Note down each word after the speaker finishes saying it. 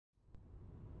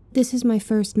This is my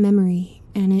first memory,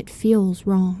 and it feels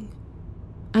wrong.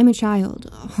 I'm a child,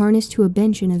 harnessed to a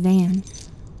bench in a van.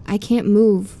 I can't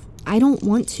move. I don't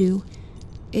want to.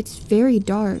 It's very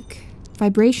dark.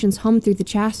 Vibrations hum through the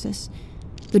chassis.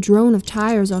 The drone of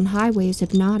tires on highway is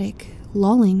hypnotic,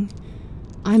 lulling.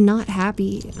 I'm not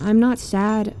happy. I'm not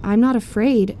sad. I'm not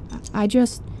afraid. I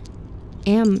just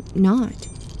am not.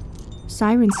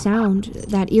 Sirens sound,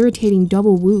 that irritating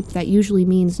double whoop that usually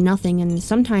means nothing and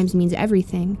sometimes means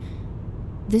everything.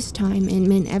 This time it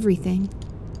meant everything.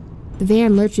 The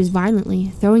van lurches violently,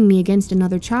 throwing me against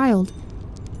another child.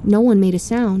 No one made a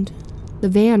sound. The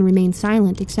van remained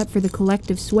silent except for the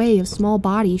collective sway of small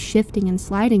bodies shifting and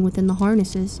sliding within the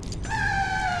harnesses.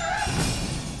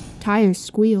 Tires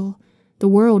squeal. The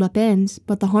world upends,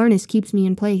 but the harness keeps me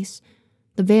in place.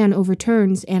 The van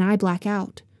overturns and I black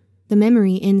out. The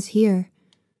memory ends here.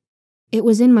 It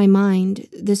was in my mind,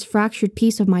 this fractured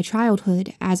piece of my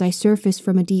childhood, as I surfaced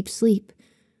from a deep sleep.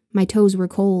 My toes were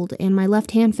cold, and my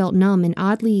left hand felt numb and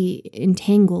oddly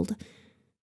entangled.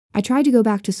 I tried to go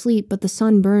back to sleep, but the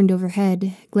sun burned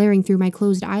overhead, glaring through my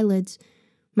closed eyelids.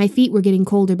 My feet were getting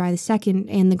colder by the second,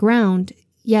 and the ground,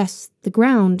 yes, the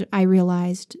ground, I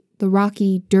realized, the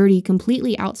rocky, dirty,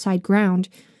 completely outside ground,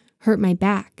 hurt my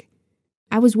back.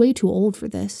 I was way too old for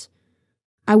this.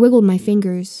 I wiggled my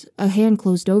fingers, a hand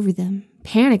closed over them.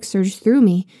 Panic surged through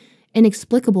me,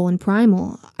 inexplicable and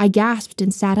primal. I gasped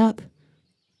and sat up.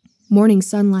 Morning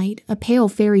sunlight, a pale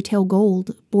fairy tale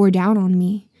gold, bore down on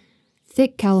me.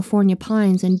 Thick California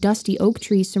pines and dusty oak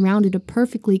trees surrounded a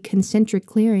perfectly concentric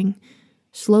clearing.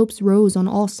 Slopes rose on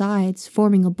all sides,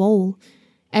 forming a bowl.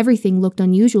 Everything looked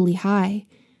unusually high.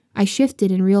 I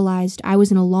shifted and realized I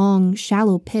was in a long,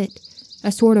 shallow pit,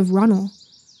 a sort of runnel.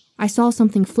 I saw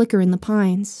something flicker in the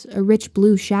pines, a rich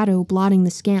blue shadow blotting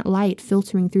the scant light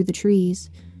filtering through the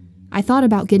trees. I thought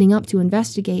about getting up to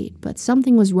investigate, but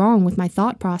something was wrong with my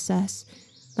thought process.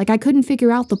 Like I couldn't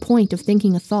figure out the point of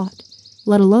thinking a thought,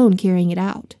 let alone carrying it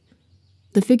out.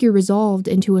 The figure resolved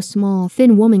into a small,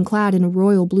 thin woman clad in a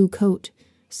royal blue coat.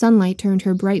 Sunlight turned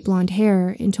her bright blonde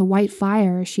hair into white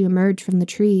fire as she emerged from the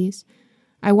trees.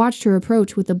 I watched her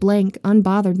approach with a blank,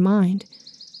 unbothered mind.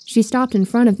 She stopped in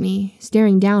front of me,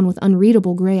 staring down with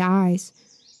unreadable gray eyes.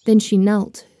 Then she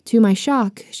knelt. To my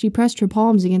shock, she pressed her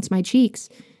palms against my cheeks.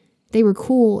 They were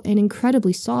cool and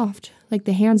incredibly soft, like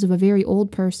the hands of a very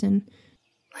old person.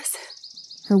 Listen.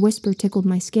 Her whisper tickled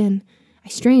my skin. I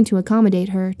strained to accommodate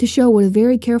her, to show what a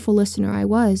very careful listener I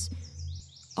was.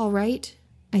 "All right,"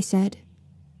 I said.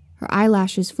 Her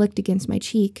eyelashes flicked against my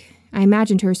cheek. I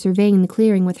imagined her surveying the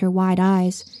clearing with her wide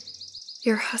eyes.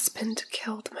 "Your husband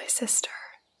killed my sister."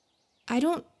 "I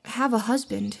don't have a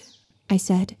husband," I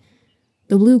said.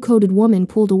 The blue-coated woman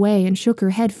pulled away and shook her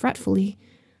head fretfully.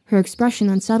 Her expression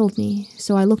unsettled me,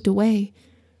 so I looked away.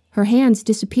 Her hands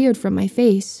disappeared from my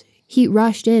face. Heat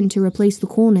rushed in to replace the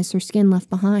coolness her skin left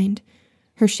behind.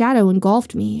 Her shadow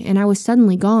engulfed me, and I was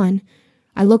suddenly gone.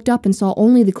 I looked up and saw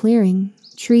only the clearing,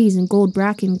 trees and gold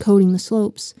bracken coating the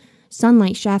slopes,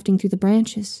 sunlight shafting through the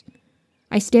branches.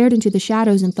 I stared into the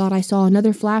shadows and thought I saw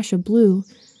another flash of blue.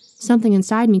 Something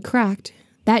inside me cracked,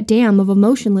 that dam of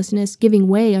emotionlessness giving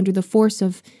way under the force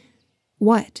of...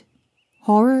 what?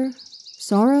 Horror?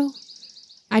 Sorrow?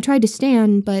 I tried to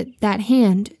stand, but that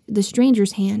hand, the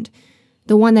stranger's hand,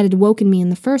 the one that had woken me in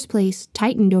the first place,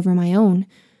 tightened over my own.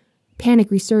 Panic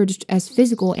resurged as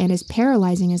physical and as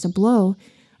paralyzing as a blow.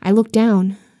 I looked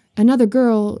down. Another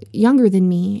girl, younger than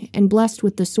me, and blessed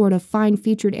with the sort of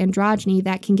fine-featured androgyny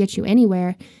that can get you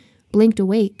anywhere, blinked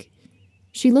awake.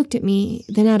 She looked at me,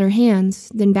 then at her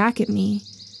hands, then back at me.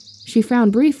 She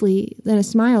frowned briefly, then a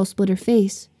smile split her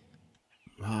face.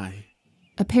 "Hi.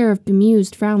 A pair of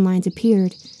bemused frown lines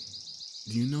appeared.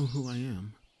 Do you know who I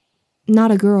am?"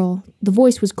 Not a girl. The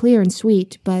voice was clear and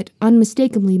sweet, but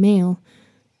unmistakably male.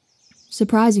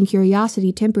 Surprise and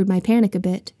curiosity tempered my panic a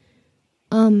bit.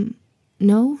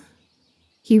 No?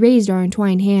 He raised our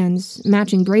entwined hands.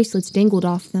 Matching bracelets dangled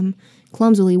off them,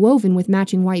 clumsily woven with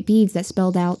matching white beads that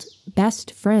spelled out,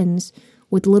 "Best Friends,"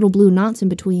 with little blue knots in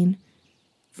between.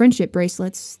 Friendship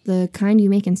bracelets, the kind you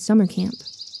make in summer camp.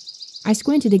 I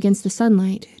squinted against the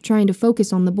sunlight, trying to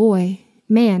focus on the boy.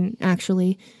 Man,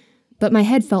 actually. But my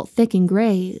head felt thick and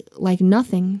gray, like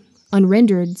nothing.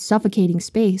 Unrendered, suffocating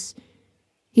space.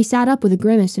 He sat up with a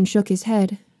grimace and shook his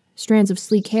head. Strands of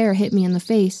sleek hair hit me in the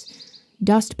face.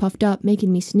 Dust puffed up,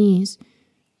 making me sneeze.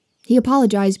 He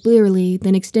apologized blearily,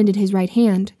 then extended his right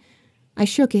hand. I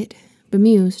shook it,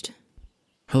 bemused.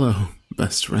 "Hello,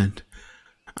 best friend.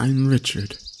 I'm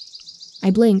Richard." I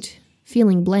blinked,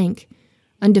 feeling blank.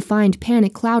 Undefined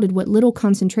panic clouded what little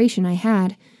concentration I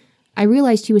had. I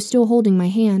realized he was still holding my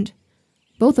hand.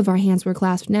 Both of our hands were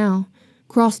clasped now,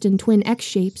 crossed in twin X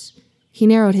shapes. He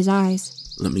narrowed his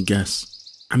eyes. Let me guess.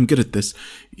 I'm good at this.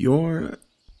 You're...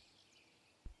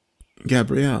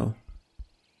 Gabrielle.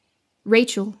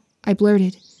 Rachel, I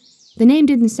blurted. The name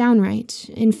didn't sound right.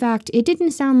 In fact, it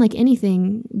didn't sound like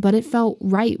anything, but it felt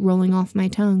right rolling off my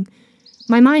tongue.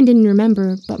 My mind didn't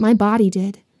remember, but my body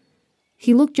did.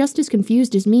 He looked just as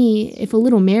confused as me, if a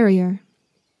little merrier.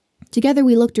 Together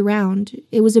we looked around.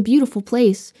 It was a beautiful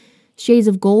place, shades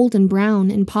of gold and brown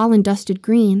and pollen-dusted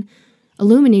green,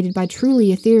 illuminated by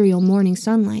truly ethereal morning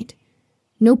sunlight.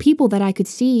 No people that I could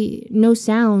see, no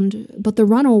sound, but the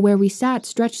runnel where we sat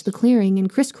stretched the clearing and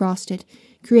crisscrossed it,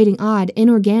 creating odd,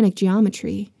 inorganic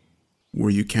geometry. Were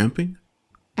you camping?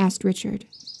 Asked Richard.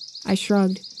 I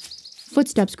shrugged.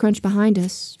 Footsteps crunched behind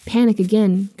us, panic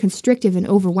again, constrictive and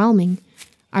overwhelming.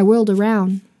 I whirled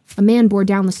around. A man bore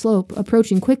down the slope,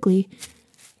 approaching quickly.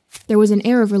 There was an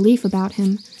air of relief about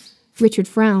him. Richard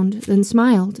frowned, then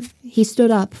smiled. He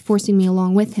stood up, forcing me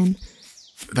along with him.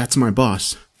 That's my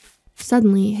boss.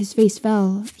 Suddenly, his face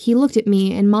fell. He looked at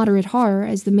me in moderate horror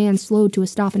as the man slowed to a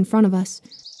stop in front of us.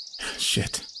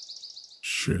 Shit.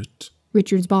 Shit.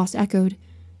 Richard's boss echoed.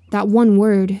 That one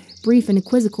word, brief and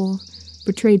quizzical,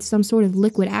 betrayed some sort of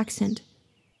liquid accent.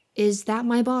 Is that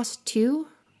my boss, too?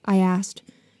 I asked.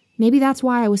 Maybe that's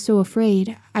why I was so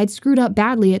afraid. I'd screwed up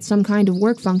badly at some kind of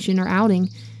work function or outing.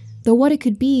 Though what it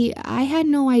could be, I had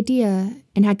no idea,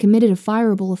 and had committed a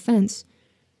fireable offense.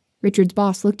 Richard's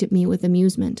boss looked at me with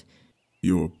amusement.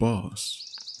 Your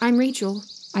boss? I'm Rachel,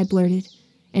 I blurted,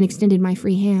 and extended my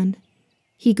free hand.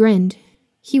 He grinned.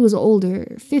 He was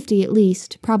older, 50 at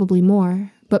least, probably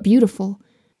more, but beautiful.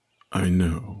 I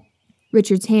know.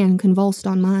 Richard's hand convulsed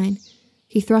on mine.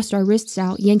 He thrust our wrists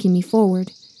out, yanking me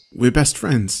forward. We're best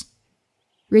friends.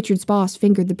 Richard's boss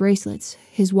fingered the bracelets.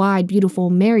 His wide, beautiful,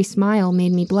 merry smile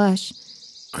made me blush.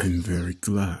 I'm very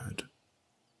glad.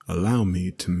 Allow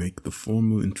me to make the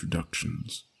formal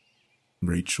introductions.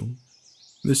 Rachel,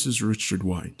 this is Richard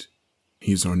White.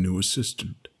 He's our new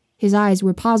assistant. His eyes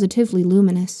were positively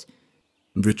luminous.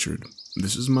 Richard,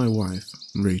 this is my wife,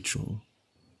 Rachel.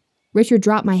 Richard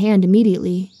dropped my hand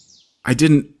immediately.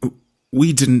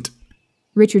 We didn't...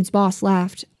 Richard's boss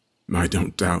laughed. I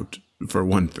don't doubt, for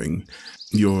one thing,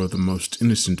 you're the most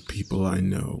innocent people I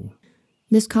know.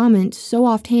 This comment, so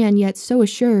offhand yet so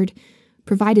assured,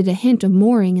 provided a hint of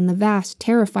mooring in the vast,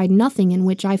 terrified nothing in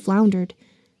which I floundered.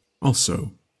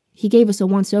 Also, he gave us a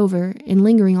once-over, and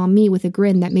lingering on me with a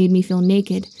grin that made me feel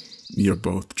naked. You're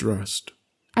both dressed.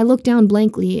 I looked down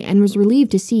blankly and was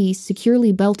relieved to see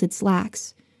securely belted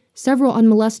slacks, several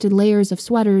unmolested layers of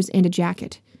sweaters, and a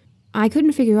jacket. I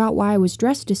couldn't figure out why I was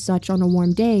dressed as such on a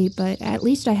warm day, but at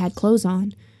least I had clothes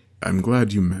on. I'm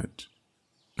glad you met.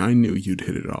 I knew you'd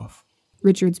hit it off,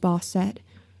 Richard's boss said.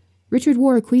 Richard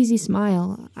wore a queasy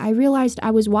smile. I realized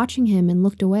I was watching him and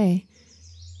looked away.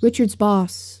 Richard's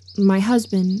boss, my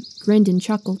husband, grinned and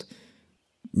chuckled.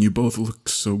 You both look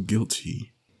so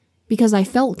guilty. Because I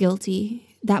felt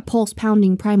guilty. That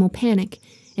pulse-pounding primal panic.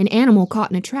 An animal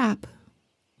caught in a trap.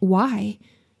 Why?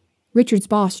 Richard's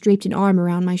boss draped an arm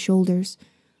around my shoulders.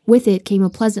 With it came a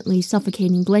pleasantly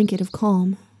suffocating blanket of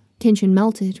calm. Tension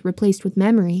melted, replaced with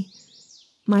memory.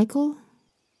 Michael?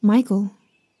 Michael.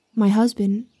 My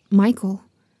husband, Michael.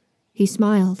 He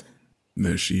smiled.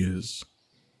 There she is.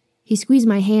 He squeezed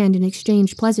my hand and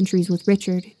exchanged pleasantries with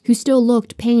Richard, who still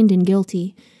looked pained and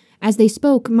guilty. As they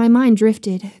spoke, my mind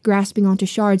drifted, grasping onto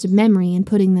shards of memory and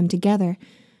putting them together.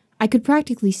 I could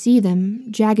practically see them,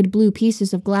 jagged blue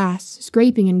pieces of glass,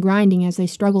 scraping and grinding as they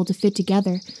struggled to fit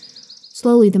together.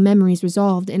 Slowly the memories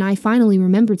resolved, and I finally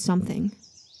remembered something.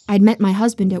 I'd met my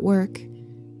husband at work.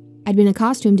 I'd been a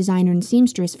costume designer and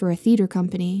seamstress for a theater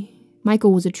company.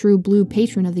 Michael was a true blue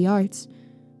patron of the arts.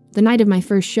 The night of my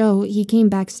first show, he came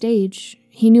backstage.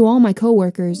 He knew all my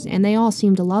coworkers, and they all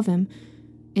seemed to love him.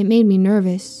 It made me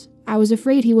nervous. I was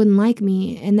afraid he wouldn't like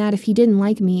me, and that if he didn't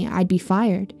like me, I'd be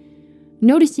fired.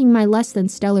 Noticing my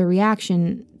less-than-stellar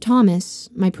reaction, Thomas,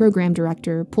 my program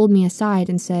director, pulled me aside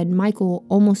and said Michael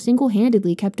almost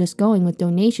single-handedly kept us going with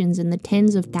donations in the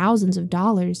tens of thousands of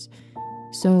dollars.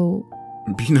 So...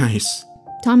 Be nice.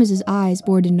 Thomas's eyes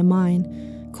bored into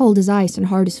mine, cold as ice and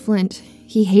hard as flint.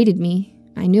 He hated me.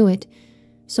 I knew it.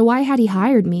 So why had he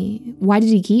hired me? Why did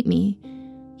he keep me?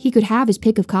 He could have his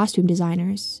pick of costume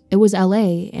designers. It was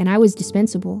LA, and I was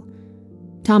dispensable.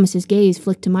 Thomas's gaze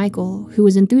flicked to Michael, who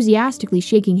was enthusiastically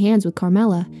shaking hands with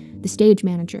Carmela, the stage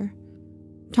manager.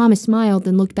 Thomas smiled,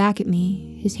 then looked back at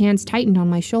me. His hands tightened on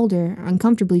my shoulder,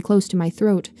 uncomfortably close to my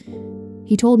throat.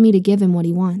 He told me to give him what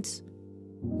he wants.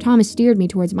 Thomas steered me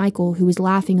towards Michael, who was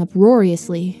laughing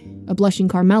uproariously. A blushing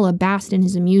Carmela basked in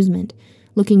his amusement.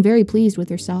 looking very pleased with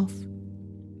herself.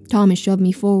 Thomas shoved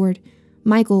me forward.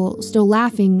 Michael, still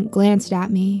laughing, glanced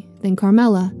at me, then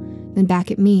Carmela, then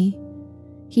back at me.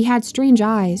 He had strange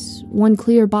eyes, one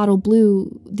clear bottle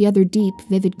blue, the other deep,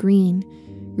 vivid green.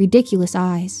 Ridiculous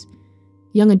eyes.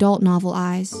 Young adult novel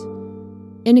eyes.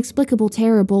 Inexplicable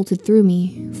terror bolted through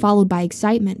me, followed by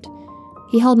excitement.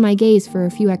 He held my gaze for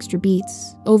a few extra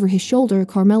beats. Over his shoulder,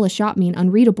 Carmela shot me an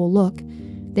unreadable look.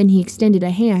 Then he extended a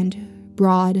hand,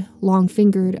 broad,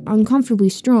 long-fingered, uncomfortably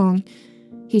strong.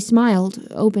 He smiled,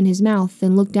 opened his mouth,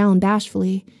 then looked down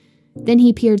bashfully. Then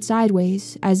he peered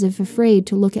sideways, as if afraid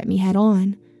to look at me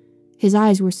head-on. His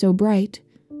eyes were so bright.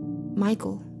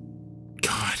 "Michael."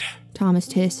 God,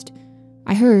 Thomas hissed.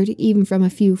 I heard, even from a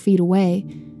few feet away.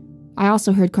 I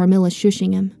also heard Carmela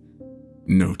shushing him.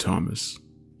 "No, Thomas,"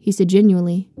 he said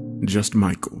genuinely. "Just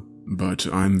Michael, but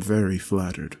I'm very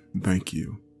flattered, thank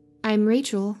you." "I'm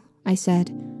Rachel," I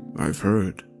said. "I've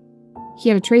heard." He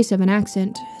had a trace of an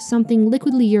accent, something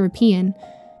liquidly European.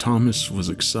 "Thomas was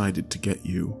excited to get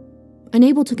you."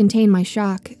 Unable to contain my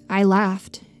shock, I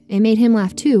laughed. It made him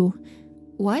laugh too.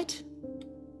 "What?"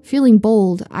 Feeling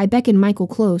bold, I beckoned Michael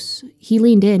close. He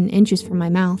leaned in, inches from my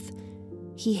mouth.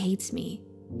 "He hates me,"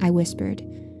 I whispered.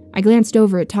 I glanced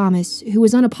over at Thomas, who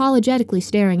was unapologetically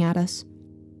staring at us.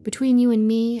 "Between you and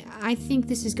me, I think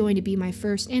this is going to be my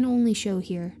first and only show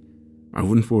here." "I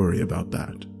wouldn't worry about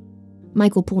that."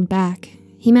 Michael pulled back.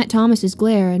 He met Thomas's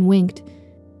glare and winked.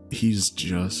 "He's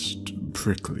just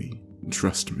prickly,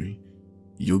 trust me.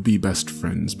 You'll be best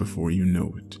friends before you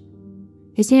know it."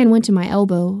 His hand went to my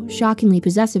elbow, shockingly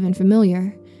possessive and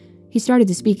familiar. He started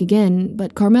to speak again,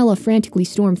 but Carmela frantically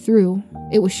stormed through.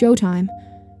 It was showtime.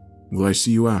 "Will I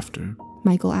see you after?"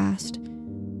 Michael asked.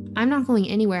 "I'm not going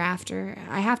anywhere after.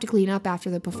 I have to clean up after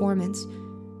the performance."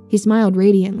 He smiled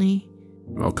radiantly.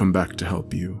 "I'll come back to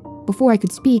help you." Before I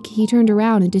could speak, he turned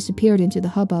around and disappeared into the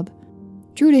hubbub.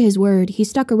 True to his word, he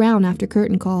stuck around after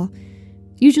curtain call.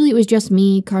 Usually it was just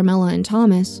me, Carmela, and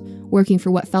Thomas, working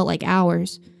for what felt like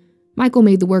hours. Michael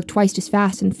made the work twice as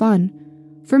fast and fun.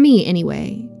 For me,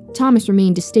 anyway. Thomas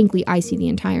remained distinctly icy the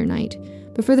entire night,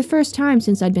 but for the first time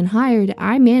since I'd been hired,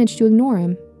 I managed to ignore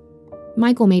him.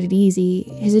 Michael made it easy.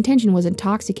 His attention was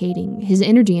intoxicating, his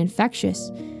energy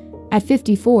infectious. At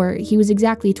 54, he was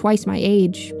exactly twice my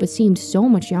age, but seemed so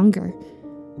much younger.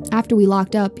 After we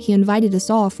locked up, he invited us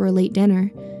all for a late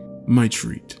dinner. "My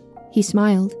treat." He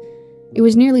smiled. It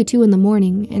was nearly 2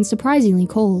 a.m, and surprisingly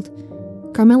cold.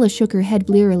 Carmela shook her head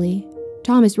blearily.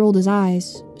 Thomas rolled his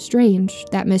eyes. Strange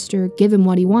that Mr. Give Him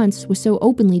What He Wants was so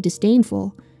openly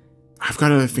disdainful. "I've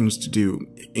got other things to do,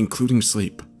 including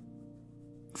sleep.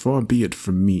 Far be it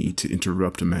from me to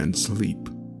interrupt a man's sleep,"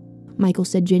 Michael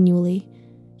said genuinely.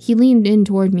 He leaned in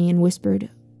toward me and whispered.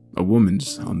 "A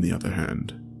woman's, on the other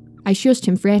hand." I shushed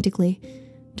him frantically.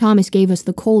 Thomas gave us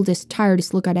the coldest,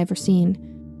 tiredest look I'd ever seen.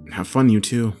 "Have fun, you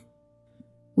two."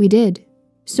 We did.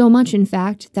 So much, in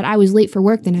fact, that I was late for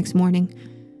work the next morning.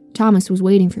 Thomas was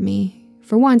waiting for me.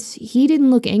 For once, he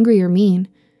didn't look angry or mean,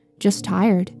 just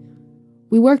tired.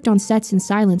 We worked on sets in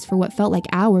silence for what felt like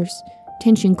hours.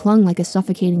 Tension clung like a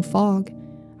suffocating fog.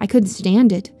 I couldn't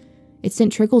stand it. It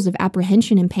sent trickles of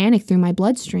apprehension and panic through my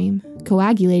bloodstream,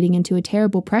 coagulating into a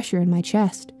terrible pressure in my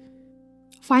chest.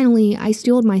 Finally, I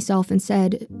steeled myself and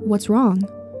said, "What's wrong?"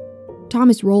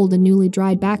 Thomas rolled the newly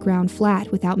dried background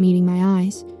flat without meeting my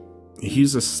eyes.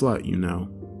 "He's a slut, you know."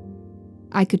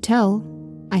 I could tell.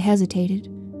 I hesitated.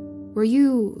 "Were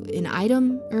you an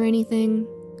item or anything?"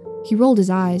 He rolled his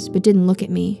eyes, but didn't look at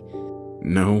me.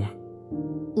 "No."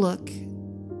 "Look,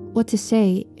 what to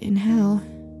say and how.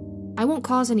 I won't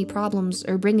cause any problems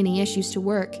or bring any issues to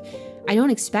work. I don't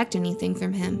expect anything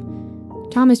from him."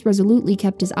 Thomas resolutely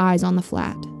kept his eyes on the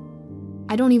flat.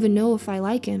 "I don't even know if I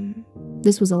like him."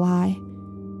 This was a lie.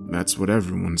 "That's what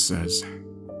everyone says."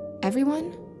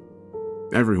 "Everyone?"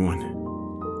 "Everyone."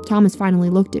 Thomas finally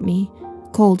looked at me,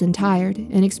 cold and tired,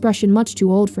 an expression much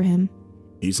too old for him.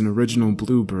 "He's an original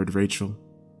bluebird, Rachel."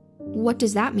 "What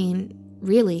does that mean,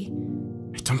 really?"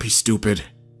 "Don't be stupid,"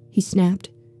 he snapped.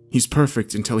 "He's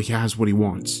perfect until he has what he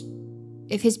wants."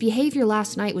 "If his behavior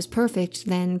last night was perfect,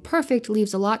 then perfect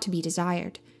leaves a lot to be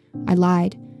desired." I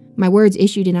lied. My words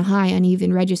issued in a high,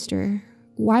 uneven register.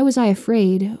 Why was I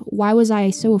afraid? Why was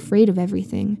I so afraid of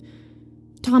everything?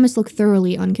 Thomas looked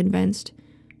thoroughly unconvinced.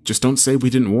 "Just don't say we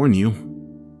didn't warn you."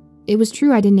 It was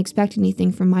true I didn't expect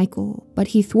anything from Michael, but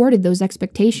he thwarted those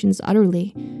expectations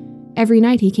utterly. Every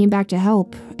night he came back to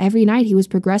help. Every night he was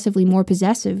progressively more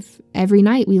possessive. Every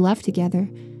night we left together.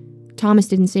 Thomas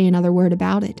didn't say another word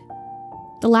about it.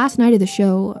 The last night of the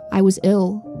show, I was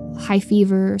ill. High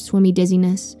fever, swimmy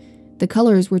dizziness. The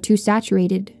colors were too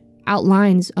saturated.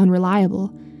 Outlines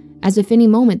unreliable. as if any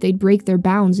moment they'd break their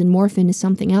bounds and morph into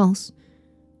something else.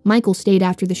 Michael stayed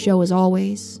after the show as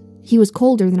always. He was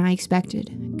colder than I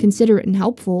expected, considerate and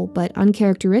helpful, but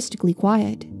uncharacteristically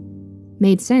quiet.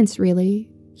 Made sense, really.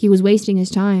 He was wasting his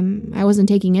time. I wasn't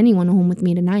taking anyone home with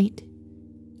me tonight.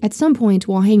 At some point,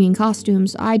 while hanging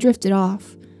costumes, I drifted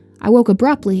off. I woke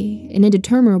abruptly, an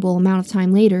indeterminable amount of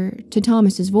time later, to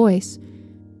Thomas's voice.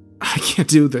 I can't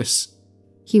do this.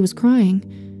 He was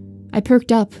crying. I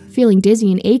perked up, feeling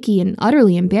dizzy and achy and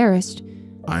utterly embarrassed.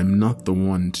 I'm not the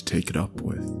one to take it up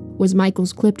with, was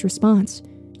Michael's clipped response.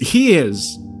 He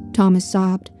is, Thomas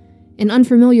sobbed. An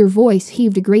unfamiliar voice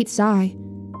heaved a great sigh.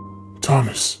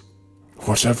 Thomas,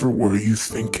 whatever were you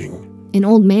thinking? An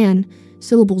old man,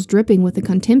 syllables dripping with a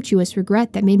contemptuous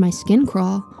regret that made my skin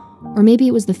crawl. Or maybe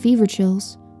it was the fever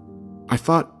chills. I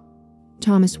thought...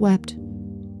 Thomas wept.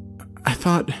 I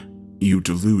thought... You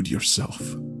delude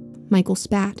yourself. Michael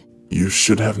spat. You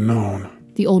should have known,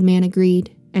 the old man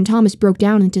agreed, and Thomas broke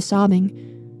down into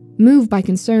sobbing. Moved by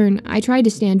concern, I tried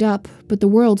to stand up, but the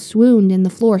world swooned and the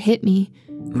floor hit me.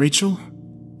 Rachel?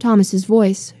 Thomas's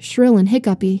voice, shrill and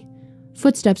hiccupy.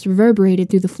 Footsteps reverberated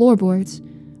through the floorboards.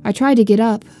 I tried to get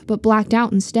up, but blacked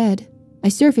out instead. I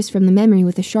surfaced from the memory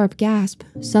with a sharp gasp.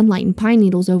 Sunlight and pine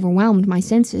needles overwhelmed my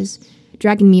senses,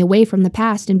 dragging me away from the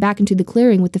past and back into the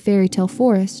clearing with the fairy tale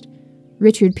forest.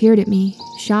 Richard peered at me,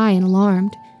 shy and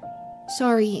alarmed.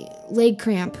 Sorry, leg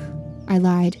cramp, I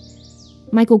lied.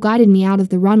 Michael guided me out of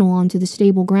the runnel onto the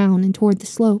stable ground and toward the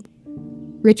slope.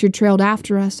 Richard trailed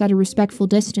after us at a respectful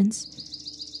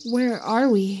distance. Where are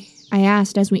we? I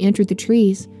asked as we entered the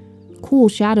trees. Cool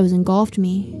shadows engulfed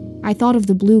me. I thought of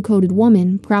the blue-coated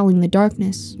woman prowling the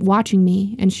darkness, watching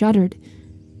me, and shuddered.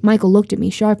 Michael looked at me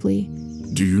sharply.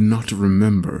 Do you not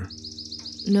remember?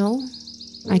 No,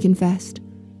 I confessed.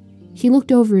 He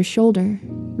looked over his shoulder.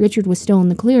 Richard was still in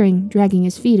the clearing, dragging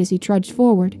his feet as he trudged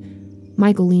forward.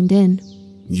 Michael leaned in.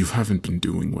 You haven't been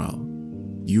doing well.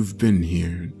 You've been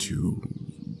here to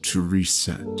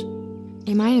reset.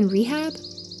 Am I in rehab?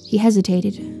 He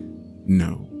hesitated.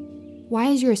 No. Why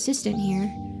is your assistant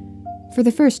here? For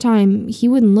the first time, he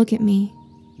wouldn't look at me.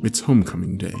 It's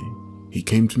homecoming day. He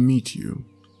came to meet you.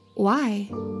 Why?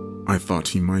 I thought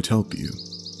he might help you.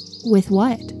 With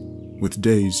what? With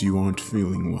days you aren't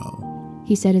feeling well,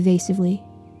 he said evasively.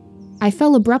 I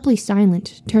fell abruptly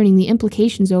silent, turning the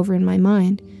implications over in my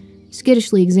mind,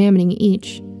 skittishly examining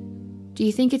each. Do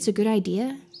you think it's a good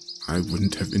idea? I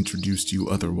wouldn't have introduced you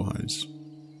otherwise.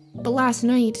 But last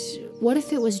night, what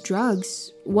if it was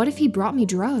drugs? What if he brought me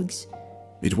drugs?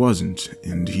 It wasn't,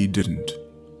 and he didn't.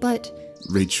 But...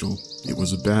 Rachel, it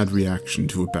was a bad reaction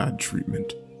to a bad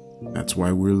treatment. That's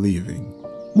why we're leaving.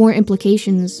 More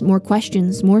implications, more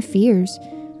questions, more fears.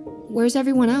 Where's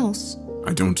everyone else?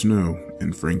 I don't know,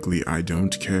 and frankly, I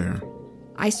don't care.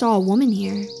 I saw a woman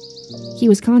here. He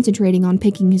was concentrating on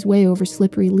picking his way over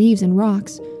slippery leaves and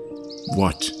rocks.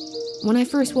 What? When I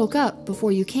first woke up,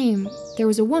 before you came, there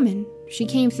was a woman. She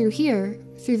came through here,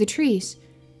 through the trees.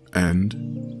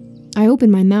 And? I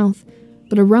opened my mouth,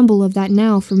 but a rumble of that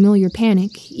now familiar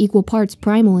panic, equal parts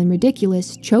primal and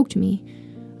ridiculous, choked me.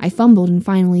 I fumbled and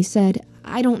finally said,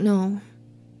 I don't know.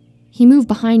 He moved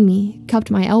behind me,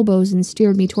 cupped my elbows, and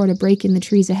steered me toward a break in the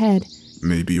trees ahead.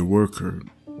 Maybe a worker.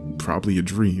 Probably a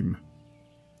dream.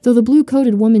 Though the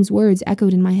blue-coated woman's words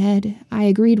echoed in my head, I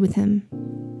agreed with him.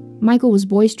 Michael was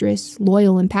boisterous,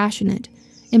 loyal, and passionate,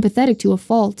 empathetic to a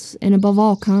fault, and above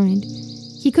all kind.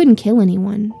 He couldn't kill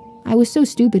anyone. I was so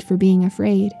stupid for being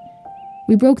afraid.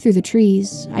 We broke through the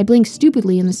trees. I blinked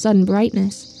stupidly in the sudden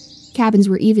brightness. Cabins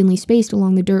were evenly spaced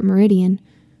along the dirt meridian.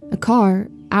 A car,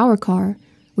 our car,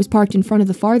 was parked in front of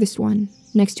the farthest one,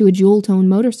 next to a jewel-toned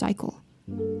motorcycle.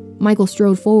 Michael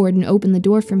strode forward and opened the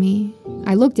door for me.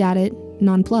 I looked at it,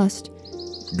 nonplussed.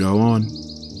 Go on,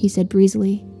 he said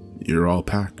breezily. You're all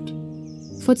packed.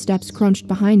 Footsteps crunched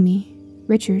behind me.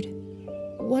 Richard.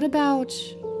 What about...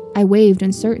 I waved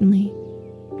uncertainly.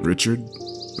 Richard?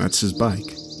 That's his bike.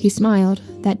 He smiled,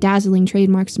 that dazzling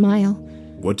trademark smile.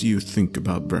 What do you think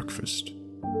about breakfast?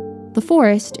 The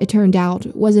forest, it turned out,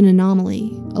 was an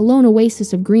anomaly, a lone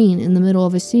oasis of green in the middle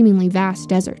of a seemingly vast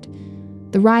desert.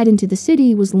 The ride into the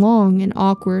city was long and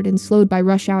awkward and slowed by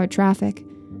rush-hour traffic.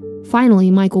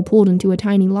 Finally, Michael pulled into a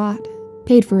tiny lot,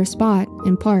 paid for a spot,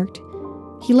 and parked.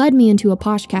 He led me into a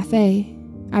posh cafe.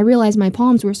 I realized my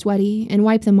palms were sweaty and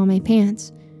wiped them on my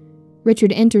pants.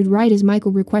 Richard entered right as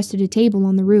Michael requested a table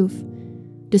on the roof.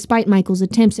 Despite Michael's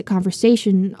attempts at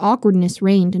conversation, awkwardness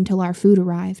reigned until our food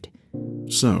arrived.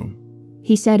 So,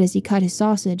 he said as he cut his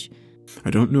sausage, I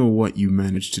don't know what you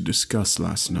managed to discuss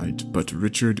last night, but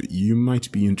Richard, you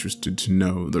might be interested to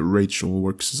know that Rachel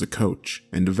works as a coach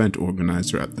and event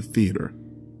organizer at the theater.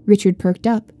 Richard perked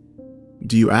up.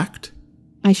 Do you act?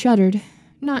 I shuddered.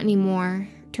 Not anymore.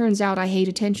 Turns out I hate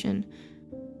attention.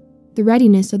 The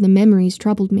readiness of the memories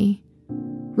troubled me.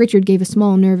 Richard gave a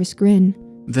small, nervous grin.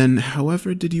 Then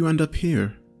however did you end up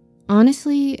here?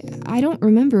 Honestly, I don't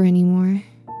remember anymore.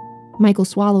 Michael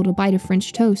swallowed a bite of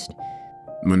French toast.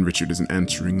 When Richard isn't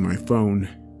answering my phone,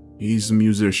 he's a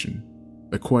musician,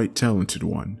 a quite talented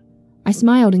one. I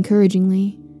smiled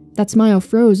encouragingly. That smile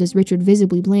froze as Richard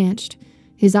visibly blanched.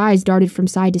 His eyes darted from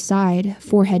side to side,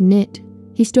 forehead knit.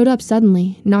 He stood up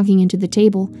suddenly, knocking into the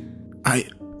table.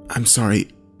 I'm sorry.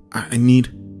 I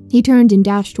need... He turned and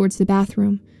dashed towards the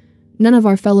bathroom. None of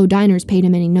our fellow diners paid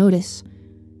him any notice.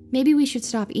 Maybe we should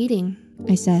stop eating,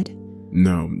 I said.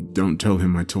 No, don't tell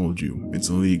him I told you. It's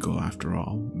illegal after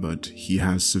all, but he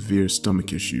has severe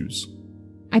stomach issues.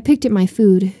 I picked at my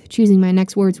food, choosing my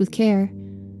next words with care.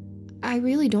 I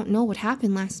really don't know what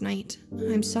happened last night.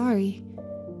 I'm sorry.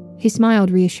 He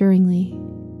smiled reassuringly.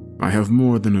 I have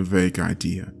more than a vague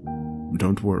idea.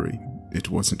 Don't worry, it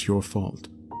wasn't your fault.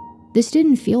 This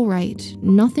didn't feel right.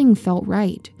 Nothing felt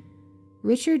right.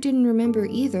 Richard didn't remember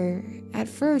either. At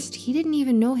first, he didn't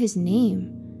even know his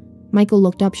name. Michael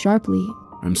looked up sharply.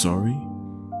 I'm sorry?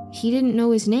 He didn't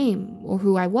know his name, or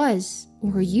who I was,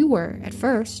 or who you were at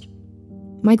first.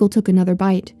 Michael took another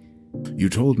bite. You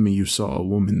told me you saw a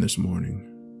woman this morning.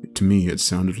 To me, it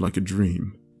sounded like a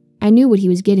dream. I knew what he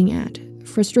was getting at.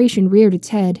 Frustration reared its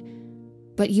head.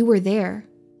 But you were there.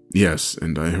 Yes,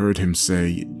 and I heard him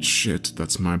say, "Shit,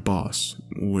 that's my boss,"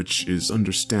 which is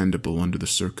understandable under the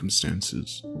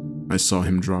circumstances. I saw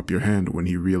him drop your hand when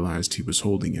he realized he was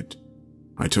holding it.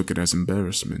 I took it as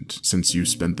embarrassment, since you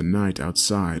spent the night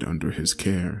outside under his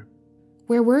care.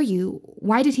 Where were you?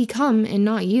 Why did he come and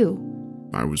not you?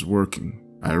 I was working.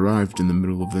 I arrived in the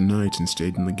middle of the night and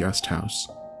stayed in the guest house.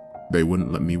 They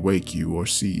wouldn't let me wake you or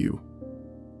see you.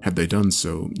 Had they done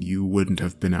so, you wouldn't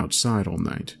have been outside all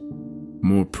night.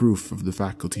 More proof of the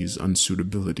faculty's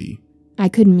unsuitability. I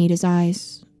couldn't meet his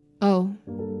eyes. Oh.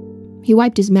 He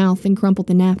wiped his mouth and crumpled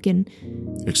the napkin.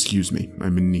 Excuse me,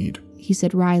 I'm in need. He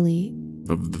said wryly.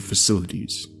 Of the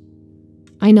facilities.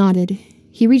 I nodded.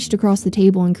 He reached across the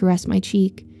table and caressed my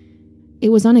cheek. It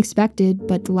was unexpected,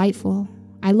 but delightful.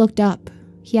 I looked up.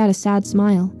 He had a sad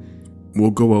smile.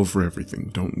 We'll go over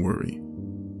everything, don't worry.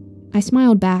 I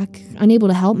smiled back, unable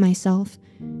to help myself.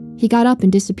 He got up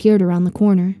and disappeared around the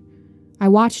corner. I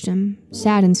watched him,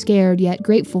 sad and scared, yet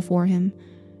grateful for him.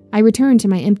 I returned to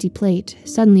my empty plate,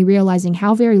 suddenly realizing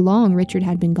how very long Richard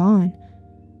had been gone.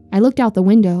 I looked out the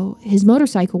window. His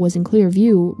motorcycle was in clear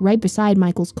view, right beside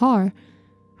Michael's car.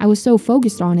 I was so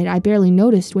focused on it, I barely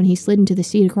noticed when he slid into the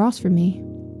seat across from me.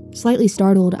 Slightly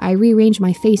startled, I rearranged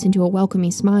my face into a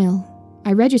welcoming smile.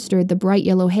 I registered the bright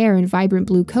yellow hair and vibrant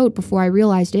blue coat before I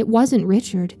realized it wasn't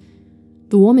Richard.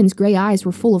 The woman's gray eyes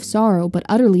were full of sorrow, but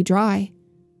utterly dry.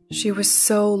 She was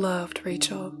so loved,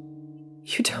 Rachel.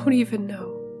 You don't even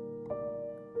know.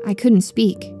 I couldn't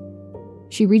speak.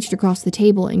 She reached across the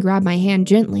table and grabbed my hand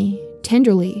gently,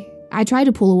 tenderly. I tried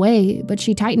to pull away, but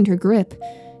she tightened her grip.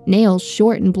 Nails,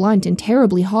 short and blunt and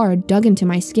terribly hard, dug into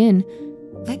my skin.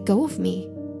 "Let go of me,"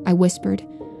 I whispered.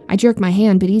 I jerked my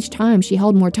hand, but each time she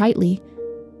held more tightly.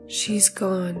 She's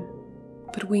gone,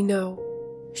 but we know,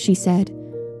 she said.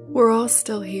 We're all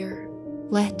still here.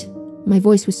 Let. My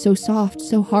voice was so soft,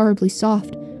 so horribly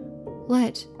soft.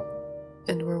 Let.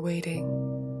 And we're waiting.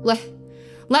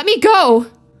 Let me go!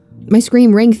 My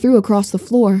scream rang through across the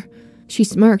floor. She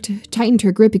smirked, tightened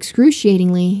her grip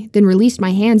excruciatingly, then released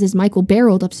my hands as Michael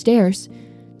barreled upstairs.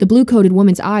 The blue-coated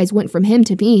woman's eyes went from him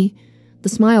to me. The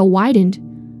smile widened.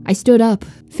 I stood up,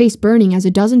 face burning as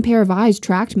a dozen pair of eyes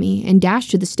tracked me and dashed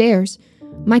to the stairs.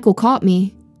 Michael caught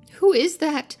me. "Who is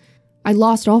that?" I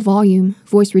lost all volume,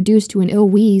 voice reduced to an ill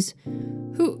wheeze.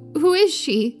 Who is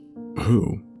she?"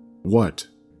 Who? What?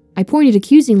 I pointed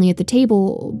accusingly at the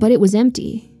table, but it was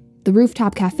empty. The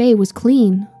rooftop cafe was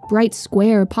clean, bright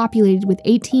square, populated with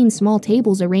 18 small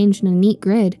tables arranged in a neat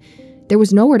grid. There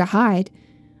was nowhere to hide.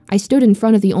 I stood in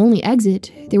front of the only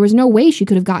exit. There was no way she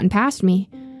could have gotten past me.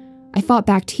 I fought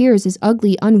back tears as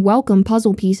ugly, unwelcome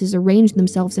puzzle pieces arranged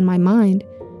themselves in my mind.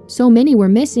 So many were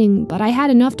missing, but I had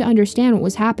enough to understand what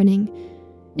was happening.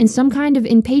 In some kind of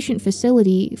inpatient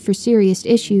facility for serious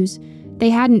issues, they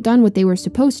hadn't done what they were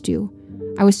supposed to.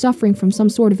 I was suffering from some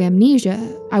sort of amnesia.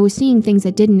 I was seeing things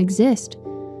that didn't exist.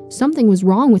 Something was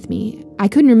wrong with me. I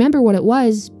couldn't remember what it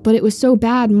was, but it was so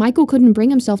bad Michael couldn't bring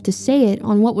himself to say it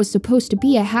on what was supposed to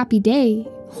be a happy day,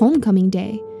 homecoming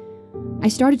day. I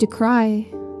started to cry.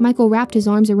 Michael wrapped his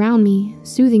arms around me,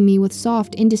 soothing me with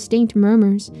soft, indistinct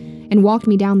murmurs, and walked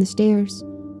me down the stairs.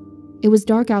 It was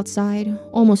dark outside,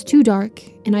 almost too dark,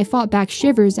 and I fought back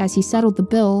shivers as he settled the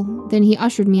bill. Then he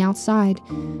ushered me outside,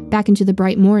 back into the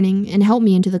bright morning, and helped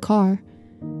me into the car.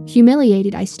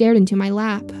 Humiliated, I stared into my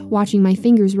lap, watching my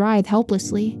fingers writhe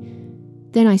helplessly.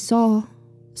 Then I saw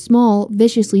small,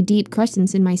 viciously deep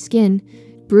crescents in my skin,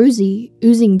 bruisey,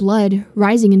 oozing blood,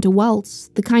 rising into welts,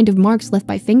 the kind of marks left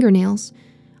by fingernails.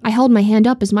 I held my hand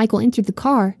up as Michael entered the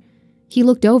car. He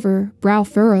looked over, brow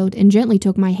furrowed, and gently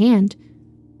took my hand.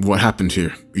 What happened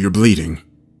here? You're bleeding.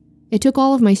 It took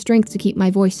all of my strength to keep my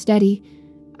voice steady.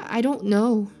 I don't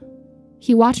know.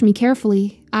 He watched me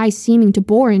carefully, eyes seeming to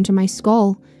bore into my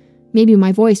skull. Maybe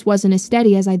my voice wasn't as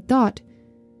steady as I'd thought.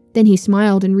 Then he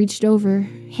smiled and reached over,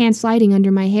 hand sliding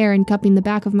under my hair and cupping the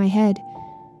back of my head.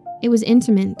 It was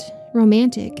intimate,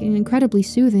 romantic, and incredibly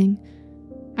soothing.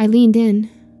 I leaned in.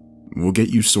 We'll get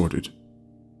you sorted.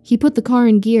 He put the car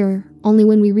in gear. Only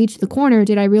when we reached the corner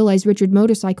did I realize Richard's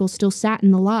motorcycle still sat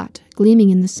in the lot, gleaming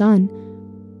in the sun.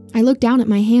 I looked down at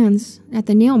my hands, at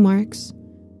the nail marks.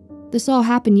 This all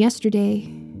happened yesterday.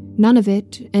 None of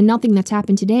it, and nothing that's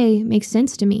happened today, makes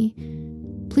sense to me.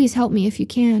 Please help me if you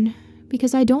can,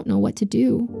 because I don't know what to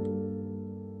do.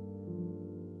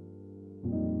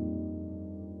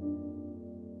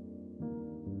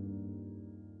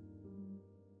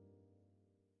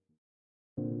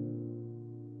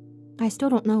 I still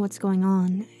don't know what's going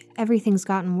on. Everything's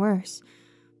gotten worse,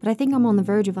 but I think I'm on the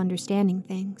verge of understanding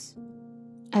things.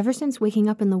 Ever since waking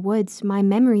up in the woods, my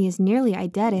memory is nearly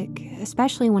eidetic,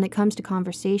 especially when it comes to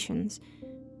conversations.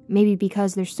 Maybe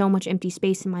because there's so much empty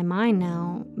space in my mind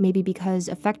now, maybe because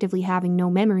effectively having no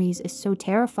memories is so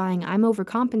terrifying I'm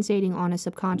overcompensating on a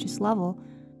subconscious level.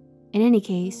 In any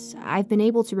case, I've been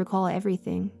able to recall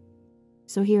everything.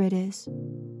 So here it is.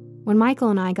 When Michael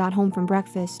and I got home from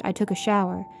breakfast, I took a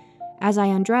shower. As I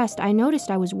undressed, I noticed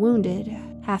I was wounded.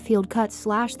 Half-healed cuts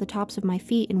slashed the tops of my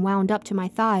feet and wound up to my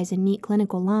thighs in neat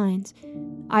clinical lines.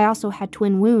 I also had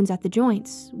twin wounds at the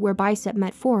joints, where bicep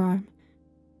met forearm.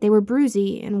 They were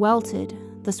bruisey and welted.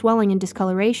 The swelling and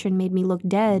discoloration made me look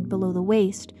dead below the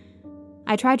waist.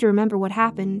 I tried to remember what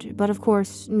happened, but of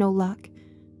course, no luck.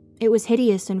 It was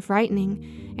hideous and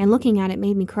frightening, and looking at it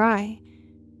made me cry.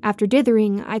 After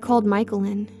dithering, I called Michael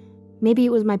in. Maybe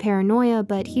it was my paranoia,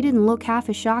 but he didn't look half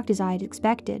as shocked as I had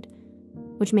expected.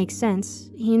 Which makes sense.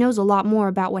 He knows a lot more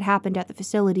about what happened at the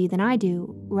facility than I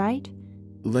do, right?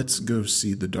 Let's go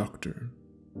see the doctor.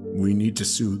 We need to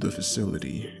sue the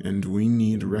facility, and we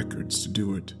need records to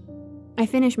do it. I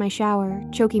finished my shower,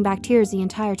 choking back tears the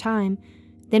entire time.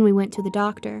 Then we went to the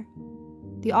doctor.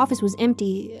 The office was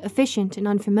empty, efficient, and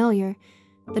unfamiliar.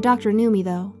 The doctor knew me,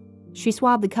 though. She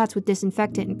swabbed the cuts with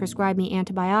disinfectant and prescribed me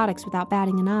antibiotics without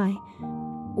batting an eye.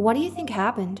 "What do you think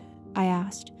happened?" I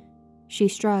asked. She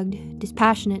shrugged,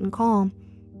 dispassionate and calm.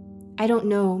 "I don't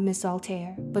know, Miss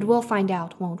Altair, but we'll find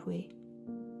out, won't we?"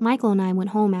 Michael and I went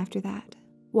home after that.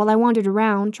 While I wandered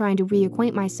around, trying to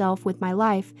reacquaint myself with my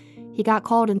life, he got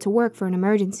called into work for an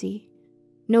emergency.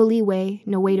 No leeway,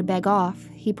 no way to beg off.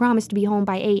 He promised to be home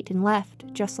by 8 and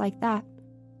left, just like that.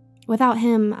 Without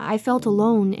him, I felt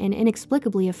alone and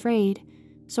inexplicably afraid,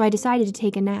 so I decided to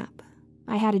take a nap.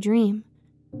 I had a dream.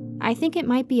 I think it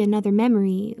might be another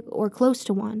memory, or close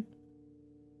to one.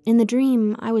 In the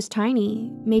dream, I was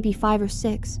tiny, maybe 5 or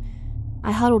 6.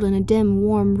 I huddled in a dim,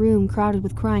 warm room crowded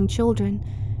with crying children.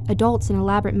 Adults in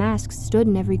elaborate masks stood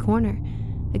in every corner.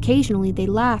 Occasionally, they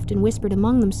laughed and whispered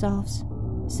among themselves,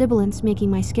 sibilants making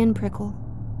my skin prickle.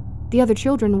 The other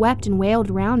children wept and wailed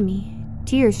around me.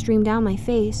 Tears streamed down my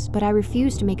face, but I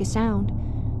refused to make a sound.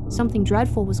 Something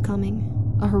dreadful was coming,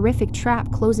 a horrific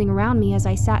trap closing around me as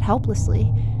I sat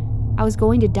helplessly. I was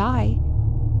going to die.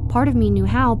 Part of me knew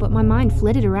how, but my mind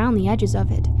flitted around the edges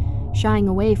of it, shying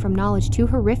away from knowledge too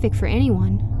horrific for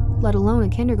anyone, let alone a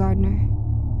kindergartner.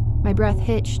 My breath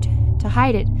hitched. To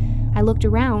hide it, I looked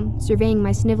around, surveying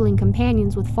my sniveling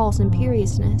companions with false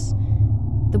imperiousness.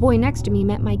 The boy next to me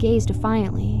met my gaze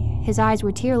defiantly. His eyes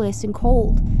were tearless and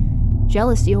cold.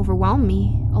 Jealousy overwhelmed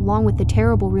me, along with the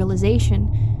terrible realization.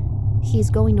 He's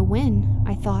going to win,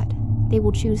 I thought. They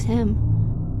will choose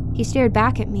him. He stared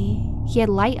back at me. He had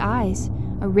light eyes,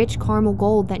 a rich caramel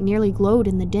gold that nearly glowed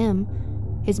in the dim.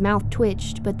 His mouth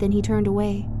twitched, but then he turned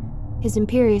away. His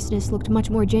imperiousness looked much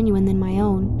more genuine than my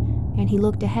own, and he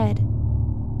looked ahead.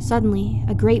 Suddenly,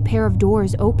 a great pair of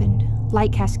doors opened.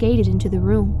 Light cascaded into the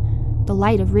room, the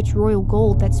light of rich royal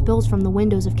gold that spills from the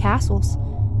windows of castles.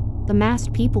 The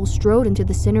masked people strode into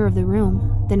the center of the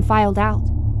room, then filed out.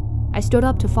 I stood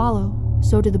up to follow,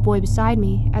 so did the boy beside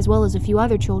me, as well as a few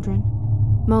other children.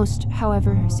 Most,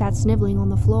 however, sat sniveling on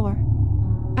the floor.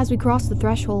 As we crossed the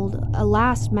threshold, a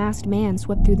last masked man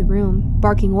swept through the room,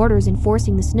 barking orders and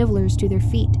forcing the snivellers to their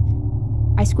feet.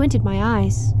 I squinted my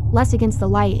eyes, less against the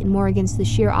light and more against the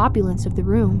sheer opulence of the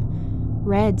room.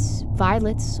 Reds,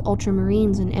 violets,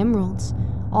 ultramarines, and emeralds,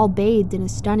 all bathed in a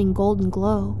stunning golden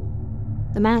glow.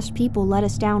 The masked people led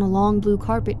us down a long blue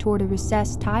carpet toward a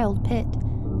recessed, tiled pit.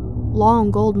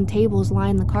 Long golden tables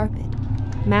lined the carpet.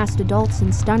 Masked adults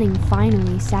in stunning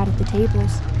finery sat at the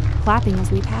tables, clapping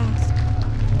as we passed.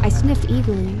 I sniffed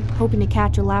eagerly, hoping to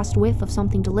catch a last whiff of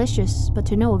something delicious, but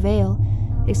to no avail.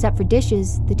 Except for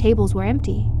dishes, the tables were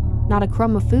empty. Not a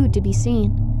crumb of food to be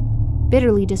seen.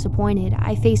 Bitterly disappointed,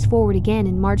 I faced forward again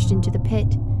and marched into the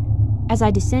pit. As I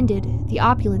descended, the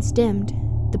opulence dimmed.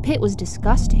 The pit was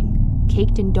disgusting,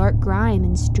 caked in dark grime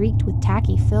and streaked with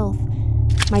tacky filth.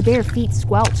 My bare feet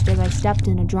squelched as I stepped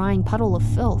in a drying puddle of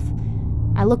filth.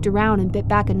 I looked around and bit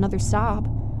back another sob.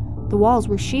 The walls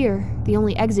were sheer, the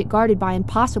only exit guarded by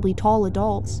impossibly tall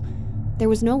adults. There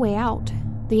was no way out.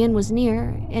 The inn was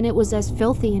near, and it was as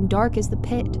filthy and dark as the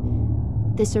pit.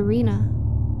 This arena.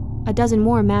 A dozen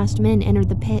more masked men entered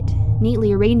the pit,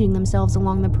 neatly arranging themselves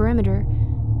along the perimeter.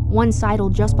 One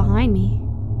sidled just behind me.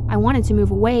 I wanted to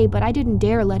move away, but I didn't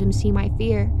dare let him see my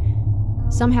fear.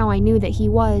 Somehow I knew that he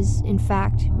was, in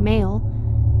fact, male.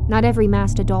 Not every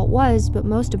masked adult was, but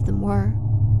most of them were.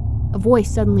 A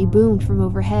voice suddenly boomed from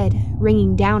overhead,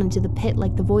 ringing down into the pit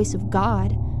like the voice of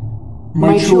God.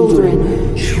 My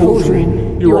children,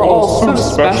 you're all so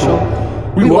special.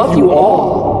 We love you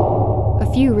all.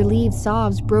 A few relieved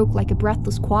sobs broke like a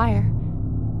breathless choir.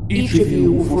 Each of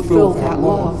you will fulfill that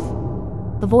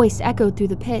love. The voice echoed through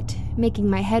the pit, making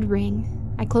my head ring.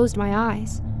 I closed my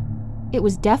eyes. It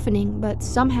was deafening, but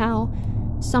somehow,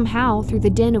 through the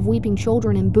din of weeping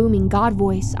children and booming God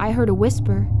voice, I heard a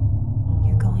whisper.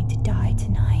 You're going to die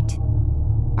tonight.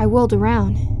 I whirled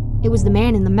around. It was the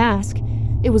man in the mask.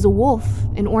 It was a wolf,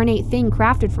 an ornate thing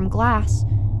crafted from glass.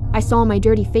 I saw my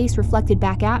dirty face reflected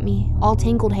back at me, all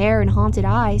tangled hair and haunted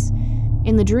eyes.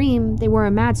 In the dream, they were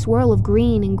a mad swirl of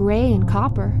green and gray and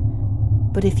copper.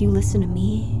 But if you listen to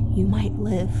me, you might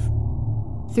live.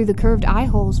 Through the curved eye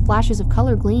holes, flashes of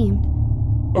color gleamed.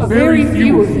 A very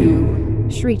few of you,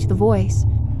 shrieked the voice,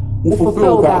 will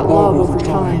fulfill that love over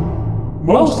time.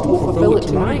 Most will fulfill it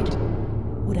tonight.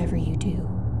 Whatever you do,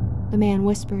 the man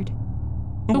whispered.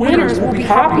 The winners will be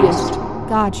happiest.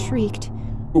 God shrieked.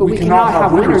 But we cannot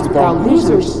have winners without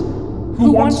losers.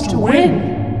 Who wants to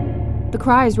win? The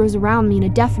cries rose around me in a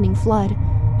deafening flood,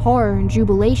 horror and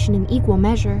jubilation in equal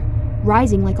measure,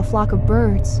 rising like a flock of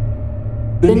birds.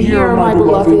 Then here, my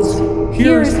beloveds,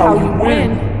 here is how you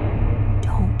win.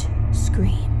 Don't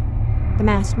scream, the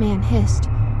masked man hissed.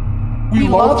 We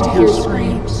love to hear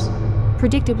screams.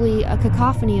 Predictably, a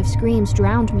cacophony of screams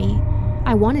drowned me.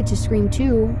 I wanted to scream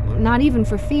too, not even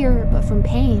for fear, but from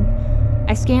pain.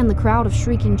 I scanned the crowd of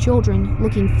shrieking children,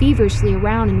 looking feverishly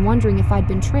around and wondering if I'd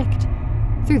been tricked.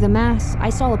 Through the mask, I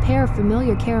saw a pair of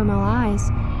familiar caramel eyes.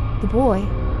 The boy.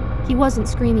 He wasn't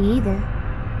screaming either.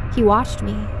 He watched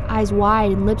me, eyes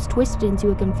wide and lips twisted into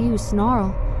a confused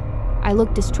snarl. I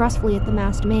looked distrustfully at the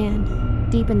masked man.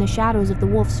 Deep in the shadows of the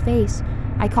wolf's face,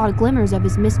 I caught glimmers of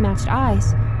his mismatched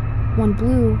eyes. One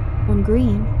blue, one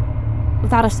green.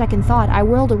 Without a second thought, I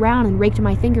whirled around and raked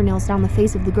my fingernails down the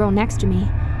face of the girl next to me.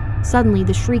 Suddenly,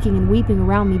 the shrieking and weeping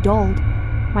around me dulled.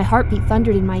 My heartbeat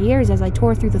thundered in my ears as I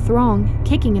tore through the throng,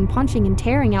 kicking and punching and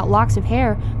tearing out locks of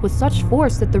hair with such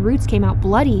force that the roots came out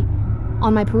bloody.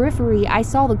 On my periphery, I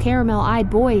saw the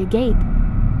caramel-eyed boy agape.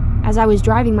 As I was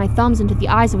driving my thumbs into the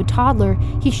eyes of a toddler,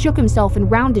 he shook himself and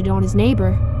rounded on his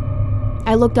neighbor.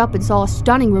 I looked up and saw a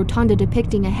stunning rotunda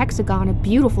depicting a hexagon of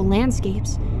beautiful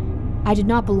landscapes. I did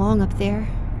not belong up there,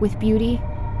 with beauty.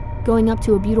 Going up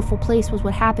to a beautiful place was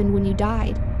what happened when you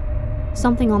died.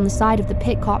 Something on the side of the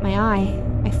pit caught my eye.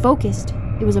 I focused.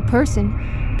 It was a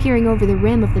person. Peering over the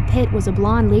rim of the pit was a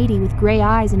blonde lady with gray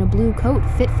eyes and a blue coat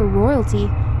fit for royalty.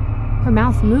 Her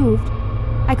mouth moved.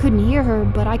 I couldn't hear her,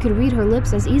 but I could read her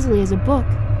lips as easily as a book.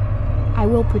 I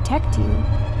will protect you.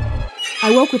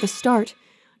 I woke with a start,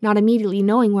 not immediately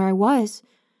knowing where I was.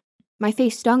 My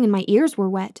face stung and my ears were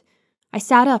wet. I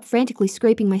sat up, frantically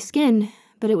scraping my skin,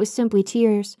 but it was simply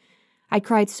tears. I'd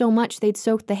cried so much they'd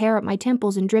soaked the hair up my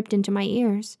temples and dripped into my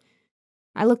ears.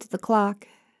 I looked at the clock,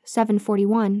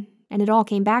 7:41, and it all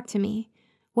came back to me.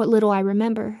 What little I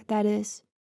remember, that is.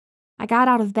 I got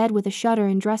out of bed with a shudder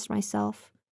and dressed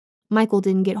myself. Michael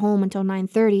didn't get home until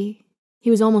 9:30. He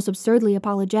was almost absurdly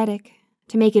apologetic.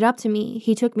 To make it up to me,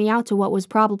 he took me out to what was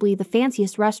probably the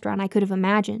fanciest restaurant I could have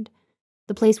imagined.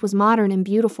 The place was modern and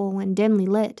beautiful and dimly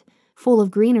lit, full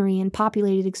of greenery and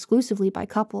populated exclusively by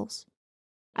couples.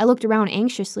 I looked around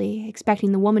anxiously,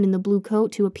 expecting the woman in the blue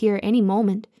coat to appear any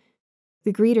moment.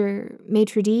 The greeter,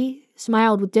 maitre d',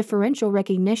 smiled with deferential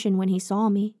recognition when he saw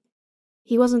me.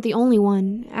 He wasn't the only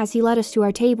one. As he led us to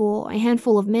our table, a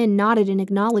handful of men nodded in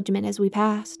acknowledgement as we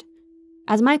passed.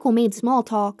 As Michael made small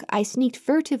talk, I sneaked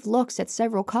furtive looks at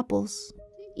several couples.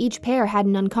 Each pair had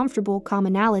an uncomfortable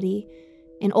commonality,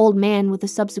 an old man with a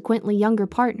subsequently younger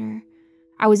partner.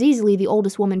 I was easily the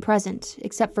oldest woman present,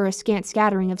 except for a scant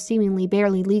scattering of seemingly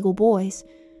barely legal boys.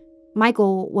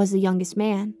 Michael was the youngest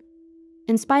man.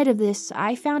 In spite of this,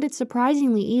 I found it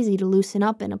surprisingly easy to loosen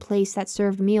up in a place that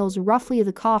served meals roughly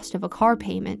the cost of a car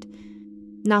payment.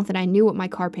 Not that I knew what my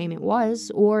car payment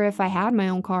was, or if I had my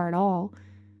own car at all.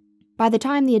 By the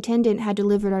time the attendant had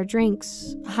delivered our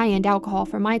drinks, high-end alcohol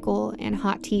for Michael and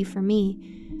hot tea for me,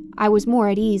 I was more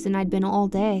at ease than I'd been all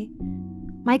day.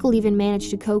 Michael even managed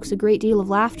to coax a great deal of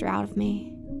laughter out of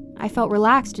me. I felt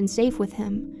relaxed and safe with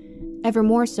him, ever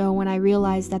more so when I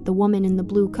realized that the woman in the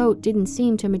blue coat didn't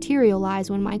seem to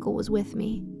materialize when Michael was with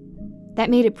me.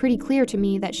 That made it pretty clear to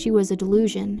me that she was a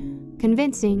delusion.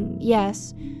 Convincing,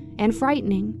 yes, and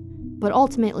frightening, but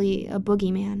ultimately a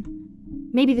boogeyman.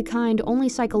 Maybe the kind only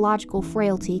psychological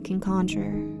frailty can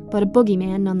conjure, but a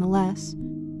boogeyman nonetheless.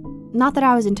 Not that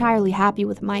I was entirely happy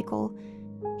with Michael.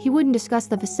 He wouldn't discuss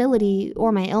the facility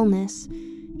or my illness.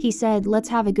 He said, let's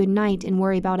have a good night and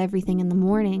worry about everything in the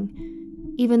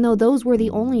morning, even though those were the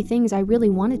only things I really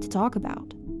wanted to talk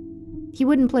about. He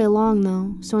wouldn't play along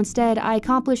though, so instead I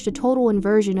accomplished a total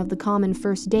inversion of the common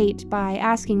first date by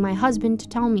asking my husband to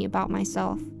tell me about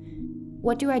myself.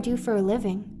 What do I do for a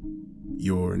living?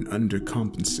 You're an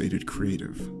undercompensated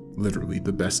creative, literally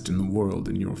the best in the world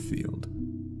in your field.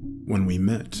 When we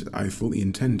met, I fully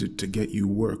intended to get you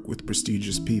work with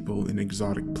prestigious people in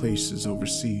exotic places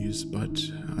overseas, but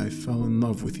I fell in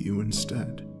love with you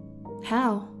instead.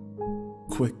 How?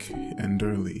 Quick and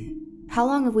early. How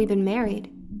long have we been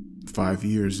married? 5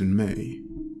 years in May.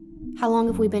 How long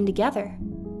have we been together?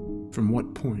 From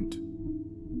what point?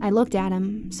 I looked at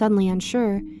him, suddenly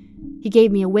unsure. He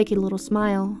gave me a wicked little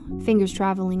smile, fingers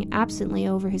traveling absently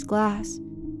over his glass.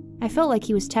 I felt like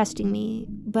he was testing me,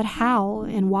 but how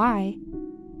and why?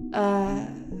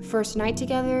 First night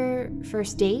together?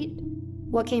 First date?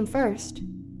 What came first?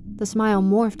 The smile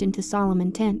morphed into solemn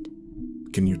intent.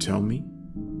 Can you tell me?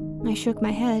 I shook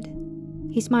my head.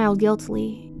 He smiled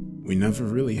guiltily. We never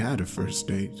really had a first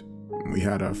date. We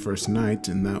had our first night,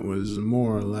 and that was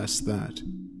more or less that.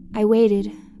 I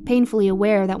waited, painfully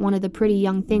aware that one of the pretty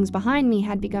young things behind me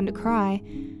had begun to cry.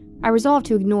 I resolved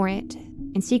to ignore it,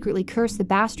 and secretly curse the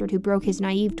bastard who broke his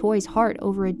naive toy's heart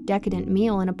over a decadent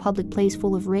meal in a public place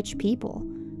full of rich people.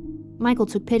 Michael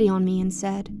took pity on me and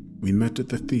said, We met at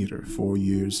the theater 4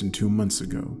 years and 2 months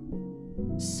ago.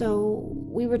 So,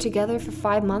 we were together for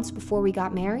 5 months before we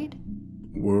got married?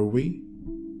 Were we?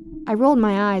 I rolled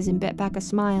my eyes and bit back a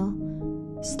smile.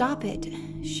 Stop it.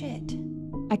 Shit.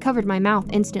 I covered my mouth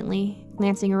instantly,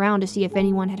 glancing around to see if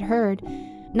anyone had heard.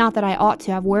 Not that I ought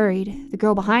to have worried. The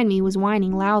girl behind me was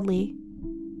whining loudly.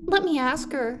 Let me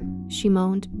ask her, she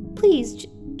moaned. Please,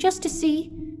 just to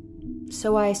see.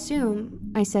 So I assume,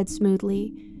 I said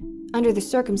smoothly, under the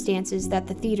circumstances that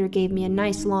the theater gave me a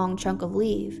nice long chunk of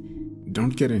leave.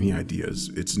 Don't get any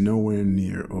ideas. It's nowhere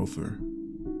near over.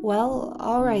 Well,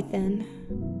 all right then.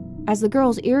 As the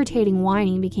girl's irritating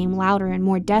whining became louder and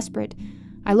more desperate,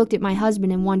 I looked at my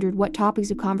husband and wondered what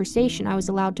topics of conversation I was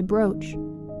allowed to broach.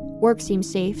 Work seemed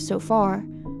safe so far.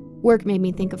 Work made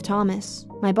me think of Thomas,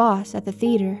 my boss at the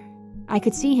theater. I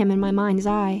could see him in my mind's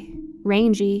eye,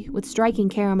 rangy, with striking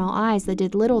caramel eyes that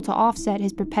did little to offset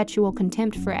his perpetual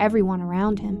contempt for everyone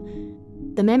around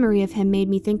him. The memory of him made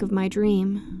me think of my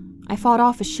dream. I fought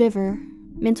off a shiver.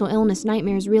 Mental illness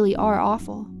nightmares really are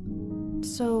awful.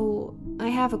 So, I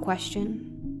have a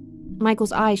question.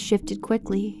 Michael's eyes shifted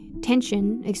quickly.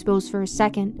 Tension, exposed for a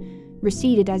second,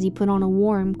 receded as he put on a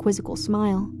warm, quizzical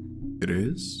smile. It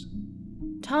is?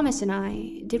 Thomas and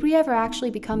I, did we ever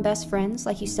actually become best friends,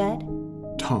 like you said?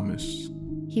 Thomas.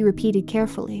 He repeated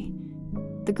carefully.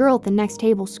 The girl at the next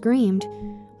table screamed.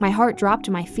 My heart dropped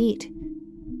to my feet.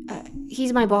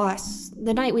 He's my boss.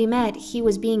 The night we met, he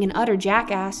was being an utter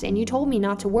jackass, and you told me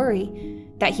not to worry,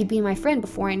 that he'd be my friend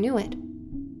before I knew it.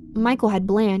 Michael had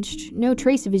blanched. No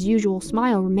trace of his usual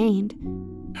smile remained.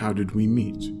 How did we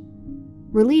meet?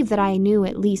 Relieved that I knew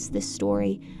at least this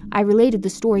story, I related the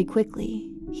story quickly.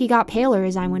 He got paler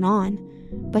as I went on,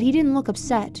 but he didn't look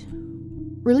upset.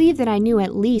 Relieved that I knew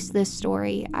at least this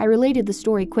story, I related the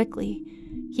story quickly.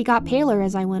 He got paler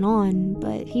as I went on,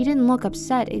 but he didn't look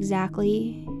upset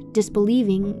exactly.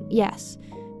 Disbelieving, yes,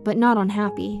 but not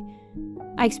unhappy.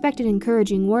 I expected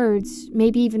encouraging words,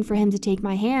 maybe even for him to take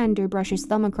my hand or brush his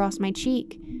thumb across my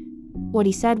cheek. What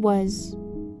he said was,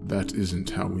 That isn't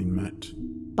how we met.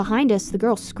 Behind us, the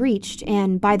girl screeched,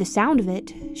 and by the sound of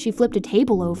it, she flipped a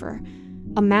table over.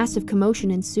 A massive commotion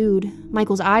ensued.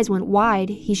 Michael's eyes went wide.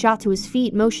 He shot to his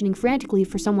feet, motioning frantically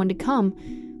for someone to come.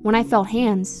 When I felt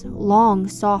hands, long,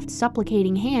 soft,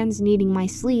 supplicating hands kneading my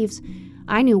sleeves,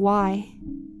 I knew why.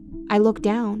 I looked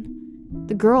down.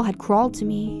 The girl had crawled to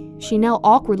me. She knelt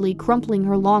awkwardly, crumpling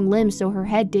her long limbs so her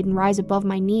head didn't rise above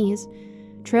my knees.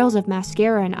 Trails of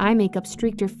mascara and eye makeup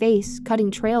streaked her face,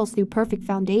 cutting trails through perfect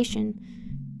foundation.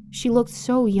 She looked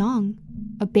so young.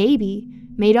 A baby,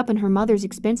 made up in her mother's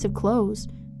expensive clothes.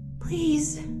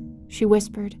 "Please," she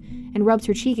whispered, and rubbed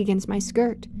her cheek against my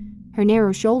skirt. Her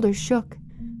narrow shoulders shook.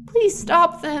 "Please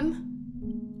stop them."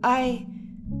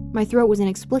 My throat was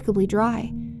inexplicably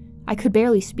dry. I could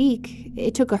barely speak.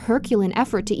 It took a Herculean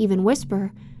effort to even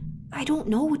whisper. "I don't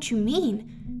know what you mean."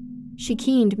 She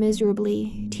keened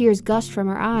miserably. Tears gushed from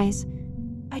her eyes.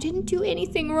 "I didn't do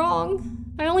anything wrong.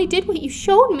 I only did what you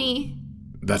showed me."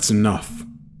 That's enough.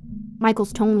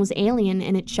 Michael's tone was alien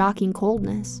in its shocking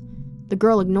coldness. The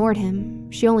girl ignored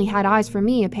him. She only had eyes for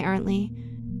me, apparently.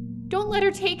 "Don't let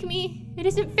her take me. It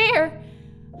isn't fair.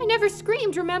 I never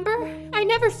screamed, remember? I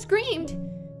never screamed."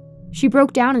 She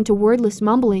broke down into wordless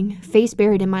mumbling, face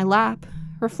buried in my lap.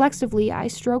 Reflexively, I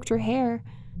stroked her hair.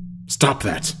 Stop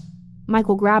that!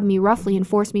 Michael grabbed me roughly and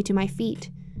forced me to my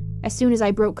feet. As soon as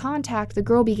I broke contact, the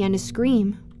girl began to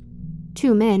scream.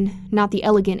 Two men, not the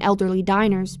elegant elderly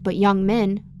diners, but young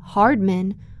men, hard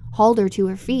men, hauled her to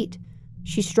her feet.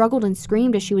 She struggled and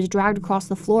screamed as she was dragged across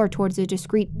the floor towards a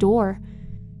discreet door.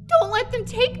 "Don't let them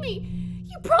take me!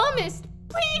 You promised!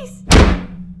 Please!"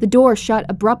 The door shut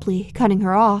abruptly, cutting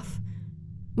her off.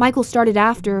 Michael started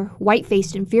after,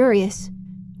 white-faced and furious.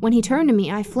 When he turned to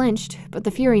me, I flinched, but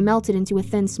the fury melted into a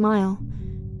thin smile.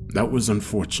 That was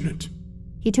unfortunate.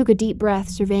 He took a deep breath,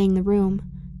 surveying the room.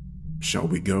 Shall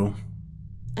we go?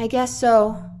 I guess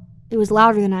so. It was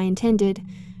louder than I intended.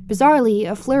 Bizarrely,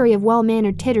 a flurry of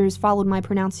well-mannered titters followed my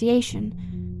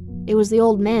pronunciation. It was the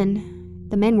old men.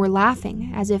 The men were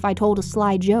laughing, as if I told a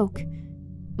sly joke.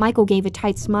 Michael gave a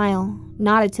tight smile,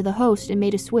 nodded to the host, and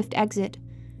made a swift exit.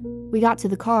 We got to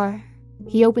the car.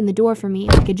 He opened the door for me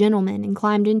like a gentleman and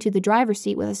climbed into the driver's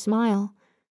seat with a smile.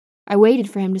 I waited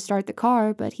for him to start the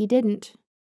car, but he didn't.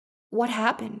 "What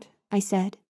happened?" I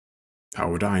said. How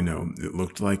would I know? It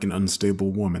looked like an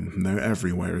unstable woman. They're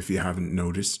everywhere if you haven't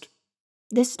noticed.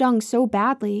 This stung so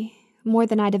badly, more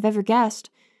than I'd have ever guessed.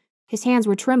 His hands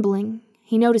were trembling.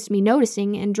 He noticed me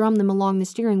noticing and drummed them along the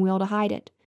steering wheel to hide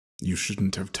it. You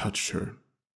shouldn't have touched her.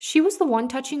 She was the one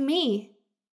touching me.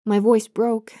 My voice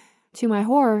broke. To my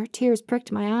horror, tears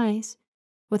pricked my eyes.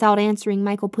 Without answering,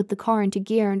 Michael put the car into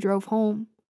gear and drove home.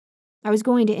 I was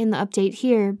going to end the update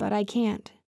here, but I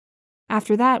can't.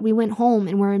 After that, we went home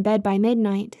and were in bed by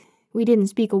midnight. We didn't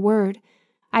speak a word.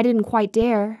 I didn't quite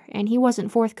dare, and he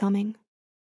wasn't forthcoming.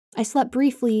 I slept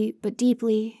briefly, but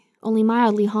deeply, only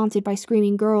mildly haunted by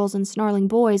screaming girls and snarling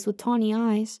boys with tawny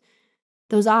eyes.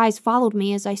 Those eyes followed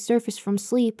me as I surfaced from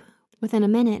sleep. Within a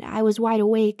minute, I was wide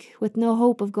awake, with no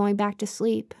hope of going back to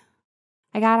sleep.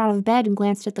 I got out of bed and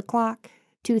glanced at the clock,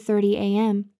 2:30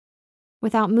 a.m.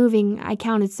 Without moving, I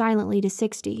counted silently to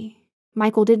 60.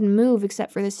 Michael didn't move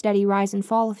except for the steady rise and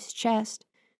fall of his chest.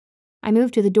 I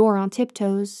moved to the door on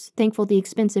tiptoes, thankful the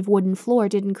expensive wooden floor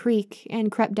didn't creak, and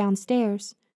crept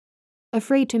downstairs.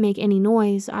 Afraid to make any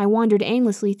noise, I wandered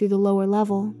aimlessly through the lower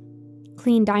level.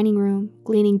 Clean dining room,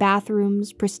 gleaming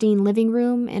bathrooms, pristine living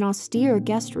room, and austere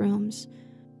guest rooms.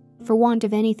 For want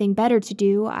of anything better to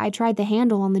do, I tried the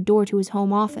handle on the door to his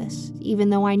home office, even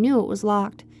though I knew it was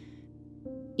locked.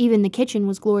 Even the kitchen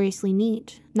was gloriously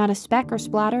neat, not a speck or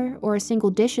splatter or a single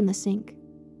dish in the sink.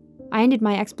 I ended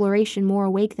my exploration more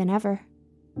awake than ever.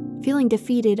 Feeling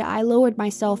defeated, I lowered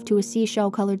myself to a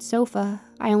seashell-colored sofa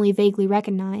I only vaguely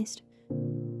recognized.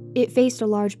 It faced a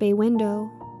large bay window.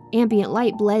 Ambient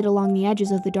light bled along the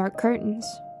edges of the dark curtains.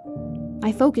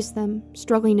 I focused them,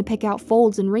 struggling to pick out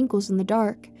folds and wrinkles in the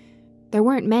dark. There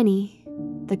weren't many.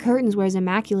 The curtains were as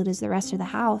immaculate as the rest of the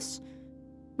house.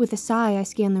 With a sigh, I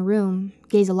scanned the room,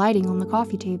 gaze alighting on the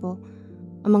coffee table.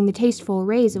 Among the tasteful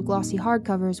arrays of glossy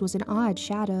hardcovers was an odd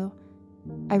shadow.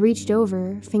 I reached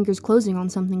over, fingers closing on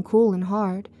something cool and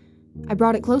hard. I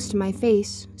brought it close to my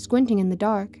face, squinting in the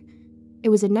dark. It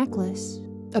was a necklace,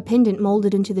 a pendant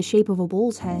molded into the shape of a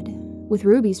bull's head, with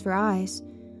rubies for eyes.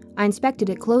 I inspected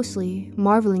it closely,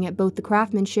 marveling at both the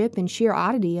craftsmanship and sheer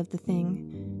oddity of the thing.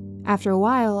 After a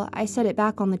while, I set it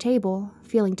back on the table,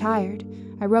 feeling tired.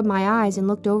 I rubbed my eyes and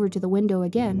looked over to the window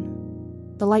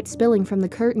again. The light spilling from the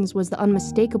curtains was the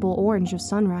unmistakable orange of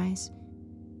sunrise.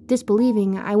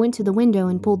 Disbelieving, I went to the window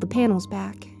and pulled the panels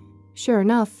back. Sure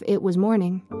enough, it was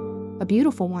morning. A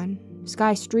beautiful one,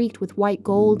 sky streaked with white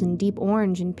gold and deep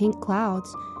orange and pink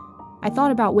clouds. I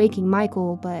thought about waking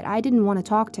Michael, but I didn't want to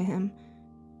talk to him.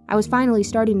 I was finally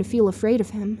starting to feel afraid of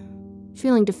him.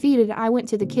 Feeling defeated, I went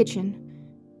to the kitchen.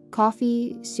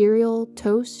 Coffee, cereal,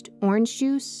 toast, orange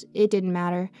juice, it didn't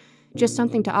matter. Just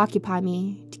something to occupy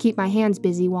me, to keep my hands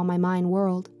busy while my mind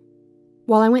whirled.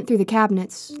 While I went through the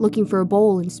cabinets, looking for a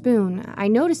bowl and spoon, I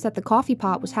noticed that the coffee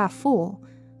pot was half full.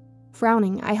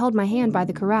 Frowning, I held my hand by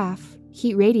the carafe.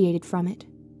 Heat radiated from it.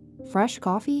 Fresh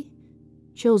coffee?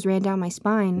 Chills ran down my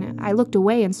spine. I looked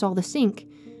away and saw the sink.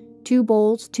 2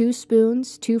 bowls, 2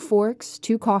 spoons, 2 forks,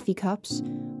 2 coffee cups.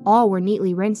 All were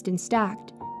neatly rinsed and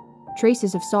stacked.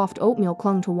 Traces of soft oatmeal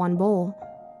clung to one bowl.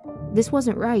 This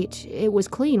wasn't right. It was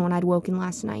clean when I'd woken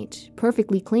last night.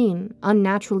 Perfectly clean.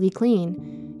 Unnaturally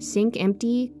clean. Sink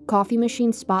empty, coffee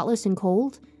machine spotless and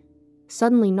cold.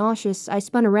 Suddenly nauseous, I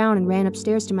spun around and ran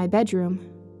upstairs to my bedroom.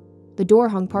 The door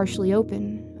hung partially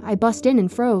open. I bust in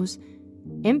and froze.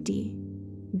 Empty.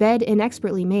 Bed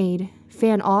inexpertly made.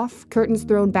 Fan off, curtains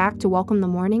thrown back to welcome the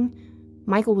morning.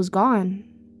 Michael was gone.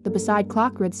 The beside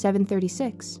clock read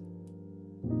 7:36.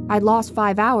 I'd lost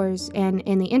 5 hours, and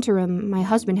in the interim, my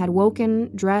husband had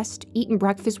woken, dressed, eaten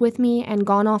breakfast with me, and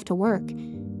gone off to work.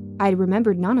 I'd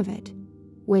remembered none of it.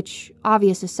 Which,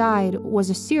 obvious aside, was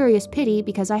a serious pity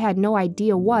because I had no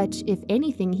idea what, if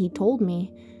anything, he told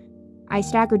me. I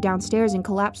staggered downstairs and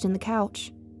collapsed in the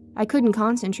couch. I couldn't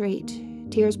concentrate.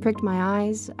 Tears pricked my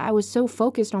eyes. I was so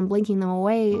focused on blinking them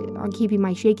away, on keeping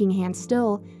my shaking hand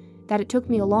still, that it took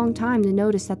me a long time to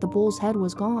notice that the bull's head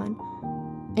was gone.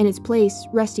 In its place,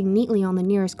 resting neatly on the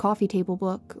nearest coffee table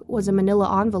book, was a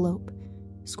manila envelope.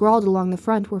 Scrawled along the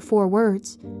front were 4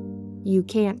 words. You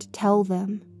can't tell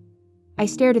them. I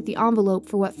stared at the envelope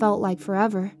for what felt like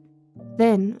forever.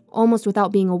 Then, almost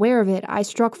without being aware of it, I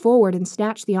struck forward and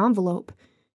snatched the envelope.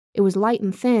 It was light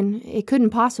and thin. It couldn't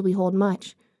possibly hold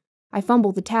much. I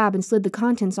fumbled the tab and slid the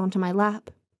contents onto my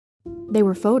lap. They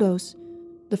were photos.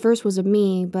 The first was of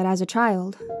me, but as a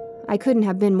child. I couldn't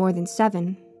have been more than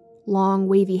 7. Long,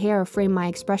 wavy hair framed my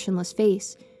expressionless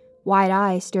face. Wide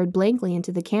eyes stared blankly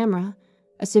into the camera,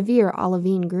 a severe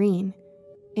olivine green.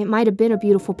 It might have been a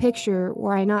beautiful picture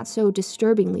were I not so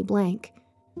disturbingly blank.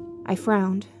 I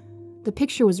frowned. The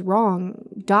picture was wrong,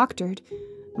 doctored.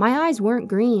 My eyes weren't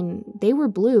green, they were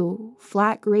blue,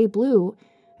 flat gray blue,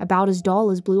 about as dull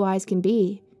as blue eyes can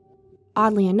be.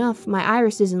 Oddly enough, my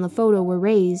irises in the photo were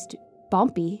raised,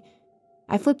 bumpy.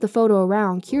 I flipped the photo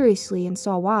around curiously and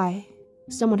saw why.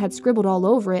 Someone had scribbled all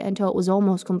over it until it was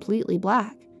almost completely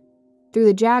black. Through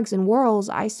the jags and whirls,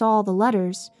 I saw the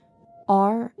letters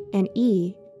R and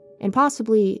E, and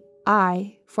possibly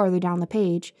I farther down the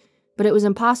page, but it was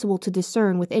impossible to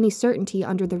discern with any certainty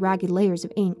under the ragged layers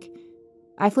of ink.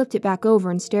 I flipped it back over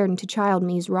and stared into child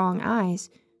me's wrong eyes.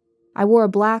 I wore a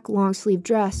black long-sleeved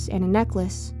dress and a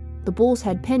necklace. The bull's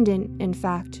head pendant, in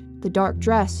fact, the dark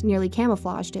dress nearly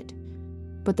camouflaged it.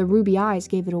 But the ruby eyes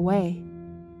gave it away.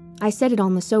 I set it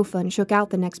on the sofa and shook out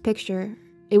the next picture.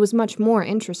 It was much more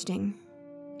interesting.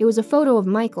 It was a photo of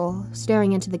Michael,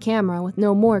 staring into the camera with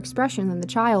no more expression than the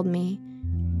child me.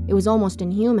 It was almost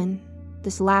inhuman,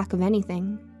 this lack of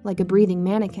anything, like a breathing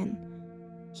mannequin.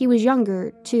 He was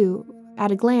younger, too,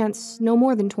 at a glance, no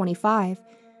more than 25.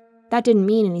 That didn't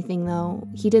mean anything, though.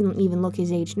 He didn't even look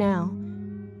his age now.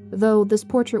 Though this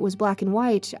portrait was black and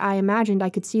white, I imagined I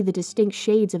could see the distinct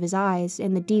shades of his eyes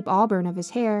and the deep auburn of his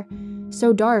hair,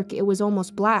 so dark it was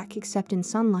almost black except in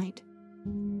sunlight.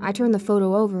 I turned the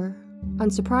photo over.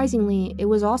 Unsurprisingly, it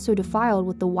was also defiled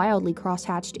with the wildly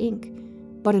cross-hatched ink,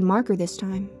 but in marker this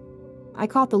time. I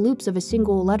caught the loops of a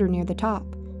single letter near the top.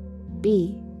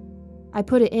 B. I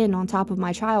put it in on top of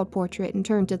my child portrait and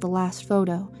turned to the last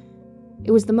photo.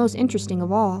 It was the most interesting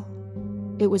of all.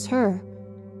 It was her.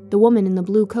 The woman in the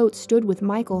blue coat stood with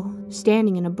Michael,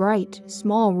 standing in a bright,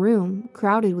 small room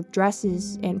crowded with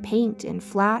dresses and paint and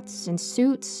flats and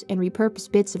suits and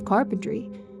repurposed bits of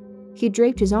carpentry. He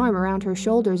draped his arm around her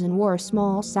shoulders and wore a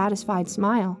small, satisfied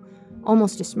smile,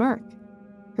 almost a smirk.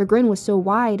 Her grin was so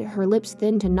wide, her lips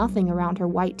thinned to nothing around her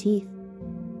white teeth.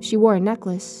 She wore a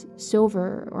necklace,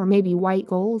 silver or maybe white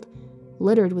gold,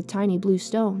 littered with tiny blue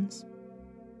stones.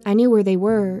 I knew where they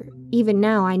were. Even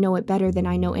now I know it better than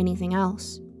I know anything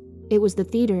else. It was the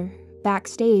theater,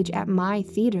 backstage at my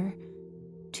theater.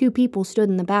 2 people stood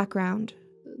in the background.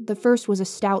 The first was a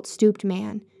stout, stooped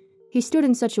man. He stood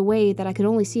in such a way that I could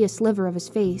only see a sliver of his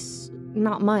face.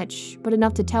 Not much, but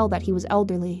enough to tell that he was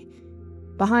elderly.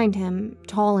 Behind him,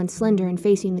 tall and slender and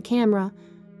facing the camera,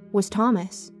 was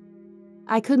Thomas.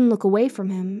 I couldn't look away from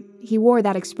him. He wore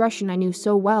that expression I knew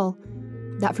so well,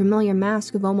 that familiar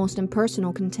mask of almost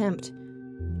impersonal contempt.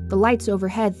 The lights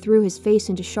overhead threw his face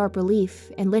into sharp relief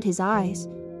and lit his eyes.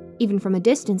 Even from a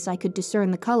distance I could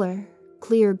discern the color,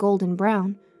 clear golden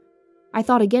brown. I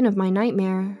thought again of my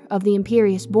nightmare, of the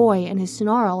imperious boy and his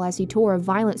snarl as he tore a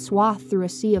violent swath through a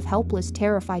sea of helpless,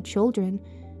 terrified children.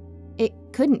 It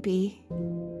couldn't be.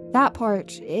 That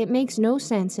part, it makes no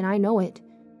sense, and I know it.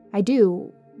 I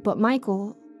do, but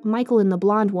Michael and the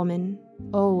blonde woman,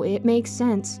 oh, it makes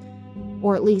sense.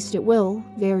 Or at least it will,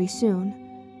 very soon.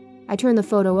 I turned the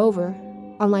photo over.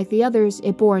 Unlike the others,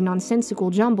 it bore a nonsensical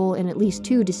jumble in at least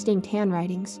 2 distinct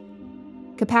handwritings.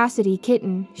 Capacity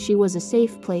kitten, she was a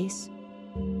safe place.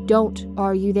 Don't,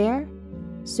 are you there?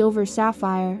 Silver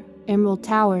sapphire, emerald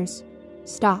towers.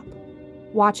 Stop.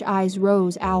 Watch eyes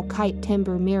rose, owl kite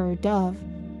timber mirror dove.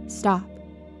 Stop.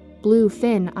 Blue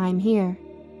fin, I'm here.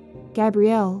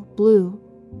 Gabrielle, blue.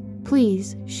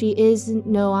 Please, she is,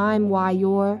 no I'm why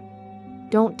you're.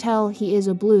 Don't tell he is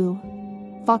a blue.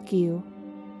 Fuck you.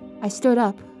 I stood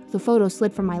up. The photo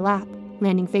slid from my lap,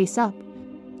 landing face up.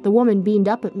 The woman beamed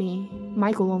up at me.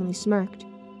 Michael only smirked.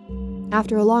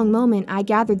 After a long moment, I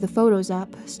gathered the photos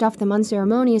up, stuffed them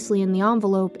unceremoniously in the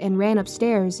envelope, and ran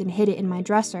upstairs and hid it in my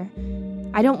dresser.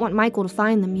 I don't want Michael to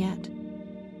find them yet.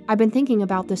 I've been thinking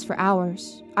about this for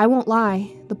hours. I won't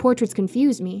lie, the portraits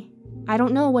confuse me. I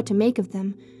don't know what to make of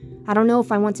them. I don't know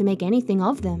if I want to make anything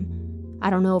of them. I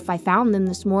don't know if I found them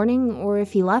this morning or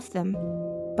if he left them.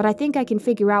 But I think I can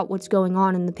figure out what's going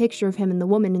on in the picture of him and the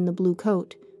woman in the blue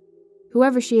coat.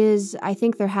 Whoever she is, I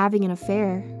think they're having an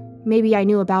affair. Maybe I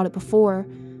knew about it before.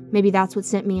 Maybe that's what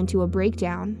sent me into a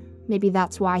breakdown. Maybe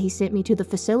that's why he sent me to the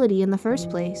facility in the first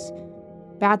place.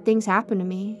 Bad things happened to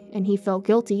me, and he felt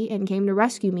guilty and came to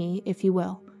rescue me, if you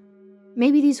will.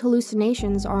 Maybe these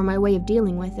hallucinations are my way of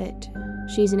dealing with it.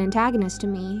 She's an antagonist to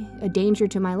me, a danger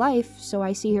to my life, so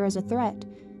I see her as a threat.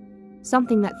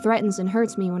 Something that threatens and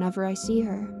hurts me whenever I see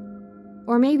her.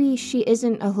 Or maybe she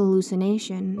isn't a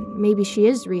hallucination. Maybe she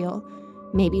is real.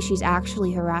 Maybe she's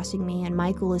actually harassing me and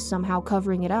Michael is somehow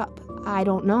covering it up. I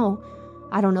don't know.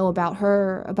 I don't know about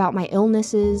her, about my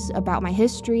illnesses, about my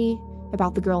history,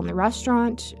 about the girl in the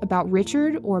restaurant, about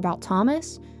Richard, or about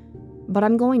Thomas. But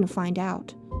I'm going to find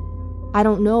out. I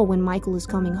don't know when Michael is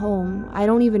coming home. I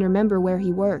don't even remember where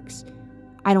he works.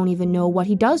 I don't even know what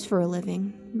he does for a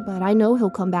living. But I know he'll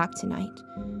come back tonight.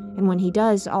 And when he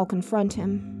does, I'll confront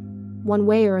him. One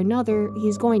way or another,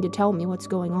 he's going to tell me what's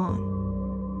going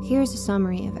on. Here's a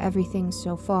summary of everything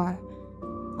so far.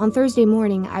 On Thursday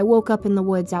morning, I woke up in the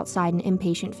woods outside an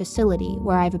inpatient facility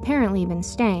where I've apparently been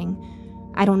staying.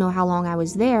 I don't know how long I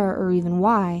was there or even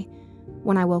why.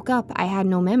 When I woke up, I had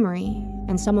no memory,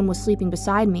 and someone was sleeping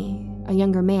beside me, a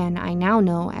younger man I now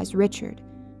know as Richard.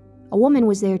 A woman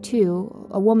was there too,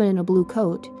 a woman in a blue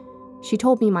coat. She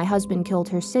told me my husband killed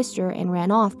her sister and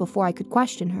ran off before I could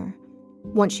question her.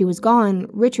 Once she was gone,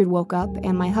 Richard woke up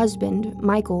and my husband,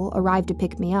 Michael, arrived to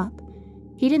pick me up.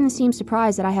 He didn't seem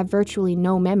surprised that I have virtually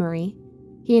no memory.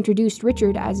 He introduced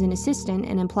Richard as an assistant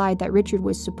and implied that Richard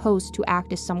was supposed to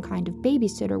act as some kind of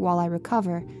babysitter while I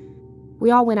recover.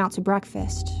 We all went out to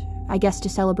breakfast, I guess to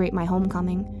celebrate my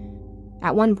homecoming.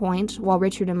 At one point, while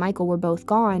Richard and Michael were both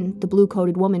gone, the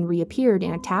blue-coated woman reappeared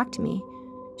and attacked me.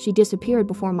 She disappeared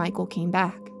before Michael came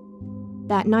back.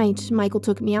 That night, Michael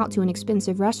took me out to an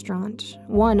expensive restaurant.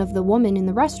 One of the women in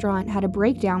the restaurant had a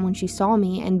breakdown when she saw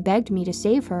me and begged me to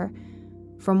save her.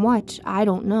 From what, I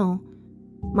don't know.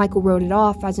 Michael wrote it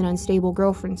off as an unstable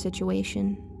girlfriend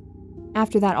situation.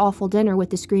 After that awful dinner with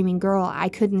the screaming girl, I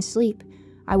couldn't sleep.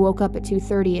 I woke up at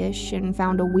 2:30-ish and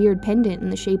found a weird pendant in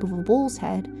the shape of a bull's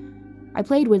head. I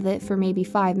played with it for maybe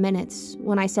 5 minutes.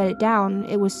 When I set it down,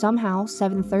 it was somehow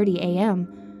 7:30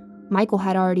 a.m. Michael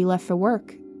had already left for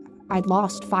work. I'd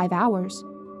lost 5 hours.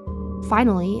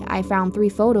 Finally, I found 3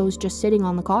 photos just sitting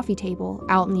on the coffee table,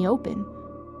 out in the open.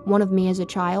 One of me as a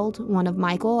child, one of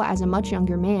Michael as a much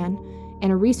younger man,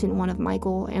 and a recent one of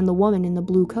Michael and the woman in the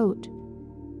blue coat.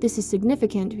 This is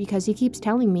significant because he keeps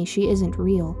telling me she isn't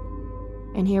real.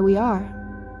 And here we are.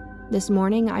 This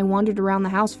morning, I wandered around the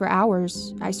house for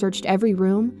hours. I searched every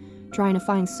room, trying to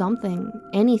find something,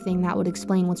 anything that would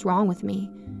explain what's wrong with me.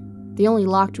 The only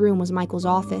locked room was Michael's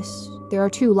office. There are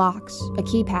 2 locks, a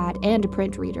keypad, and a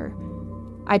print reader.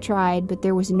 I tried, but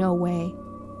there was no way.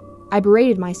 I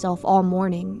berated myself all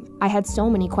morning. I had so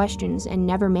many questions and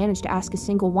never managed to ask a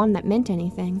single one that meant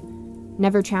anything.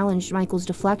 Never challenged Michael's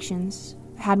deflections.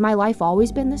 Had my life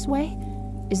always been this way?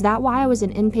 Is that why I was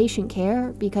in inpatient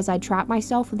care? Because I'd trapped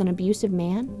myself with an abusive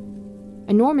man?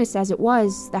 Enormous as it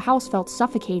was, the house felt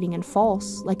suffocating and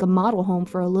false, like a model home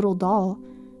for a little doll.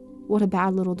 What a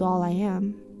bad little doll I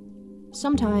am.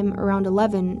 Sometime around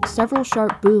 11, several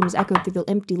sharp booms echoed through the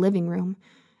empty living room.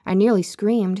 I nearly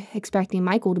screamed, expecting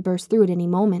Michael to burst through at any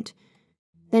moment.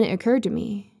 Then it occurred to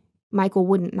me, Michael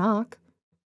wouldn't knock.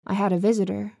 I had a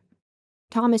visitor.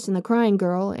 Thomas and the crying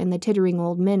girl and the tittering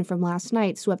old men from last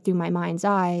night swept through my mind's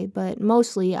eye, but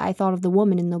mostly I thought of the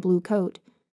woman in the blue coat.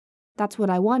 That's what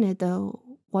I wanted, though,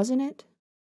 wasn't it?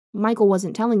 Michael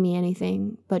wasn't telling me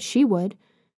anything, but she would.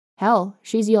 Hell,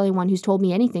 she's the only one who's told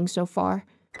me anything so far.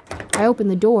 I opened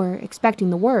the door, expecting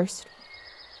the worst.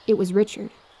 It was Richard.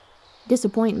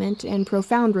 Disappointment and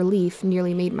profound relief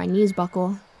nearly made my knees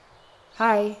buckle.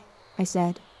 "Hi," I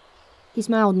said. He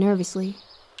smiled nervously.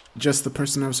 Just the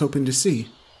person I was hoping to see.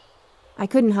 I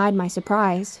couldn't hide my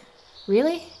surprise.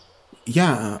 Really?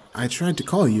 Yeah, I tried to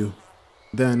call you.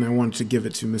 Then I wanted to give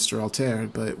it to Mr. Altair,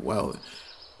 but, well,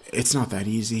 it's not that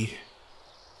easy.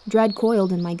 Dread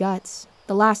coiled in my guts.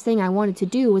 The last thing I wanted to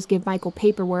do was give Michael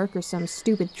paperwork or some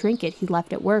stupid trinket he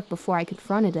left at work before I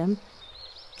confronted him.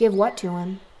 Give what to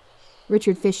him?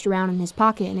 Richard fished around in his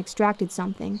pocket and extracted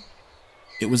something.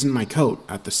 It was in my coat,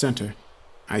 at the center.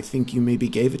 I think you maybe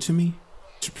gave it to me?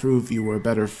 To prove you were a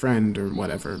better friend or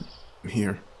whatever.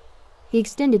 Here. He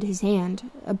extended his hand.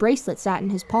 A bracelet sat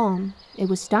in his palm. It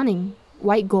was stunning.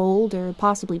 White gold, or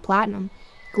possibly platinum,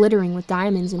 glittering with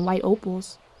diamonds and white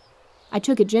opals. I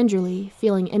took it gingerly,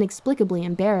 feeling inexplicably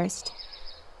embarrassed.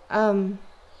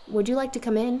 Would you like to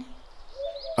come in?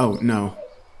 Oh, no.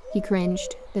 He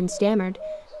cringed, then stammered.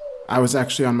 I was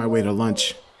actually on my way to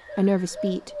lunch. A nervous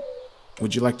beat.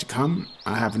 Would you like to come?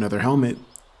 I have another helmet.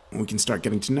 We can start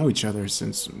getting to know each other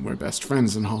since we're best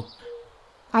friends and all.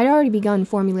 I'd already begun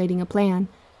formulating a plan.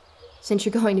 Since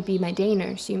you're going to be my day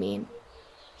nurse, you mean?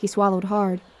 He swallowed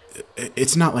hard.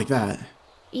 It's not like that.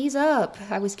 Ease up.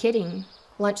 I was kidding.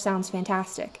 Lunch sounds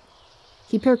fantastic.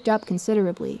 He perked up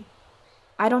considerably.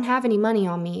 I don't have any money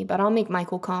on me, but I'll make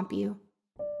Michael comp you.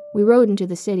 We rode into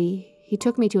the city. He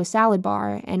took me to a salad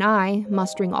bar, and I,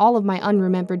 mustering all of my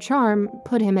unremembered charm,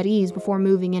 put him at ease before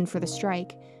moving in for the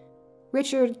strike.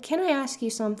 Richard, can I ask you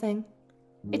something?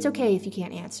 It's okay if you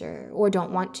can't answer, or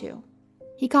don't want to.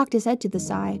 He cocked his head to the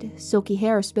side, silky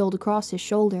hair spilled across his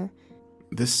shoulder.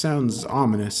 This sounds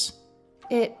ominous.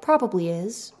 It probably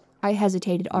is. I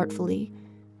hesitated artfully.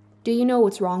 Do you know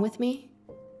what's wrong with me?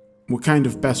 What kind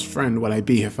of best friend would I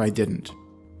be if I didn't?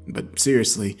 But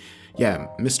seriously, yeah,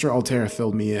 Mr. Altair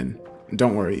filled me in.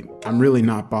 Don't worry, I'm really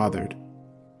not bothered.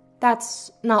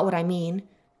 That's not what I mean.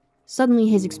 Suddenly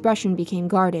his expression became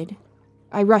guarded.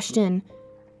 I rushed in.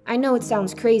 I know it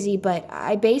sounds crazy, but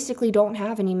I basically don't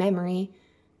have any memory.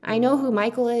 I know who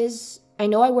Michael is. I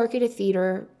know I work at a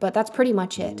theater, but that's pretty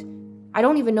much it. I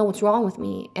don't even know what's wrong with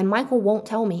me, and Michael won't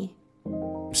tell me.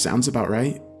 Sounds about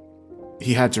right.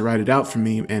 He had to write it out for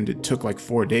me, and it took like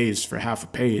 4 days for half a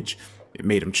page. It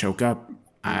made him choke up.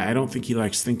 I don't think he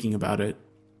likes thinking about it.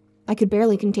 I could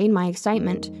barely contain my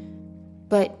excitement.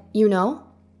 But, you know?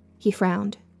 He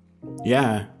frowned.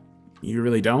 Yeah, you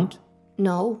really don't?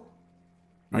 No.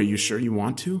 Are you sure you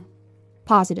want to?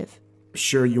 Positive.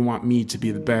 Sure you want me to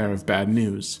be the bearer of bad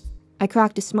news? I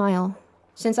cracked a smile.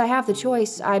 Since I have the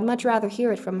choice, I'd much rather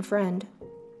hear it from a friend.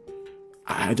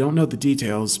 I don't know the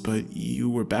details, but you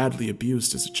were badly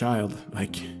abused as a child.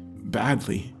 Like,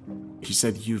 badly. He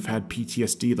said you've had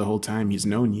PTSD the whole time he's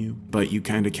known you, but you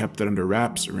kinda kept it under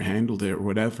wraps or handled it or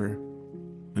whatever.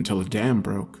 Until a dam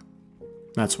broke.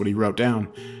 That's what he wrote down.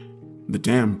 The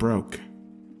dam broke.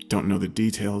 Don't know the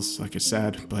details, like I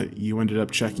said, but you ended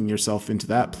up checking yourself into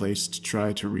that place to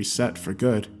try to reset for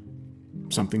good.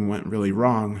 Something went really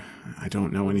wrong. I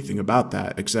don't know anything about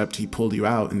that, except he pulled you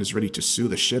out and is ready to sue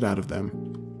the shit out of them.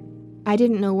 I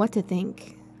didn't know what to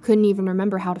think. Couldn't even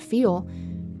remember how to feel.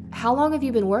 How long have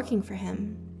you been working for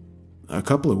him? A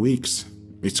couple of weeks.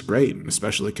 It's great,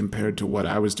 especially compared to what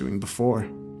I was doing before.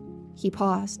 He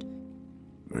paused.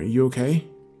 Are you okay?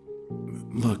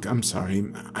 Look, I'm sorry.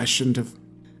 I shouldn't have...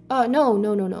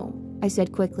 No, I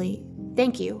said quickly.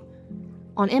 Thank you.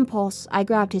 On impulse, I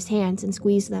grabbed his hands and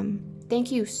squeezed them. Thank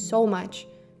you so much.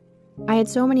 I had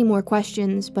so many more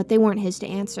questions, but they weren't his to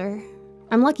answer.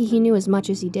 I'm lucky he knew as much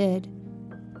as he did.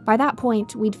 By that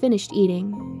point, we'd finished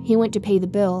eating. He went to pay the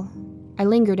bill. I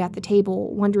lingered at the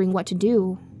table, wondering what to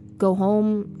do. Go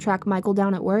home, track Michael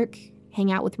down at work, hang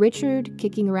out with Richard,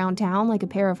 kicking around town like a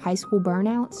pair of high school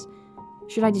burnouts.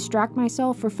 Should I distract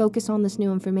myself or focus on this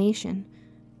new information?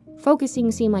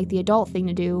 Focusing seemed like the adult thing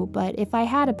to do, but if I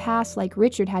had a past like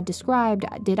Richard had described,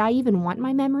 did I even want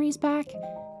my memories back?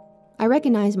 I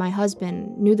recognized my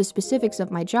husband, knew the specifics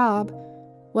of my job.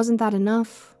 Wasn't that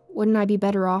enough? Wouldn't I be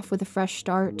better off with a fresh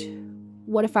start?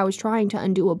 What if I was trying to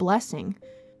undo a blessing?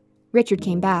 Richard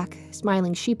came back,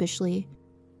 smiling sheepishly.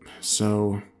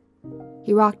 So...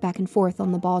 He rocked back and forth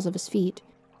on the balls of his feet.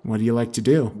 What do you like to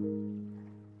do?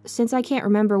 Since I can't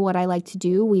remember what I liked to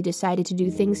do, we decided to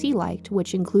do things he liked,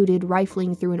 which included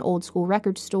rifling through an old-school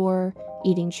record store,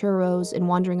 eating churros, and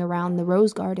wandering around the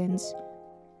rose gardens.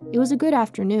 It was a good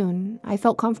afternoon. I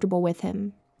felt comfortable with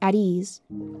him, at ease.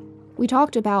 We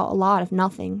talked about a lot of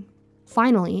nothing.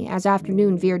 Finally, as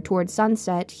afternoon veered towards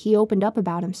sunset, he opened up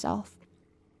about himself.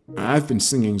 I've been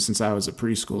singing since I was a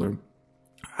preschooler.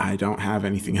 I don't have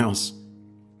anything else.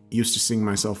 Used to sing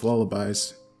myself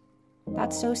lullabies.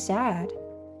 That's so sad.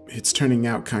 It's turning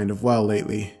out kind of well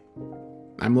lately.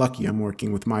 I'm lucky I'm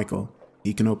working with Michael.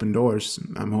 He can open doors.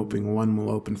 I'm hoping one will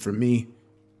open for me.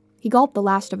 He gulped the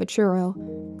last of a churro.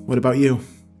 What about you?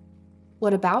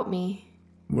 What about me?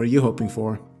 What are you hoping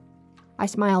for? I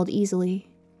smiled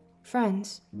easily.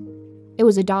 Friends. It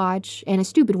was a dodge, and a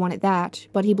stupid one at that,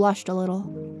 but he blushed a little.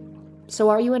 So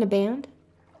are you in a band?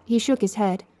 He shook his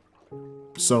head.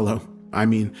 Solo. I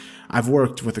mean, I've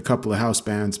worked with a couple of house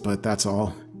bands, but that's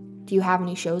all. Do you have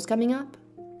any shows coming up?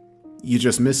 You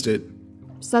just missed it.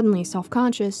 Suddenly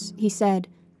self-conscious, he said,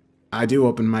 I do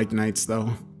open mic nights,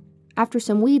 though. After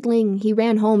some wheedling, he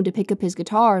ran home to pick up his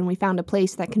guitar, and we found a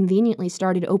place that conveniently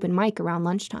started open mic around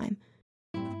lunchtime.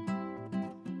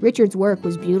 Richard's work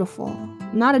was beautiful.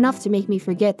 Not enough to make me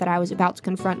forget that I was about to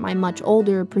confront my much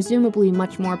older, presumably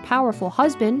much more powerful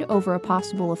husband over a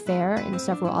possible affair and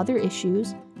several other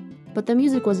issues, but the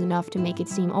music was enough to make it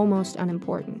seem almost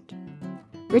unimportant.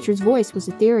 Richard's voice was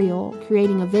ethereal,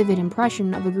 creating a vivid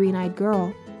impression of a green-eyed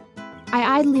girl.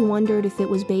 I idly wondered if it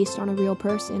was based on a real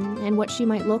person and what she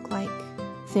might look like.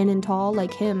 Thin and tall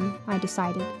like him, I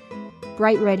decided.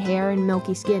 Bright red hair and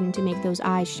milky skin to make those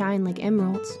eyes shine like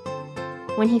emeralds.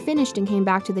 When he finished and came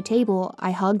back to the table,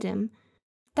 I hugged him.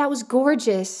 That was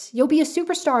gorgeous. You'll be a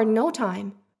superstar in no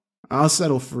time. I'll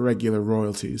settle for regular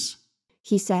royalties,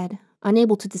 he said,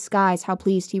 unable to disguise how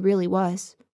pleased he really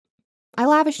was. I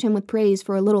lavished him with praise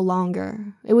for a little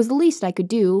longer. It was the least I could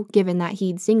do, given that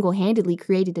he'd single-handedly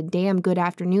created a damn good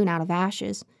afternoon out of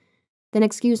ashes. Then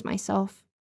excused myself.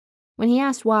 When he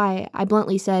asked why, I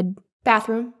bluntly said,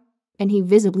 "Bathroom," and he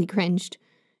visibly cringed.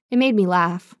 It made me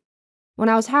laugh. When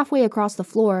I was halfway across the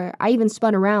floor, I even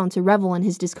spun around to revel in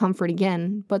his discomfort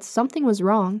again, but something was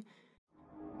wrong.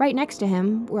 Right next to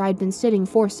him, where I'd been sitting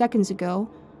 4 seconds ago,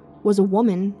 was a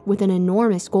woman with an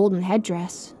enormous golden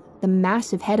headdress, the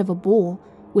massive head of a bull,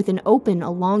 with an open,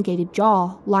 elongated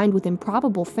jaw lined with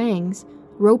improbable fangs.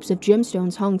 Ropes of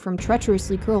gemstones hung from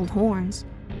treacherously curled horns.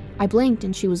 I blinked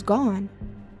and she was gone.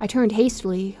 I turned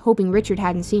hastily, hoping Richard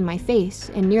hadn't seen my face,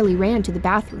 and nearly ran to the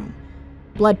bathroom.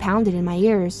 Blood pounded in my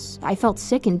ears. I felt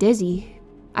sick and dizzy.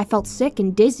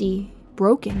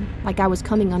 Broken, like I was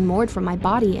coming unmoored from my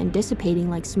body and dissipating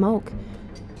like smoke.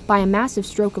 By a massive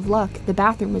stroke of luck, the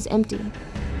bathroom was empty.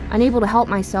 Unable to help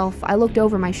myself, I looked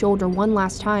over my shoulder one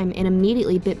last time and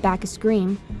immediately bit back a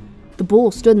scream. The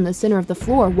bull stood in the center of the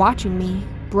floor, watching me.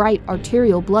 Bright,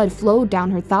 arterial blood flowed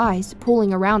down her thighs,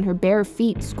 pooling around her bare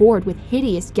feet scored with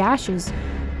hideous gashes.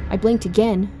 I blinked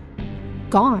again.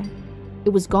 Gone.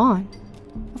 It was gone.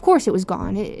 Of course it was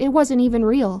gone. It wasn't even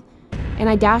real. And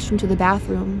I dashed into the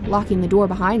bathroom, locking the door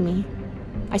behind me.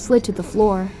 I slid to the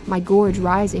floor, my gorge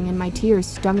rising and my tears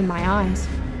stung in my eyes.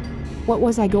 What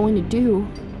was I going to do?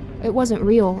 It wasn't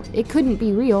real. It couldn't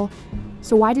be real.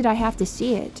 So why did I have to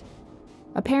see it?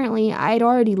 Apparently, I had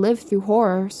already lived through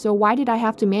horror, so why did I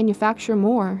have to manufacture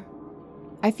more?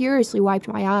 I furiously wiped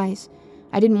my eyes.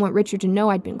 I didn't want Richard to know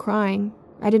I'd been crying.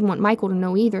 I didn't want Michael to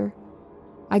know either.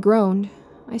 I groaned.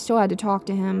 I still had to talk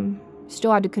to him.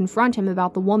 Still had to confront him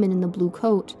about the woman in the blue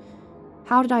coat.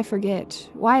 How did I forget?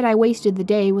 Why had I wasted the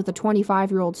day with a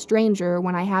 25-year-old stranger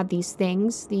when I had these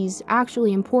things, these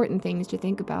actually important things to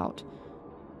think about?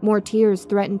 More tears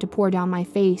threatened to pour down my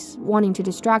face. Wanting to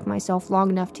distract myself long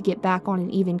enough to get back on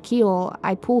an even keel,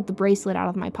 I pulled the bracelet out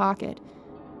of my pocket.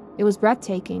 It was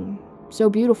breathtaking. So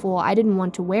beautiful, I didn't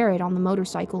want to wear it on the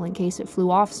motorcycle in case it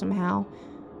flew off somehow.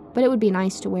 But it would be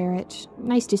nice to wear it.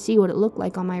 Nice to see what it looked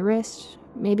like on my wrist.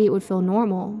 Maybe it would feel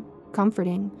normal,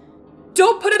 comforting.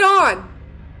 Don't put it on!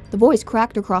 The voice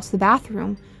cracked across the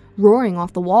bathroom, roaring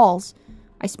off the walls.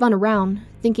 I spun around,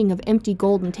 thinking of empty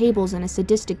golden tables and a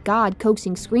sadistic god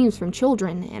coaxing screams from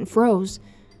children, and froze.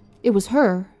 It was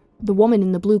her, the woman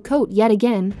in the blue coat, yet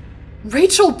again.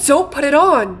 Rachel, don't put it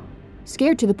on!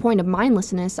 Scared to the point of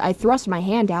mindlessness, I thrust my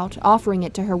hand out, offering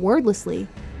it to her wordlessly.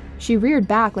 She reared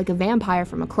back like a vampire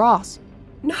from across.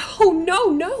 No,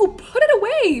 put it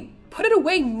away! Put it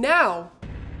away now!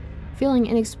 Feeling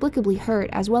inexplicably hurt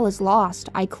as well as lost,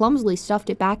 I clumsily stuffed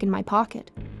it back in my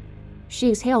pocket. She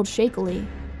exhaled shakily.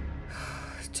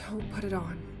 Don't put it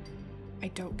on. I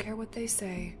don't care what they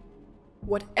say.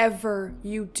 Whatever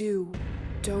you do,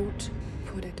 don't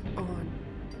put it on.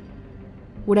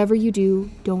 Whatever you do,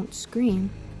 don't scream."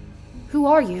 "Who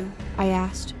are you?" I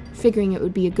asked, figuring it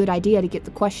would be a good idea to get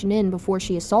the question in before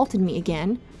she assaulted me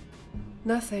again.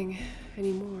 Nothing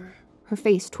anymore. Her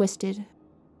face twisted.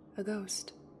 A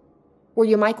ghost. "Were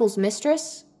you Michael's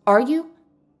mistress? Are you?"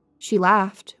 She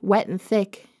laughed, wet and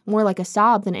thick, more like a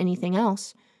sob than anything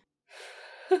else.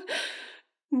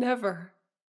 Never.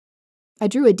 I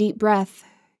drew a deep breath.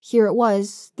 Here it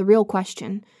was, the real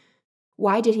question.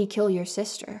 Why did he kill your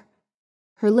sister?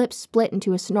 Her lips split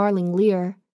into a snarling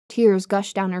leer. Tears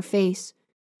gushed down her face.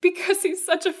 Because he's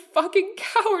such a fucking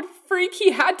coward freak,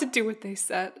 he had to do what they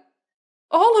said.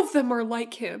 All of them are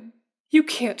like him. You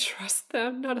can't trust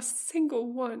them, not a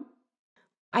single one.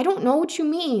 "I don't know what you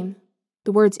mean."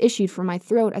 The words issued from my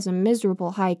throat as a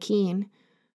miserable high keen.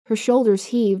 Her shoulders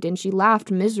heaved and she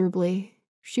laughed miserably.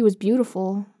 She was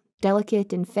beautiful,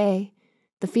 delicate and fey,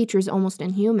 the features almost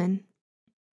inhuman.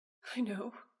 I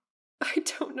know. I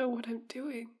don't know what I'm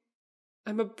doing.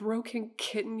 I'm a broken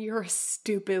kitten, you're a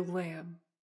stupid lamb.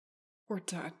 We're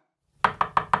done.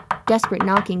 Desperate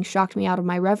knocking shocked me out of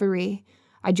my reverie.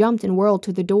 I jumped and whirled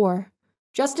to the door.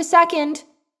 "Just a second!"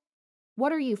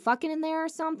 "What are you, fucking in there or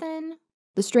something?"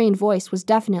 The strained voice was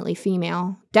definitely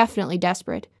female, definitely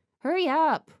desperate. "Hurry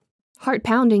up!" Heart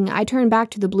pounding, I turned back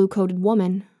to the blue-coated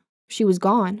woman. She was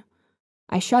gone.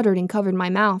 I shuddered and covered my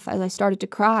mouth as I started to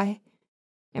cry.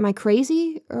 Am I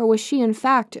crazy, or was she in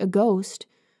fact a ghost?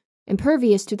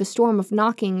 Impervious to the storm of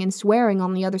knocking and swearing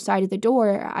on the other side of the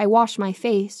door, I washed my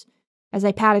face. As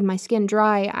I patted my skin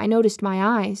dry, I noticed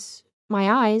my eyes. My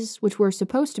eyes, which were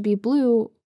supposed to be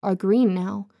blue, are green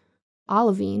now,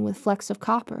 olivine with flecks of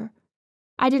copper.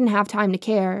 I didn't have time to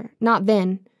care, not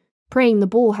then. Praying the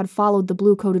bull had followed the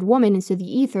blue-coated woman into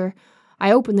the ether,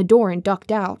 I opened the door and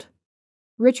ducked out.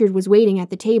 Richard was waiting at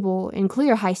the table, in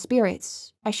clear high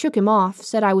spirits. I shook him off,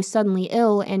 said I was suddenly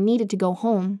ill and needed to go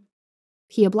home.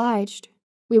 He obliged.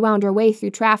 We wound our way through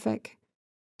traffic.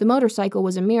 The motorcycle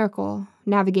was a miracle,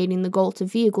 navigating the gulch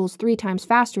of vehicles 3 times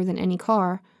faster than any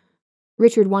car.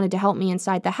 Richard wanted to help me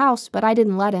inside the house, but I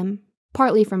didn't let him,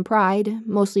 partly from pride,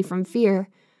 mostly from fear.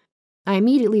 I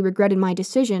immediately regretted my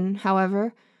decision,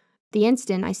 however. The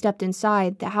instant I stepped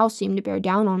inside, the house seemed to bear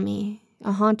down on me,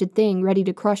 a haunted thing ready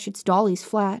to crush its dollies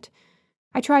flat.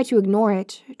 I tried to ignore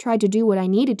it, tried to do what I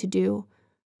needed to do.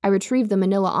 I retrieved the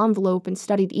manila envelope and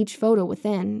studied each photo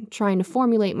within, trying to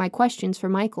formulate my questions for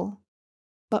Michael.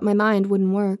 But my mind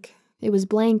wouldn't work. It was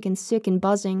blank and sick and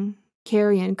buzzing,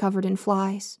 carrion covered in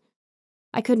flies.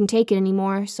 I couldn't take it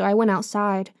anymore, so I went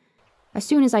outside. As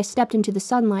soon as I stepped into the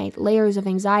sunlight, layers of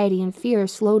anxiety and fear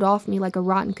slowed off me like a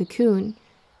rotten cocoon.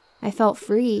 I felt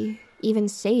free, even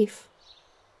safe.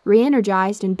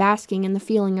 Re-energized and basking in the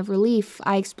feeling of relief,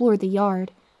 I explored the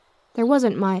yard. There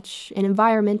wasn't much, an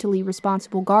environmentally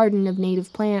responsible garden of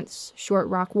native plants, short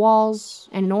rock walls,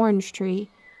 and an orange tree.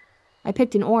 I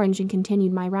picked an orange and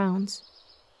continued my rounds.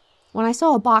 When I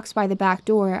saw a box by the back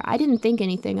door, I didn't think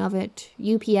anything of it.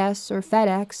 UPS or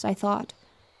FedEx, I thought.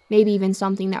 Maybe even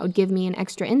something that would give me an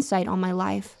extra insight on my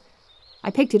life.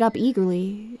 I picked it up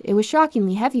eagerly. It was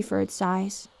shockingly heavy for its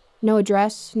size. No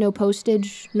address, no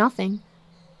postage, nothing.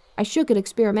 I shook it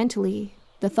experimentally.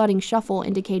 The thudding shuffle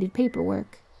indicated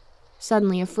paperwork.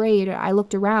 Suddenly afraid, I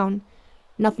looked around.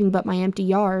 Nothing but my empty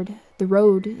yard, the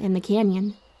road, and the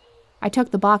canyon. I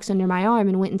tucked the box under my arm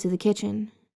and went into the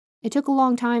kitchen. It took a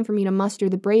long time for me to muster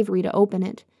the bravery to open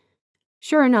it.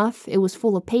 Sure enough, it was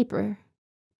full of paper.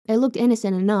 It looked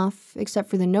innocent enough,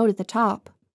 except for the note at the top.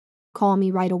 Call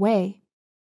me right away.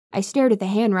 I stared at the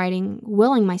handwriting,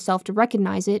 willing myself to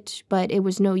recognize it, but it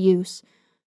was no use.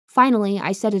 Finally,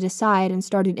 I set it aside and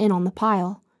started in on the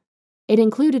pile. It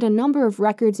included a number of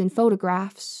records and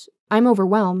photographs. I'm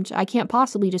overwhelmed. I can't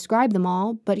possibly describe them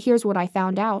all, but here's what I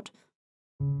found out.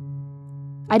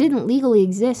 I didn't legally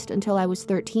exist until I was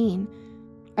 13.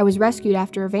 I was rescued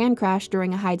after a van crash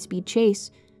during a high-speed chase,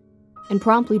 and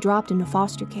promptly dropped into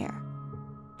foster care.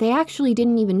 They actually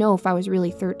didn't even know if I was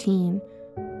really 13.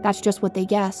 That's just what they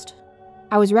guessed.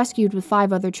 I was rescued with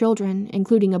 5 other children,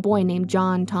 including a boy named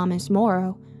John Thomas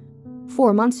Morrow.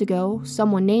 4 months ago,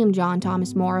 someone named John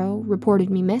Thomas Morrow reported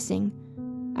me missing.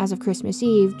 As of Christmas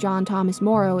Eve, John Thomas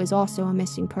Morrow is also a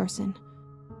missing person.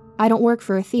 I don't work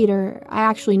for a theater. I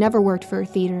actually never worked for a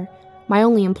theater. My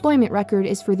only employment record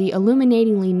is for the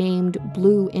illuminatingly named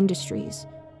Blue Industries.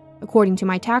 According to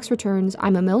my tax returns,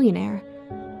 I'm a millionaire.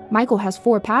 Michael has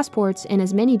 4 passports and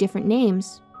as many different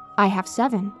names. I have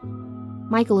 7.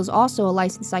 Michael is also a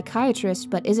licensed psychiatrist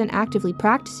but isn't actively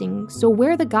practicing, so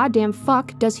where the goddamn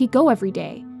fuck does he go every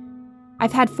day?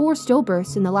 I've had 4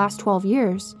 stillbirths in the last 12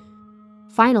 years.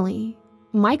 Finally,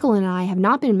 Michael and I have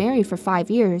not been married for 5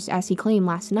 years, as he claimed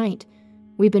last night.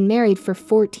 We've been married for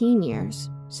 14 years,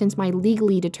 since my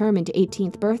legally determined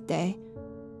 18th birthday.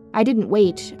 I didn't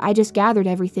wait, I just gathered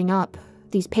everything up,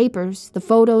 these papers, the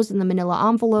photos in the manila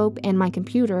envelope, and my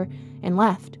computer, and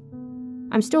left.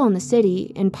 I'm still in the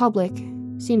city, in public.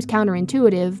 Seems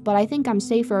counterintuitive, but I think I'm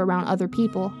safer around other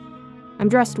people. I'm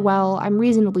dressed well, I'm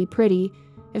reasonably pretty.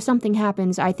 If something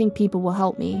happens, I think people will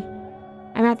help me.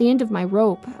 I'm at the end of my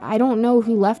rope. I don't know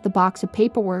who left the box of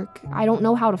paperwork. I don't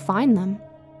know how to find them.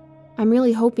 I'm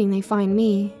really hoping they find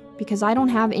me, because I don't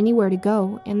have anywhere to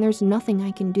go, and there's nothing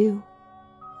I can do.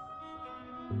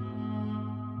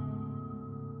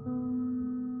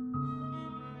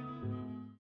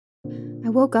 I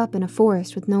woke up in a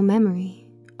forest with no memory.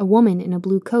 A woman in a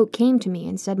blue coat came to me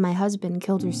and said my husband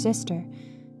killed her sister.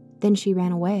 Then she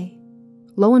ran away.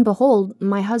 Lo and behold,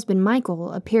 my husband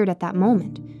Michael appeared at that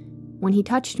moment. When he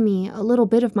touched me, a little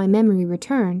bit of my memory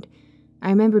returned. I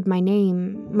remembered my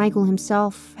name, Michael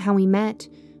himself, how we met,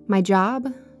 my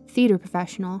job, theater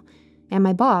professional, and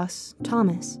my boss,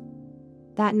 Thomas.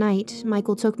 That night,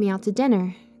 Michael took me out to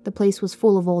dinner. The place was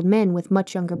full of old men with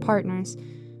much younger partners.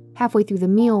 Halfway through the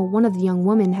meal, one of the young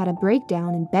women had a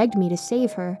breakdown and begged me to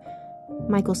save her.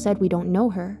 Michael said we don't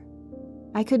know her.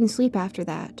 I couldn't sleep after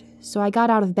that, so I got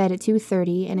out of bed at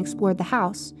 2:30 and explored the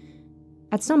house.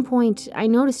 At some point, I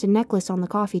noticed a necklace on the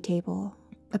coffee table,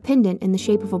 a pendant in the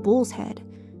shape of a bull's head.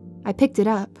 I picked it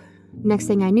up. Next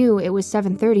thing I knew, it was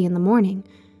 7:30 in the morning.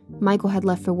 Michael had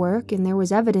left for work, and there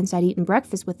was evidence I'd eaten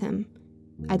breakfast with him.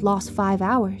 I'd lost 5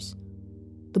 hours.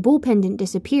 The bull pendant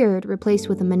disappeared, replaced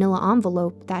with a manila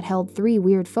envelope that held 3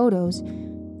 weird photos.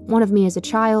 One of me as a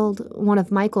child, one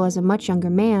of Michael as a much younger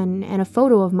man, and a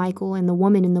photo of Michael and the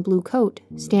woman in the blue coat,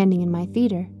 standing in my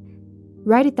theater.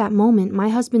 Right at that moment, my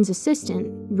husband's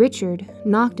assistant, Richard,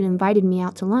 knocked and invited me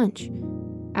out to lunch.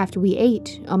 After we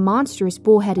ate, a monstrous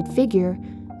bull-headed figure,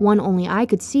 one only I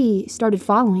could see, started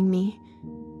following me.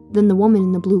 Then the woman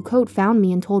in the blue coat found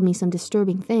me and told me some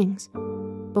disturbing things.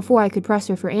 Before I could press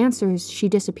her for answers, she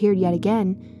disappeared yet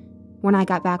again. When I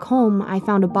got back home, I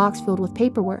found a box filled with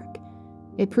paperwork.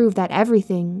 It proved that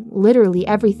everything, literally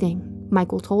everything,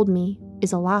 Michael told me,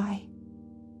 is a lie.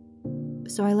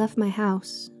 So I left my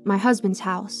house, my husband's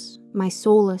house, my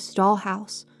soulless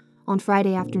dollhouse, on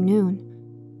Friday afternoon.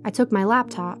 I took my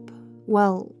laptop.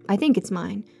 Well, I think it's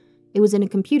mine. It was in a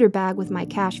computer bag with my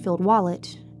cash-filled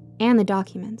wallet, and the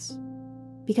documents.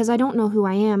 Because I don't know who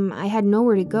I am, I had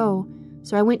nowhere to go,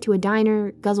 so I went to a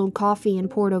diner, guzzled coffee, and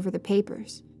pored over the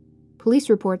papers.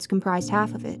 Police reports comprised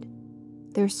half of it.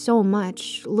 There's so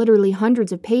much, literally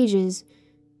hundreds of pages,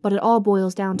 but it all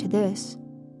boils down to this.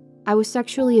 I was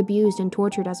sexually abused and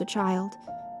tortured as a child.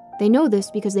 They know this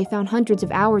because they found hundreds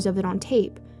of hours of it on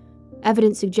tape.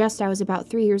 Evidence suggests I was about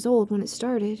 3 years old when it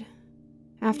started.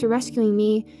 After rescuing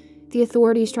me, the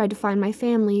authorities tried to find my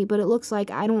family, but it looks like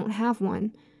I don't have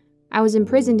one. I was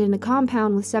imprisoned in a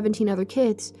compound with 17 other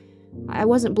kids. I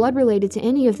wasn't blood related to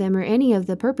any of them or any of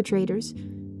the perpetrators.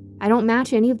 I don't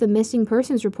match any of the missing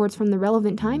persons reports from the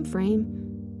relevant time frame.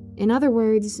 In other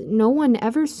words, no one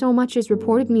ever so much as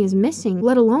reported me as missing,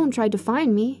 let alone tried to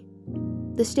find me.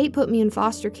 The state put me in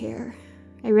foster care.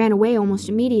 I ran away almost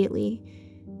immediately.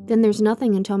 Then there's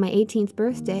nothing until my 18th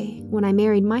birthday, when I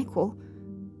married Michael.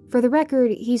 For the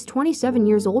record, he's 27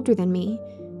 years older than me.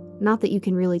 Not that you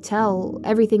can really tell.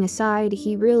 Everything aside,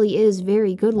 he really is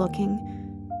very good looking.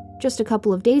 Just a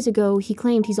couple of days ago, he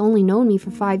claimed he's only known me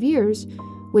for 5 years,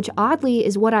 which oddly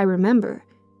is what I remember.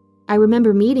 I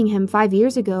remember meeting him 5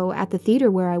 years ago at the theater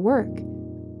where I work.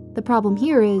 The problem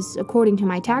here is, according to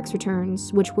my tax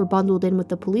returns, which were bundled in with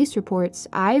the police reports,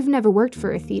 I've never worked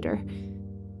for a theater.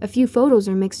 A few photos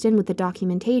are mixed in with the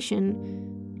documentation.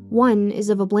 One is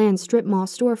of a bland strip mall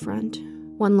storefront.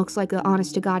 One looks like an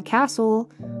honest-to-God castle,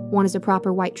 one is a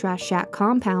proper white trash shack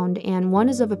compound, and one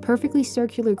is of a perfectly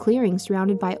circular clearing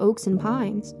surrounded by oaks and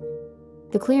pines.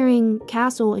 The clearing,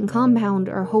 castle, and compound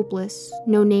are hopeless,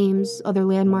 no names, other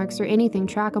landmarks, or anything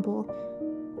trackable.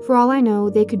 For all I know,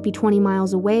 they could be 20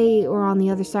 miles away or on the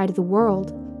other side of the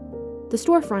world. The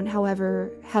storefront,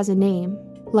 however, has a name.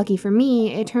 Lucky for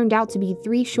me, it turned out to be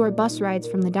 3 short bus rides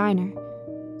from the diner.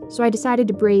 So I decided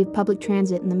to brave public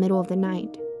transit in the middle of the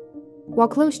night. While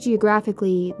close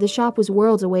geographically, the shop was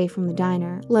worlds away from the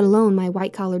diner, let alone my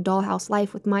white-collar dollhouse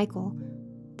life with Michael.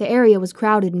 The area was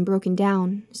crowded and broken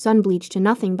down, sun-bleached to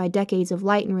nothing by decades of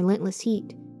light and relentless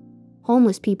heat.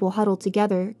 Homeless people huddled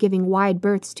together, giving wide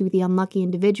berths to the unlucky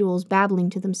individuals babbling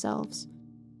to themselves.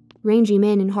 Rangy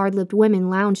men and hard-lipped women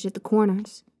lounged at the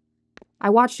corners. I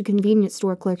watched a convenience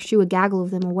store clerk shoo a gaggle of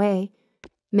them away.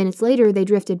 Minutes later, they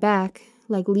drifted back,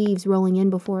 like leaves rolling in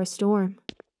before a storm.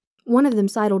 One of them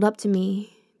sidled up to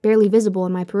me, barely visible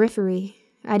in my periphery,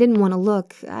 I didn't want to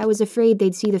look. I was afraid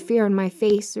they'd see the fear on my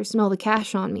face or smell the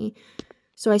cash on me.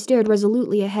 So I stared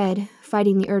resolutely ahead,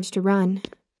 fighting the urge to run.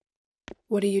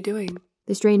 What are you doing?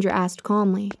 The stranger asked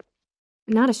calmly.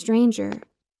 Not a stranger.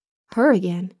 Her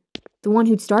again. The one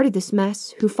who'd started this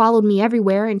mess, who followed me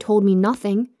everywhere and told me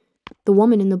nothing. The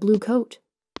woman in the blue coat.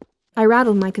 I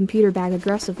rattled my computer bag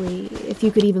aggressively, if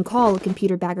you could even call a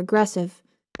computer bag aggressive.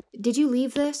 Did you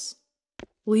leave this?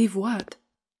 Leave what?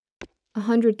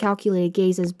 100 calculated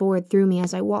gazes bored through me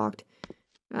as I walked.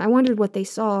 I wondered what they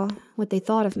saw, what they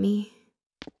thought of me.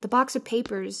 The box of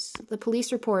papers, the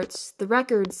police reports, the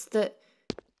records, the...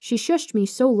 She shushed me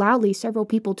so loudly several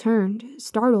people turned,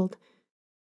 startled.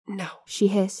 No. She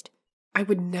hissed. I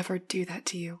would never do that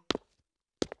to you.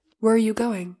 Where are you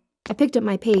going? I picked up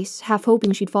my pace, half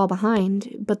hoping she'd fall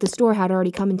behind, but the store had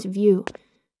already come into view.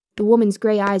 The woman's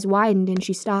gray eyes widened and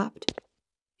she stopped.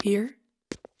 Here?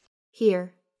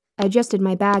 Here. I adjusted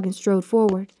my bag and strode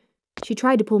forward. She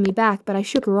tried to pull me back, but I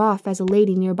shook her off as a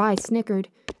lady nearby snickered.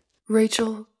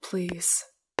 Rachel, please,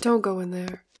 don't go in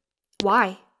there.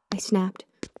 Why? I snapped.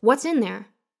 What's in there?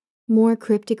 More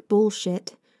cryptic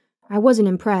bullshit. I wasn't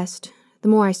impressed. The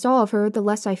more I saw of her, the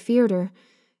less I feared her.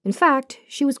 In fact,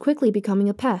 she was quickly becoming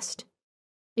a pest.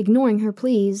 Ignoring her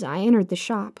pleas, I entered the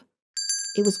shop.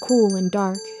 It was cool and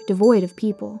dark, devoid of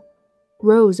people.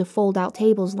 Rows of fold-out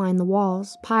tables lined the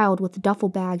walls, piled with duffel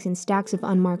bags and stacks of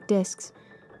unmarked discs.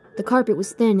 The carpet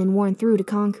was thin and worn through to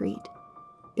concrete.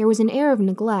 There was an air of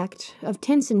neglect, of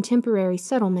tense and temporary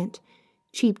settlement.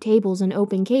 Cheap tables and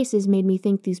open cases made me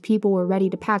think these people were ready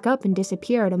to pack up and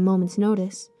disappear at a moment's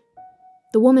notice.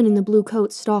 The woman in the blue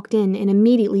coat stalked in and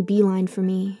immediately beelined for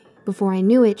me. Before I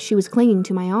knew it, she was clinging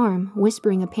to my arm,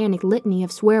 whispering a panicked litany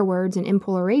of swear words and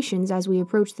implorations as we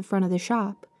approached the front of the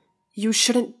shop. You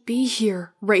shouldn't be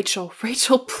here, Rachel.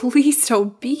 Rachel, please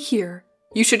don't be here.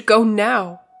 You should go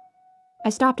now. I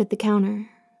stopped at the counter.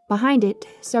 Behind it,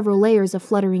 several layers of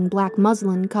fluttering black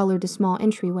muslin colored a small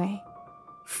entryway.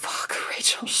 Fuck,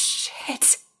 Rachel,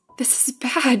 shit. This is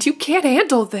bad. You can't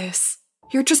handle this.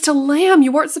 You're just a lamb.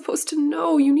 You aren't supposed to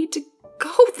know. You need to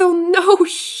go. They'll know.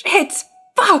 Shit.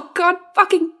 Fuck, God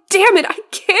fucking damn it. I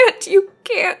can't. You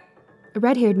can't. A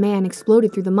red-haired man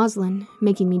exploded through the muslin,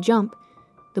 making me jump.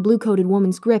 The blue-coated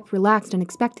woman's grip relaxed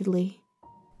unexpectedly.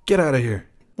 Get out of here,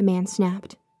 the man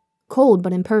snapped. Cold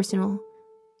but impersonal.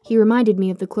 He reminded me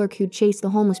of the clerk who'd chased the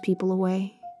homeless people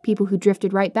away, people who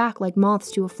drifted right back like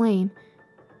moths to a flame.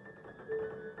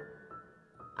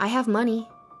 I have money,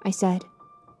 I said.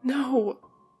 No.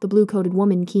 The blue-coated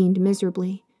woman keened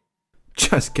miserably.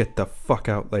 Just get the fuck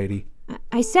out, lady.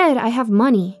 I said I have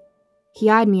money. He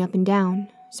eyed me up and down,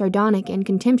 sardonic and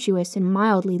contemptuous and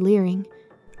mildly leering.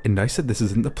 And I said this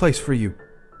isn't the place for you.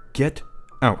 Get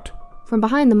out. From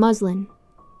behind the muslin.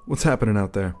 What's happening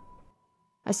out there?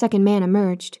 A second man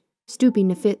emerged, stooping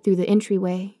to fit through the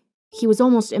entryway. He was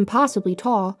almost impossibly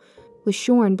tall, with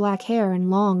shorn black hair and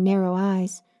long, narrow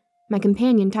eyes. My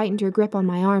companion tightened her grip on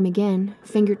my arm again,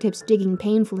 fingertips digging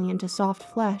painfully into soft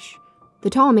flesh.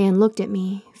 The tall man looked at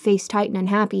me, face tight and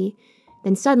unhappy.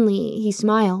 Then suddenly, he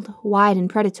smiled, wide and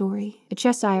predatory, a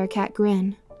Cheshire cat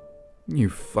grin. You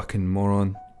fucking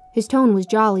moron. His tone was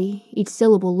jolly, each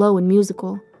syllable low and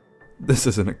musical. This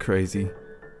isn't a crazy.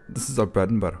 This is our bread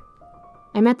and butter.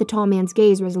 I met the tall man's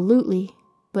gaze resolutely,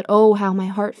 but oh, how my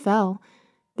heart fell.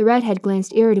 The redhead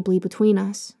glanced irritably between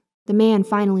us. The man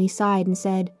finally sighed and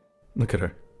said, Look at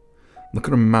her. Look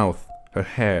at her mouth, her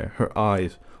hair, her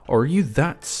eyes. Or are you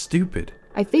that stupid?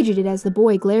 I fidgeted as the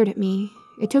boy glared at me.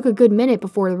 It took a good minute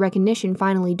before the recognition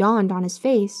finally dawned on his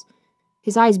face.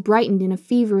 His eyes brightened and a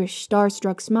feverish,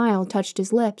 star-struck smile touched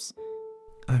his lips.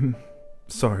 I'm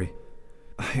sorry.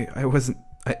 I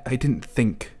didn't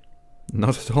think.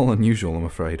 Not at all unusual, I'm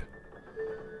afraid.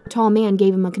 The tall man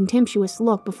gave him a contemptuous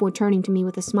look before turning to me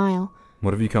with a smile.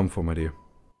 What have you come for, my dear?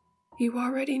 You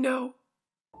already know.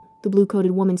 The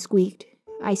blue-coated woman squeaked.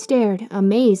 I stared,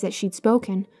 amazed that she'd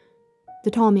spoken.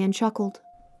 The tall man chuckled.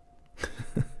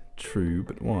 True,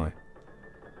 but why?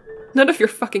 None of your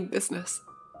fucking business.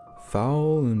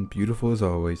 Foul and beautiful as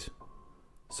always.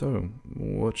 So,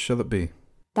 what shall it be?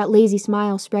 That lazy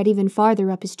smile spread even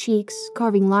farther up his cheeks,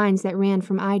 carving lines that ran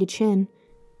from eye to chin.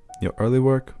 Your early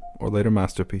work or later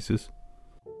masterpieces?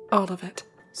 All of it,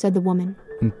 said the woman.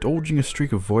 Indulging a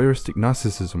streak of voyeuristic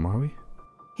narcissism, are we?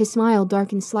 His smile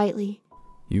darkened slightly.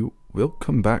 You will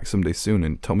come back someday soon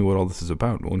and tell me what all this is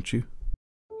about, won't you?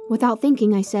 Without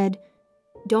thinking, I said,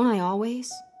 Don't I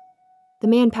always? The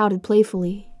man pouted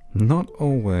playfully. Not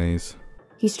always.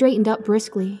 He straightened up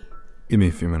briskly. Give me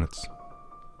a few minutes.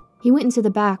 He went into the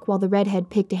back while the redhead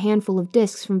picked a handful of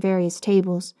discs from various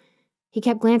tables. He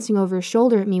kept glancing over his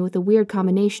shoulder at me with a weird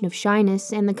combination of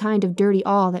shyness and the kind of dirty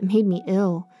awe that made me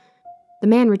ill. The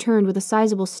man returned with a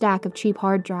sizable stack of cheap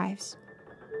hard drives.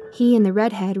 He and the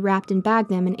redhead wrapped and bagged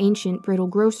them in ancient, brittle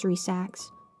grocery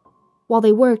sacks. While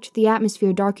they worked, the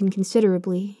atmosphere darkened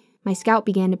considerably. My scalp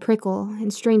began to prickle,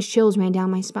 and strange chills ran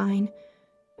down my spine.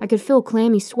 I could feel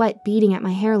clammy sweat beading at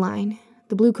my hairline.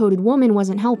 The blue-coated woman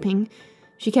wasn't helping.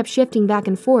 She kept shifting back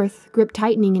and forth, grip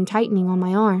tightening and tightening on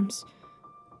my arms.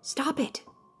 "Stop it,"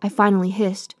 I finally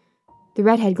hissed. The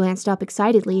redhead glanced up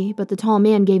excitedly, but the tall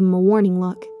man gave him a warning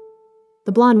look.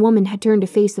 The blonde woman had turned to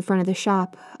face the front of the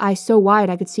shop, eyes so wide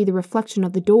I could see the reflection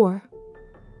of the door,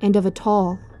 and of a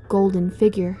tall, golden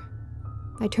figure.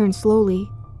 I turned slowly,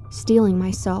 steeling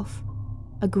myself.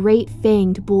 A great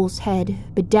fanged bull's head,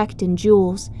 bedecked in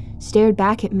jewels, stared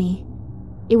back at me.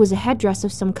 It was a headdress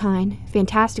of some kind,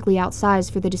 fantastically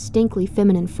outsized for the distinctly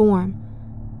feminine form.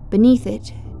 Beneath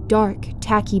it, dark,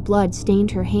 tacky blood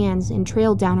stained her hands and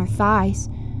trailed down her thighs.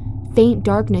 Faint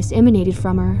darkness emanated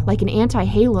from her, like an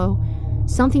anti-halo,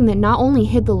 something that not only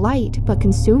hid the light, but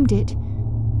consumed it.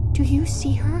 "Do you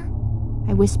see her?"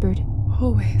 I whispered.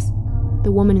 Always.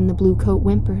 The woman in the blue coat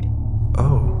whimpered.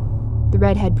 Oh. The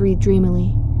redhead breathed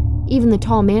dreamily. Even the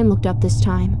tall man looked up this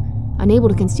time, unable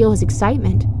to conceal his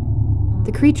excitement.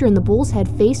 The creature in the bull's head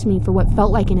faced me for what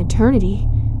felt like an eternity.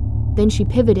 Then she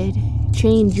pivoted,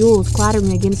 chain jewels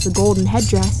clattering against the golden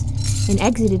headdress, and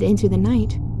exited into the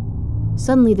night.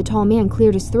 Suddenly the tall man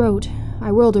cleared his throat.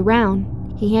 I whirled around.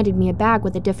 He handed me a bag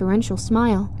with a deferential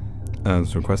smile.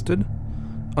 As requested?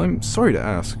 I'm sorry to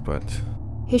ask, but...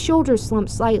 His shoulders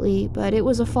slumped slightly, but it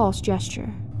was a false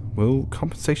gesture. Will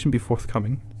compensation be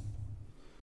forthcoming?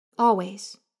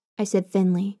 Always, I said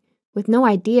thinly, with no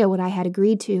idea what I had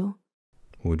agreed to.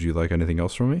 Would you like anything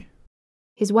else from me?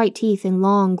 His white teeth and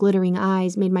long, glittering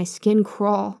eyes made my skin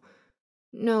crawl.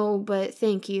 No, but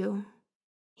thank you.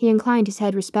 He inclined his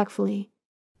head respectfully.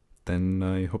 Then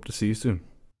I hope to see you soon.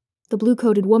 The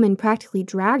blue-coated woman practically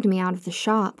dragged me out of the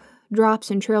shop.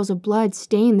 Drops and trails of blood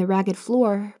stained the ragged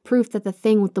floor, proof that the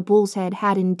thing with the bull's head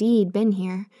had indeed been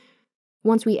here.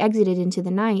 Once we exited into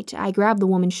the night, I grabbed the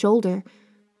woman's shoulder.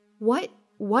 "What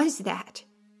was that?"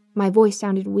 My voice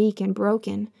sounded weak and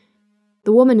broken.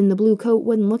 The woman in the blue coat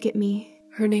wouldn't look at me.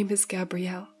 Her name is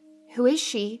Gabrielle. "Who is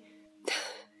she?"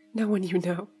 No one you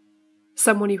know.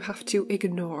 Someone you have to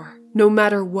ignore, no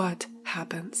matter what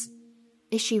happens.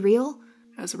 "Is she real?"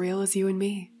 As real as you and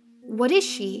me. "What is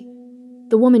she?"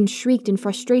 The woman shrieked in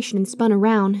frustration and spun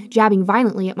around, jabbing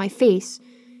violently at my face.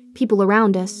 People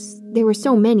around us, there were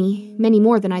so many, many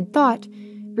more than I'd thought,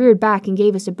 reared back and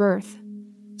gave us a berth.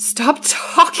 Stop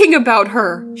talking about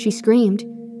her, she screamed.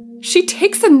 She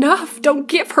takes enough, don't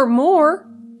give her more.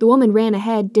 The woman ran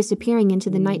ahead, disappearing into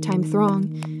the nighttime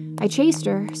throng. I chased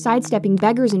her, sidestepping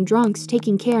beggars and drunks,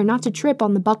 taking care not to trip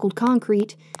on the buckled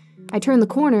concrete. I turned the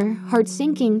corner, heart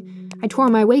sinking. I tore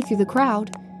my way through the crowd.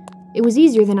 It was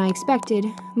easier than I expected.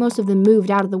 Most of them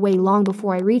moved out of the way long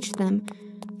before I reached them.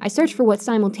 I searched for what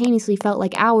simultaneously felt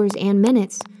like hours and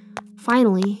minutes.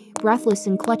 Finally, breathless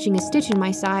and clutching a stitch in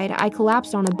my side, I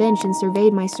collapsed on a bench and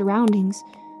surveyed my surroundings.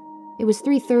 It was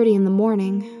 3:30 in the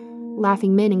morning.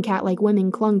 Laughing men and cat-like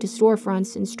women clung to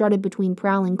storefronts and strutted between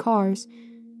prowling cars.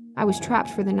 I was trapped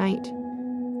for the night.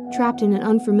 Trapped in an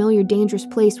unfamiliar, dangerous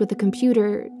place with a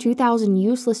computer, 2,000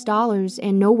 useless dollars,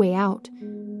 and no way out.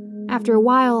 After a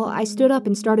while, I stood up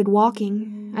and started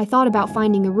walking. I thought about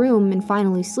finding a room and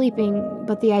finally sleeping,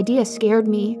 but the idea scared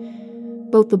me.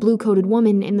 Both the blue-coated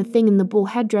woman and the thing in the bull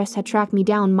headdress had tracked me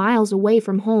down miles away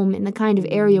from home in the kind of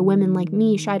area women like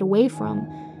me shied away from.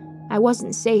 I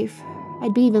wasn't safe.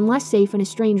 I'd be even less safe in a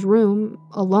strange room,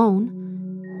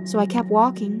 alone. So I kept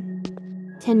walking.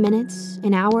 10 minutes,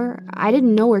 an hour, I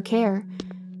didn't know or care.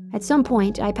 At some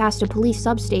point, I passed a police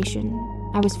substation.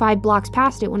 I was 5 blocks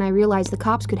past it when I realized the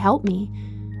cops could help me.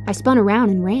 I spun around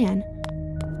and ran.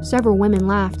 Several women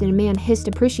laughed and a man hissed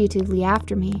appreciatively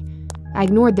after me. I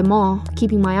ignored them all,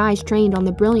 keeping my eyes trained on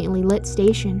the brilliantly lit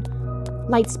station.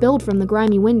 Light spilled from the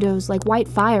grimy windows like white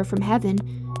fire from heaven.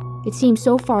 It seemed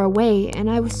so far away, and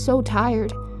I was so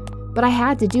tired. But I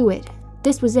had to do it.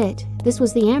 This was it. This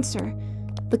was the answer.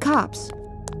 The cops.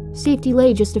 Safety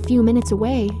lay just a few minutes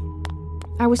away.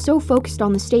 I was so focused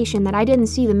on the station that I didn't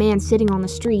see the man sitting on the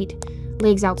street,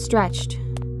 legs outstretched.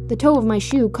 The toe of my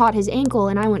shoe caught his ankle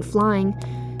and I went flying,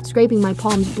 scraping my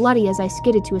palms bloody as I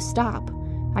skidded to a stop.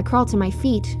 I crawled to my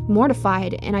feet,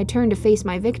 mortified, and I turned to face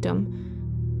my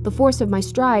victim. The force of my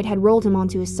stride had rolled him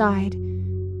onto his side.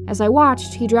 As I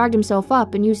watched, he dragged himself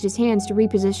up and used his hands to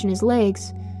reposition his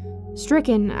legs.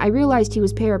 Stricken, I realized he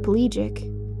was paraplegic.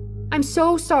 "I'm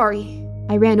so sorry."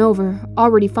 I ran over,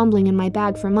 already fumbling in my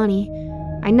bag for money.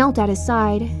 I knelt at his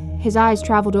side. His eyes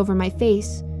traveled over my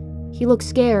face. He looked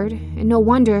scared, and no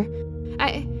wonder.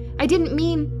 I didn't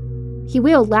mean... He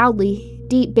wailed loudly,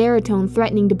 deep baritone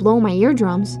threatening to blow my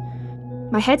eardrums.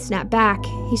 My head snapped back.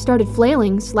 He started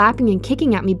flailing, slapping and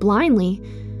kicking at me blindly.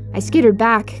 I skittered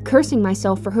back, cursing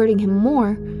myself for hurting him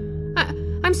more.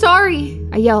 I'm sorry,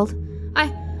 I yelled.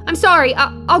 I'm sorry,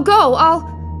 I'll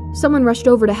go, Someone rushed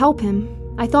over to help him.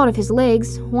 I thought of his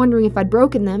legs, wondering if I'd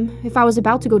broken them, if I was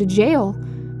about to go to jail.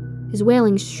 His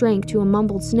wailing shrank to a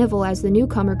mumbled snivel as the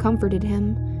newcomer comforted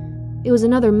him. It was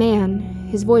another man.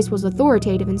 His voice was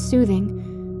authoritative and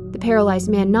soothing. The paralyzed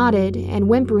man nodded, and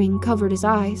whimpering covered his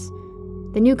eyes.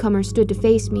 The newcomer stood to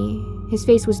face me. His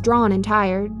face was drawn and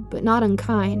tired, but not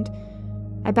unkind.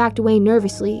 I backed away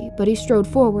nervously, but he strode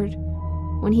forward.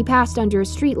 When he passed under a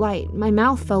streetlight, my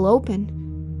mouth fell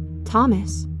open.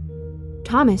 Thomas.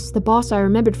 Thomas, the boss I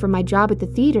remembered from my job at the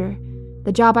theater.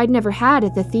 The job I'd never had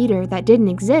at the theater that didn't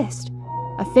exist.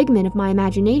 A figment of my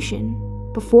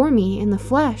imagination. Before me, in the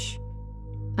flesh.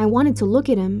 I wanted to look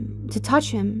at him, to touch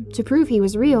him, to prove he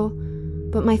was real,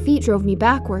 but my feet drove me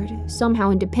backward, somehow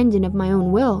independent of my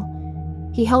own will.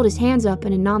 He held his hands up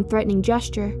in a non-threatening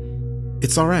gesture.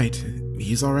 It's alright.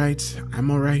 He's alright.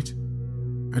 I'm alright.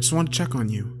 I just want to check on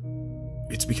you.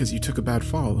 It's because you took a bad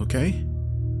fall, okay?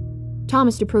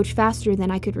 Thomas approached faster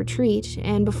than I could retreat,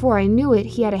 and before I knew it,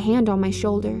 he had a hand on my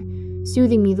shoulder,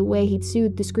 soothing me the way he'd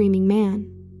soothed the screaming man.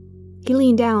 He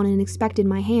leaned down and inspected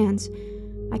my hands.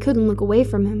 I couldn't look away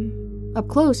from him. Up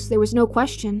close, there was no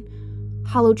question.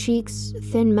 Hollow cheeks,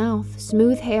 thin mouth,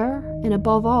 smooth hair, and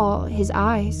above all, his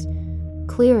eyes.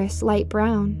 Clearest light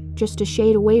brown, just a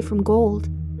shade away from gold.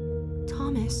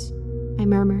 Thomas, I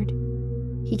murmured.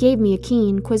 He gave me a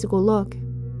keen, quizzical look.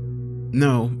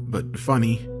 No, but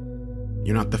funny.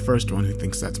 You're not the first one who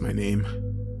thinks that's my name.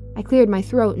 I cleared my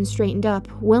throat and straightened up,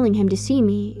 willing him to see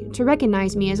me, to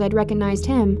recognize me as I'd recognized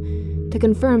him, to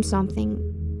confirm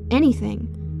something, anything.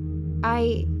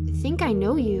 I think I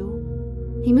know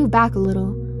you. He moved back a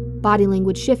little, body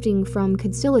language shifting from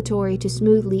conciliatory to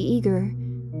smoothly eager.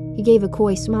 He gave a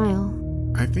coy smile.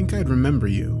 I think I'd remember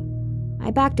you. I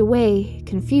backed away,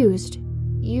 confused.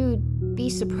 You'd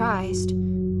be surprised.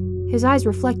 His eyes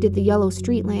reflected the yellow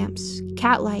street lamps,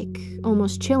 cat-like,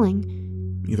 almost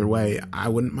chilling. Either way, I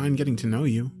wouldn't mind getting to know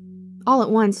you. All at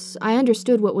once, I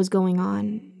understood what was going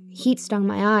on. Heat stung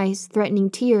my eyes, threatening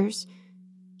tears.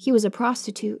 He was a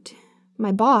prostitute.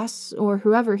 My boss, or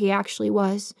whoever he actually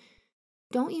was.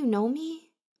 Don't you know me?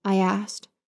 I asked.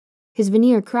 His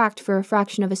veneer cracked for a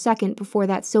fraction of a second before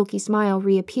that silky smile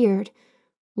reappeared.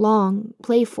 Long,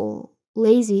 playful,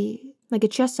 lazy, like a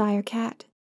Cheshire cat.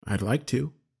 I'd like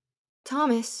to.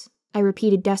 Thomas, I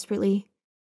repeated desperately.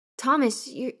 Thomas,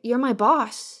 you're my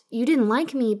boss. You didn't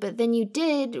like me, but then you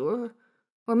did, or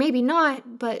maybe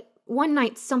not, but one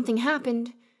night something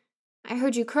happened. I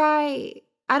heard you cry.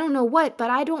 I don't know what, but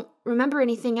I don't remember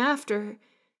anything after.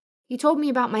 You told me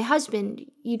about my husband.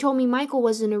 You told me Michael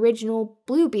was an original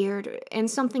Bluebeard,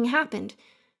 and something happened.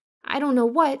 I don't know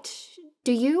what.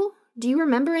 Do you? Do you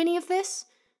remember any of this?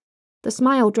 The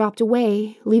smile dropped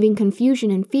away, leaving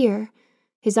confusion and fear.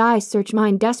 His eyes searched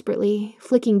mine desperately,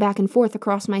 flicking back and forth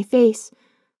across my face.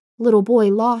 Little boy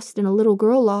lost and a little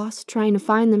girl lost, trying to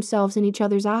find themselves in each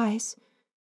other's eyes.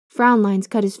 Frown lines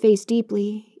cut his face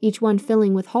deeply, each one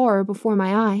filling with horror before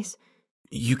my eyes.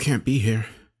 You can't be here.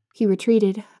 He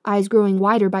retreated, eyes growing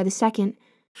wider by the second.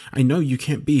 I know you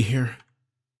can't be here.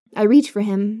 I reached for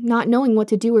him, not knowing what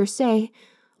to do or say,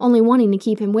 only wanting to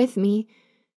keep him with me.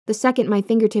 The second my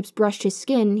fingertips brushed his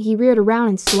skin, he reared around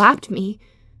and slapped me.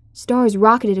 Stars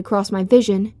rocketed across my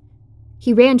vision.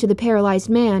 He ran to the paralyzed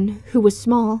man, who was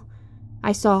small.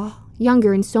 I saw,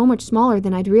 younger and so much smaller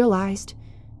than I'd realized.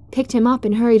 Picked him up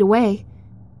and hurried away.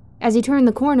 As he turned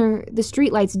the corner, the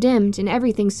streetlights dimmed and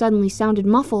everything suddenly sounded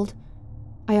muffled.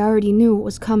 I already knew what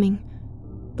was coming.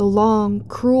 The long,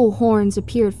 cruel horns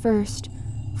appeared first,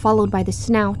 followed by the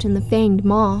snout and the fanged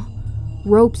maw.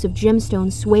 Ropes of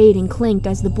gemstones swayed and clinked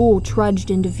as the bull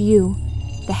trudged into view.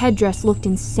 The headdress looked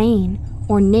insane,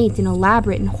 ornate and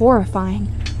elaborate and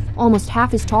horrifying, almost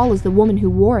half as tall as the woman who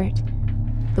wore it.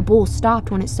 The bull stopped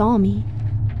when it saw me.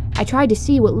 I tried to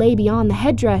see what lay beyond the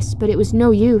headdress, but it was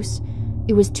no use.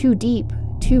 It was too deep,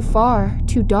 too far,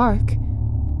 too dark.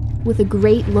 With a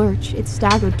great lurch, it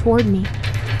staggered toward me.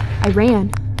 I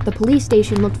ran. The police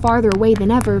station looked farther away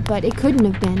than ever, but it couldn't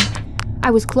have been.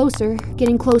 I was closer,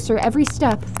 getting closer every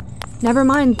step. Never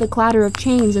mind the clatter of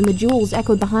chains and the jewels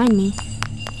echoed behind me.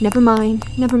 Never mind,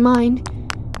 never mind.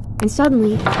 And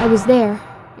suddenly, I was there,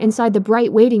 inside the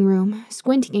bright waiting room,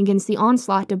 squinting against the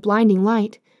onslaught of blinding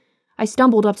light. I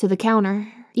stumbled up to the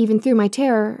counter. Even through my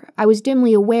terror, I was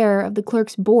dimly aware of the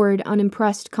clerk's bored,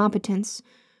 unimpressed competence.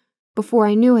 Before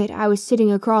I knew it, I was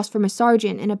sitting across from a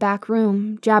sergeant in a back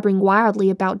room, jabbering wildly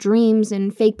about dreams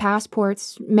and fake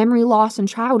passports, memory loss and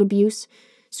child abuse,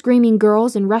 screaming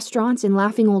girls in restaurants and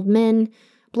laughing old men,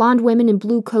 blonde women in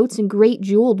blue coats and great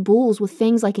jeweled bulls with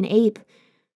fangs like an ape.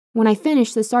 When I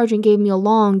finished, the sergeant gave me a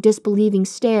long, disbelieving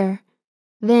stare.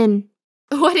 Then,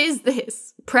 "What is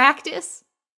this? Practice?"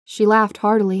 She laughed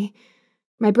heartily.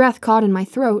 My breath caught in my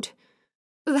throat.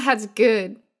 "That's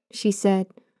good," she said.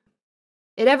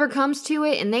 "It ever comes to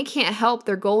it and they can't help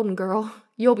their golden girl,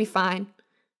 you'll be fine."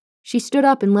 She stood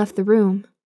up and left the room.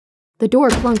 The door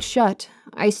clunked shut.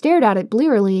 I stared at it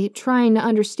blearily, trying to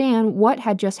understand what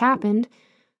had just happened.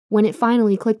 When it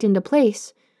finally clicked into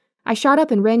place, I shot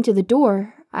up and ran to the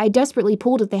door. I desperately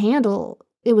pulled at the handle.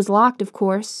 It was locked, of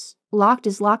course, locked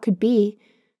as lock could be.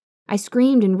 I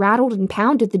screamed and rattled and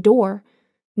pounded the door.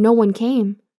 No one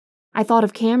came. I thought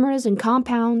of cameras and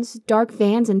compounds, dark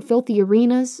vans and filthy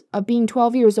arenas, of being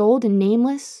 12 years old and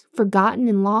nameless, forgotten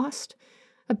and lost,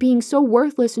 of being so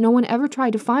worthless no one ever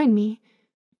tried to find me.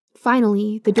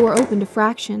 Finally, the door opened a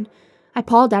fraction. I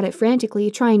pawed at it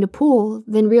frantically, trying to pull,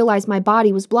 then realized my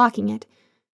body was blocking it.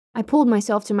 I pulled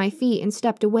myself to my feet and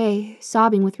stepped away,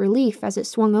 sobbing with relief as it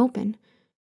swung open.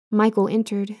 Michael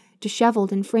entered,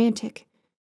 disheveled and frantic.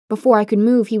 Before I could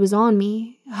move, he was on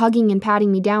me, hugging and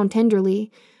patting me down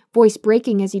tenderly, voice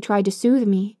breaking as he tried to soothe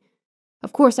me.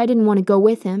 Of course, I didn't want to go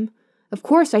with him. Of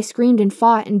course, I screamed and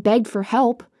fought and begged for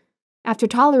help. After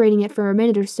tolerating it for a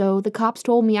minute or so, the cops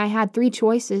told me I had 3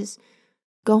 choices: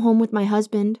 go home with my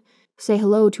husband, say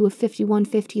hello to a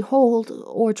 5150 hold,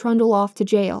 or trundle off to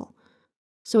jail.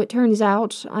 So it turns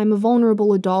out I'm a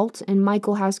vulnerable adult and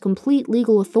Michael has complete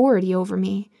legal authority over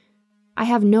me. I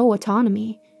have no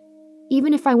autonomy.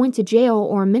 Even if I went to jail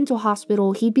or a mental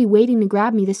hospital, he'd be waiting to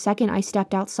grab me the second I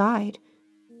stepped outside.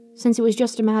 Since it was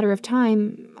just a matter of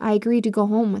time, I agreed to go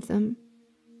home with him.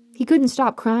 He couldn't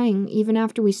stop crying even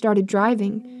after we started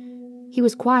driving. He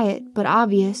was quiet, but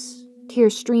obvious.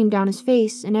 Tears streamed down his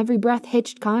face, and every breath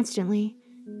hitched constantly.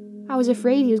 I was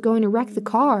afraid he was going to wreck the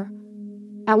car.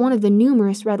 At one of the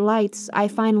numerous red lights, I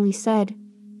finally said,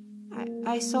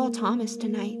 I saw Thomas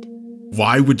tonight.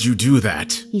 Why would you do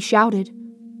that? He shouted.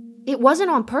 It wasn't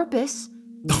on purpose.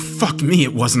 Oh, fuck me,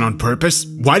 it wasn't on purpose.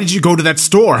 Why did you go to that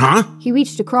store, huh? He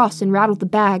reached across and rattled the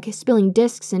bag, spilling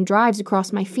discs and drives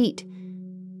across my feet.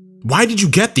 Why did you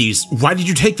get these? Why did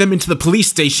you take them into the police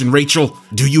station, Rachel?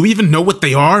 Do you even know what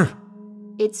they are?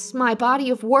 It's my body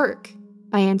of work,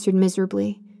 I answered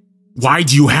miserably. Why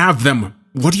do you have them?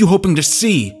 What are you hoping to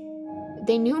see?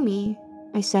 They knew me,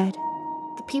 I said.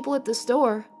 The people at the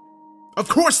store. Of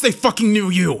course they fucking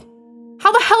knew you!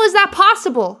 How the hell is that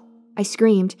possible? I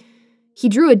screamed. He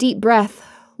drew a deep breath,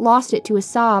 lost it to a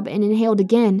sob, and inhaled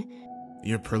again.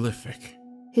 You're prolific.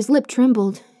 His lip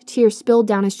trembled. Tears spilled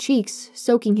down his cheeks,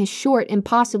 soaking his short,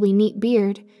 impossibly neat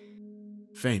beard.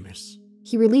 Famous.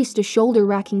 He released a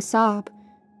shoulder-racking sob.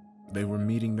 They were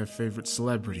meeting their favorite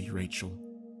celebrity, Rachel.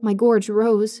 My gorge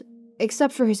rose.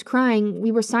 Except for his crying,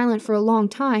 we were silent for a long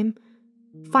time.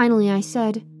 Finally, I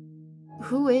said,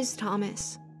 Who is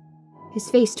Thomas? His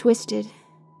face twisted.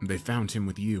 They found him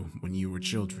with you when you were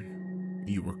children.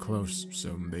 You were close,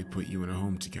 so they put you in a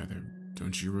home together.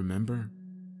 Don't you remember?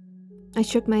 I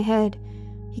shook my head.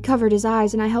 He covered his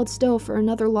eyes, and I held still for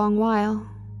another long while.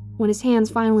 When his hands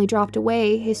finally dropped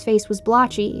away, his face was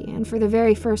blotchy, and for the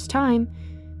very first time,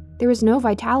 there was no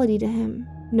vitality to him,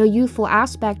 no youthful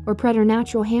aspect or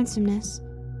preternatural handsomeness.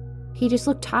 He just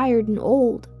looked tired and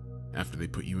old. After they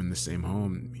put you in the same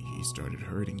home, he started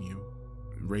hurting you,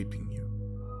 raping you.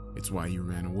 It's why you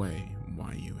ran away,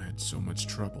 why you had so much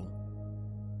trouble.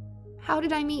 How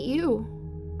did I meet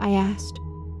you? I asked.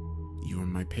 You were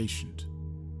my patient.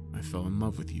 I fell in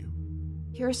love with you.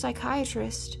 You're a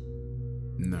psychiatrist.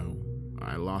 No,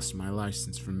 I lost my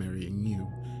license for marrying you.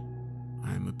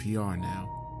 I'm a PR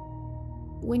now.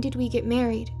 When did we get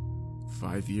married?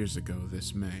 5 years ago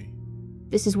this May.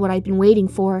 This is what I'd been waiting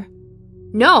for.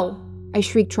 No! I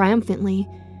shrieked triumphantly.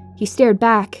 He stared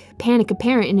back, panic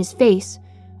apparent in his face.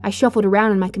 I shuffled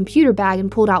around in my computer bag and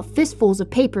pulled out fistfuls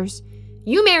of papers.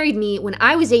 You married me when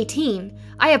I was 18.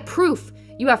 I have proof.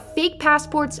 You have fake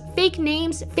passports, fake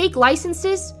names, fake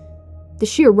licenses. The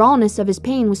sheer rawness of his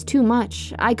pain was too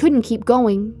much. I couldn't keep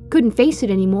going, couldn't face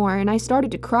it anymore, and I started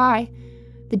to cry.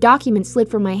 The document slid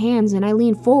from my hands and I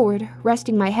leaned forward,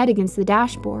 resting my head against the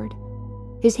dashboard.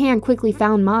 His hand quickly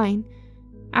found mine.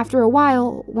 After a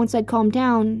while, once I'd calmed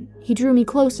down, he drew me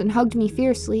close and hugged me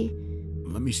fiercely.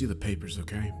 Let me see the papers,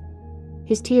 okay?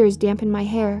 His tears dampened my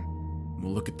hair.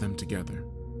 We'll look at them together.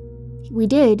 We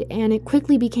did, and it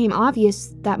quickly became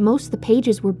obvious that most of the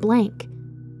pages were blank.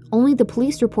 Only the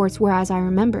police reports were as I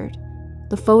remembered.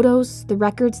 The photos, the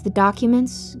records, the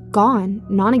documents, gone,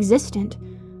 non-existent.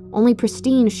 Only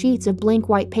pristine sheets of blank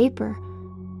white paper.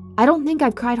 I don't think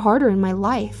I've cried harder in my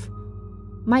life.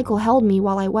 Michael held me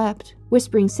while I wept,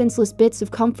 whispering senseless bits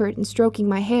of comfort and stroking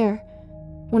my hair.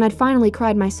 When I'd finally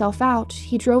cried myself out,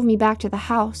 he drove me back to the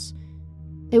house.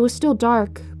 It was still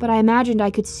dark, but I imagined I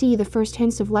could see the first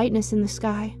hints of lightness in the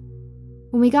sky.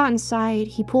 When we got inside,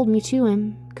 he pulled me to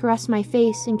him, caressed my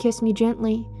face, and kissed me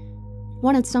gently.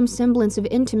 Wanted some semblance of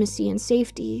intimacy and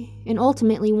safety, and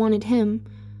ultimately wanted him,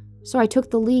 so I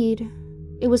took the lead.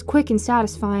 It was quick and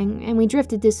satisfying, and we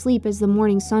drifted to sleep as the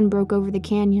morning sun broke over the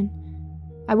canyon.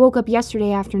 I woke up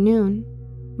yesterday afternoon.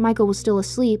 Michael was still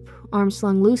asleep, arms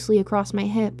slung loosely across my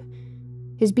hip.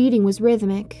 His beating was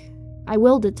rhythmic. I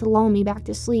willed it to lull me back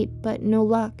to sleep, but no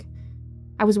luck.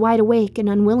 I was wide awake and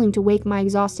unwilling to wake my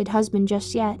exhausted husband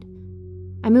just yet.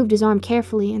 I moved his arm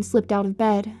carefully and slipped out of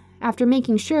bed. After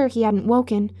making sure he hadn't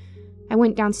woken, I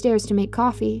went downstairs to make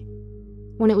coffee.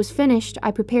 When it was finished,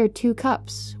 I prepared 2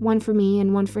 cups, one for me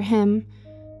and one for him.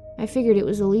 I figured it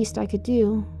was the least I could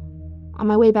do. On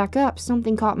my way back up,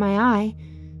 something caught my eye.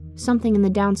 Something in the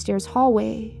downstairs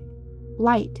hallway.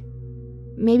 Light.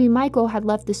 Maybe Michael had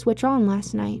left the switch on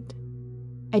last night.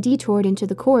 I detoured into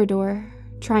the corridor,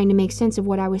 trying to make sense of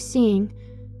what I was seeing.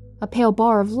 A pale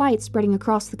bar of light spreading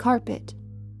across the carpet.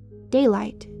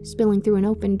 Daylight spilling through an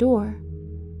open door.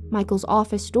 Michael's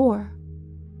office door.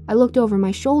 I looked over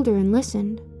my shoulder and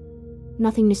listened.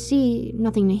 Nothing to see,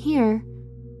 nothing to hear.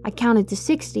 I counted to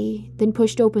 60, then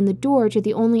pushed open the door to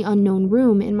the only unknown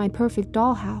room in my perfect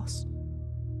dollhouse.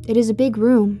 It is a big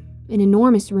room, an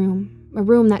enormous room, a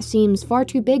room that seems far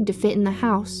too big to fit in the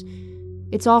house.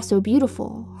 It's also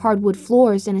beautiful, hardwood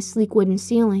floors and a sleek wooden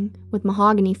ceiling, with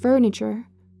mahogany furniture.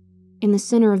 In the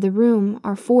center of the room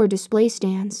are 4 display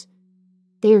stands.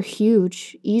 They are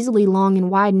huge, easily long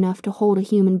and wide enough to hold a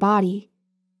human body.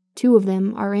 2 of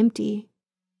them are empty.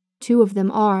 2 of them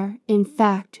are, in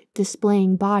fact,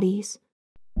 displaying bodies.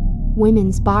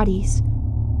 Women's bodies.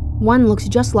 One looks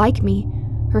just like me.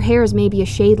 Her hair is maybe a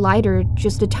shade lighter,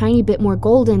 just a tiny bit more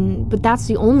golden, but that's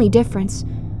the only difference.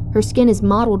 Her skin is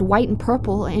mottled white and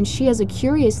purple, and she has a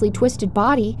curiously twisted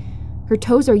body. Her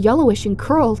toes are yellowish and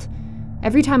curled.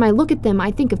 Every time I look at them, I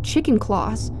think of chicken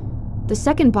claws. The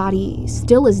second body,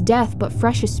 still as death but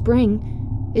fresh as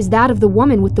spring, is that of the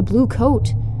woman with the blue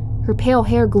coat. Her pale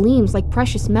hair gleams like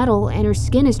precious metal, and her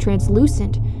skin is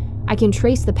translucent. I can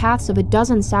trace the paths of a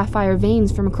dozen sapphire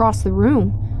veins from across the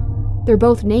room. They're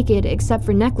both naked, except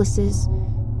for necklaces.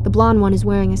 The blonde one is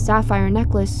wearing a sapphire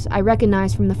necklace I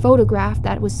recognized from the photograph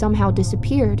that was somehow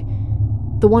disappeared.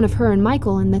 The one of her and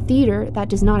Michael in the theater that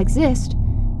does not exist.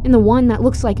 And the one that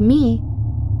looks like me,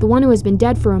 the one who has been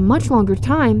dead for a much longer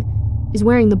time, is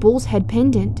wearing the bull's head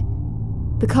pendant.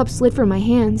 The cup slid from my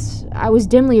hands. I was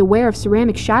dimly aware of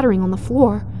ceramic shattering on the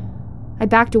floor. I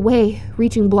backed away,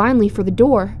 reaching blindly for the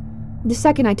door. The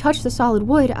second I touched the solid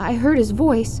wood, I heard his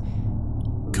voice.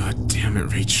 God damn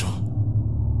it, Rachel.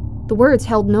 The words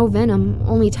held no venom,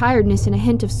 only tiredness and a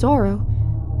hint of sorrow.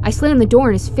 I slammed the door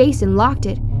in his face and locked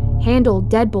it. Handle,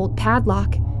 deadbolt,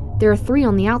 padlock. There are 3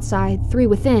 on the outside, 3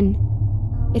 within.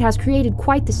 It has created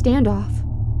quite the standoff.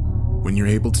 When you're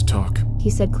able to talk, He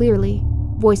said clearly,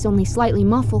 voice only slightly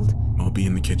muffled. I'll be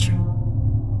in the kitchen.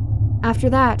 After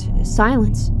that,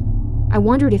 silence. I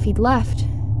wondered if he'd left.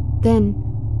 Then,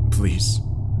 Please,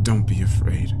 don't be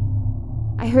afraid.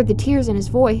 I heard the tears in his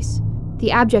voice,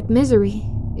 the abject misery.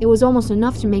 It was almost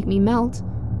enough to make me melt.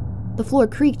 The floor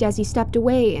creaked as he stepped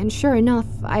away, and sure enough,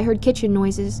 I heard kitchen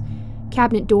noises.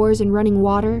 Cabinet doors and running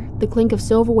water, the clink of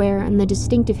silverware, and the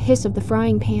distinctive hiss of the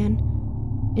frying pan.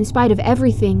 In spite of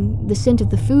everything, the scent of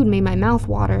the food made my mouth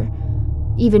water.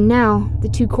 Even now, the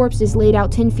 2 corpses laid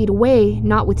out 10 feet away,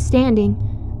 notwithstanding,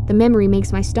 the memory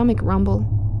makes my stomach rumble.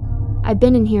 I've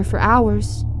been in here for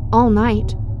hours, all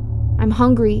night. I'm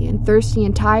hungry and thirsty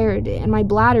and tired, and my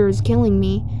bladder is killing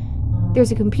me.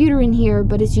 There's a computer in here,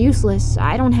 but it's useless.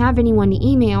 I don't have anyone to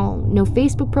email, no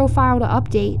Facebook profile to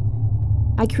update.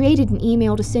 I created an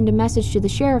email to send a message to the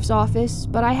sheriff's office,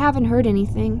 but I haven't heard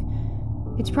anything.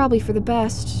 It's probably for the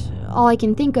best. All I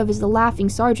can think of is the laughing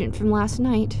sergeant from last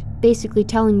night, basically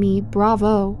telling me,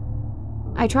 bravo.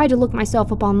 I tried to look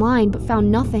myself up online, but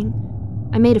found nothing.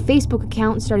 I made a Facebook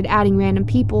account and started adding random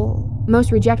people.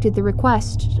 Most rejected the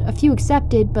request. A few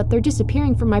accepted, but they're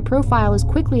disappearing from my profile as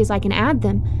quickly as I can add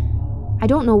them. I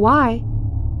don't know why.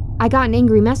 I got an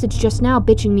angry message just now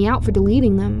bitching me out for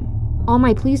deleting them. All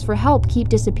my pleas for help keep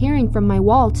disappearing from my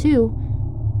wall, too.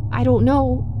 I don't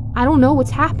know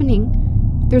what's happening.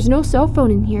 There's no cell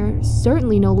phone in here,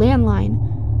 certainly no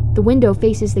landline. The window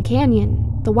faces the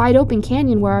canyon, the wide open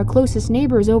canyon where our closest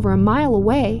neighbor is over a mile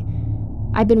away.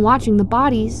 I've been watching the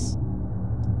bodies.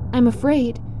 I'm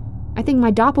afraid. I think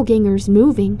my doppelganger is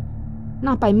moving.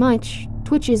 Not by much,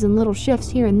 twitches and little shifts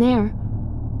here and there.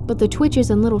 But the twitches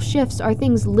and little shifts are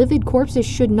things livid corpses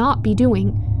should not be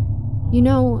doing. You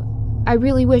know, I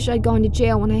really wish I'd gone to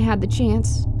jail when I had the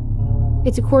chance.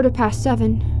 It's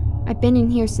 7:15. I've been in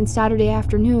here since Saturday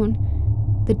afternoon.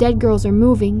 The dead girls are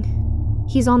moving.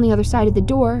 He's on the other side of the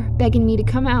door, begging me to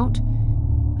come out.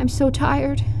 I'm so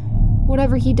tired.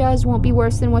 Whatever he does won't be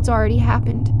worse than what's already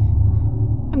happened.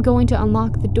 I'm going to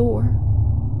unlock the door.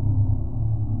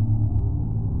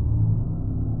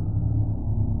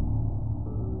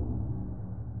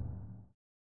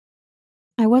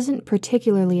 I wasn't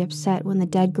particularly upset when the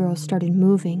dead girls started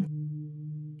moving.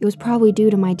 It was probably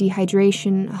due to my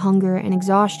dehydration, hunger, and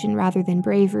exhaustion rather than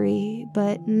bravery,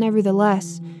 but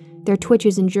nevertheless, their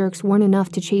twitches and jerks weren't enough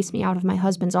to chase me out of my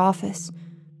husband's office.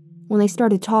 When they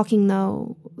started talking,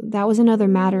 though, that was another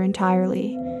matter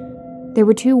entirely. There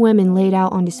were 2 women laid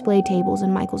out on display tables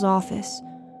in Michael's office.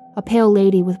 A pale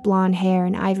lady with blonde hair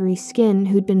and ivory skin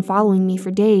who'd been following me for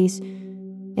days,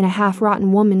 and a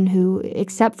half-rotten woman who,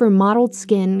 except for mottled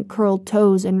skin, curled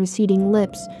toes, and receding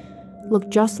lips,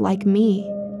 looked just like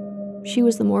me. She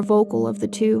was the more vocal of the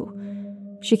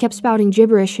 2. She kept spouting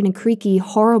gibberish in a creaky,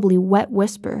 horribly wet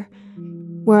whisper,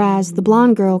 whereas the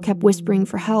blonde girl kept whispering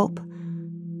for help.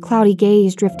 Cloudy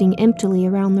gaze drifting emptily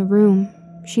around the room.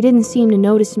 She didn't seem to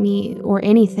notice me or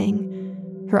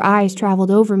anything. Her eyes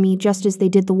traveled over me just as they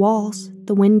did the walls,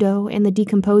 the window, and the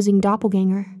decomposing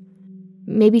doppelganger.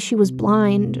 Maybe she was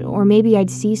blind, or maybe I'd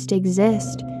ceased to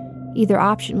exist. Either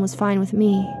option was fine with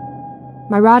me.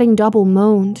 My rotting double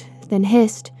moaned, then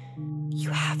hissed,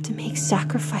 "You have to make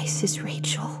sacrifices,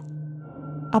 Rachel."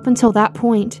 Up until that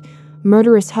point,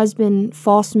 murderous husband,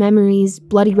 false memories,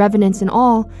 bloody revenants and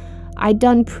all, I'd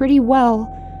done pretty well,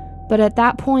 but at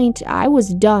that point, I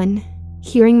was done.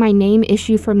 Hearing my name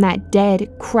issue from that dead,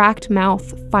 cracked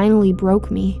mouth finally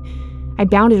broke me. I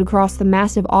bounded across the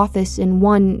massive office in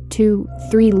 1, 2,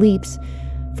 3 leaps.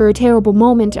 For a terrible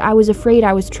moment, I was afraid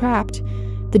I was trapped.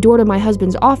 The door to my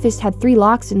husband's office had 3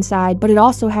 locks inside, but it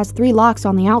also has 3 locks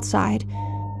on the outside.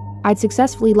 I'd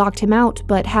successfully locked him out,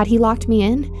 but had he locked me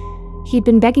in? He'd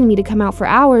been begging me to come out for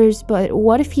hours, but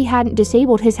what if he hadn't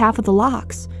disabled his half of the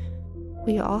locks?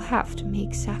 "We all have to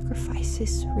make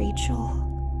sacrifices, Rachel."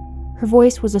 Her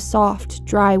voice was a soft,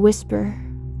 dry whisper,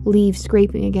 leaves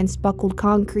scraping against buckled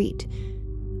concrete.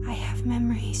 "I have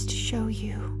memories to show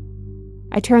you."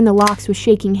 I turned the locks with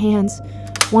shaking hands.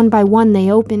 One by one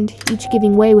they opened, each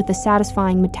giving way with a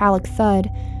satisfying metallic thud.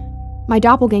 My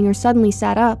doppelganger suddenly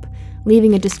sat up,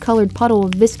 leaving a discolored puddle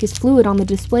of viscous fluid on the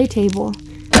display table.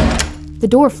 The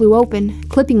door flew open,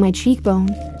 clipping my cheekbone.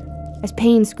 As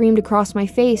pain screamed across my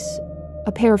face,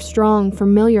 a pair of strong,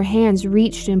 familiar hands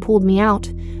reached and pulled me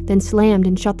out, then slammed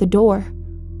and shut the door.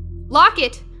 Lock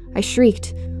it! I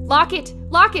shrieked. Lock it!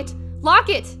 Lock it! Lock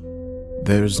it!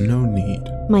 There's no need,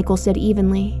 Michael said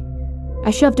evenly. I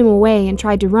shoved him away and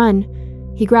tried to run.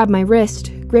 He grabbed my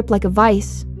wrist, gripped like a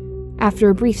vice.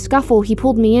 After a brief scuffle, he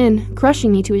pulled me in,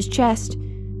 crushing me to his chest.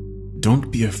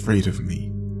 Don't be afraid of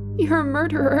me. "You're a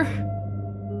murderer."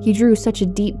 He drew such a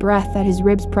deep breath that his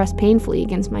ribs pressed painfully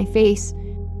against my face.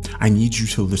 I need you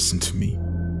to listen to me.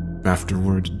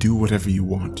 Afterward, do whatever you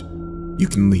want. You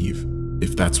can leave.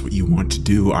 If that's what you want to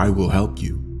do, I will help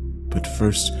you. But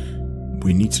first,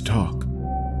 we need to talk.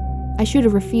 I should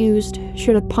have refused,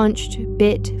 should have punched,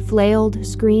 bit, flailed,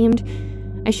 screamed.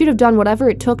 I should have done whatever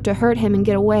it took to hurt him and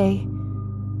get away.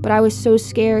 But I was so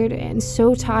scared and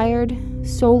so tired,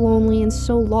 so lonely and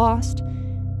so lost.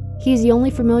 He's the only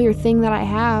familiar thing that I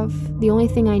have, the only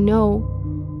thing I know.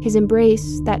 His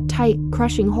embrace, that tight,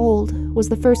 crushing hold, was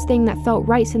the first thing that felt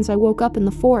right since I woke up in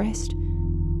the forest.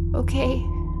 "Okay,"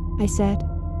 I said.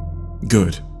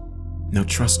 Good. Now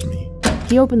trust me.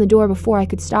 He opened the door before I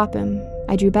could stop him.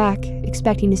 I drew back,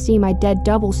 expecting to see my dead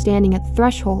double standing at the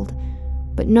threshold.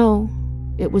 But no,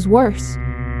 it was worse.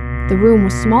 The room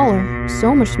was smaller,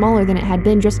 so much smaller than it had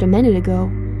been just a minute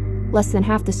ago. Less than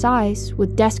half the size,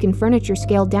 with desk and furniture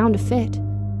scaled down to fit.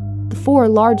 The 4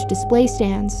 large display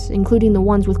stands, including the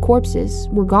ones with corpses,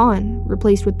 were gone,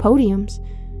 replaced with podiums.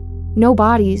 No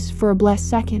bodies for a blessed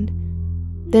second.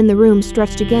 Then the room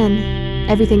stretched again,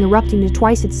 everything erupting to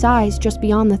twice its size just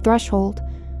beyond the threshold.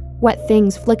 Wet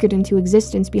things flickered into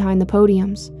existence behind the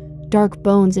podiums, dark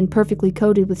bones imperfectly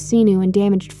coated with sinew and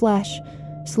damaged flesh,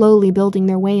 slowly building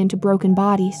their way into broken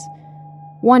bodies.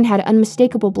 One had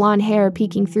unmistakable blonde hair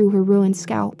peeking through her ruined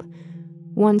scalp.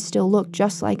 One still looked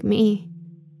just like me.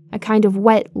 A kind of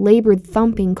wet, labored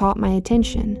thumping caught my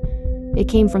attention. It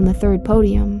came from the third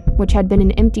podium, which had been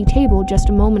an empty table just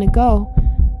a moment ago.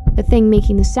 The thing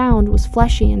making the sound was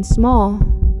fleshy and small,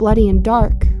 bloody and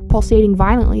dark, pulsating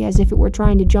violently as if it were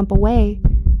trying to jump away.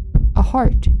 A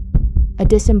heart. A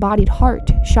disembodied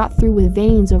heart shot through with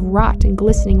veins of rot and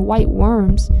glistening white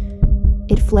worms.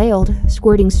 It flailed,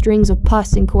 squirting strings of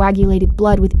pus and coagulated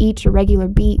blood with each irregular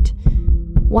beat.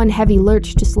 One heavy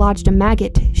lurch dislodged a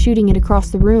maggot, shooting it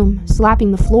across the room,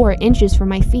 slapping the floor inches from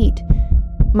my feet.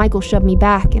 Michael shoved me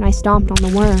back, and I stomped on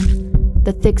the worm.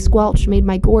 The thick squelch made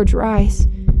my gorge rise.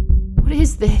 "What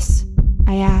is this?"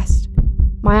 I asked.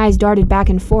 My eyes darted back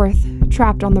and forth,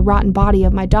 trapped on the rotten body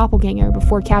of my doppelganger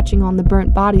before catching on the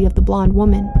burnt body of the blonde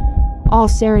woman, all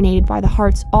serenaded by the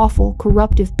heart's awful,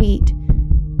 corruptive beat.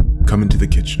 "Come into the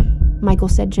kitchen," Michael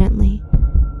said gently.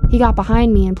 He got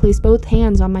behind me and placed both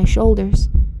hands on my shoulders.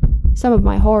 Some of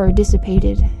my horror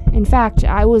dissipated. In fact,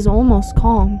 I was almost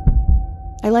calm.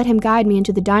 I let him guide me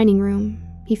into the dining room.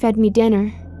 He fed me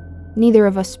dinner. Neither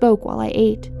of us spoke while I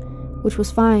ate, which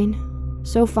was fine.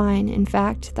 So fine, in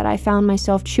fact, that I found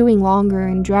myself chewing longer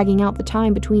and dragging out the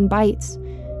time between bites.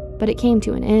 But it came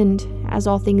to an end, as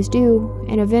all things do,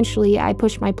 and eventually I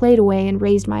pushed my plate away and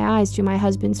raised my eyes to my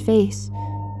husband's face.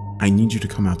 "I need you to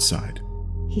come outside,"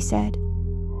 he said.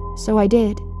 So I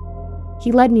did.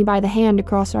 He led me by the hand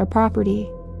across our property.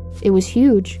 It was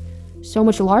huge, so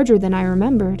much larger than I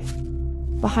remembered.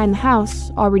 Behind the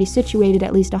house, already situated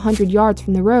at least 100 yards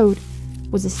from the road,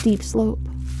 was a steep slope.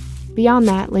 Beyond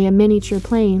that lay a miniature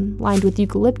plain lined with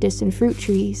eucalyptus and fruit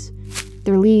trees.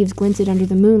 Their leaves glinted under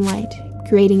the moonlight,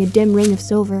 creating a dim ring of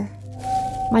silver.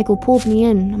 Michael pulled me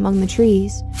in among the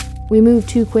trees. We moved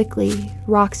too quickly.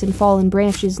 Rocks and fallen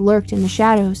branches lurked in the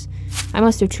shadows. I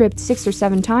must have tripped 6 or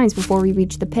 7 times before we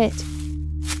reached the pit.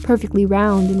 Perfectly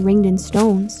round and ringed in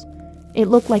stones, it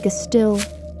looked like a still,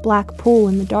 black pool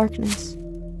in the darkness.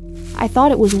 I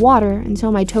thought it was water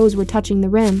until my toes were touching the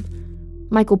rim.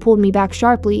 Michael pulled me back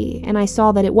sharply, and I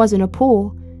saw that it wasn't a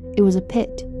pool, it was a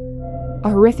pit. A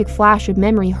horrific flash of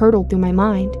memory hurtled through my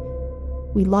mind.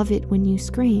 We love it when you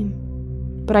scream.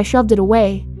 But I shoved it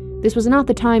away. This was not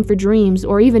the time for dreams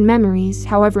or even memories,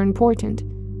 however important.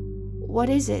 "What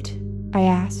is it?" I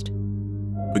asked.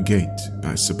 "A gate,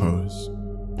 I suppose."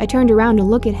 I turned around to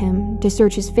look at him, to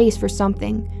search his face for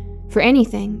something, for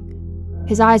anything.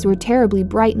 His eyes were terribly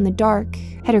bright in the dark,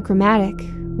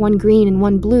 heterochromatic, one green and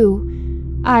one blue,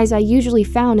 eyes I usually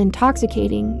found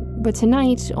intoxicating, but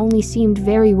tonight only seemed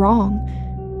very wrong.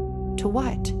 To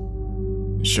what?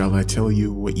 "Shall I tell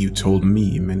you what you told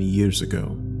me many years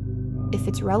ago?" If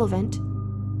it's relevant.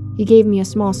 He gave me a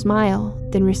small smile,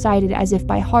 then recited as if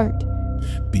by heart.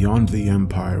 "Beyond the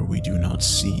empire we do not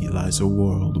see lies a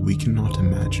world we cannot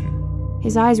imagine."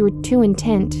 His eyes were too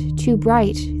intent, too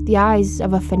bright, the eyes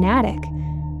of a fanatic.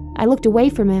 I looked away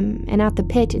from him and at the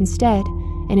pit instead,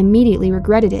 and immediately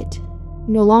regretted it.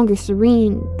 No longer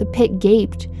serene, the pit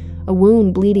gaped, a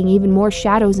wound bleeding even more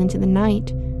shadows into the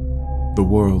night. "The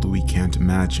world we can't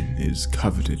imagine is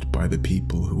coveted by the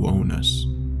people who own us."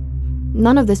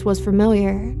 None of this was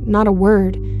familiar, not a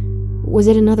word. Was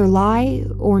it another lie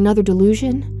or another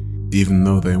delusion? Even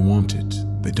though they want it,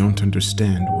 they don't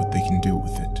understand what they can do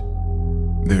with it.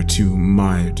 They're too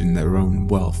mired in their own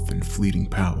wealth and fleeting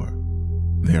power.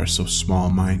 They are so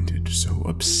small-minded, so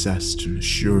obsessed and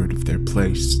assured of their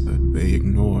place that they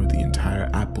ignore the entire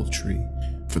apple tree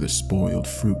for the spoiled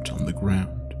fruit on the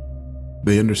ground.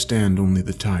 They understand only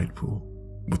the tide pool,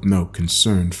 with no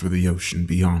concern for the ocean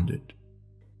beyond it.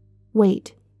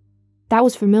 Wait, that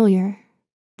was familiar.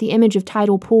 The image of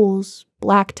tidal pools,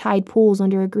 black tide pools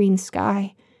under a green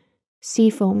sky, sea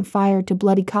foam fired to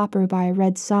bloody copper by a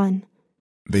red sun.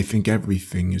 They think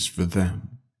everything is for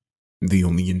them. The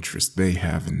only interest they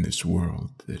have in this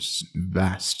world, this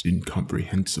vast,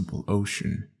 incomprehensible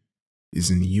ocean,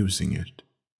 is in using it,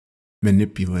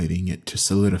 manipulating it to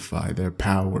solidify their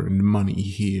power and money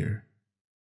here.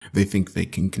 They think they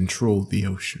can control the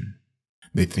ocean.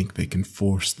 They think they can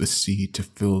force the sea to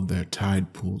fill their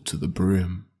tide pool to the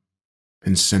brim,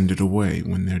 and send it away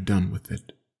when they're done with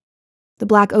it. The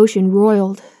black ocean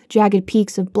roiled, jagged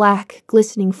peaks of black,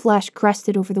 glistening flesh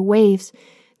crested over the waves,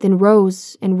 then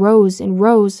rose and rose and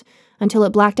rose until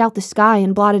it blacked out the sky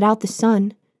and blotted out the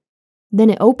sun. Then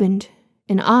it opened,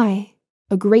 an eye,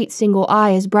 a great single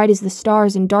eye as bright as the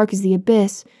stars and dark as the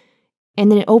abyss, and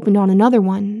then it opened on another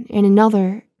one, and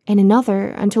another, and another,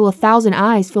 until 1,000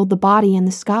 eyes filled the body and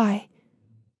the sky.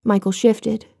 Michael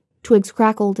shifted. Twigs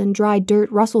crackled and dry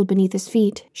dirt rustled beneath his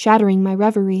feet, shattering my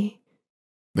reverie.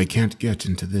 They can't get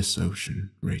into this ocean,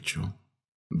 Rachel,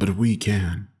 but we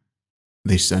can.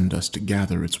 They send us to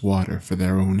gather its water for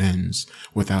their own ends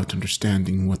without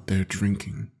understanding what they're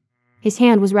drinking. His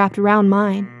hand was wrapped around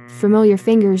mine, familiar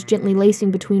fingers gently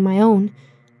lacing between my own.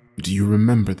 Do you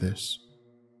remember this?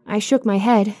 I shook my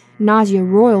head. Nausea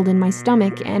roiled in my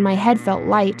stomach, and my head felt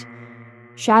light.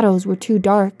 Shadows were too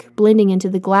dark, blending into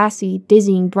the glassy,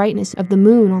 dizzying brightness of the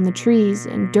moon on the trees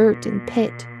and dirt and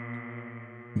pit.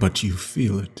 But you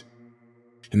feel it,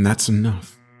 and that's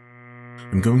enough.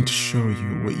 I'm going to show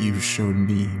you what you showed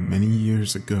me many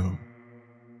years ago.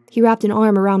 He wrapped an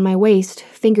arm around my waist,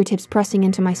 fingertips pressing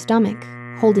into my stomach,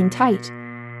 holding tight.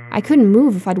 I couldn't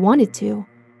move if I'd wanted to.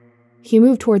 He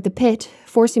moved toward the pit,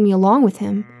 forcing me along with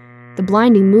him. The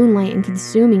blinding moonlight and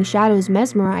consuming shadows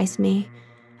mesmerized me.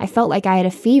 I felt like I had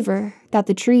a fever, that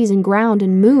the trees and ground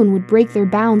and moon would break their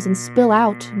bounds and spill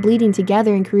out, bleeding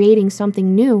together and creating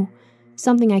something new,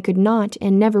 something I could not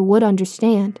and never would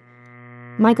understand.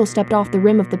 Michael stepped off the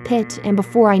rim of the pit, and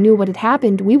before I knew what had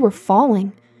happened, we were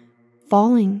falling.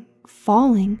 Falling.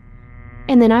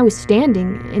 And then I was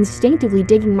standing, instinctively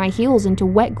digging my heels into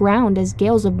wet ground as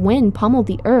gales of wind pummeled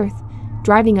the earth,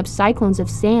 driving up cyclones of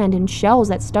sand and shells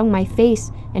that stung my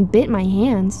face and bit my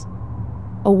hands.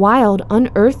 A wild,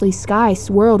 unearthly sky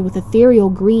swirled with ethereal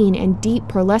green and deep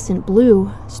pearlescent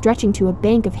blue, stretching to a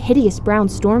bank of hideous brown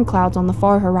storm clouds on the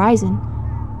far horizon.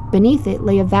 Beneath it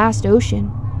lay a vast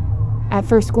ocean. At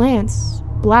first glance,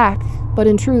 black, but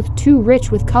in truth too rich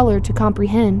with color to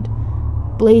comprehend.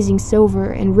 Blazing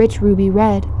silver and rich ruby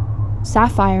red,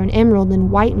 sapphire and emerald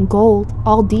and white and gold,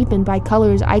 all deepened by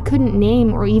colors I couldn't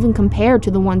name or even compare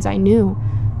to the ones I knew.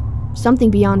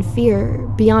 Something beyond fear,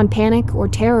 beyond panic or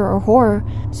terror or horror,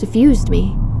 suffused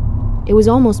me. It was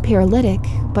almost paralytic,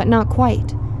 but not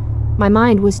quite. My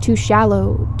mind was too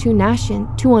shallow, too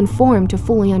nascent, too unformed to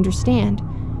fully understand,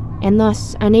 and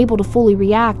thus, unable to fully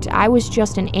react, I was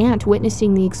just an ant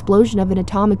witnessing the explosion of an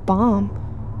atomic bomb.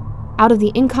 Out of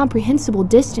the incomprehensible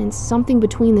distance, something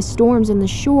between the storms and the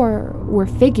shore, were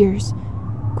figures,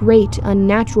 great,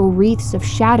 unnatural wreaths of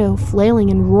shadow flailing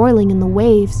and roiling in the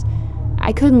waves.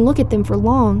 I couldn't look at them for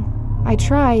long. I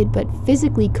tried, but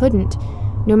physically couldn't.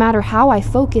 No matter how I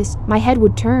focused, my head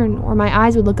would turn, or my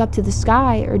eyes would look up to the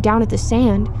sky or down at the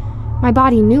sand. My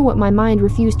body knew what my mind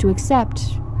refused to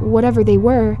accept. Whatever they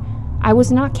were, I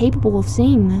was not capable of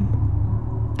seeing them.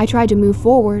 I tried to move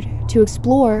forward, to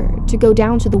explore, to go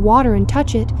down to the water and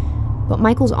touch it, but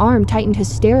Michael's arm tightened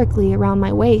hysterically around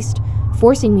my waist,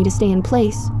 forcing me to stay in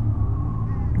place.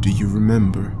 Do you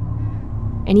remember?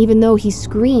 And even though he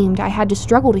screamed, I had to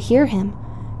struggle to hear him,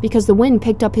 because the wind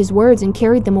picked up his words and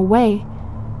carried them away.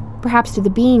 Perhaps to the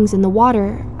beings in the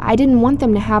water, I didn't want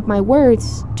them to have my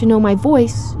words, to know my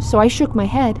voice, so I shook my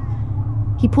head.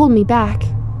 He pulled me back.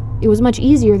 It was much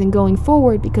easier than going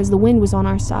forward because the wind was on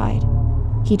our side.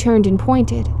 He turned and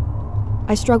pointed.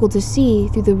 I struggled to see,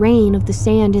 through the rain of the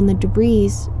sand and the debris,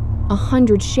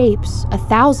 100 shapes,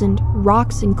 1,000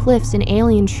 rocks and cliffs and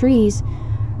alien trees,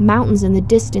 mountains in the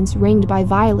distance ringed by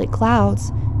violet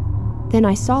clouds. Then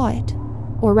I saw it,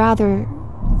 or rather,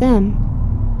 them.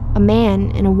 A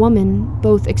man and a woman,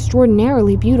 both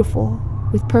extraordinarily beautiful,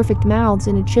 with perfect mouths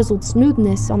and a chiseled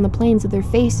smoothness on the planes of their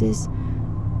faces.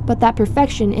 But that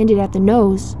perfection ended at the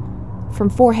nose. From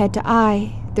forehead to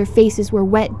eye, their faces were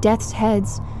wet death's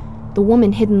heads. The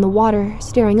woman hid in the water,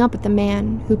 staring up at the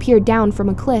man, who peered down from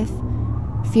a cliff.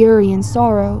 Fury and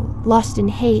sorrow, lust and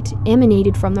hate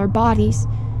emanated from their bodies.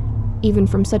 Even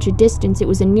from such a distance, it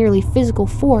was a nearly physical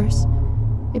force.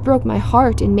 It broke my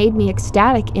heart and made me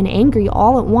ecstatic and angry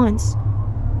all at once.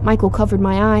 Michael covered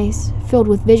my eyes, filled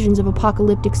with visions of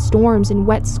apocalyptic storms and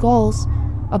wet skulls,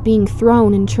 of being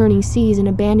thrown in churning seas and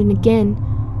abandoned again.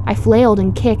 I flailed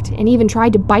and kicked and even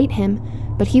tried to bite him,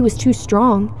 but he was too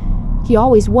strong. He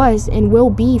always was and will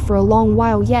be for a long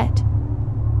while yet.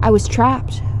 I was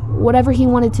trapped. Whatever he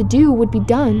wanted to do would be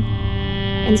done.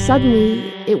 And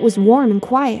suddenly, it was warm and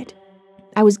quiet.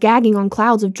 I was gagging on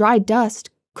clouds of dry dust,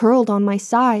 curled on my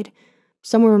side,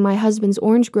 somewhere in my husband's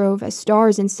orange grove as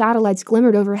stars and satellites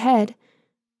glimmered overhead.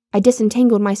 I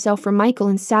disentangled myself from Michael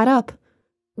and sat up.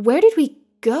 Where did we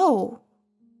go?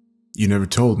 You never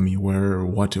told me where or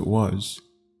what it was.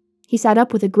 He sat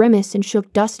up with a grimace and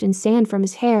shook dust and sand from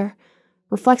his hair.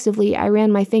 Reflexively, I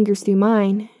ran my fingers through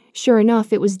mine. Sure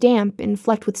enough, it was damp and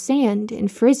flecked with sand and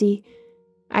frizzy.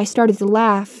 I started to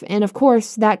laugh, and of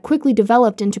course, that quickly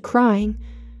developed into crying.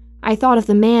 I thought of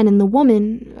the man and the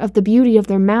woman, of the beauty of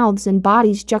their mouths and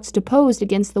bodies juxtaposed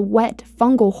against the wet,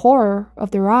 fungal horror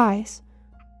of their eyes.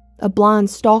 Of blonde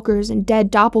stalkers and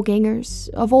dead doppelgangers,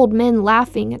 of old men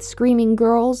laughing at screaming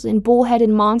girls and bull-headed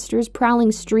monsters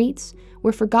prowling streets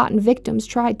where forgotten victims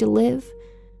tried to live.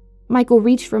 Michael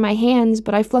reached for my hands,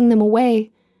 but I flung them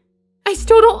away. I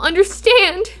still don't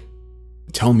understand.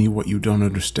 Tell me what you don't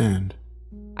understand.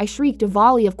 I shrieked a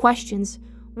volley of questions.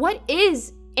 What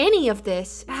is any of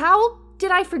this? How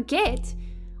did I forget?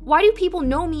 Why do people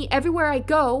know me everywhere I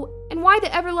go? And why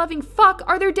the ever-loving fuck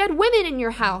are there dead women in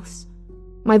your house?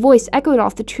 My voice echoed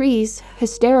off the trees,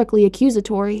 hysterically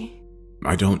accusatory.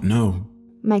 I don't know.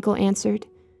 Michael answered.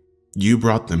 You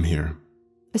brought them here.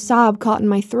 A sob caught in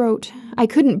my throat. I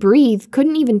couldn't breathe,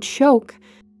 couldn't even choke.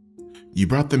 You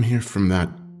brought them here from that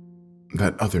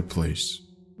other place,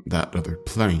 that other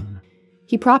plane.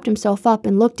 He propped himself up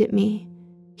and looked at me.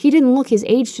 He didn't look his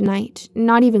age tonight,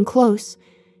 not even close.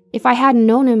 If I hadn't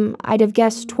known him, I'd have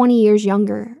guessed 20 years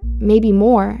younger, maybe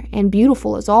more, and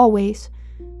beautiful as always.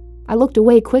 I looked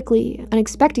away quickly,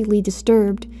 unexpectedly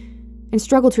disturbed, and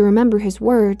struggled to remember his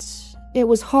words. It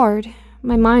was hard.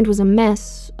 My mind was a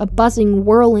mess, a buzzing,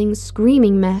 whirling,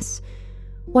 screaming mess.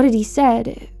 What had he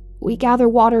said? We gather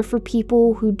water for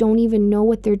people who don't even know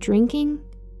what they're drinking?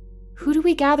 Who do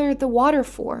we gather the water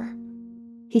for?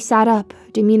 He sat up,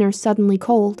 demeanor suddenly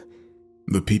cold.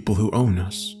 The people who own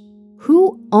us.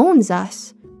 Who owns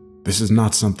us? This is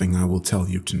not something I will tell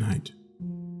you tonight.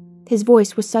 His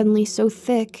voice was suddenly so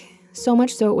thick, so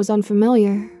much so it was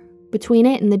unfamiliar. Between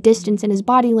it and the distance in his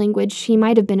body language, he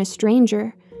might have been a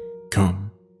stranger.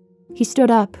 Come. He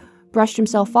stood up, brushed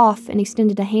himself off, and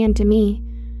extended a hand to me.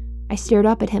 I stared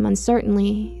up at him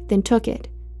uncertainly, then took it.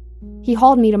 He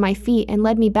hauled me to my feet and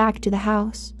led me back to the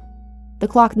house. The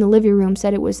clock in the living room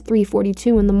said it was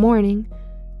 3:42 in the morning.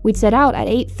 We'd set out at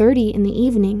 8:30 in the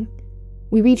evening.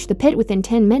 We reached the pit within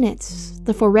 10 minutes.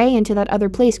 The foray into that other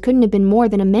place couldn't have been more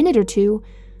than a minute or two,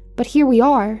 but here we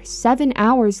are, 7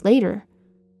 hours later.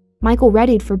 Michael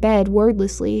readied for bed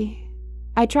wordlessly.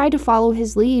 I tried to follow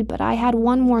his lead, but I had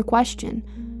one more question.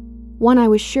 One I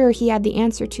was sure he had the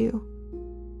answer to.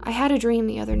 I had a dream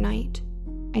the other night,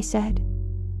 I said.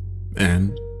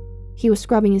 And? He was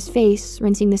scrubbing his face,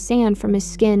 rinsing the sand from his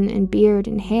skin and beard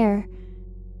and hair.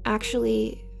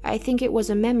 Actually, I think it was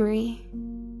a memory.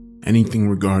 Anything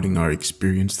regarding our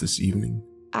experience this evening?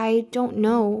 I don't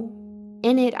know.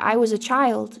 In it, I was a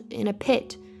child, in a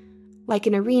pit, like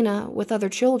an arena with other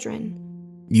children.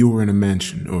 You were in a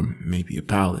mansion, or maybe a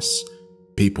palace.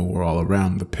 People were all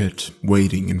around the pit,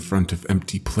 waiting in front of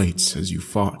empty plates as you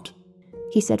fought.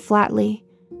 He said flatly.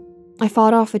 I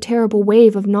fought off a terrible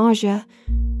wave of nausea.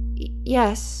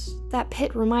 Yes, that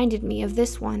pit reminded me of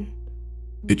this one.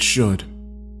 It should.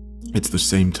 It's the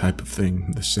same type of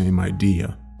thing, the same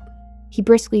idea. He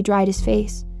briskly dried his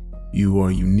face. You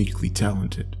are uniquely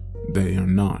talented. They are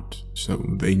not, so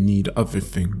they need other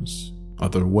things,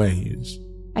 other ways.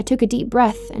 I took a deep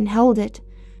breath and held it.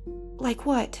 Like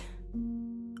what?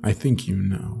 I think you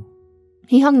know.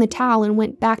 He hung the towel and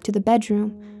went back to the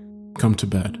bedroom. Come to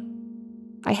bed.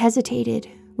 I hesitated,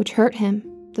 which hurt him.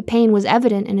 The pain was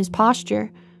evident in his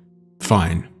posture.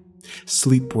 Fine.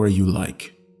 Sleep where you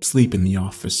like. Sleep in the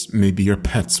office. Maybe your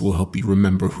pets will help you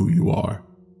remember who you are.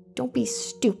 Don't be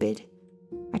stupid.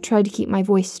 I tried to keep my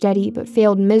voice steady, but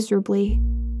failed miserably.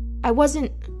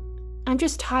 I'm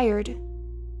just tired.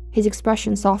 His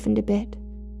expression softened a bit.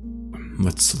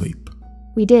 Let's sleep.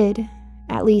 We did.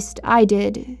 At least, I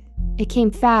did. It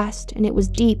came fast, and it was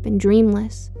deep and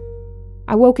dreamless.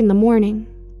 I woke in the morning.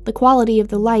 The quality of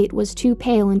the light was too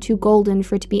pale and too golden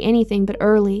for it to be anything but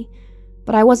early,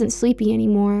 but I wasn't sleepy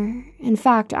anymore. In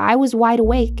fact, I was wide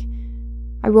awake.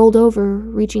 I rolled over,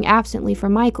 reaching absently for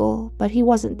Michael, but he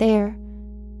wasn't there.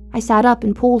 I sat up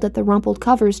and pulled at the rumpled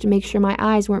covers to make sure my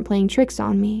eyes weren't playing tricks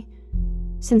on me.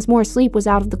 Since more sleep was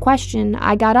out of the question,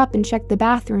 I got up and checked the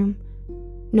bathroom.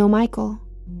 No Michael.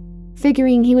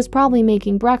 Figuring he was probably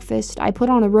making breakfast, I put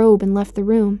on a robe and left the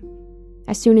room.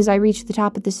 As soon as I reached the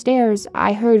top of the stairs,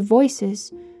 I heard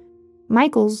voices.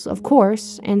 Michael's, of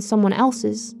course, and someone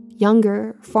else's,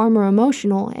 younger, far more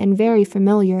emotional, and very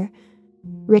familiar.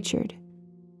 Richard.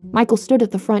 Michael stood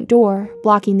at the front door,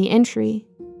 blocking the entry.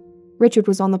 Richard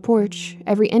was on the porch,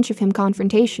 every inch of him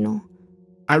confrontational.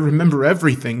 I remember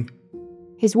everything.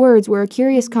 His words were a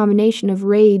curious combination of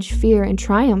rage, fear, and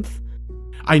triumph.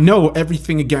 I know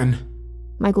everything again.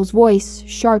 Michael's voice,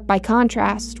 sharp by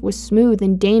contrast, was smooth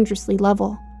and dangerously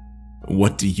level.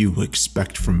 What do you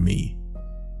expect from me?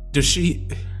 Does she...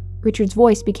 Richard's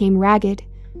voice became ragged.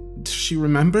 Does she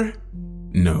remember?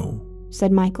 No,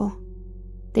 said Michael.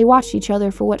 They watched each other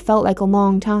for what felt like a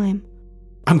long time.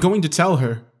 I'm going to tell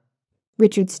her.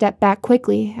 Richard stepped back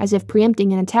quickly, as if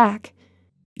preempting an attack.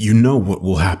 You know what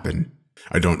will happen.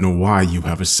 I don't know why you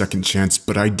have a second chance,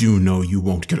 but I do know you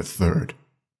won't get a third.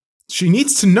 She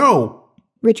needs to know!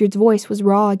 Richard's voice was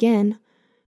raw again.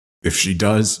 If she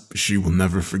does, she will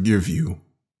never forgive you.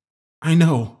 I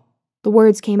know. The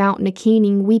words came out in a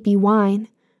keening, weepy whine,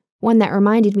 one that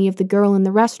reminded me of the girl in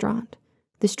the restaurant,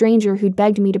 the stranger who'd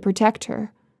begged me to protect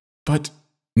her. But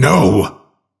no!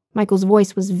 Michael's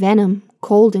voice was venom,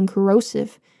 cold and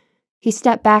corrosive. He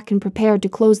stepped back and prepared to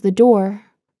close the door,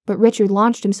 but Richard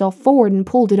launched himself forward and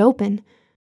pulled it open.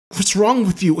 What's wrong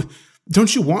with you?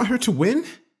 Don't you want her to win?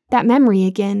 That memory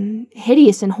again,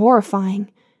 hideous and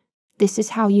horrifying. This is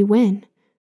how you win.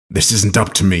 This isn't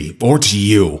up to me, or to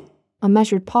you. A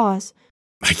measured pause.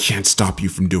 I can't stop you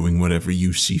from doing whatever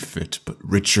you see fit, but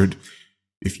Richard,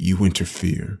 if you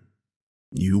interfere,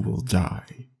 you will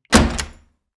die.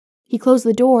 He closed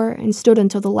the door and stood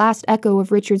until the last echo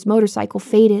of Richard's motorcycle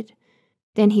faded.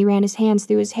 Then he ran his hands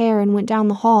through his hair and went down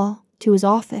the hall to his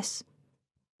office.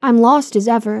 I'm lost as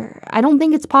ever. I don't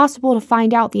think it's possible to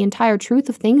find out the entire truth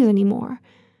of things anymore.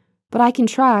 But I can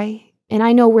try, and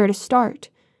I know where to start.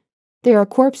 There are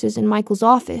corpses in Michael's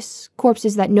office,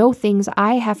 corpses that know things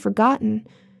I have forgotten,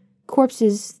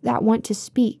 corpses that want to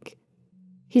speak.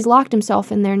 He's locked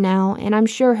himself in there now, and I'm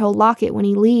sure he'll lock it when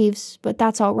he leaves, but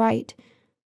that's all right.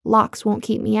 Locks won't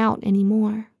keep me out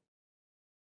anymore.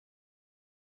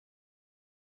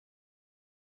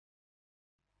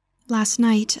 Last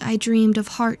night, I dreamed of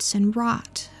hearts and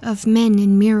rot, of men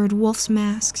in mirrored wolf's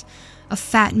masks, of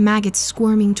fat maggots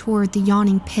squirming toward the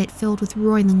yawning pit filled with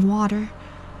roiling water,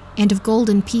 and of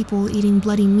golden people eating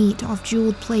bloody meat off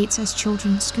jeweled plates as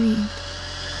children screamed.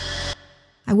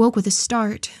 I woke with a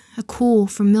start. A cool,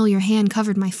 familiar hand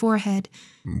covered my forehead.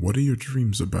 What are your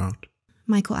dreams about?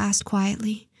 Michael asked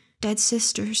quietly. Dead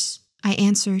sisters, I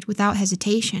answered without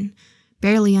hesitation,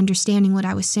 barely understanding what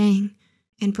I was saying.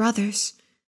 And brothers.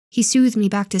 He soothed me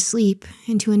back to sleep,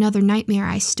 into another nightmare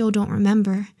I still don't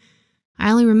remember. I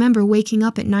only remember waking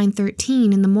up at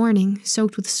 9:13 in the morning,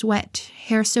 soaked with sweat,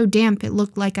 hair so damp it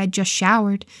looked like I'd just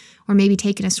showered, or maybe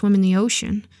taken a swim in the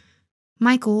ocean.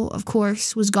 Michael, of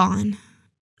course, was gone.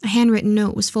 A handwritten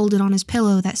note was folded on his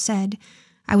pillow that said,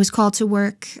 I was called to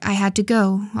work, I had to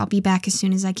go, I'll be back as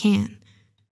soon as I can.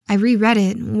 I reread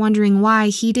it, wondering why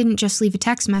he didn't just leave a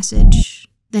text message.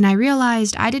 Then I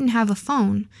realized I didn't have a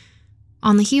phone.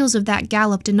 On the heels of that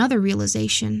galloped another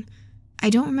realization.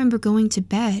 I don't remember going to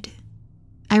bed.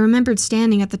 I remembered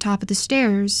standing at the top of the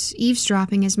stairs,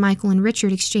 eavesdropping as Michael and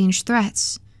Richard exchanged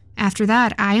threats. After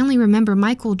that, I only remember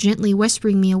Michael gently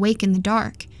whispering me awake in the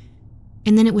dark.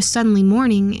 And then it was suddenly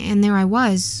morning, and there I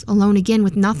was, alone again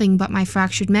with nothing but my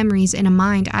fractured memories and a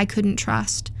mind I couldn't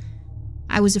trust.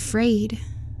 I was afraid.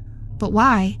 But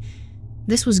why?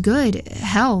 This was good.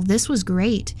 Hell, this was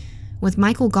great. With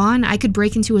Michael gone, I could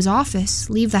break into his office,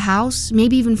 leave the house,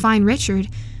 maybe even find Richard.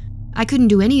 I couldn't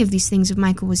do any of these things if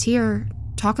Michael was here.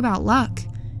 Talk about luck.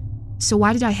 So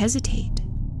why did I hesitate?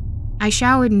 I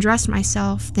showered and dressed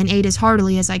myself, then ate as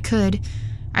heartily as I could.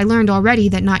 I learned already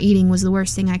that not eating was the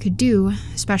worst thing I could do,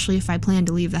 especially if I planned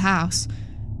to leave the house.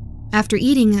 After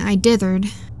eating, I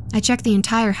dithered. I checked the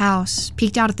entire house,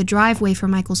 peeked out at the driveway for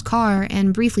Michael's car,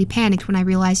 and briefly panicked when I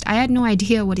realized I had no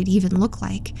idea what it even looked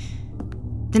like.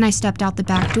 Then I stepped out the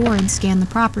back door and scanned the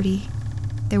property.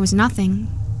 There was nothing,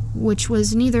 which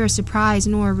was neither a surprise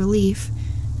nor a relief.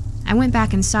 I went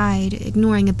back inside,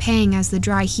 ignoring a pang as the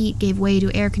dry heat gave way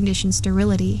to air-conditioned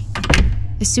sterility.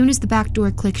 As soon as the back door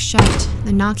clicked shut,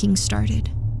 the knocking started.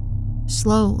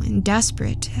 Slow and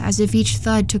desperate, as if each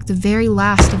thud took the very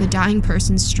last of a dying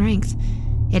person's strength.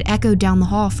 It echoed down the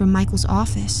hall from Michael's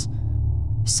office.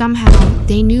 Somehow,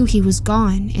 they knew he was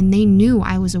gone, and they knew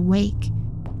I was awake.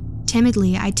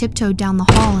 Timidly, I tiptoed down the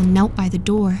hall and knelt by the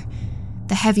door.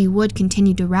 The heavy wood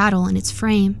continued to rattle in its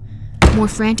frame, more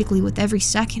frantically with every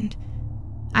second.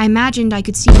 I imagined I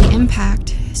could see the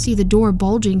impact, see the door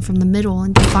bulging from the middle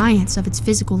in defiance of its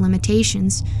physical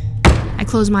limitations. I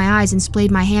closed my eyes and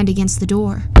splayed my hand against the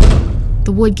door.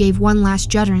 The wood gave one last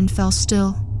judder and fell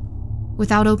still.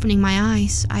 Without opening my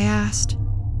eyes, I asked,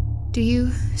 "Do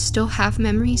you still have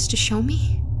memories to show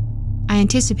me?" I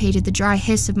anticipated the dry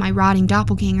hiss of my rotting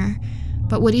doppelganger,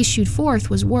 but what issued forth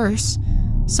was worse.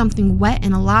 Something wet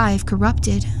and alive,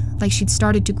 corrupted, like she'd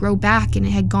started to grow back and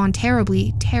it had gone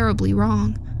terribly, terribly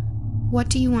wrong. "What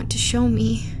do you want to show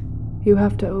me?" You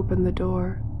have to open the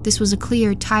door. This was a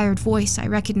clear, tired voice I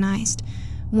recognized,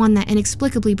 one that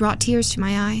inexplicably brought tears to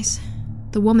my eyes.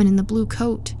 The woman in the blue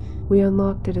coat. We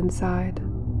unlocked it inside.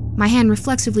 My hand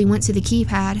reflexively went to the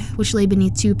keypad, which lay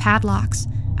beneath 2 padlocks.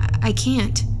 I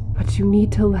can't. But you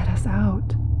need to let us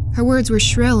out. Her words were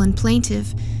shrill and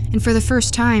plaintive, and for the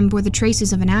first time bore the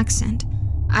traces of an accent.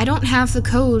 "I don't have the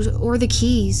code or the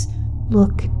keys."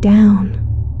 "Look down,"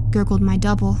 gurgled my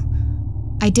double.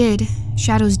 I did.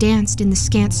 Shadows danced in the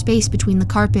scant space between the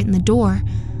carpet and the door,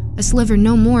 a sliver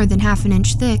no more than half an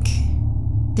inch thick.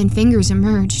 Then fingers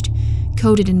emerged.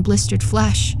 coated in blistered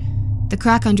flesh. The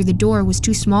crack under the door was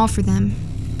too small for them.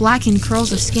 Blackened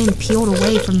curls of skin peeled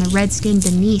away from the red skin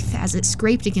beneath as it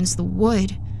scraped against the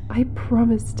wood. I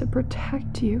promised to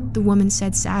protect you, the woman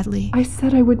said sadly. I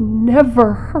said I would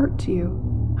never hurt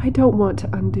you. I don't want to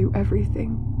undo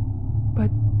everything, but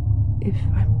if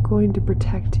I'm going to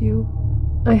protect you,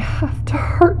 I have to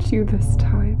hurt you this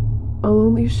time. I'll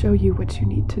only show you what you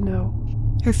need to know.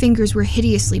 Her fingers were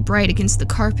hideously bright against the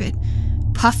carpet,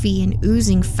 puffy and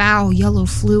oozing foul yellow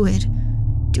fluid.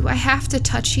 Do I have to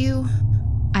touch you?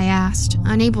 I asked,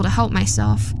 unable to help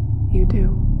myself. You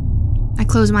do. I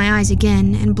closed my eyes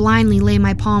again and blindly lay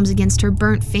my palms against her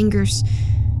burnt fingers.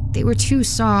 They were too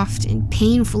soft and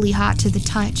painfully hot to the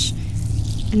touch,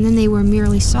 and then they were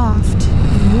merely soft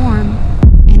and warm,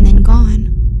 and then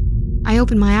gone. I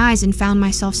opened my eyes and found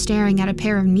myself staring at a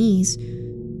pair of knees.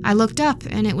 I looked up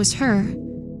and it was her.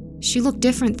 She looked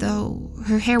different though.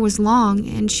 Her hair was long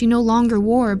and she no longer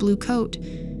wore a blue coat.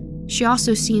 She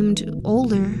also seemed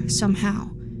older somehow.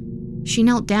 She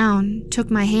knelt down, took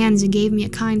my hands and gave me a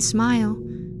kind smile.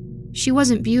 She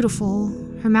wasn't beautiful.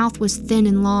 Her mouth was thin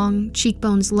and long,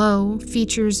 cheekbones low,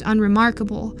 features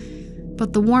unremarkable,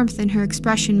 but the warmth in her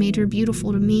expression made her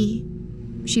beautiful to me.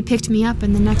 She picked me up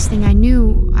and the next thing I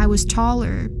knew, I was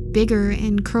taller, bigger,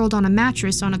 and curled on a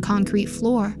mattress on a concrete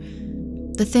floor.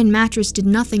 The thin mattress did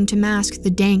nothing to mask the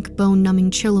dank,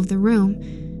 bone-numbing chill of the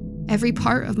room. Every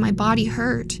part of my body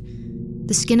hurt.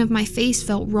 The skin of my face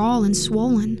felt raw and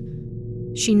swollen.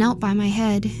 She knelt by my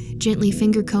head, gently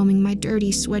finger-combing my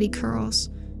dirty, sweaty curls.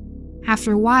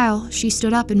 After a while, she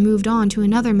stood up and moved on to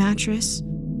another mattress.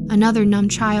 Another numb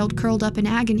child curled up in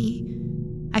agony.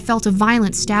 I felt a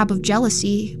violent stab of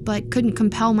jealousy, but couldn't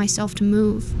compel myself to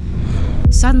move.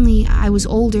 Suddenly, I was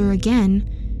older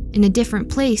again, in a different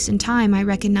place and time I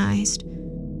recognized.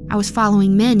 I was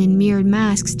following men in mirrored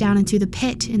masks down into the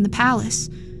pit in the palace.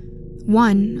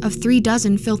 One of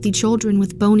 36 filthy children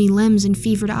with bony limbs and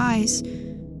fevered eyes.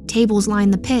 Tables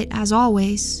lined the pit, as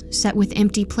always, set with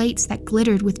empty plates that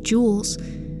glittered with jewels.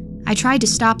 I tried to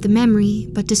stop the memory,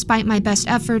 but despite my best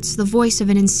efforts, the voice of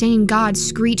an insane god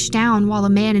screeched down while a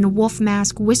man in a wolf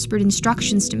mask whispered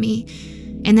instructions to me.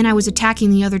 And then I was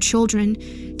attacking the other children,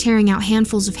 tearing out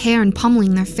handfuls of hair and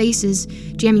pummeling their faces,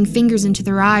 jamming fingers into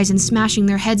their eyes and smashing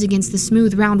their heads against the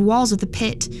smooth, round walls of the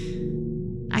pit.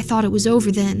 I thought it was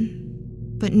over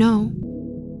then, but no.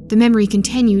 The memory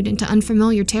continued into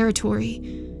unfamiliar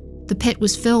territory. The pit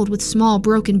was filled with small,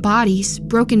 broken bodies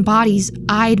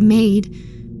I'd made.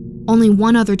 Only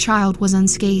one other child was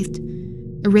unscathed,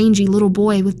 a rangy little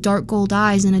boy with dark gold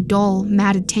eyes and a dull,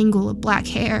 matted tangle of black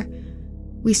hair.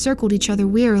 We circled each other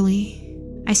wearily.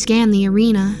 I scanned the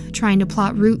arena, trying to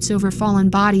plot routes over fallen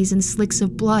bodies and slicks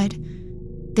of blood.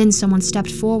 Then someone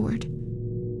stepped forward.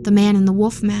 The man in the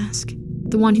wolf mask,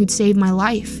 the one who'd saved my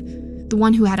life, the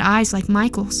one who had eyes like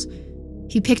Michael's.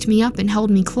 He picked me up and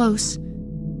held me close.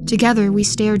 Together, we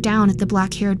stared down at the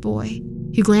black-haired boy,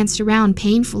 who glanced around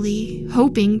painfully,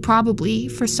 hoping, probably,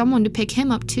 for someone to pick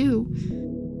him up too.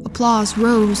 Applause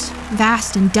rose,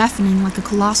 vast and deafening like a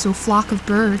colossal flock of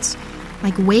birds,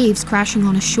 like waves crashing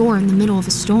on a shore in the middle of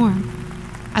a storm.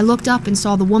 I looked up and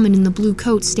saw the woman in the blue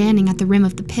coat standing at the rim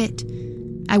of the pit.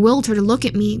 I willed her to look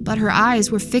at me, but her eyes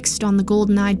were fixed on the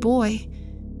golden-eyed boy.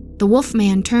 The wolf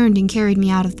man turned and carried me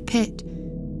out of the pit.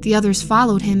 The others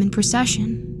followed him in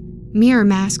procession, mirror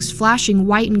masks flashing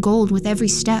white and gold with every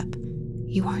step.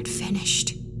 "You aren't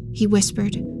finished," he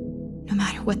whispered. "No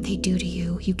matter what they do to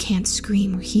you, you can't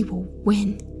scream or he will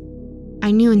win."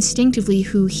 I knew instinctively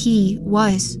who he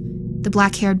was, the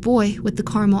black-haired boy with the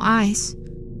caramel eyes,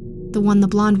 the one the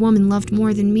blonde woman loved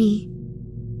more than me.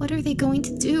 "What are they going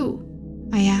to do?"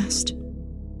 I asked.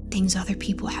 "Things other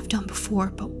people have done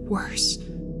before, but worse."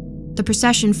 The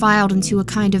procession filed into a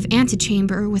kind of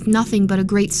antechamber with nothing but a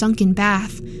great sunken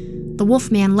bath. The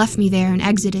wolfman left me there and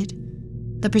exited.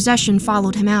 The procession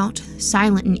followed him out,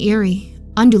 silent and eerie,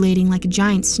 undulating like a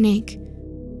giant snake.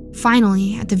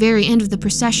 Finally, at the very end of the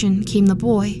procession came the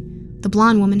boy. The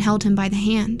blonde woman held him by the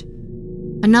hand.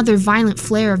 Another violent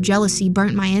flare of jealousy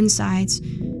burnt my insides.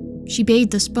 She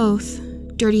bathed us both.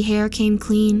 Dirty hair came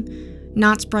clean,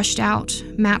 knots brushed out,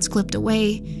 mats clipped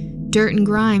away, dirt and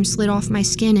grime slid off my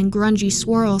skin in grungy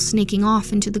swirls snaking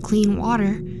off into the clean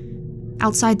water.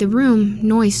 Outside the room,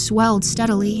 noise swelled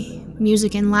steadily,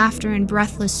 music and laughter and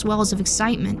breathless swells of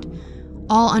excitement,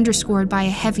 all underscored by a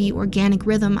heavy, organic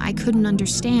rhythm I couldn't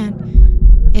understand.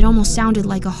 It almost sounded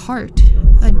like a heart,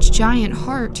 a giant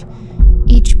heart,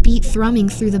 each beat thrumming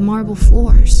through the marble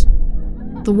floors.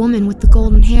 The woman with the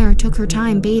golden hair took her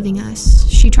time bathing us.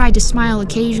 She tried to smile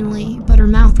occasionally, but her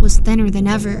mouth was thinner than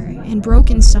ever and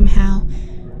broken somehow,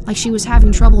 like she was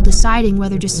having trouble deciding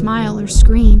whether to smile or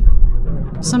scream.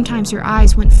 Sometimes her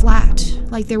eyes went flat,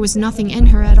 like there was nothing in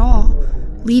her at all,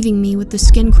 leaving me with the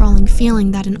skin-crawling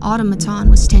feeling that an automaton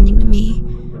was tending to me.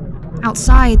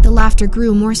 Outside, the laughter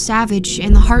grew more savage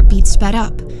and the heartbeat sped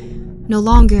up. No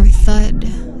longer thud,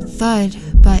 thud,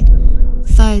 but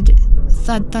thud,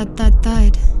 thud, thud, thud,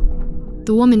 thud.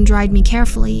 The woman dried me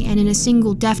carefully and in a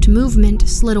single deft movement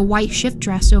slid a white shift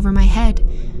dress over my head.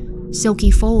 Silky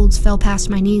folds fell past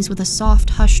my knees with a soft,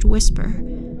 hushed whisper.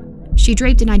 She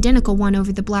draped an identical one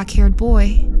over the black-haired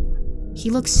boy. He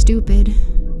looked stupid.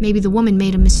 Maybe the woman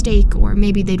made a mistake, or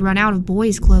maybe they'd run out of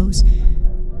boys' clothes.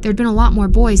 There'd been a lot more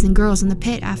boys than girls in the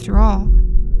pit, after all.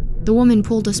 The woman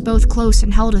pulled us both close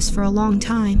and held us for a long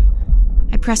time.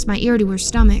 I pressed my ear to her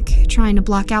stomach, trying to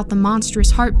block out the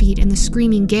monstrous heartbeat and the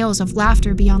screaming gales of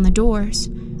laughter beyond the doors.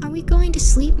 Are we going to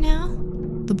sleep now?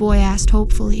 The boy asked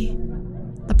hopefully.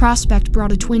 The prospect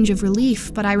brought a twinge of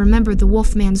relief, but I remembered the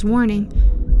wolfman's warning.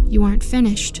 You aren't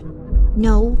finished.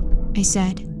 No, I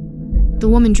said. The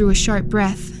woman drew a sharp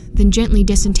breath, then gently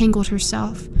disentangled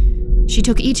herself. She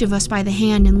took each of us by the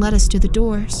hand and led us to the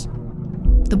doors.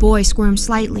 The boy squirmed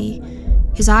slightly.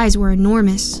 His eyes were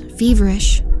enormous,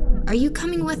 feverish. Are you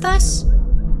coming with us?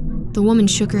 The woman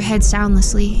shook her head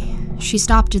soundlessly. She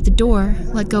stopped at the door,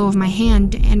 let go of my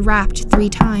hand, and rapped 3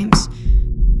 times.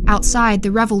 Outside,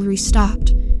 the revelry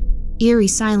stopped. Eerie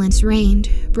silence reigned,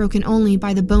 broken only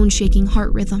by the bone-shaking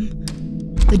heart rhythm.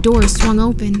 The doors swung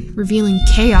open, revealing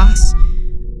chaos.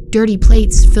 Dirty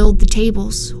plates filled the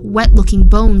tables, wet-looking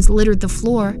bones littered the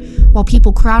floor, while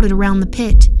people crowded around the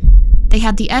pit. They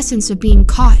had the essence of being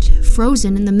caught,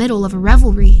 frozen in the middle of a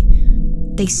revelry.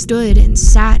 They stood and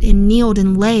sat and kneeled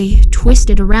and lay,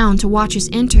 twisted around to watch us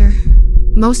enter.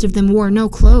 Most of them wore no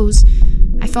clothes.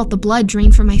 I felt the blood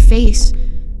drain from my face.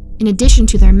 In addition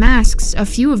to their masks, a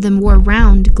few of them wore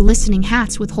round, glistening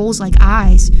hats with holes like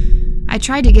eyes. I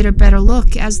tried to get a better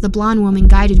look as the blonde woman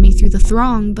guided me through the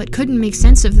throng, but couldn't make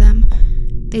sense of them.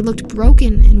 They looked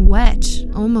broken and wet,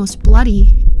 almost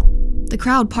bloody. The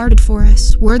crowd parted for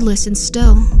us, wordless and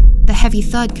still. The heavy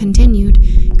thud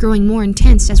continued, growing more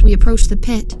intense as we approached the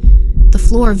pit. The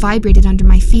floor vibrated under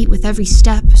my feet with every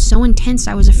step, so intense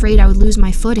I was afraid I would lose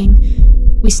my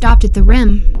footing. We stopped at the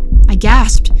rim. I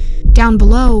gasped. Down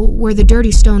below, where the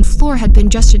dirty stone floor had been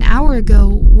just an hour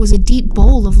ago, was a deep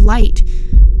bowl of light,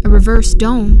 a reverse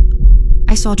dome.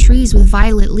 I saw trees with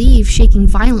violet leaves shaking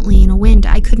violently in a wind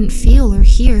I couldn't feel or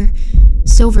hear.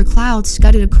 Silver clouds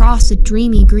scudded across a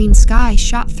dreamy green sky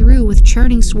shot through with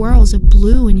churning swirls of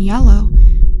blue and yellow.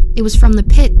 It was from the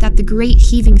pit that the great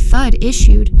heaving thud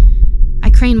issued. I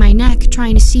craned my neck,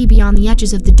 trying to see beyond the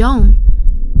edges of the dome.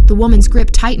 The woman's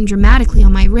grip tightened dramatically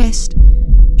on my wrist.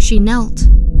 She knelt.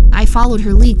 I followed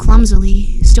her lead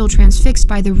clumsily, still transfixed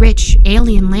by the rich,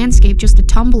 alien landscape just a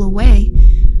tumble away.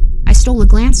 I stole a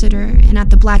glance at her and at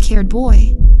the black-haired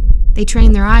boy. They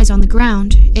trained their eyes on the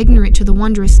ground, ignorant to the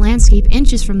wondrous landscape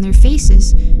inches from their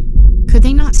faces. Could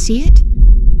they not see it?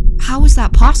 How was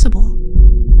that possible?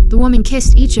 The woman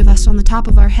kissed each of us on the top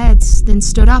of our heads, then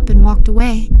stood up and walked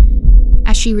away.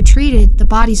 As she retreated, the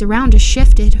bodies around us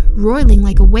shifted, roiling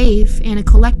like a wave, and a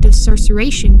collective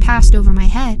susurration passed over my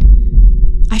head.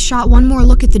 I shot one more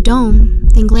look at the dome,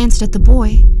 then glanced at the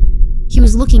boy. He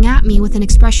was looking at me with an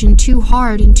expression too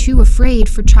hard and too afraid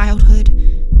for childhood.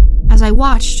 As I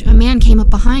watched, a man came up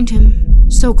behind him,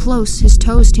 so close his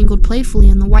toes tingled playfully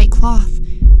in the white cloth.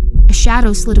 A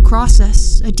shadow slid across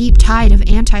us, a deep tide of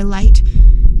anti-light.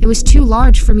 It was too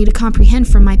large for me to comprehend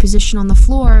from my position on the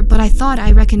floor, but I thought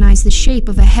I recognized the shape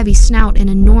of a heavy snout and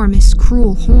enormous,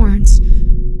 cruel horns.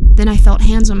 Then I felt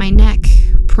hands on my neck,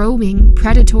 probing,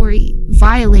 predatory,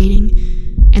 violating,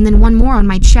 and then one more on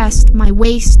my chest, my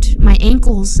waist, my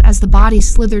ankles as the bodies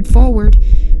slithered forward,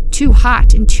 too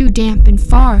hot and too damp and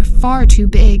far, far too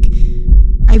big.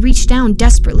 I reached down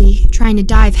desperately, trying to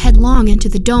dive headlong into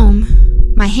the dome.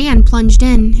 My hand plunged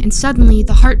in, and suddenly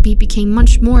the heartbeat became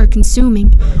much more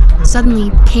consuming, suddenly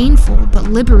painful but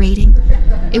liberating.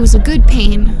 It was a good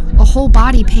pain, a whole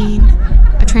body pain,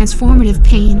 a transformative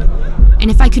pain,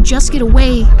 and if I could just get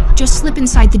away, just slip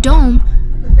inside the dome.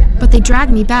 But they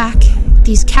dragged me back,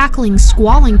 these cackling,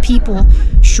 squalling people,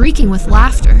 shrieking with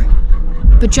laughter.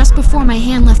 But just before my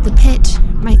hand left the pit,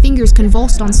 my fingers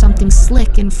convulsed on something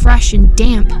slick and fresh and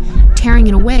damp, tearing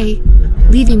it away,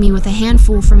 leaving me with a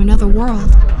handful from another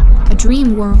world, a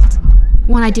dream world,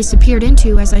 one I disappeared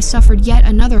into as I suffered yet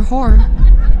another horror.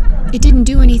 It didn't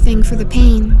do anything for the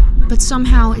pain, but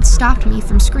somehow it stopped me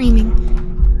from screaming.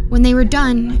 When they were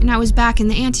done, and I was back in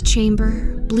the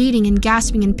antechamber, bleeding and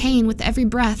gasping in pain with every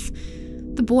breath,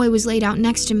 the boy was laid out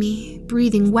next to me,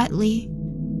 breathing wetly.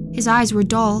 His eyes were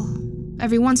dull,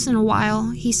 Every once in a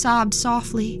while, he sobbed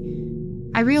softly.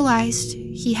 I realized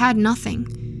he had nothing.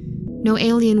 No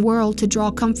alien world to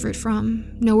draw comfort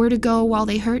from, nowhere to go while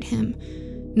they hurt him,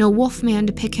 no wolfman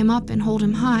to pick him up and hold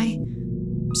him high.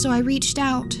 So I reached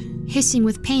out, hissing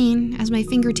with pain as my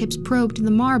fingertips probed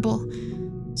the marble.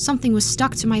 Something was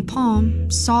stuck to my palm,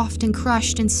 soft and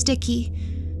crushed and sticky.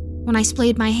 When I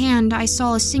splayed my hand, I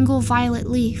saw a single violet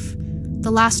leaf,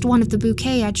 the last one of the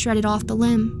bouquet I'd shredded off the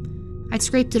limb. I'd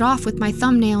scraped it off with my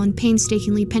thumbnail and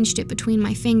painstakingly pinched it between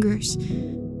my fingers.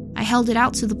 I held it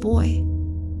out to the boy.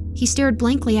 He stared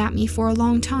blankly at me for a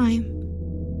long time.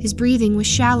 His breathing was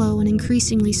shallow and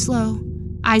increasingly slow,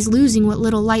 eyes losing what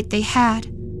little light they had.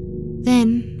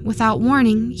 Then, without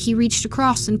warning, he reached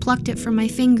across and plucked it from my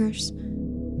fingers.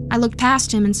 I looked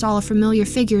past him and saw a familiar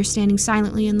figure standing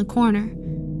silently in the corner.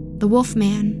 The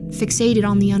wolfman, fixated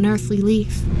on the unearthly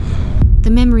leaf. The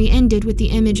memory ended with the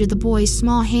image of the boy's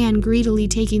small hand greedily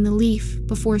taking the leaf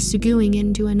before seguing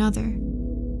into another.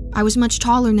 I was much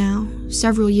taller now,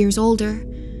 several years older.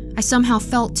 I somehow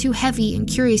felt too heavy and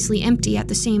curiously empty at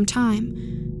the same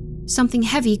time. Something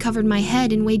heavy covered my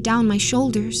head and weighed down my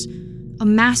shoulders. A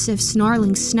massive,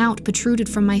 snarling snout protruded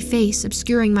from my face,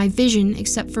 obscuring my vision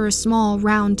except for a small,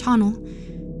 round tunnel.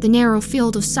 The narrow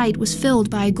field of sight was filled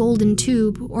by a golden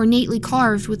tube, ornately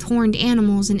carved with horned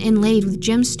animals and inlaid with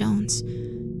gemstones.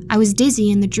 I was dizzy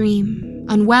in the dream,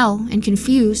 unwell and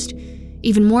confused,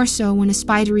 even more so when a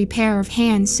spidery pair of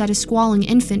hands set a squalling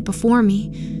infant before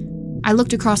me. I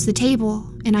looked across the table,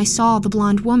 and I saw the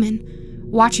blonde woman,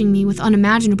 watching me with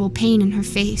unimaginable pain in her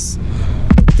face.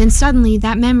 Then suddenly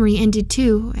that memory ended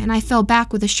too, and I fell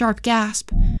back with a sharp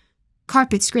gasp.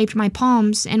 Carpet scraped my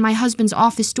palms, and my husband's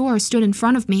office door stood in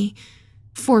front of me.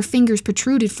 4 fingers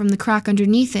protruded from the crack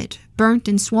underneath it, burnt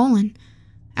and swollen.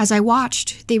 As I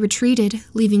watched, they retreated,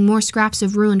 leaving more scraps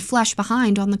of ruined flesh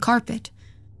behind on the carpet.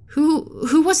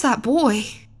 Who was that boy?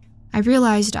 I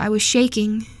realized I was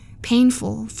shaking,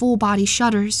 painful, full-body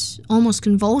shudders, almost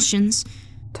convulsions.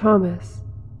 Thomas,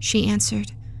 she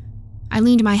answered. I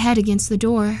leaned my head against the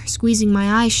door, squeezing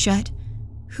my eyes shut.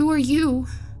 Who are you?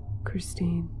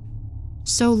 Christine.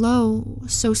 So low,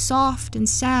 so soft and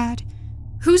sad.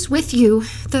 Who's with you?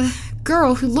 The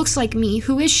girl who looks like me,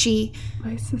 who is she?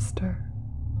 My sister.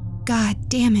 God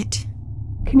damn it.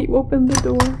 Can you open the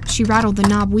door? She rattled the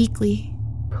knob weakly.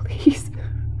 Please,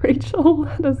 Rachel,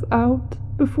 let us out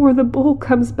before the bull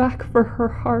comes back for her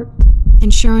heart.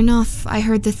 And sure enough, I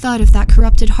heard the thud of that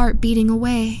corrupted heart beating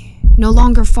away. No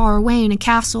longer far away in a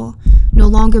castle, no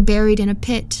longer buried in a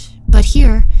pit, but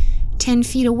here, 10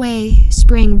 feet away,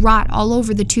 spraying rot all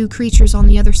over the 2 creatures on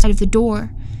the other side of the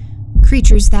door.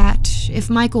 Creatures that, if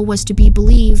Michael was to be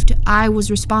believed, I was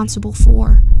responsible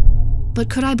for. But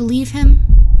could I believe him?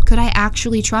 Could I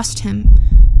actually trust him?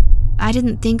 I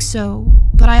didn't think so,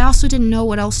 but I also didn't know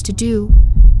what else to do.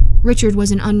 Richard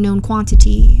was an unknown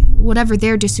quantity. Whatever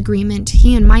their disagreement,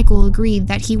 he and Michael agreed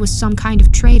that he was some kind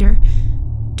of traitor.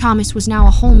 Thomas was now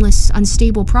a homeless,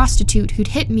 unstable prostitute who'd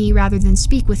hit me rather than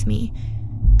speak with me.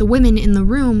 The women in the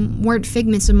room weren't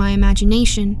figments of my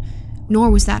imagination,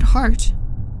 nor was that heart.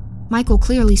 Michael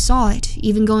clearly saw it,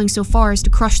 even going so far as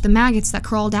to crush the maggots that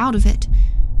crawled out of it.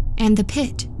 And the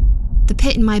pit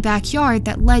in my backyard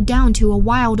that led down to a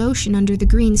wild ocean under the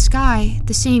green sky,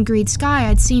 the same green sky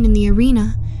I'd seen in the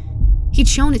arena. He'd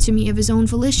shown it to me of his own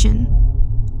volition.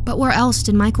 But where else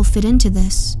did Michael fit into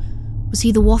this? Was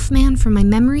he the Wolfman from my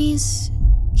memories?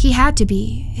 He had to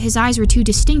be. His eyes were too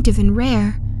distinctive and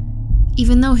rare.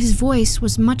 Even though his voice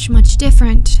was much, much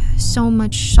different, so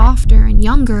much softer and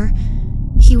younger,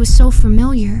 he was so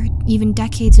familiar, even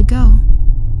decades ago.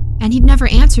 And he'd never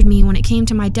answered me when it came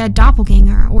to my dead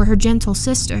doppelganger or her gentle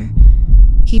sister.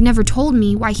 He'd never told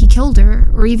me why he killed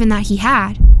her, or even that he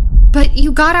had. But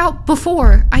you got out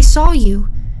before. I saw you.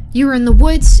 You were in the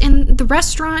woods, in the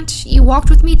restaurant. You walked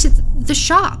with me to the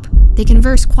shop. They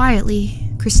conversed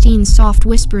quietly, Christine's soft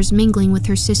whispers mingling with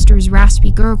her sister's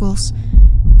raspy gurgles.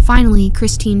 Finally,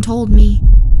 Christine told me,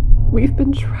 We've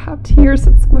been trapped here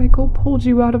since Michael pulled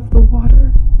you out of the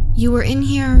water. You were in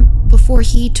here before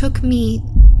he took me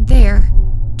there,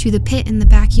 to the pit in the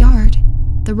backyard,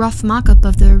 the rough mock-up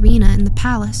of the arena in the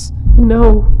palace.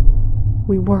 No,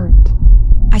 we weren't.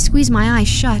 I squeezed my eyes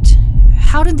shut.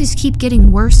 How did this keep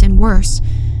getting worse and worse?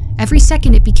 Every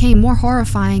second it became more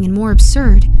horrifying and more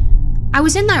absurd. I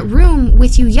was in that room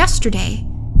with you yesterday.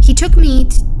 He took me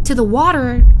to the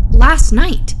water last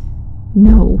night.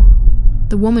 No.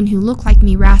 The woman who looked like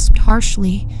me rasped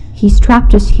harshly. He's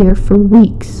trapped us here for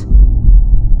weeks.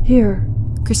 Here,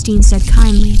 Christine said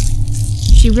kindly.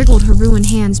 She wriggled her ruined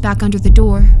hands back under the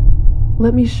door.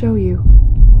 let me show you.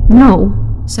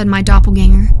 No, said my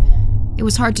doppelganger. It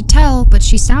was hard to tell, but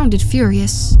she sounded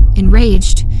furious,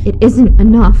 enraged. It isn't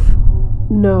enough.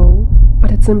 No, but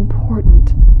it's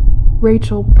important.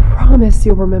 Rachel, promise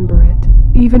you'll remember it,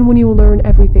 even when you learn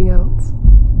everything else.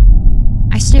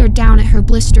 I stared down at her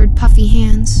blistered, puffy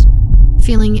hands,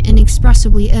 feeling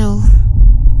inexpressibly ill.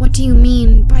 What do you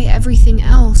mean by everything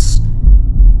else?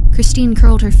 Christine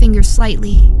curled her finger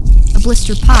slightly. A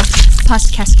blister popped,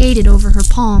 pus cascaded over her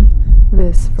palm.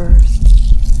 This first.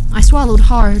 I swallowed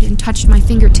hard and touched my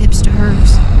fingertips to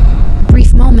hers. A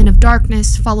brief moment of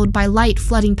darkness followed by light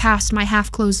flooding past my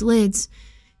half-closed lids.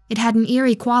 It had an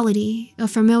eerie quality, a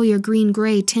familiar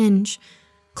green-gray tinge.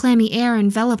 Clammy air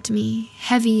enveloped me,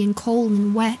 heavy and cold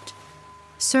and wet.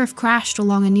 Surf crashed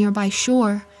along a nearby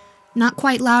shore, not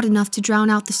quite loud enough to drown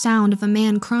out the sound of a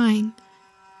man crying.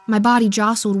 My body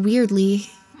jostled weirdly.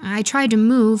 I tried to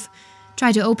move,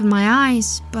 tried to open my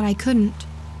eyes, but I couldn't.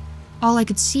 All I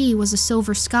could see was a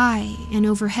silver sky and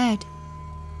overhead.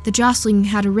 The jostling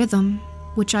had a rhythm,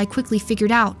 which I quickly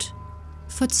figured out.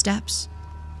 Footsteps.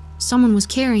 Someone was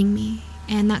carrying me,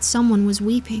 and that someone was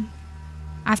weeping.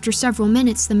 After several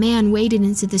minutes, the man waded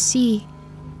into the sea.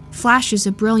 Flashes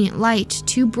of brilliant light,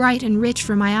 too bright and rich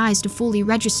for my eyes to fully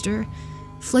register,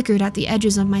 flickered at the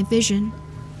edges of my vision.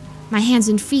 My hands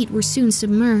and feet were soon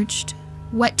submerged.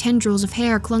 Wet tendrils of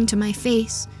hair clung to my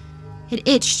face. It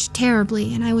itched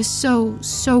terribly, and I was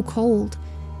so cold.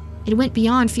 It went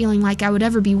beyond feeling like I would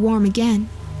ever be warm again.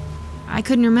 I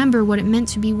couldn't remember what it meant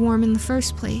to be warm in the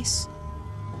first place.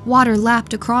 Water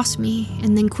lapped across me,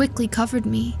 and then quickly covered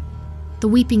me. The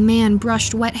weeping man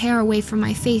brushed wet hair away from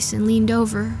my face and leaned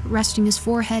over, resting his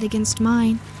forehead against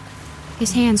mine.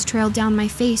 His hands trailed down my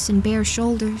face and bare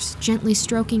shoulders, gently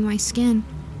stroking my skin.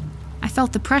 I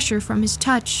felt the pressure from his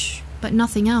touch, but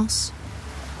nothing else.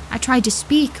 I tried to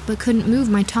speak, but couldn't move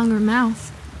my tongue or mouth.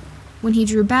 When he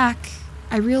drew back,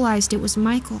 I realized it was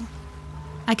Michael.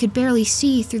 I could barely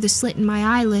see through the slit in my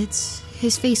eyelids.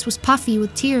 His face was puffy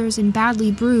with tears and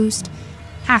badly bruised.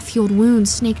 Half-healed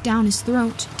wounds snaked down his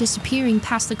throat, disappearing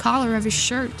past the collar of his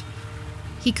shirt.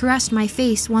 He caressed my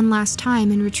face one last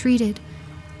time and retreated,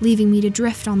 leaving me to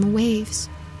drift on the waves.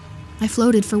 I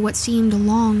floated for what seemed a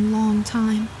long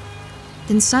time.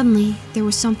 Then suddenly, there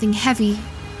was something heavy,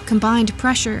 combined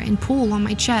pressure and pull on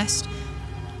my chest.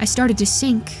 I started to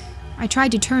sink. I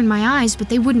tried to turn my eyes, but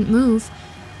they wouldn't move.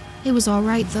 It was all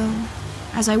right, though.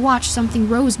 As I watched, something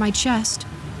rose my chest,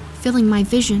 filling my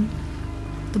vision.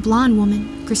 The blonde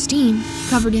woman, Christine,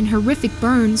 covered in horrific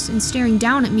burns and staring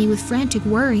down at me with frantic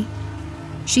worry.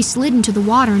 She slid into the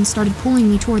water and started pulling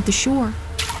me toward the shore.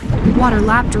 Water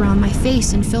lapped around my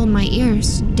face and filled my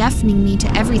ears, deafening me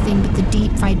to everything but the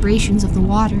deep vibrations of the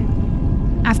water.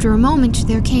 After a moment,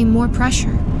 there came more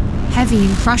pressure, heavy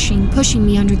and crushing, pushing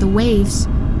me under the waves.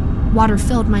 Water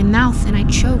filled my mouth and I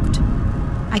choked.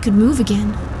 I could move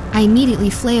again. I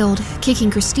immediately flailed, kicking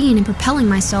Christine and propelling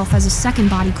myself as a second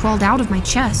body crawled out of my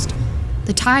chest.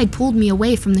 The tide pulled me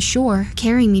away from the shore,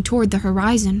 carrying me toward the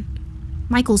horizon.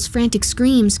 Michael's frantic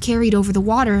screams carried over the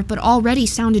water, but already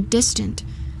sounded distant.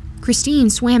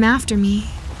 Christine swam after me.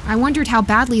 I wondered how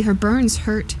badly her burns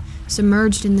hurt,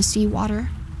 submerged in the seawater.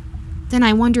 Then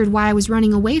I wondered why I was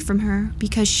running away from her,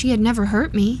 because she had never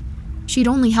hurt me. She'd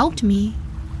only helped me,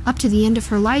 up to the end of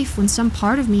her life when some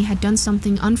part of me had done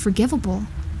something unforgivable.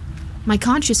 My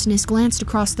consciousness glanced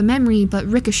across the memory, but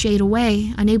ricocheted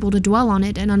away, unable to dwell on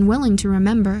it and unwilling to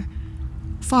remember.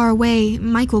 Far away,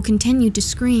 Michael continued to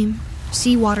scream.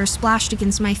 Seawater splashed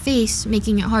against my face,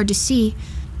 making it hard to see,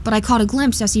 but I caught a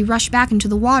glimpse as he rushed back into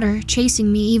the water,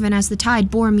 chasing me even as the tide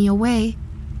bore me away.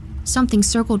 Something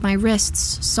circled my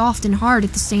wrists, soft and hard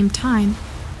at the same time.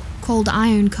 Cold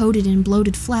iron coated in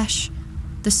bloated flesh.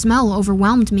 The smell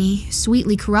overwhelmed me,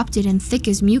 sweetly corrupted and thick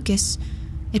as mucus.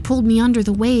 It pulled me under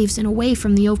the waves and away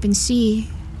from the open sea,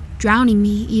 drowning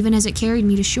me even as it carried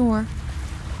me to shore.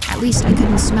 At least I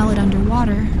couldn't smell it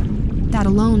underwater. That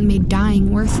alone made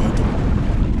dying worth it.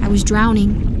 I was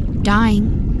drowning,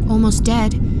 dying, almost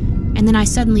dead, and then I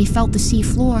suddenly felt the sea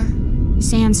floor,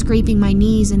 sand scraping my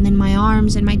knees and then my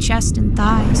arms and my chest and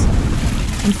thighs.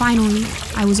 And finally,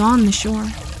 I was on the shore,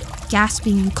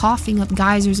 gasping and coughing up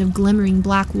geysers of glimmering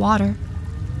black water.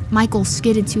 Michael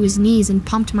skidded to his knees and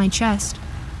pumped my chest.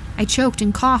 I choked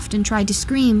and coughed and tried to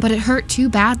scream, but it hurt too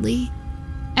badly.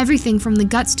 Everything from the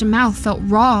guts to mouth felt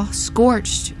raw,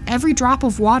 scorched, every drop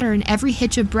of water and every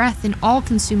hitch of breath in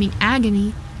all-consuming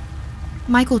agony.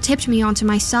 Michael tipped me onto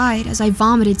my side as I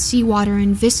vomited seawater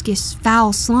and viscous,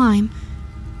 foul slime.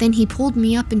 Then he pulled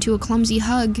me up into a clumsy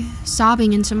hug,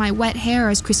 sobbing into my wet hair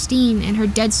as Christine and her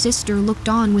dead sister looked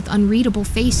on with unreadable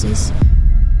faces.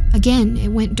 Again, it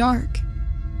went dark.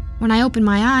 When I opened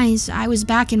my eyes, I was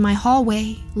back in my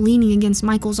hallway, leaning against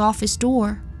Michael's office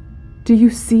door. Do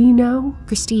you see now?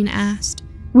 Christine asked.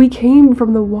 We came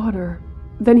from the water.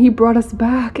 Then he brought us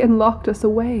back and locked us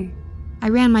away. I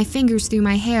ran my fingers through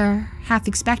my hair, half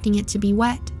expecting it to be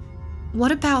wet.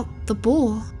 What about the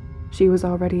bull? She was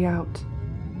already out.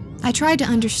 I tried to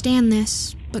understand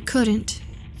this, but couldn't.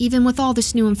 Even with all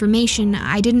this new information,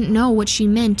 I didn't know what she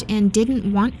meant and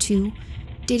didn't want to.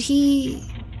 Did he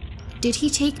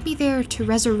take me there to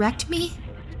resurrect me?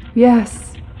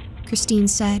 Yes, Christine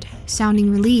said,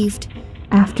 sounding relieved.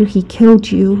 After he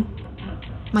killed you.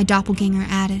 My doppelganger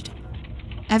added.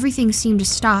 Everything seemed to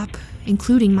stop,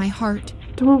 including my heart.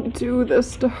 Don't do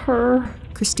this to her,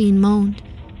 Christine moaned.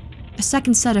 A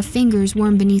second set of fingers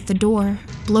wormed beneath the door,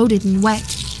 bloated and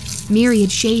wet.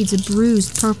 Myriad shades of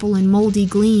bruised purple and moldy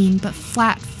gleam, but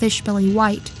flat fish-belly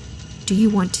white. Do you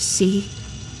want to see?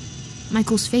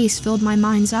 Michael's face filled my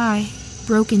mind's eye,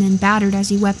 broken and battered as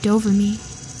he wept over me.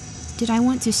 Did I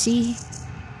want to see?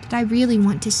 Did I really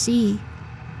want to see?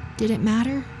 Did it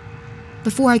matter?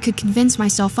 Before I could convince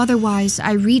myself otherwise,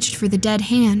 I reached for the dead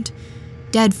hand.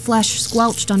 Dead flesh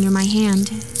squelched under my hand,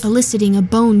 eliciting a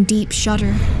bone-deep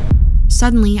shudder.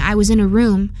 Suddenly, I was in a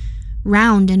room,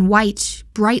 round and white,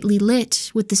 brightly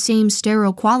lit, with the same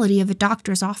sterile quality of a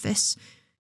doctor's office.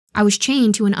 I was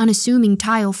chained to an unassuming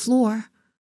tile floor.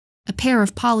 A pair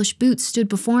of polished boots stood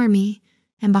before me,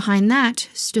 and behind that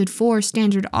stood 4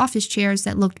 standard office chairs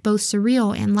that looked both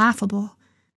surreal and laughable.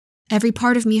 Every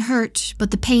part of me hurt,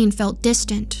 but the pain felt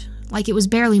distant, like it was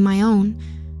barely my own.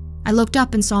 I looked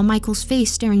up and saw Michael's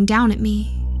face staring down at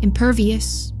me,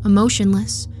 impervious,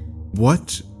 emotionless.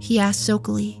 What? He asked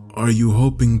silkily. Are you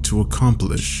hoping to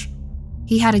accomplish?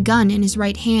 He had a gun in his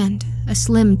right hand, a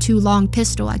slim, too-long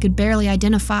pistol I could barely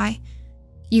identify.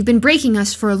 You've been breaking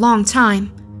us for a long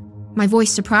time. My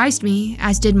voice surprised me,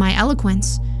 as did my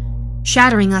eloquence.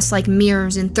 Shattering us like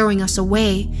mirrors and throwing us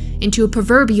away into a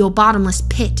proverbial bottomless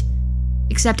pit.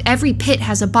 Except every pit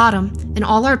has a bottom, and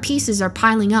all our pieces are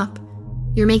piling up.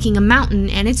 You're making a mountain,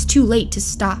 and it's too late to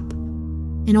stop.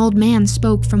 An old man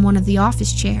spoke from one of the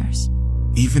office chairs.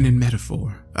 Even in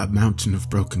metaphor, a mountain of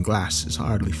broken glass is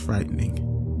hardly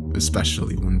frightening,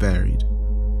 especially when buried.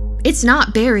 It's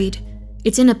not buried.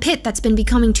 It's in a pit that's been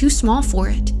becoming too small for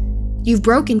it. You've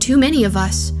broken too many of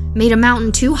us, made a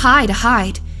mountain too high to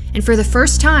hide, and for the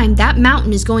first time, that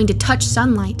mountain is going to touch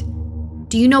sunlight.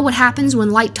 Do you know what happens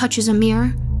when light touches a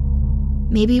mirror?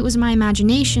 Maybe it was my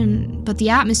imagination, but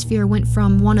the atmosphere went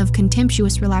from one of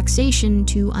contemptuous relaxation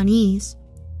to unease.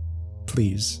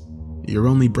 Please, you're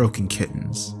only broken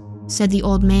kittens, said the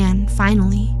old man,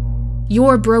 finally.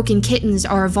 Your broken kittens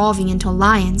are evolving into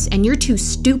lions, and you're too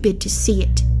stupid to see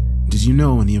it. Did you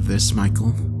know any of this,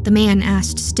 Michael? The man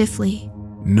asked stiffly.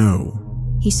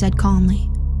 No, he said calmly.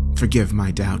 Forgive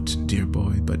my doubt, dear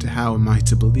boy, but how am I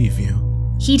to believe you?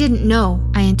 He didn't know,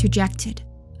 I interjected.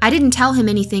 I didn't tell him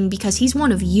anything because he's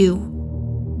one of you.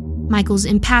 Michael's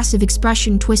impassive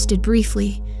expression twisted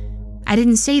briefly. I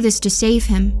didn't say this to save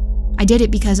him. I did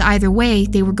it because either way,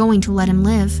 they were going to let him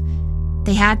live.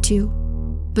 They had to.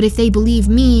 But if they believed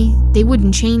me, they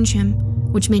wouldn't change him,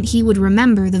 which meant he would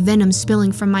remember the venom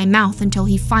spilling from my mouth until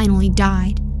he finally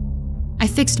died. I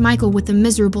fixed Michael with a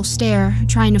miserable stare,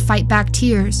 trying to fight back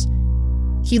tears.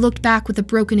 He looked back with a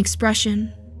broken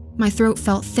expression. My throat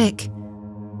felt thick.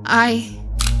 I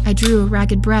drew a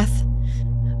ragged breath.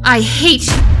 I hate...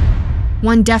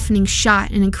 One deafening shot,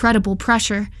 an incredible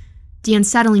pressure, the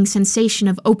unsettling sensation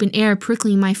of open air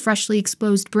prickling my freshly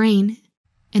exposed brain,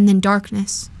 and then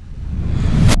darkness.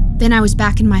 Then I was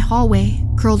back in my hallway,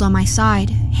 curled on my side,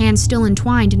 hands still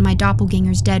entwined in my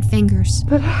doppelganger's dead fingers.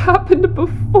 That happened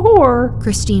before,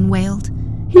 Christine wailed.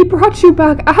 He brought you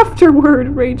back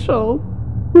afterward, Rachel.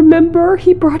 Remember,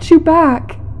 he brought you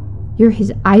back. You're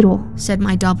his idol, said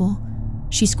my double.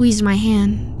 She squeezed my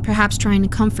hand, perhaps trying to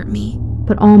comfort me.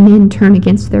 But all men turn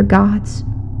against their gods.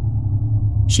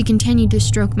 She continued to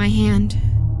stroke my hand.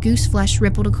 Goose flesh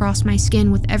rippled across my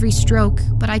skin with every stroke,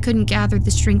 but I couldn't gather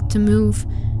the strength to move.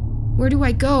 Where do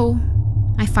I go?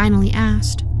 I finally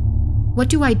asked. What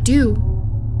do I do?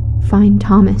 Find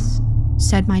Thomas,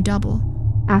 said my double.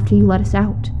 After you let us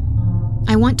out.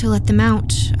 I want to let them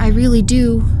out, I really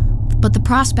do, but the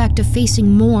prospect of facing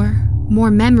more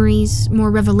memories,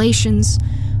 more revelations,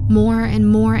 more and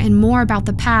more and more about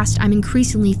the past I'm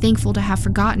increasingly thankful to have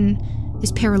forgotten,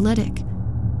 is paralytic.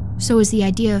 So is the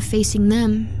idea of facing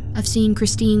them, of seeing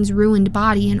Christine's ruined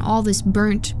body in all this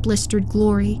burnt, blistered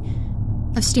glory,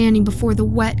 of standing before the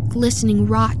wet, glistening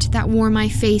rot that wore my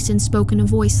face and spoke in a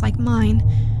voice like mine.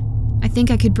 I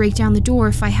think I could break down the door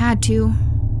if I had to.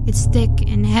 It's thick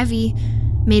and heavy,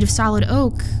 made of solid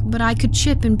oak, but I could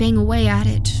chip and bang away at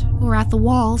it, or at the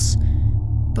walls.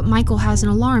 But Michael has an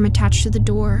alarm attached to the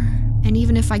door, and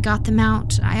even if I got them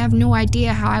out, I have no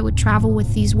idea how I would travel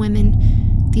with these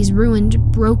women, these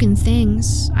ruined, broken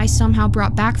things I somehow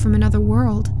brought back from another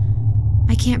world.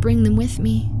 I can't bring them with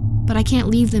me, but I can't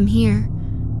leave them here.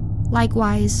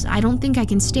 Likewise, I don't think I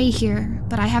can stay here,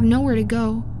 but I have nowhere to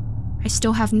go. I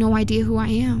still have no idea who I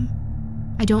am.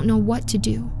 I don't know what to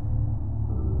do.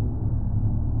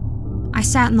 I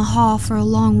sat in the hall for a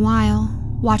long while,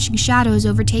 watching shadows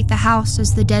overtake the house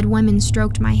as the dead women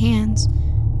stroked my hands.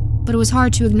 But it was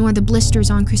hard to ignore the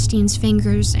blisters on Christine's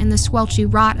fingers and the squelchy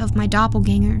rot of my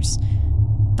doppelgangers.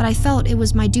 But I felt it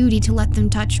was my duty to let them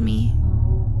touch me.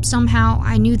 Somehow,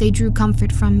 I knew they drew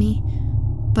comfort from me.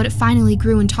 But it finally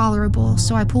grew intolerable,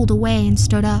 so I pulled away and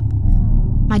stood up.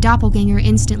 My doppelganger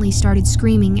instantly started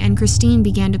screaming, and Christine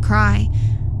began to cry.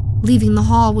 Leaving the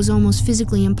hall was almost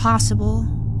physically impossible.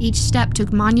 Each step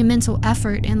took monumental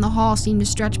effort, and the hall seemed to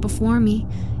stretch before me,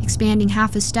 expanding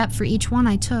half a step for each one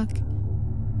I took.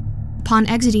 Upon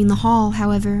exiting the hall,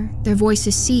 however, their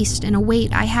voices ceased, and a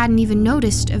weight I hadn't even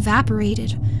noticed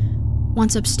evaporated.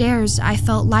 Once upstairs, I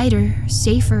felt lighter,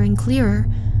 safer, and clearer.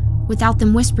 Without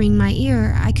them whispering in my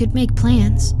ear, I could make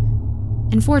plans.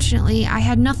 Unfortunately, I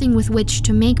had nothing with which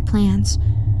to make plans.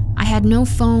 I had no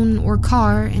phone or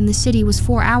car, and the city was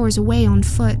 4 hours away on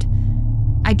foot.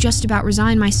 I just about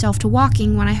resigned myself to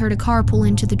walking when I heard a car pull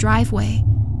into the driveway.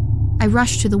 I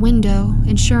rushed to the window,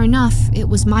 and sure enough, it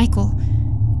was Michael.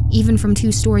 Even from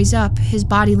 2 stories up, his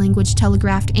body language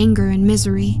telegraphed anger and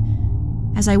misery.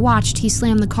 As I watched, he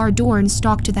slammed the car door and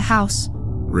stalked to the house.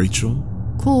 Rachel?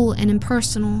 Cool and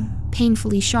impersonal,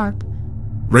 painfully sharp.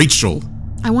 Rachel!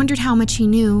 I wondered how much he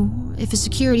knew, if a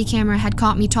security camera had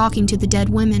caught me talking to the dead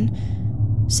women.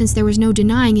 Since there was no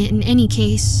denying it in any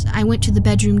case, I went to the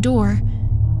bedroom door.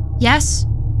 Yes?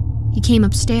 He came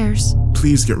upstairs.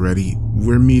 Please get ready.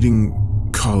 We're meeting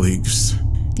colleagues.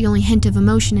 The only hint of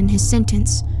emotion in his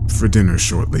sentence. For dinner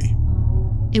shortly.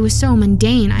 It was so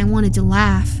mundane I wanted to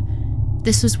laugh.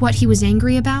 This was what he was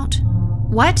angry about?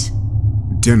 What?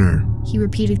 Dinner. He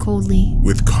repeated coldly.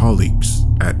 With colleagues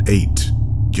at 8.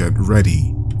 Get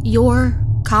ready. Your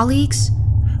colleagues?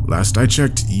 Last I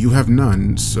checked, you have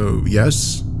none, so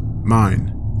yes?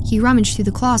 Mine. He rummaged through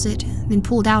the closet, then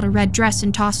pulled out a red dress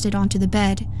and tossed it onto the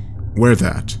bed. Wear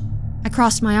that. I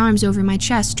crossed my arms over my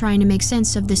chest, trying to make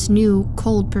sense of this new,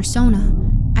 cold persona.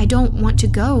 I don't want to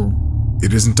go.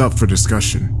 It isn't up for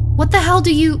discussion. What the hell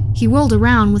do you— He whirled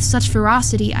around with such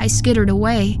ferocity I skittered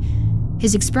away.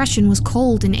 His expression was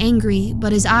cold and angry,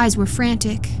 but his eyes were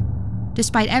frantic.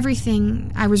 Despite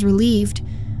everything, I was relieved.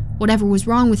 Whatever was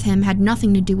wrong with him had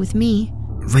nothing to do with me.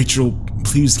 Rachel,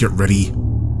 please get ready.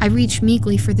 I reached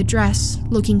meekly for the dress,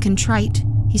 looking contrite.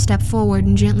 He stepped forward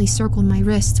and gently circled my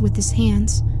wrists with his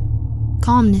hands.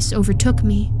 Calmness overtook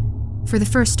me. For the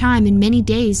first time in many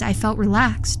days, I felt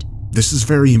relaxed. This is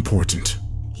very important,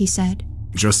 he said.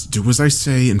 Just do as I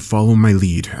say and follow my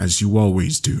lead, as you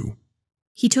always do.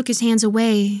 He took his hands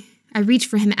away. I reached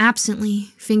for him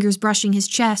absently, fingers brushing his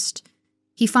chest.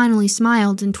 He finally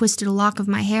smiled and twisted a lock of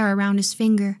my hair around his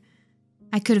finger.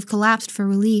 I could have collapsed for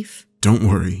relief. Don't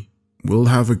worry. We'll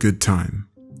have a good time.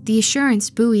 The assurance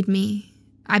buoyed me.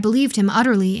 I believed him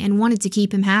utterly and wanted to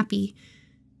keep him happy.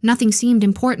 Nothing seemed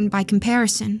important by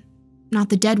comparison. Not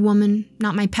the dead woman,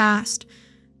 not my past,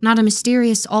 not a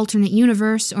mysterious alternate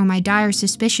universe or my dire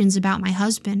suspicions about my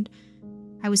husband.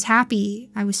 I was happy,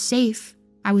 I was safe,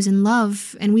 I was in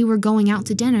love, and we were going out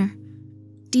to dinner.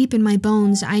 Deep in my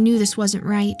bones, I knew this wasn't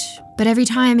right, but every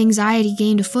time anxiety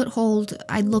gained a foothold,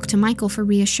 I'd look to Michael for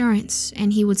reassurance,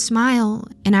 and he would smile,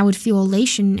 and I would feel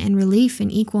elation and relief in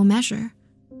equal measure.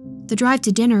 The drive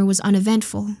to dinner was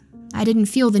uneventful. I didn't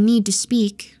feel the need to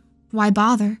speak. Why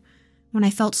bother, when I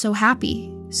felt so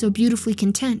happy, so beautifully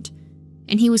content,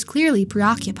 and he was clearly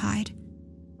preoccupied.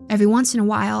 Every once in a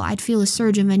while, I'd feel a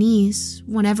surge of unease.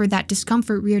 Whenever that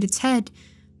discomfort reared its head,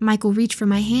 Michael reached for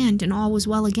my hand, and all was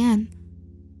well again.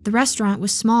 The restaurant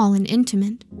was small and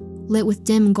intimate, lit with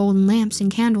dim golden lamps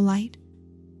and candlelight.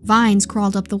 Vines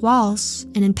crawled up the walls.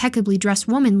 An impeccably dressed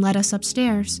woman led us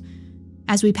upstairs.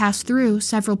 As we passed through,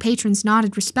 several patrons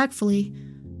nodded respectfully.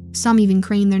 Some even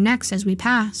craned their necks as we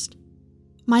passed.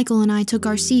 Michael and I took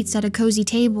our seats at a cozy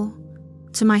table.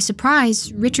 To my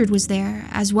surprise, Richard was there,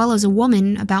 as well as a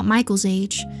woman about Michael's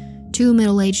age, 2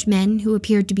 middle-aged men who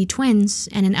appeared to be twins,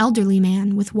 and an elderly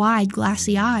man with wide,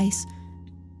 glassy eyes.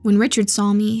 When Richard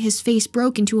saw me, his face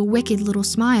broke into a wicked little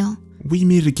smile. We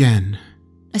meet again.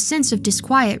 A sense of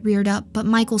disquiet reared up, but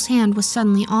Michael's hand was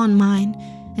suddenly on mine,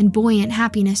 and buoyant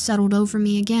happiness settled over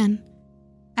me again.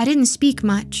 I didn't speak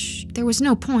much. There was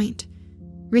no point.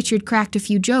 Richard cracked a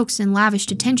few jokes and lavished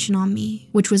attention on me,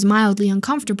 which was mildly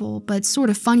uncomfortable but sort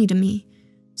of funny to me.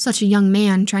 Such a young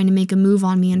man trying to make a move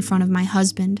on me in front of my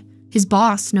husband, his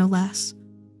boss no less.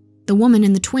 The woman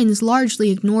and the twins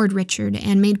largely ignored Richard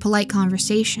and made polite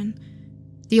conversation.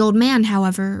 The old man,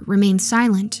 however, remained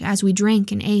silent as we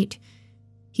drank and ate.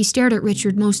 He stared at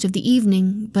Richard most of the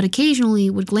evening, but occasionally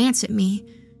would glance at me.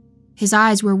 His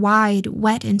eyes were wide,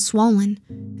 wet, and swollen,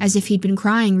 as if he'd been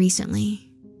crying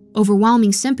recently.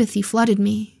 Overwhelming sympathy flooded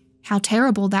me. How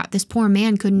terrible that this poor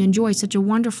man couldn't enjoy such a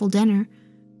wonderful dinner.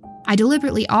 I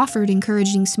deliberately offered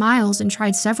encouraging smiles and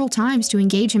tried several times to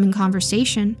engage him in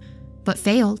conversation, but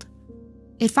failed.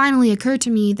 It finally occurred to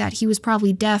me that he was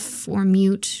probably deaf or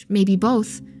mute, maybe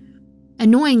both.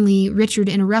 Annoyingly, Richard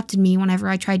interrupted me whenever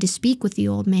I tried to speak with the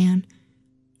old man.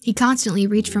 He constantly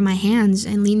reached for my hands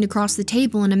and leaned across the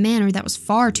table in a manner that was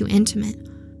far too intimate,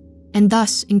 and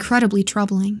thus incredibly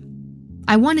troubling.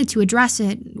 I wanted to address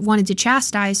it, wanted to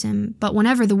chastise him, but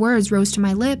whenever the words rose to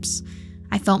my lips,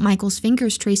 I felt Michael's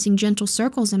fingers tracing gentle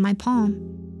circles in my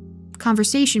palm.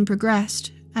 Conversation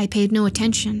progressed. I paid no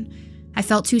attention. I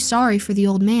felt too sorry for the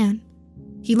old man.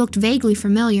 He looked vaguely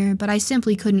familiar, but I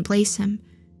simply couldn't place him.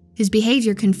 His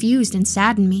behavior confused and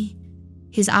saddened me.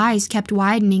 His eyes kept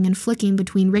widening and flicking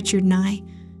between Richard and I.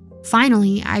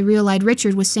 Finally, I realized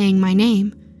Richard was saying my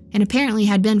name, and apparently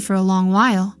had been for a long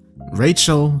while.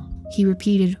 Rachel, he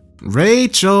repeated.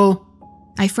 Rachel!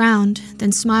 I frowned,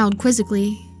 then smiled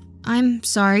quizzically. I'm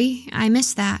sorry, I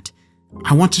missed that.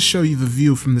 I want to show you the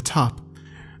view from the top.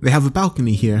 They have a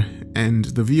balcony here, and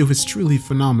the view is truly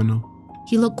phenomenal.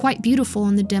 He looked quite beautiful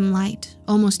in the dim light,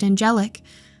 almost angelic,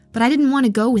 but I didn't want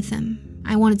to go with him.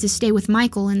 I wanted to stay with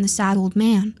Michael and the sad old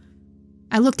man.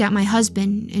 I looked at my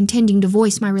husband, intending to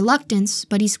voice my reluctance,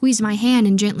 but he squeezed my hand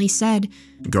and gently said,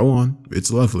 Go on,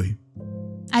 it's lovely.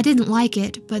 I didn't like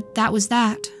it, but that was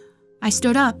that. I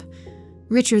stood up.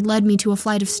 Richard led me to a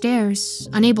flight of stairs.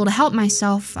 Unable to help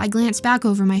myself, I glanced back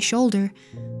over my shoulder.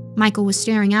 Michael was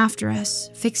staring after us,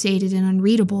 fixated and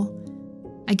unreadable.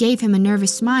 I gave him a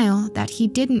nervous smile that he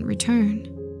didn't return.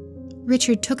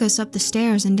 Richard took us up the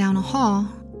stairs and down a hall,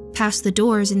 past the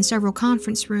doors in several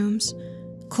conference rooms.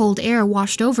 Cold air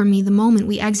washed over me the moment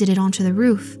we exited onto the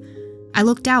roof. I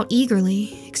looked out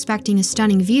eagerly, expecting a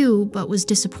stunning view, but was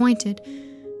disappointed.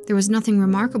 There was nothing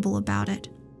remarkable about it.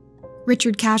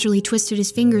 Richard casually twisted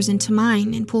his fingers into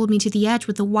mine and pulled me to the edge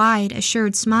with a wide,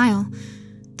 assured smile.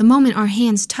 The moment our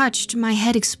hands touched, my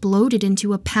head exploded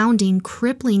into a pounding,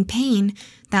 crippling pain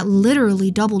that literally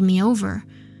doubled me over.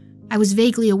 I was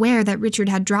vaguely aware that Richard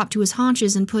had dropped to his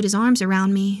haunches and put his arms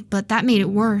around me, but that made it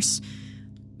worse.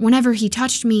 Whenever he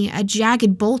touched me, a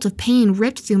jagged bolt of pain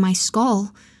ripped through my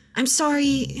skull. I'm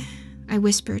sorry, I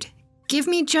whispered. Give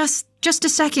me just a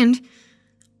second.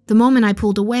 The moment I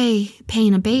pulled away,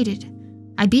 pain abated.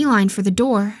 I beelined for the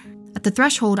door. At the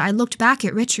threshold, I looked back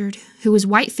at Richard, who was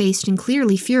white-faced and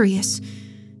clearly furious.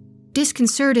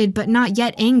 Disconcerted but not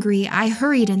yet angry, I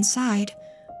hurried inside.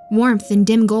 Warmth and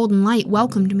dim golden light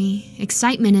welcomed me.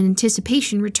 Excitement and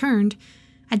anticipation returned.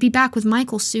 I'd be back with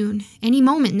Michael soon, any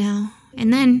moment now.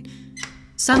 And then,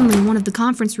 suddenly one of the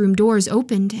conference room doors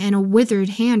opened and a withered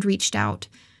hand reached out.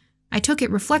 I took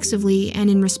it reflexively, and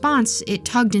in response, it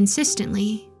tugged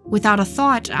insistently. Without a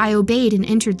thought, I obeyed and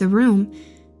entered the room.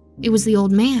 It was the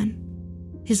old man.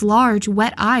 His large,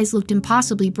 wet eyes looked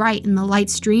impossibly bright in the light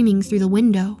streaming through the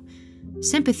window.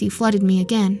 Sympathy flooded me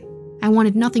again. I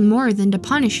wanted nothing more than to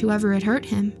punish whoever had hurt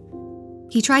him.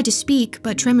 He tried to speak,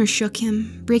 but tremors shook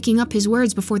him, breaking up his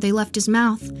words before they left his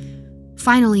mouth.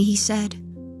 Finally, he said,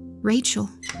 Rachel.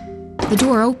 The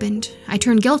door opened. I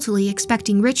turned guiltily,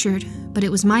 expecting Richard, but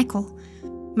it was Michael.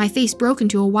 My face broke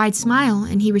into a wide smile,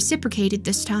 and he reciprocated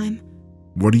this time.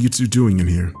 What are you two doing in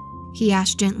here? He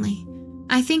asked gently.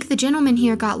 I think the gentleman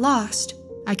here got lost,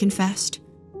 I confessed.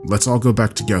 Let's all go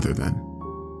back together then.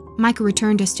 Michael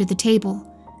returned us to the table.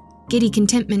 Giddy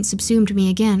contentment subsumed me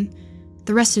again.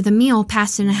 The rest of the meal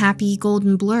passed in a happy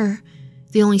golden blur.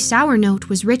 The only sour note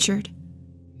was Richard.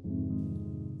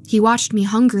 He watched me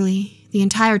hungrily, the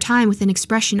entire time with an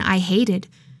expression I hated.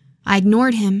 I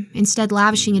ignored him, instead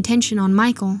lavishing attention on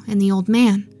Michael and the old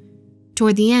man.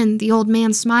 Toward the end, the old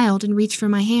man smiled and reached for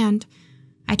my hand.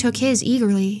 I took his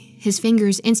eagerly. His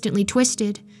fingers instantly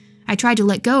twisted. I tried to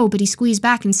let go, but he squeezed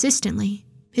back insistently.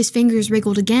 His fingers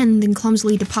wriggled again, then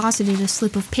clumsily deposited a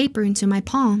slip of paper into my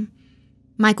palm.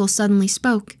 Michael suddenly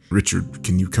spoke. Richard,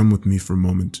 can you come with me for a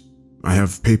moment? I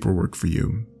have paperwork for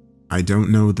you. I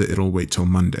don't know that it'll wait till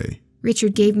Monday.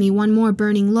 Richard gave me one more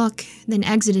burning look, then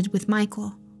exited with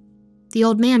Michael. The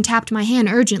old man tapped my hand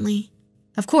urgently.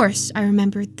 Of course, I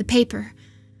remembered, the paper.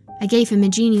 I gave him a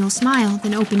genial smile,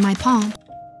 then opened my palm.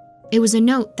 It was a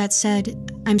note that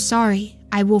said, "I'm sorry,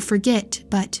 I will forget,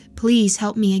 but please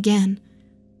help me again."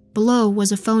 Below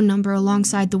was a phone number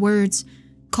alongside the words,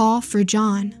 "Call for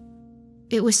John."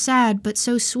 It was sad but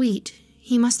so sweet.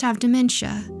 He must have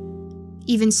dementia.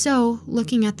 Even so,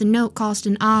 looking at the note caused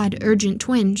an odd, urgent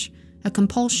twinge, a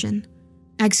compulsion.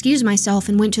 I excused myself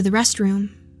and went to the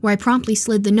restroom, where I promptly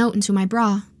slid the note into my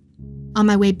bra. On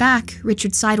my way back,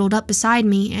 Richard sidled up beside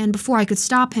me, and before I could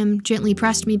stop him, gently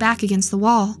pressed me back against the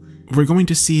wall. "We're going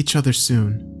to see each other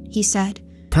soon," he said.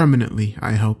 "Permanently,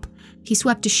 I hope." He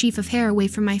swept a sheaf of hair away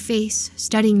from my face,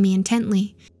 studying me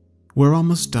intently. "We're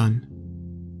almost done."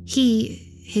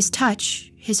 His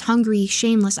touch, his hungry,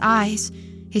 shameless eyes,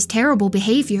 his terrible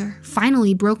behavior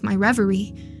finally broke my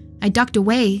reverie. I ducked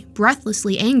away,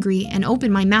 breathlessly angry, and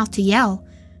opened my mouth to yell.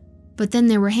 But then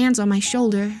there were hands on my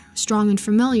shoulder, strong and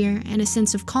familiar, and a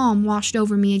sense of calm washed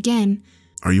over me again.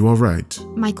 "Are you all right?"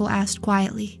 Michael asked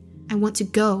quietly. "I want to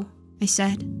go," I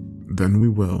said. "Then we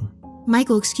will."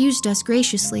 Michael excused us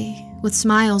graciously, with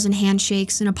smiles and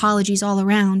handshakes and apologies all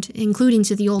around, including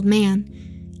to the old man.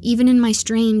 Even in my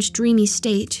strange, dreamy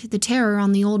state, the terror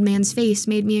on the old man's face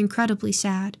made me incredibly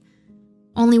sad.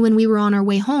 Only when we were on our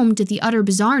way home did the utter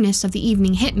bizarreness of the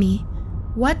evening hit me.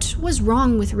 What was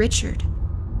wrong with Richard?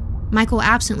 Michael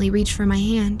absently reached for my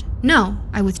hand. "No,"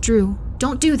 I withdrew.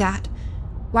 "Don't do that."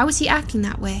 Why was he acting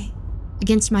that way?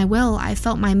 Against my will, I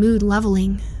felt my mood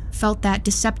leveling, felt that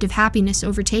deceptive happiness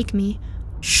overtake me.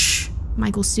 "Shh,"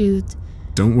 Michael soothed.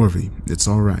 "Don't worry, it's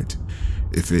all right.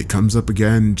 If it comes up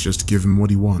again, just give him what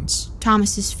he wants."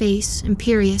 Thomas's face,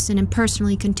 imperious and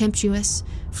impersonally contemptuous,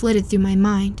 flitted through my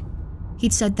mind.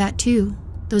 He'd said that too,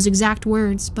 those exact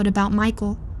words, but about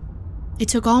Michael. It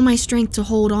took all my strength to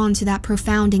hold on to that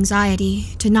profound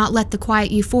anxiety, to not let the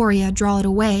quiet euphoria draw it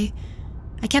away.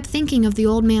 I kept thinking of the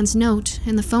old man's note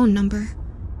and the phone number.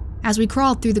 As we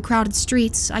crawled through the crowded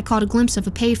streets, I caught a glimpse of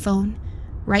a payphone,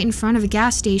 right in front of a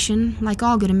gas station, like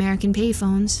all good American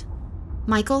payphones.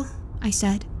 "Michael," I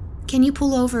said, "can you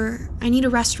pull over? I need a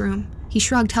restroom." He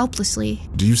shrugged helplessly.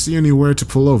 "Do you see anywhere to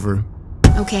pull over?"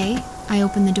 "Okay." I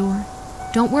opened the door.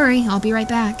 "Don't worry, I'll be right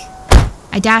back."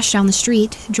 I dashed down the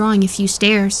street, drawing a few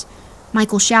stairs.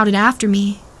 Michael shouted after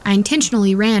me. I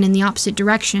intentionally ran in the opposite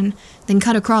direction, then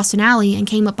cut across an alley and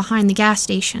came up behind the gas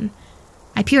station.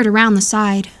 I peered around the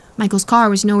side. Michael's car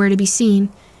was nowhere to be seen.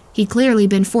 He'd clearly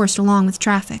been forced along with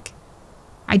traffic.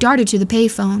 I darted to the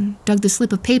payphone, dug the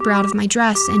slip of paper out of my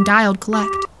dress, and dialed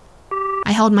collect.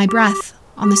 I held my breath.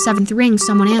 On the 7th ring,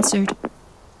 someone answered.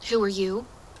 Who are you?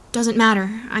 "Doesn't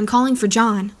matter. I'm calling for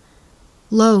John."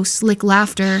 Low, slick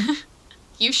laughter.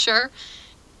 You sure?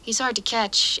 "He's hard to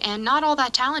catch, and not all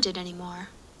that talented anymore.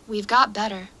 We've got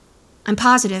better." "I'm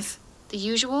positive." The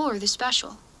usual or the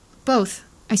special? "Both,"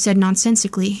 I said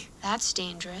nonsensically. That's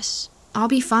dangerous. "I'll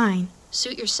be fine."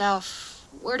 Suit yourself.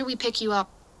 Where do we pick you up?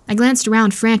 I glanced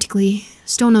around frantically.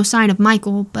 Still no sign of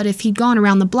Michael, but if he'd gone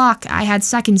around the block, I had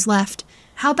seconds left.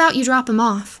 "How about you drop him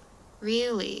off?"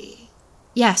 Really?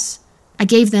 "Yes." I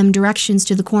gave them directions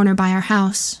to the corner by our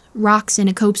house. Rocks and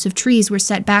a copse of trees were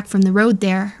set back from the road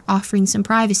there, offering some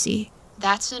privacy.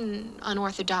 That's an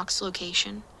unorthodox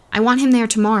location. "I want him there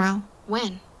tomorrow."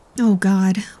 When? Oh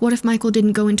God, what if Michael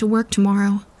didn't go into work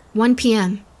tomorrow? 1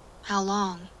 p.m. How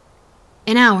long?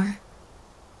 An hour.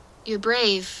 You're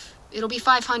brave. It'll be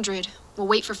 500. We'll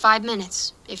wait for 5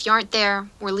 minutes. If you aren't there,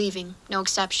 we're leaving. No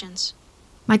exceptions.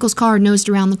 Michael's car nosed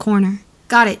around the corner.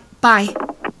 "Got it. Bye."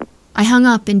 I hung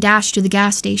up and dashed to the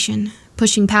gas station,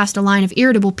 pushing past a line of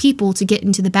irritable people to get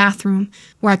into the bathroom,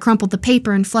 where I crumpled the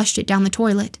paper and flushed it down the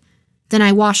toilet. Then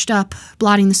I washed up,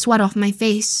 blotting the sweat off my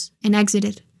face, and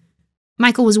exited.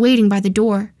 Michael was waiting by the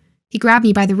door. He grabbed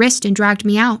me by the wrist and dragged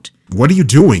me out. "What are you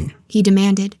doing?" he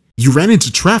demanded. "You ran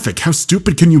into traffic. How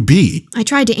stupid can you be?" I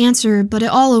tried to answer, but it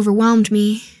all overwhelmed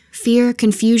me. Fear,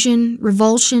 confusion,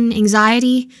 revulsion,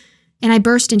 anxiety, and I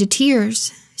burst into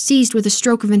tears. Seized with a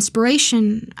stroke of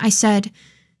inspiration, I said,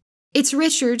 "It's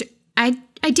Richard. I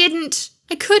couldn't.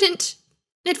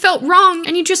 It felt wrong,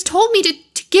 and you just told me to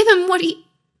give him what he—"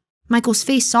 Michael's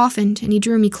face softened, and he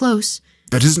drew me close.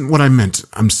 "That isn't what I meant.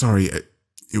 I'm sorry.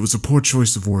 It was a poor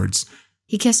choice of words."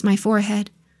 He kissed my forehead.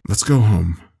 "Let's go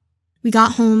home." We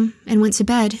got home and went to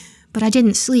bed, but I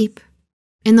didn't sleep.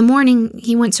 In the morning,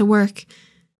 he went to work.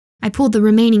 I pulled the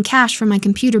remaining cash from my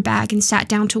computer bag and sat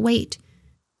down to wait.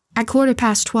 At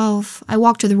 12:15, I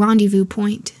walked to the rendezvous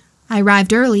point. I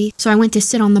arrived early, so I went to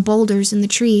sit on the boulders and the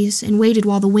trees and waited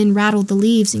while the wind rattled the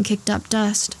leaves and kicked up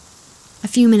dust. A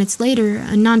few minutes later,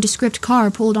 a nondescript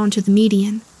car pulled onto the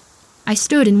median. I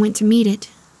stood and went to meet it.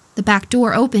 The back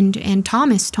door opened and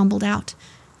Thomas tumbled out,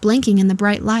 blinking in the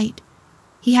bright light.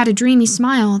 He had a dreamy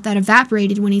smile that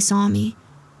evaporated when he saw me.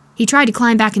 He tried to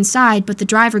climb back inside, but the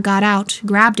driver got out,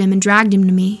 grabbed him, and dragged him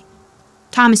to me.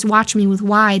 Thomas watched me with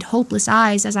wide, hopeless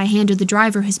eyes as I handed the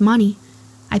driver his money.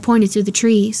 I pointed to the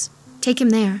trees. "Take him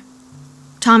there."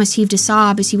 Thomas heaved a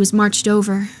sob as he was marched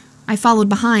over. I followed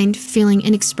behind, feeling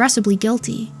inexpressibly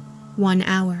guilty. 1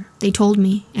 hour, they told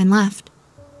me, and left.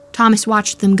 Thomas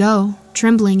watched them go,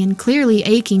 trembling and clearly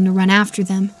aching to run after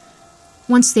them.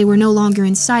 Once they were no longer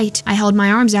in sight, I held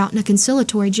my arms out in a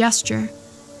conciliatory gesture.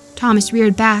 Thomas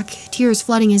reared back, tears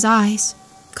flooding his eyes.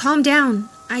 "Calm down.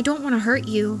 I don't want to hurt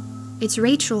you. It's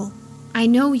Rachel. I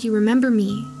know you remember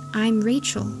me. I'm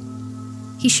Rachel."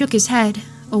 He shook his head.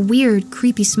 A weird,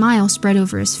 creepy smile spread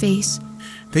over his face.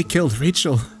 They killed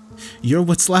Rachel. You're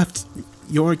what's left.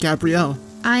 You're Gabrielle.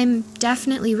 "I'm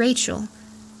definitely Rachel.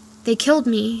 They killed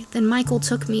me, then Michael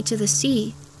took me to the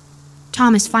sea."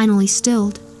 Thomas finally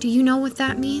stilled. "Do you know what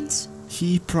that means?"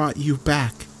 He brought you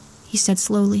back, he said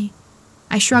slowly.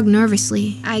 I shrugged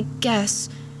nervously. "I guess.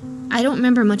 I don't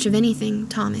remember much of anything,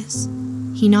 Thomas."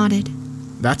 He nodded.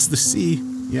 That's the sea.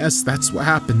 Yes, that's what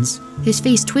happens. His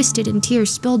face twisted and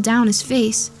tears spilled down his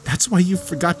face. That's why you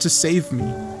forgot to save me.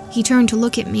 He turned to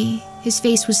look at me. His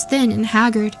face was thin and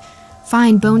haggard,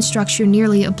 fine bone structure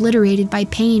nearly obliterated by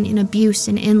pain and abuse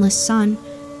and endless sun.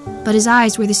 But his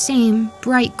eyes were the same,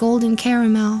 bright golden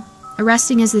caramel,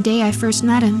 arresting as the day I first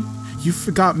met him. You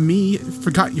forgot me,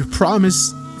 forgot your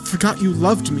promise, forgot you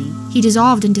loved me. He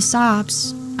dissolved into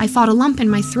sobs. I fought a lump in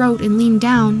my throat and leaned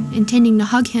down, intending to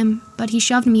hug him, but he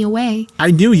shoved me away.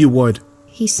 I knew you would,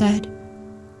 he said.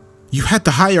 You had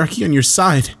the hierarchy on your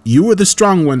side. You were the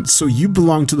strong one, so you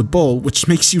belong to the bull, which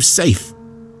makes you safe.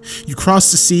 You cross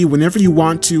the sea whenever you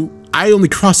want to. I only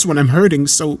cross when I'm hurting,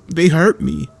 so they hurt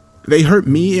me. They hurt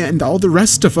me and all the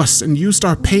rest of us and used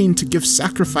our pain to give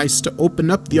sacrifice to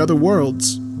open up the other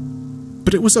worlds.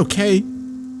 But it was okay.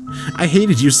 I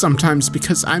hated you sometimes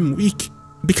because I'm weak.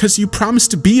 Because you promised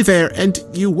to be there, and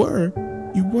you were.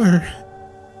 You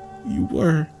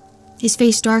were. His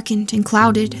face darkened and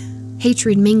clouded,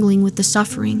 hatred mingling with the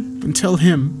suffering. Until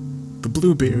him, the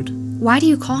Bluebeard. Why do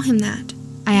you call him that?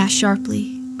 I asked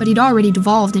sharply, but he'd already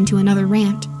devolved into another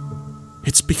rant.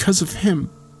 It's because of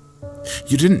him.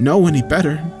 You didn't know any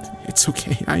better. It's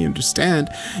okay, I understand.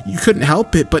 You couldn't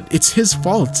help it, but it's his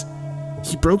fault.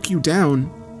 He broke you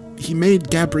down. He made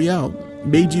Gabrielle,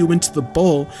 made you into the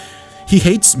bull. He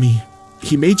hates me.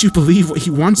 He made you believe what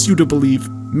he wants you to believe,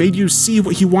 made you see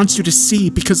what he wants you to see,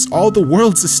 because all the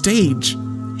world's a stage.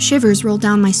 Shivers rolled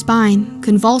down my spine,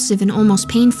 convulsive and almost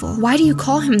painful. Why do you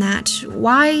call him that?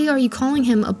 Why are you calling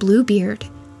him a Bluebeard?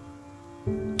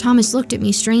 Thomas looked at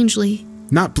me strangely.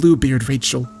 Not Bluebeard,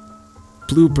 Rachel.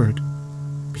 Bluebird.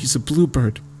 He's a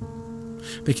bluebird.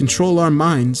 They control our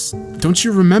minds. Don't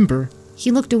you remember?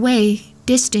 He looked away,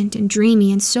 distant and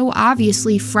dreamy and so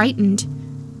obviously frightened.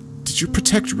 Did you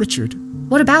protect Richard?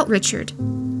 What about Richard?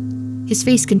 His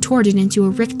face contorted into a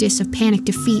rictus of panic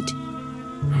defeat.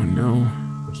 Oh no.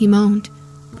 He moaned.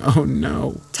 Oh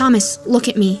no. Thomas, look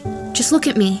at me. Just look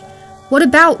at me. What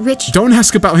about Rich? Don't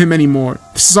ask about him anymore.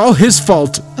 This is all his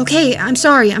fault. Okay, I'm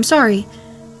sorry.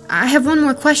 I have one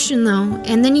more question though,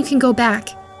 and then you can go back.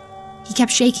 He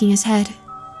kept shaking his head.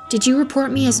 Did you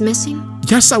report me as missing?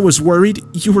 Yes, I was worried.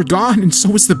 You were gone, and so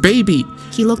was the baby.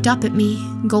 He looked up at me,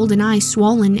 golden eyes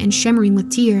swollen and shimmering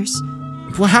with tears.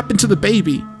 What happened to the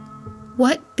baby?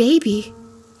 What baby?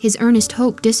 His earnest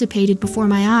hope dissipated before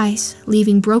my eyes,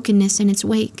 leaving brokenness in its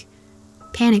wake.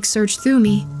 Panic surged through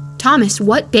me. Thomas,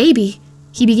 what baby?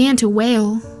 He began to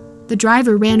wail. The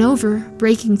driver ran over,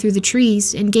 breaking through the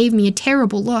trees, and gave me a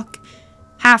terrible look.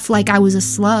 Half like I was a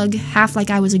slug, half like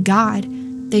I was a god.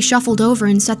 They shuffled over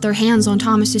and set their hands on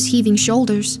Thomas's heaving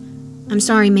shoulders. I'm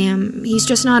sorry, ma'am. He's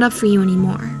just not up for you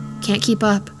anymore. Can't keep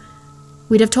up.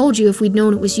 We'd have told you if we'd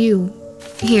known it was you.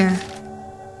 Here.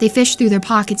 They fished through their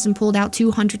pockets and pulled out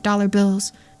 $200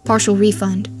 bills. Partial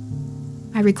refund.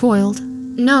 I recoiled.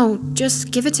 No,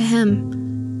 just give it to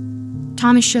him.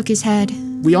 Thomas shook his head.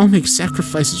 We all make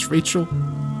sacrifices, Rachel.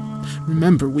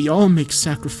 Remember, we all make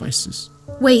sacrifices.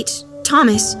 Wait,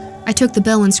 Thomas. I took the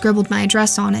bill and scribbled my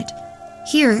address on it.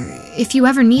 Here, if you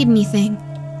ever need anything.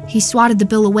 He swatted the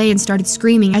bill away and started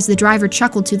screaming as the driver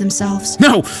chuckled to themselves.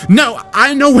 No,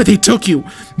 I know where they took you.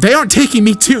 They aren't taking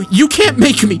me too. You can't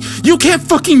make me. You can't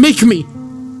fucking make me.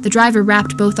 The driver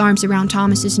wrapped both arms around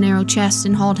Thomas's narrow chest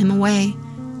and hauled him away.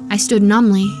 I stood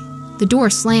numbly. The door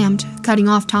slammed, cutting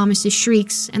off Thomas's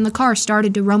shrieks, and the car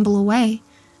started to rumble away.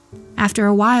 After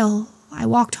a while, I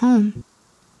walked home.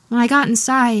 When I got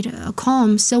inside, a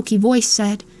calm, silky voice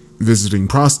said, Visiting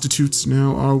prostitutes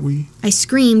now, are we? I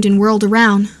screamed and whirled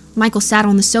around. Michael sat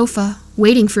on the sofa,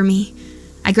 waiting for me.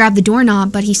 I grabbed the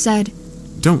doorknob, but he said,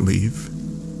 Don't leave.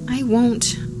 I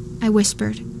won't. I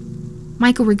whispered.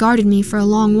 Michael regarded me for a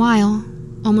long while,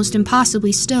 almost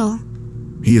impossibly still.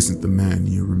 He isn't the man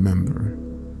you remember.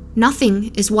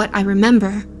 Nothing is what I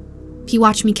remember. He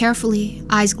watched me carefully,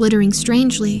 eyes glittering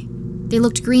strangely. They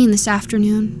looked green this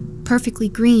afternoon, perfectly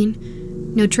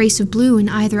green, no trace of blue in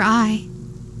either eye.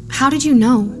 How did you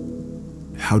know?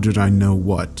 How did I know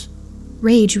what?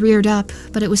 Rage reared up,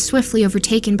 but it was swiftly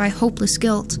overtaken by hopeless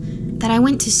guilt. That I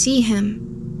went to see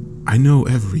him. I know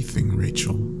everything,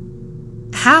 Rachel.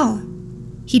 How?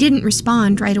 He didn't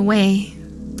respond right away.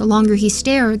 The longer he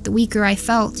stared, the weaker I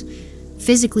felt,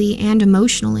 physically and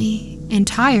emotionally, and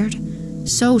tired.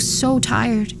 So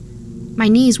tired. My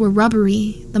knees were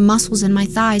rubbery, the muscles in my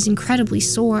thighs incredibly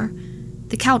sore.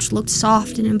 The couch looked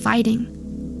soft and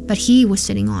inviting, but he was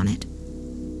sitting on it.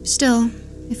 Still,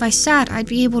 if I sat, I'd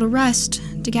be able to rest,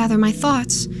 to gather my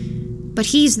thoughts. But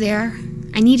he's there.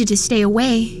 I needed to stay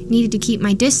away, needed to keep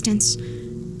my distance.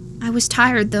 I was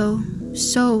tired, though.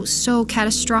 So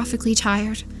catastrophically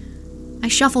tired. I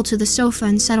shuffled to the sofa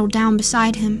and settled down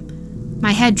beside him.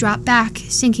 My head dropped back,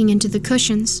 sinking into the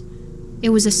cushions. It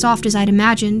was as soft as I'd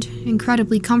imagined,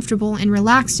 incredibly comfortable and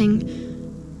relaxing,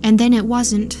 and then it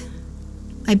wasn't.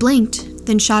 I blinked,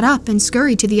 then shot up and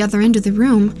scurried to the other end of the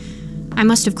room. I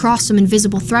must have crossed some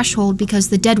invisible threshold because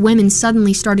the dead women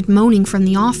suddenly started moaning from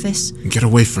the office. Get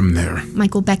away from there.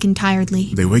 Michael beckoned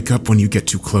tiredly. They wake up when you get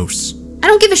too close. I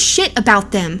don't give a shit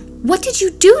about them. What did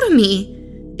you do to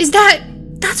me?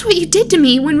 That's what you did to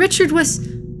me when Richard was...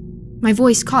 My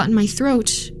voice caught in my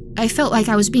throat. I felt like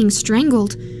I was being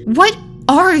strangled. What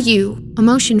are you?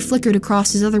 Emotion flickered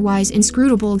across his otherwise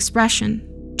inscrutable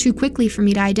expression, too quickly for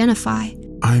me to identify.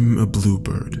 I'm a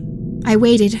bluebird. I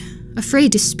waited,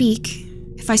 afraid to speak.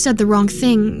 If I said the wrong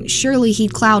thing, surely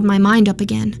he'd cloud my mind up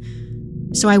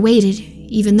again. So I waited,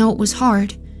 even though it was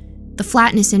hard. The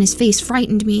flatness in his face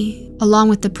frightened me, along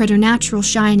with the preternatural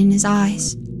shine in his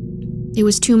eyes. It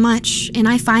was too much, and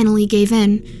I finally gave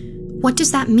in. What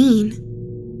does that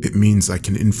mean? It means I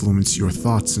can influence your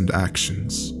thoughts and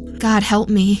actions. God help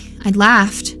me. I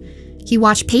laughed. He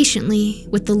watched patiently,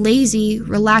 with the lazy,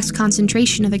 relaxed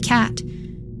concentration of a cat.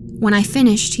 When I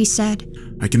finished, he said,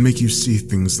 I can make you see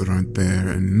things that aren't there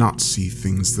and not see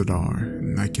things that are.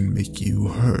 And I can make you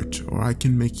hurt, or I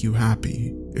can make you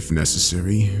happy. If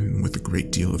necessary, and with a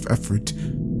great deal of effort,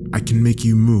 I can make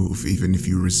you move even if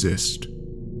you resist.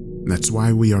 That's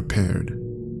why we are paired.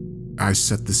 I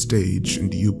set the stage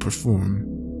and you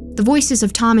perform. The voices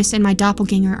of Thomas and my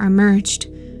doppelganger are merged.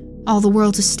 All the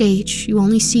world's a stage. You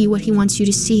only see what he wants you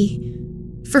to see.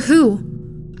 For who?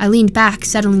 I leaned back,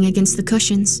 settling against the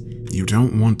cushions. You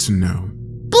don't want to know.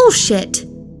 Bullshit!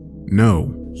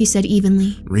 No, he said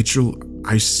evenly. Rachel,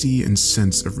 I see and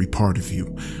sense every part of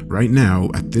you. Right now,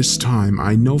 at this time,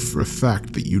 I know for a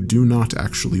fact that you do not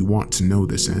actually want to know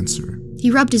this answer. He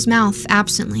rubbed his mouth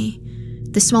absently.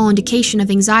 The small indication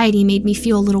of anxiety made me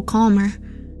feel a little calmer.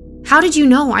 How did you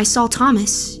know I saw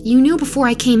Thomas? You knew before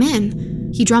I came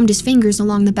in. He drummed his fingers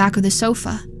along the back of the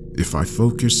sofa. If I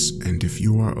focus and if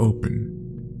you are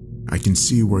open, I can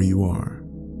see where you are.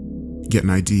 Get an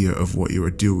idea of what you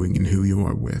are doing and who you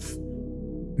are with.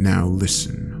 Now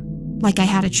listen. Like I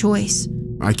had a choice.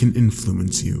 I can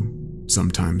influence you,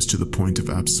 sometimes to the point of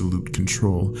absolute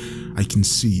control. I can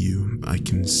see you, I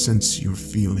can sense your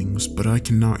feelings, but I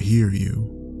cannot hear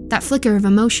you. That flicker of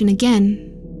emotion again.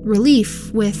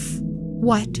 Relief with...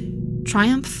 what?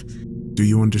 Triumph? Do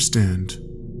you understand?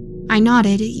 I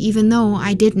nodded, even though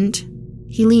I didn't.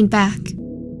 He leaned back.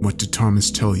 What did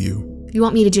Thomas tell you? You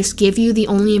want me to just give you the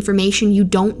only information you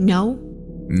don't know?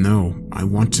 No, I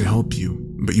want to help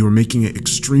you, but you are making it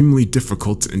extremely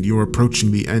difficult and you are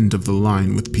approaching the end of the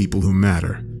line with people who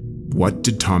matter. What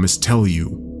did Thomas tell you?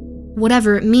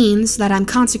 Whatever it means that I'm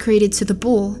consecrated to the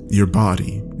bull. Your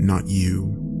body, not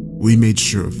you. We made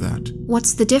sure of that.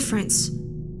 What's the difference?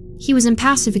 He was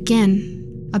impassive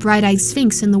again, a bright-eyed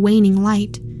sphinx in the waning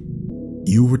light.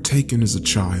 You were taken as a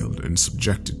child and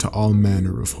subjected to all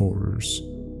manner of horrors.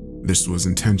 This was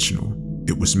intentional.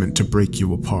 It was meant to break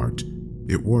you apart.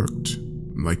 It worked.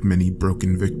 Like many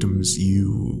broken victims,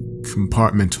 you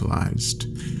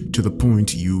compartmentalized, to the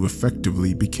point you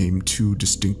effectively became two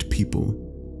distinct people.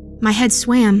 My head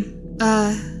swam.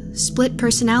 Split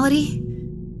personality?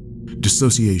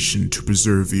 Dissociation to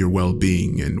preserve your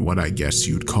well-being and what I guess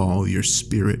you'd call your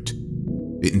spirit.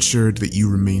 It ensured that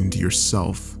you remained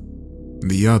yourself.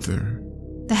 The other...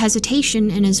 The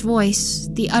hesitation in his voice,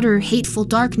 the utter hateful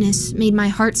darkness made my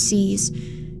heart seize.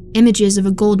 Images of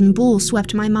a golden bull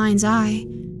swept my mind's eye.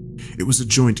 It was a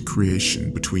joint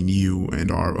creation between you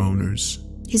and our owners.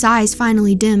 His eyes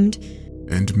finally dimmed.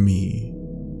 And me.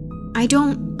 I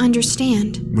don't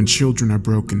understand. When children are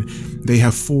broken, they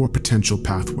have 4 potential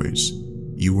pathways.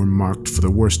 You were marked for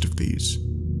the worst of these.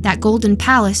 That golden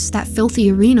palace, that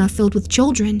filthy arena filled with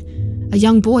children, a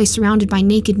young boy surrounded by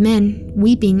naked men,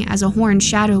 weeping as a horned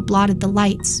shadow blotted the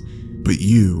lights. But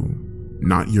you,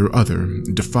 not your other,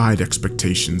 defied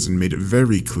expectations and made it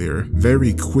very clear,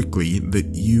 very quickly,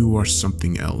 that you are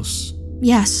something else.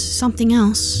 Yes, something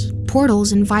else.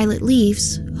 Portals and violet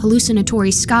leaves,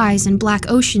 hallucinatory skies and black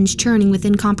oceans churning with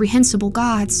incomprehensible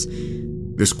gods.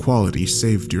 This quality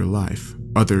saved your life.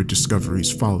 Other discoveries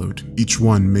followed, each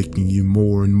one making you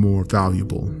more and more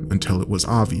valuable, until it was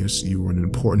obvious you were an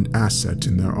important asset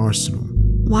in their arsenal.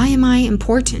 Why am I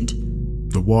important?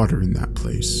 The water in that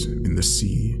place, in the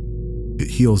sea, it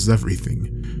heals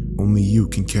everything. Only you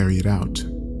can carry it out.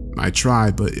 I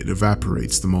try, but it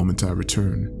evaporates the moment I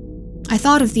return. I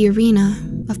thought of the arena,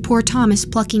 of poor Thomas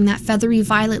plucking that feathery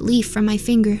violet leaf from my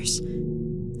fingers.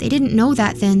 They didn't know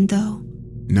that then, though.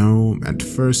 No, at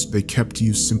first they kept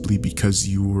you simply because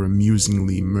you were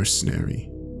amusingly mercenary,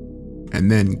 and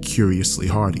then curiously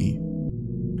hardy.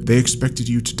 They expected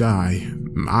you to die.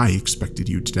 I expected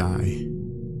you to die.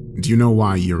 Do you know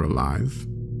why you're alive?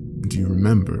 Do you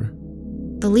remember?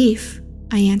 The leaf,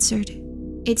 I answered.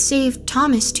 It saved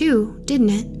Thomas too,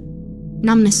 didn't it?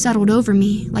 Numbness settled over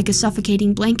me like a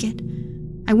suffocating blanket.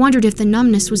 I wondered if the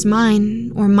numbness was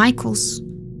mine or Michael's.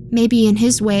 Maybe in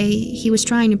his way, he was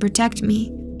trying to protect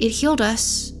me. It healed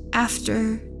us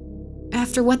after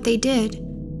what they did.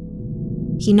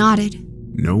 He nodded.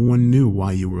 No one knew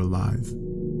why you were alive.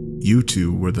 You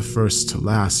two were the first to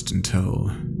last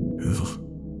until... Ugh.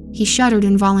 He shuddered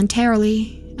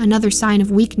involuntarily, another sign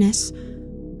of weakness.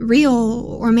 Real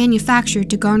or manufactured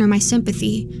to garner my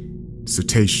sympathy.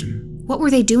 Cetacean. What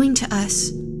were they doing to us?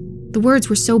 The words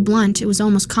were so blunt, it was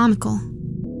almost comical.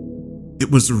 It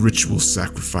was a ritual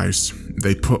sacrifice.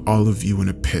 They put all of you in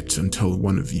a pit until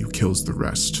one of you kills the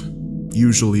rest.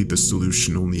 Usually the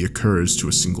solution only occurs to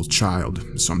a single child,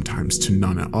 sometimes to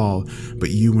none at all,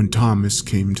 but you and Thomas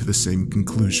came to the same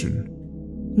conclusion.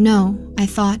 No, I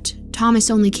thought. Thomas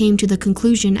only came to the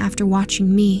conclusion after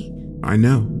watching me. I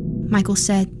know, Michael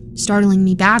said, startling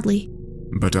me badly.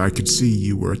 But I could see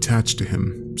you were attached to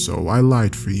him, so I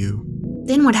lied for you.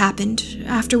 Then what happened,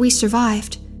 after we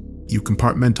survived? You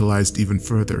compartmentalized even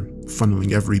further,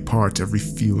 funneling every part, every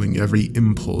feeling, every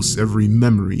impulse, every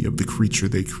memory of the creature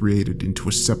they created into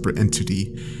a separate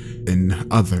entity, an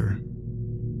other.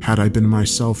 Had I been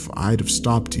myself, I'd have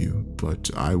stopped you, but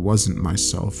I wasn't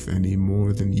myself any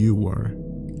more than you were.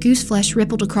 Gooseflesh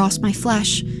rippled across my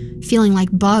flesh, feeling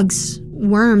like bugs,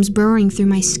 worms burrowing through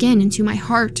my skin into my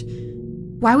heart.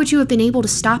 Why would you have been able to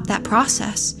stop that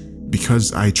process?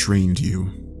 Because I trained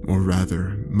you, or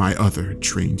rather, my other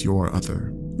trained your other.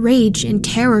 Rage and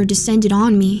terror descended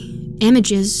on me.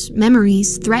 Images,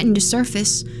 memories threatened to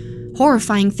surface,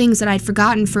 horrifying things that I'd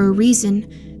forgotten for a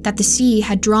reason, that the sea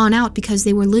had drawn out because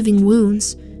they were living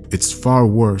wounds. It's far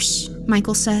worse,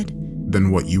 Michael said, than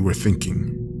what you were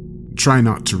thinking. Try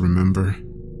not to remember.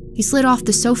 He slid off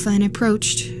the sofa and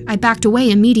approached. I backed away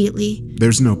immediately.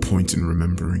 There's no point in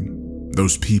remembering.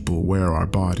 Those people wear our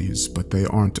bodies, but they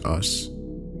aren't us.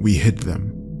 We hid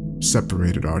them,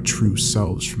 separated our true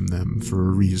selves from them for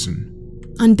a reason.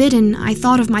 Unbidden, I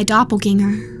thought of my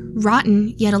doppelganger,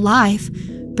 rotten yet alive,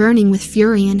 burning with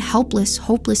fury and helpless,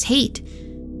 hopeless hate.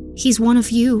 He's one of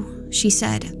you, she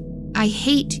said. I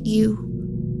hate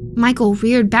you. Michael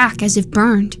reared back as if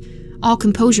burned. All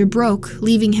composure broke,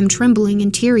 leaving him trembling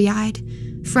and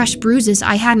teary-eyed. Fresh bruises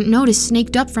I hadn't noticed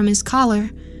snaked up from his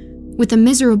collar. With a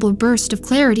miserable burst of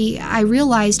clarity, I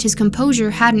realized his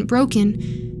composure hadn't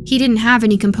broken. He didn't have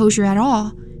any composure at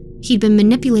all. He'd been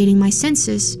manipulating my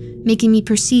senses, making me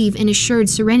perceive an assured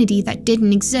serenity that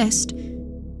didn't exist.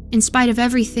 In spite of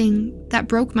everything, that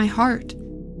broke my heart.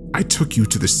 I took you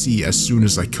to the sea as soon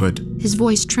as I could. His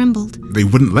voice trembled. They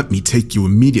wouldn't let me take you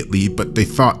immediately, but they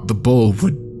thought the bull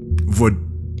would...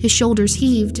 His shoulders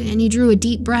heaved, and he drew a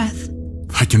deep breath.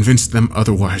 I convinced them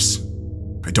otherwise.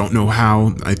 I don't know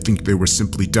how. I think they were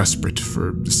simply desperate.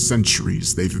 For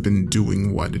centuries, they've been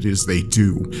doing what it is they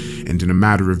do, and in a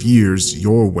matter of years,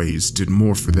 your ways did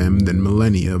more for them than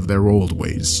millennia of their old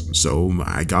ways. So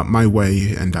I got my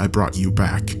way, and I brought you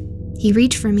back. He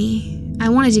reached for me. I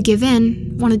wanted to give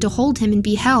in, wanted to hold him and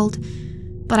be held,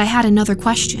 but I had another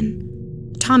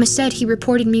question. Thomas said he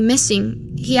reported me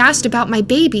missing. He asked about my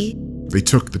baby. They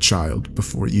took the child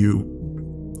before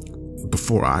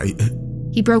I...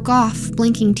 He broke off,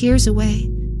 blinking tears away.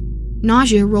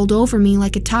 Nausea rolled over me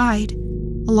like a tide,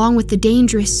 along with the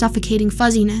dangerous, suffocating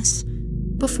fuzziness.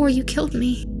 Before you killed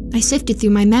me. I sifted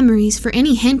through my memories for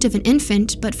any hint of an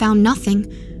infant, but found nothing.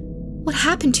 What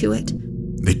happened to it?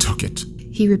 They took it.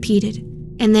 He repeated.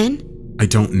 And then? I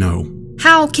don't know.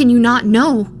 How can you not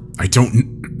know? I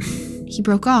don't... He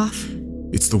broke off.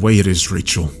 It's the way it is,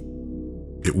 Rachel.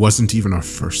 It wasn't even our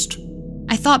first.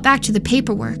 I thought back to the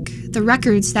paperwork, the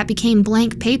records that became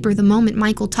blank paper the moment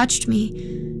Michael touched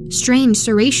me. Strange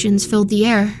serrations filled the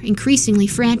air, increasingly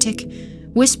frantic.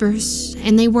 Whispers,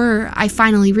 and they were, I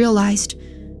finally realized,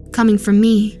 coming from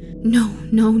me. No.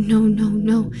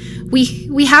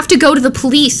 We have to go to the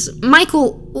police.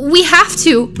 Michael, we have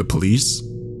to. The police?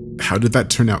 How did that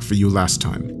turn out for you last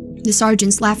time? The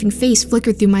sergeant's laughing face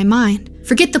flickered through my mind.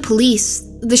 Forget the police,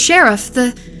 the sheriff,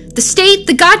 the state,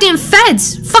 the goddamn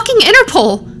feds, fucking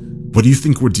Interpol. What do you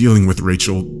think we're dealing with,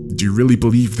 Rachel? Do you really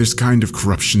believe this kind of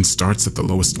corruption starts at the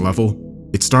lowest level?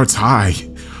 It starts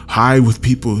high with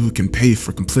people who can pay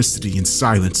for complicity and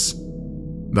silence.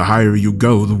 The higher you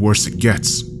go, the worse it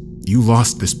gets. You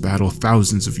lost this battle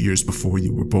thousands of years before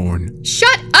you were born.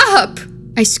 Shut up!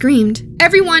 I screamed.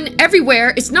 Everyone,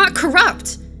 everywhere, is not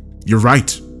corrupt. You're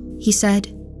right, he said.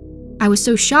 I was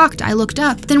so shocked I looked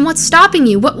up. Then what's stopping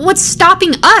you? What's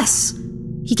stopping us?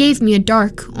 He gave me a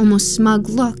dark, almost smug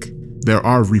look. There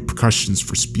are repercussions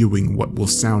for spewing what will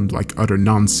sound like utter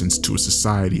nonsense to a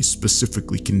society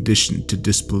specifically conditioned to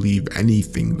disbelieve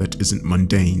anything that isn't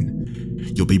mundane.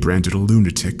 You'll be branded a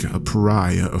lunatic, a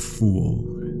pariah, a fool.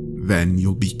 Then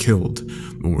you'll be killed,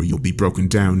 or you'll be broken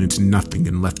down into nothing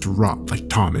and left to rot like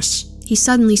Thomas. He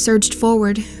suddenly surged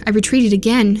forward. I retreated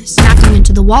again, smacked him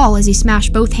into the wall as he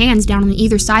smashed both hands down on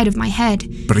either side of my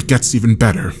head. But it gets even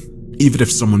better. Even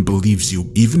if someone believes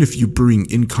you, even if you bring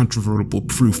incontrovertible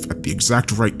proof at the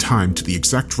exact right time to the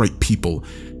exact right people,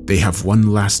 they have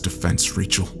one last defense,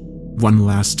 Rachel. One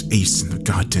last ace in the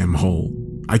goddamn hole.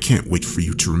 I can't wait for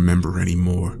you to remember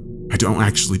anymore. I don't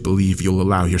actually believe you'll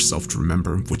allow yourself to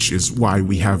remember, which is why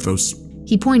we have those...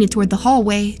 He pointed toward the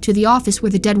hallway, to the office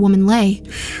where the dead woman lay.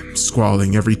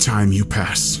 Squalling every time you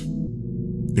pass.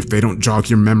 If they don't jog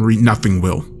your memory, nothing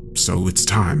will. So it's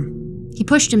time. He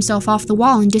pushed himself off the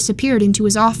wall and disappeared into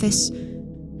his office.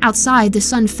 Outside, the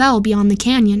sun fell beyond the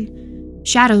canyon.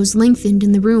 Shadows lengthened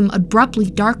and the room abruptly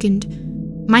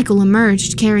darkened. Michael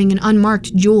emerged carrying an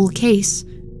unmarked jewel case.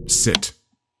 Sit.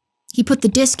 He put the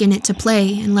disc in it to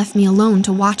play and left me alone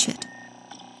to watch it.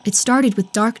 It started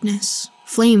with darkness.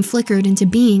 Flame flickered into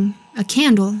being, a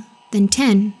candle, then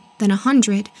 10, then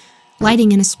 100,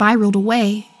 lighting in a spiraled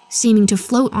away, seeming to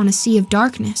float on a sea of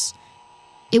darkness.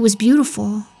 It was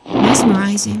beautiful,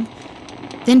 mesmerizing.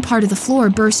 Then part of the floor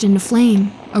burst into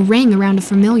flame, a ring around a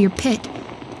familiar pit.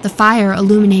 The fire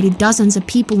illuminated dozens of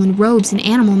people in robes and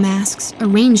animal masks,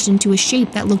 arranged into a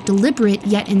shape that looked deliberate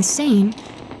yet insane.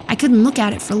 I couldn't look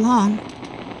at it for long.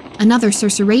 Another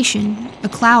susurration, a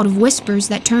cloud of whispers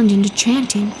that turned into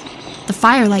chanting. The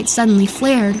firelight suddenly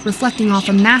flared, reflecting off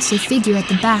a massive figure at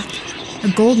the back, a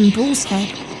golden bull's head,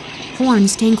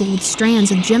 horns tangled with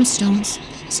strands of gemstones,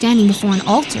 standing before an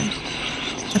altar.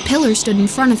 A pillar stood in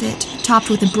front of it, topped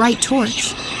with a bright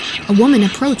torch. A woman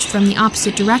approached from the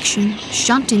opposite direction,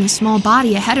 shunting a small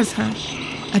body ahead of her.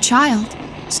 A child,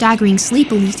 staggering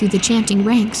sleepily through the chanting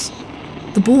ranks.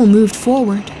 The bull moved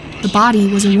forward. The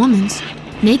body was a woman's,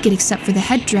 naked except for the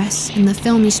headdress and the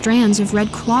filmy strands of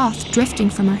red cloth drifting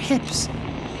from her hips.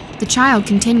 The child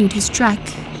continued his trek,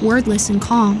 wordless and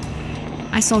calm.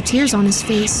 I saw tears on his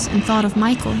face and thought of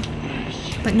Michael,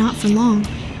 but not for long.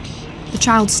 The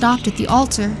child stopped at the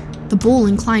altar. The bull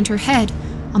inclined her head,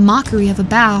 a mockery of a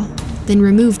bow, then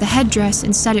removed the headdress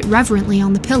and set it reverently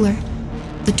on the pillar.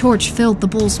 The torch filled the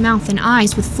bull's mouth and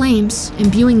eyes with flames,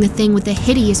 imbuing the thing with a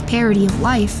hideous parody of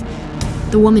life.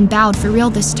 The woman bowed for real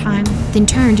this time, then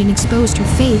turned and exposed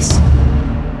her face.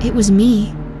 It was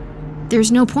me.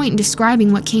 There's no point in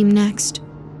describing what came next.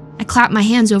 I clapped my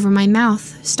hands over my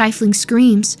mouth, stifling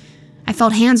screams. I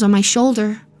felt hands on my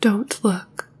shoulder. Don't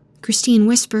look, Christine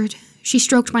whispered. She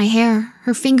stroked my hair.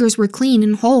 Her fingers were clean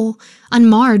and whole,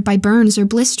 unmarred by burns or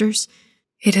blisters.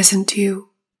 It isn't you.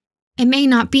 It may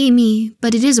not be me,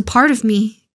 but it is a part of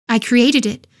me. I created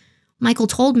it. Michael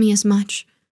told me as much.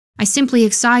 I simply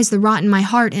excised the rot in my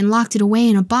heart and locked it away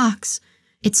in a box.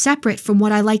 It's separate from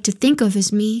what I like to think of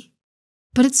as me.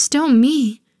 But it's still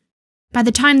me. By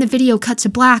the time the video cut to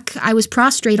black, I was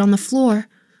prostrate on the floor.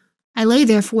 I lay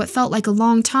there for what felt like a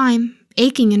long time,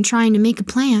 aching and trying to make a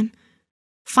plan.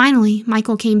 Finally,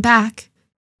 Michael came back.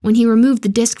 When he removed the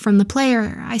disc from the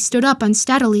player, I stood up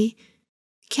unsteadily.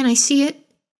 "Can I see it?"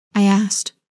 I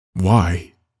asked.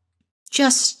 Why?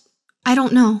 I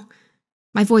don't know.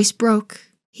 My voice broke.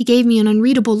 He gave me an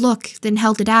unreadable look, then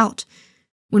held it out.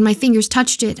 When my fingers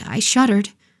touched it, I shuddered.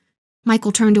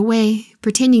 Michael turned away,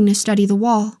 pretending to study the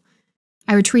wall.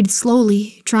 I retreated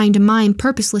slowly, trying to mime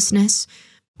purposelessness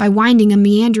by winding a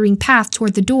meandering path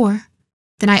toward the door.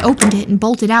 Then I opened it and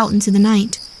bolted out into the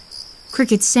night.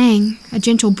 Crickets sang, a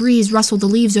gentle breeze rustled the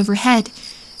leaves overhead.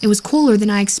 It was cooler than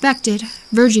I expected,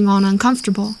 verging on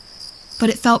uncomfortable. But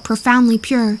it felt profoundly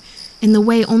pure, in the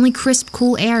way only crisp,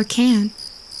 cool air can.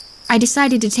 I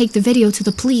decided to take the video to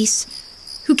the police.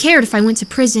 Who cared if I went to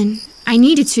prison? I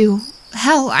needed to.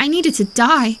 Hell, I needed to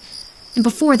die. And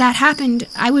before that happened,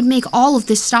 I would make all of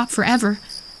this stop forever.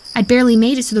 I'd barely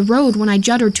made it to the road when I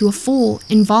juddered to a full,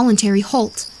 involuntary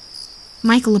halt.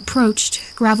 Michael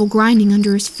approached, gravel grinding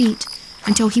under his feet,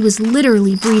 until he was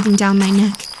literally breathing down my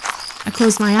neck. I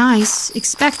closed my eyes,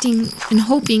 expecting and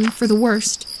hoping for the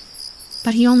worst.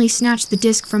 But he only snatched the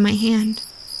disc from my hand.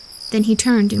 Then he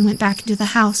turned and went back into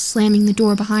the house, slamming the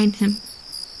door behind him.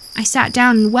 I sat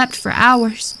down and wept for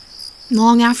hours,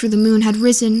 long after the moon had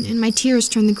risen and my tears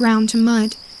turned the ground to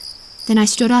mud. Then I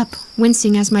stood up,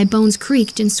 wincing as my bones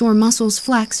creaked and sore muscles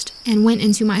flexed, and went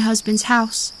into my husband's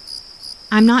house.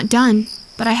 I'm not done,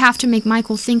 but I have to make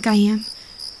Michael think I am.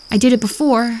 I did it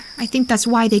before. I think that's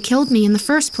why they killed me in the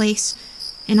first place.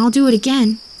 And I'll do it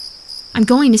again. I'm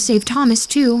going to save Thomas,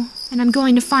 too, and I'm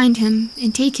going to find him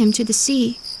and take him to the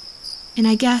sea. And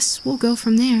I guess we'll go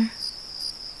from there.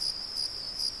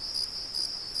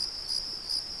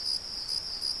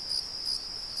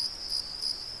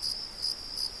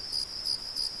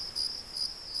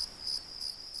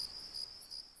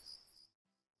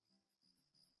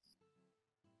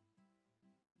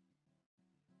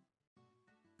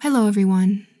 Hello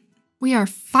everyone. We are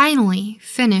finally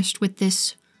finished with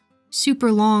this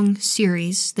super long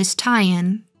series, this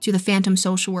tie-in to the Phantom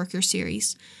Social Worker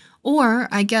series. Or,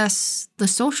 I guess, the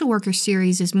Social Worker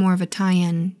series is more of a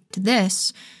tie-in to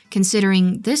this,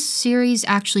 considering this series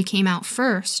actually came out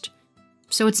first.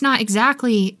 So it's not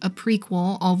exactly a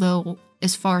prequel, although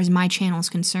as far as my channel is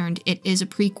concerned, it is a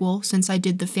prequel since I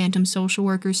did the Phantom Social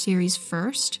Worker series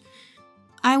first.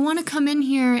 I want to come in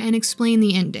here and explain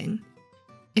the ending.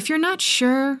 If you're not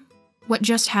sure what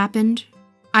just happened,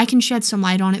 I can shed some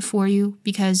light on it for you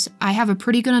because I have a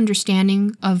pretty good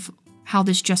understanding of how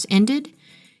this just ended,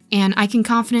 and I can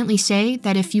confidently say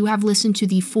that if you have listened to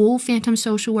the full Phantom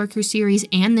Social Worker series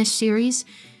and this series,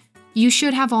 you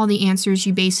should have all the answers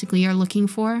you basically are looking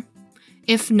for.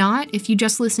 If not, if you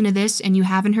just listen to this and you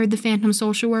haven't heard the Phantom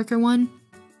Social Worker one,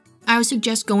 I would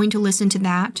suggest going to listen to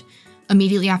that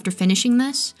immediately after finishing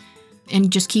this, and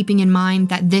just keeping in mind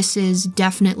that this is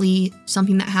definitely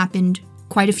something that happened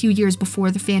quite a few years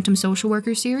before the Phantom Social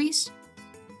Worker series,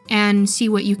 and see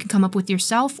what you can come up with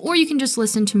yourself, or you can just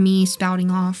listen to me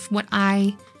spouting off what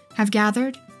I have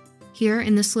gathered here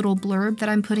in this little blurb that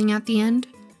I'm putting at the end.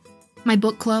 My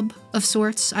book club of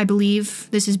sorts, I believe.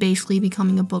 This is basically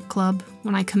becoming a book club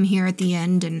when I come here at the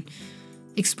end and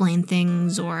explain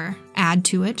things or add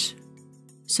to it.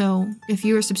 So if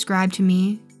you are subscribed to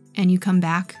me, and you come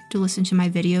back to listen to my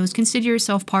videos, consider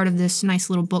yourself part of this nice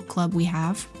little book club we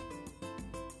have.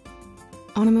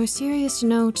 On a more serious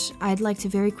note, I'd like to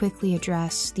very quickly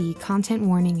address the content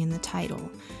warning in the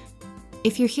title.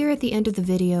 If you're here at the end of the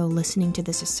video listening to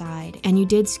this aside, and you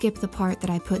did skip the part that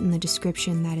I put in the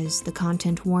description that is the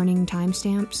content warning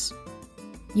timestamps,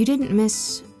 you didn't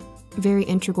miss very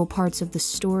integral parts of the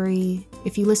story.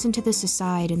 If you listen to this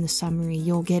aside in the summary,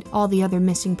 you'll get all the other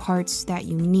missing parts that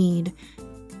you need.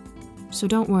 So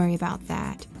don't worry about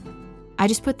that. I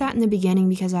just put that in the beginning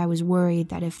because I was worried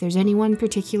that if there's anyone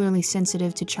particularly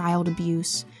sensitive to child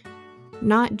abuse,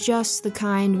 not just the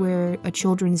kind where a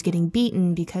children's getting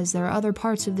beaten, because there are other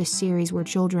parts of this series where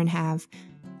children have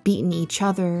beaten each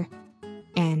other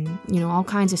and, all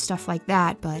kinds of stuff like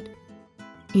that, but,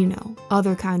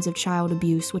 other kinds of child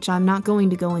abuse, which I'm not going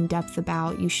to go in depth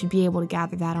about. You should be able to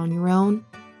gather that on your own,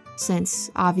 since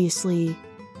obviously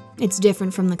it's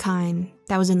different from the kind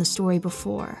that was in the story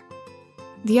before.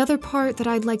 The other part that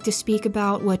I'd like to speak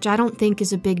about, which I don't think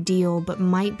is a big deal, but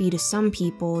might be to some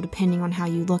people depending on how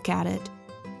you look at it,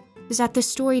 is that the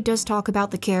story does talk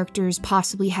about the characters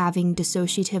possibly having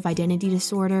dissociative identity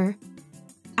disorder.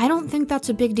 I don't think that's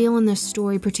a big deal in this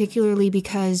story, particularly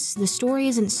because the story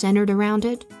isn't centered around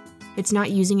it. It's not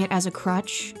using it as a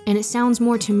crutch, and it sounds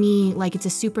more to me like it's a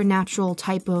supernatural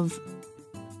type of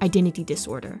identity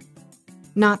disorder.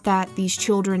 Not that these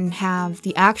children have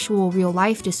the actual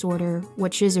real-life disorder,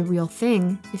 which is a real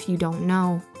thing, if you don't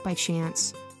know, by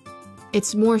chance.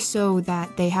 It's more so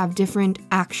that they have different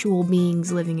actual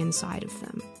beings living inside of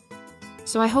them.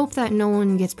 So I hope that no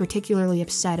one gets particularly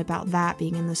upset about that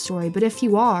being in the story, but if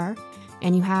you are,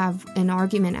 and you have an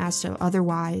argument as to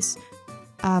otherwise,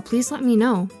 please let me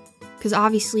know. Because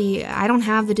obviously, I don't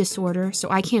have the disorder, so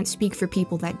I can't speak for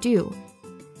people that do.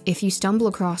 if you stumble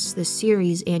across this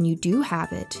series and you do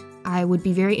have it, I would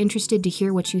be very interested to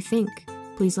hear what you think.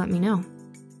 Please let me know.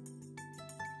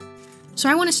 So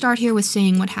I want to start here with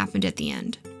saying what happened at the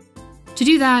end. To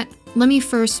do that, let me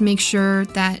first make sure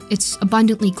that it's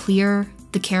abundantly clear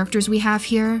the characters we have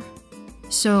here.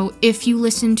 So if you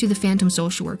listen to the Phantom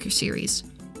Social Worker series,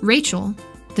 Rachel,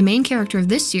 the main character of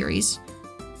this series,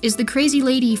 is the crazy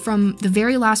lady from the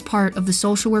very last part of the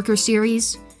Social Worker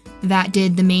series that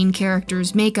did the main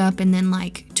character's makeup and then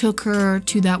took her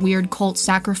to that weird cult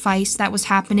sacrifice that was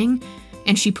happening,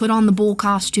 and she put on the bull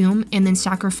costume and then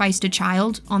sacrificed a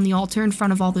child on the altar in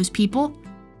front of all those people.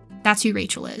 That's who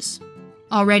Rachel is.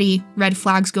 Already red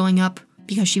flags going up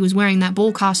because she was wearing that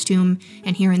bull costume,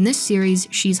 and here in this series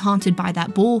she's haunted by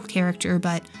that bull character,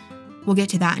 but we'll get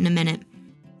to that in a minute.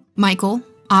 Michael,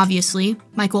 obviously,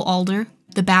 Michael Alder,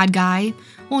 the bad guy.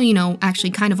 Well,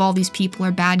 actually kind of all these people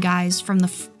are bad guys from the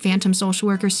Phantom Social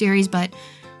Worker series, but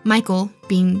Michael,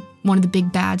 being one of the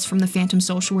big bads from the Phantom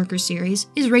Social Worker series,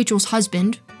 is Rachel's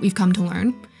husband, we've come to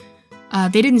learn.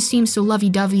 They didn't seem so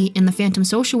lovey-dovey in the Phantom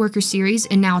Social Worker series,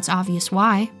 and now it's obvious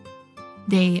why.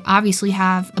 They obviously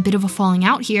have a bit of a falling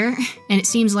out here, and it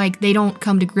seems like they don't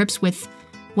come to grips with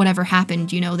whatever happened,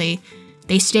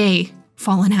 they stay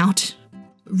falling out.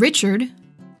 Richard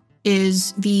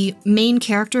is the main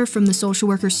character from the Social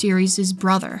Worker series'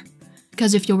 brother.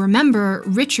 Because if you'll remember,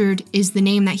 Richard is the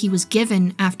name that he was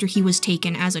given after he was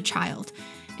taken as a child.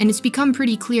 And it's become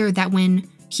pretty clear that when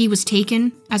he was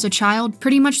taken as a child,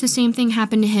 pretty much the same thing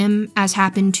happened to him as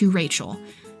happened to Rachel.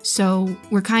 So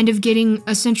we're kind of getting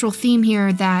a central theme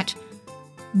here that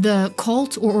the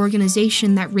cult or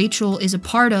organization that Rachel is a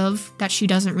part of, that she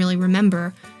doesn't really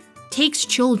remember, takes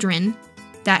children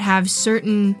that have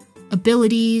certain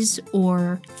abilities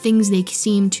or things they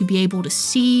seem to be able to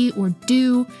see or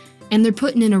do, and they're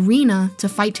put in an arena to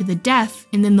fight to the death,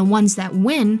 and then the ones that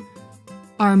win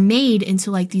are made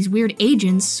into these weird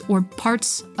agents or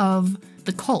parts of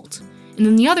the cult. And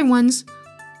then the other ones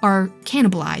are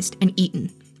cannibalized and eaten.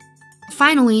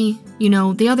 Finally,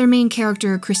 the other main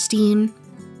character, Christine,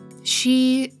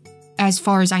 she, as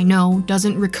far as I know,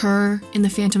 doesn't recur in the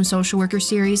Phantom Social Worker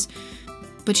series,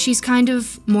 but she's kind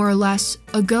of more or less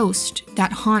a ghost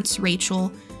that haunts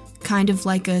Rachel, kind of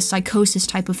like a psychosis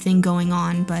type of thing going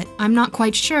on, but I'm not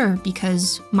quite sure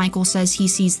because Michael says he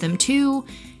sees them too.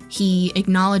 He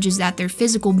acknowledges that they're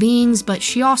physical beings, but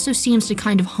she also seems to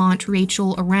kind of haunt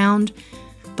Rachel around.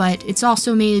 But it's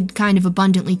also made kind of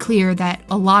abundantly clear that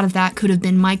a lot of that could have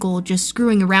been Michael just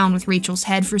screwing around with Rachel's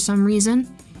head for some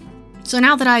reason. So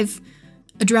now that I've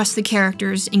addressed the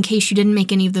characters, in case you didn't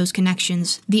make any of those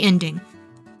connections, the ending.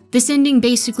 This ending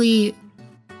basically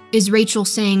is Rachel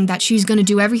saying that she's going to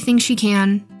do everything she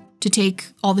can to take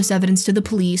all this evidence to the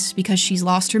police because she's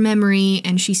lost her memory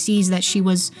and she sees that she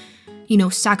was,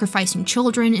 sacrificing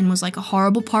children and was a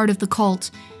horrible part of the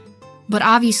cult. But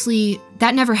obviously,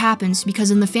 that never happens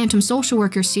because in the Phantom Social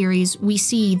Worker series, we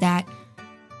see that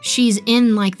she's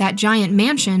in that giant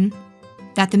mansion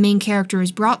that the main character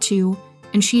is brought to,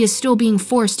 and she is still being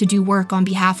forced to do work on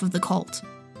behalf of the cult.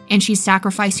 And she's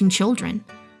sacrificing children.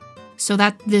 So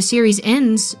that the series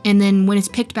ends, and then when it's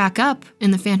picked back up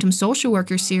in the Phantom Social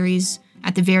Worker series,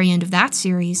 at the very end of that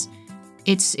series,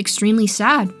 it's extremely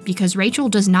sad because Rachel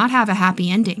does not have a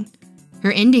happy ending.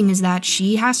 Her ending is that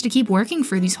she has to keep working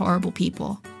for these horrible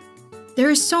people. There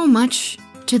is so much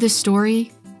to this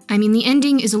story. I mean, the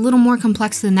ending is a little more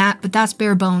complex than that, but that's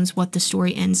bare bones what the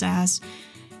story ends as.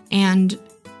 And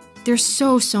there's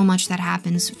so much that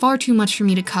happens. Far too much for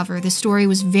me to cover. The story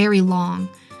was very long,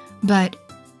 but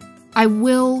I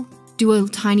will do a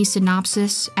tiny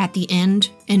synopsis at the end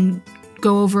and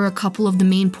go over a couple of the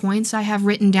main points I have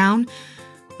written down,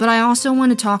 but I also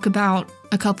want to talk about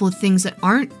a couple of things that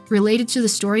aren't related to the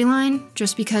storyline,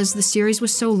 just because the series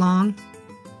was so long,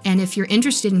 and if you're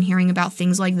interested in hearing about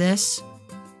things like this,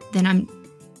 then I'm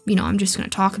just going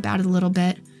to talk about it a little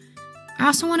bit. I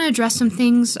also want to address some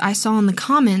things I saw in the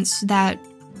comments that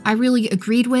I really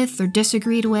agreed with or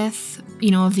disagreed with,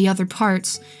 of the other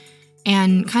parts,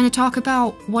 and kind of talk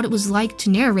about what it was like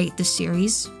to narrate this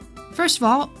series. First of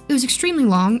all, it was extremely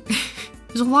long.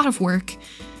 It was a lot of work,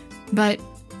 but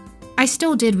I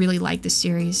still did really like this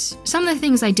series. Some of the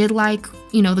things I did like,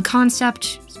 the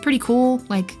concept is pretty cool,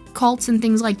 cults and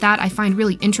things like that I find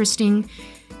really interesting.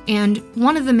 And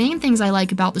one of the main things I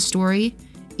like about the story,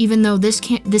 even though this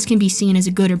can be seen as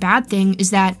a good or bad thing, is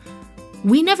that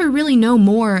we never really know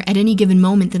more at any given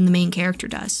moment than the main character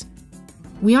does.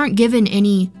 We aren't given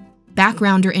any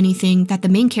background or anything that the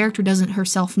main character doesn't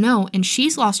herself know, and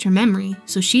she's lost her memory,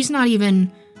 so she's not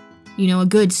even, a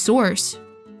good source.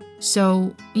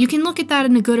 So you can look at that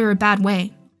in a good or a bad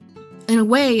way. in a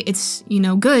way, it's, you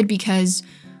know, good because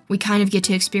we kind of get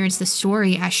to experience the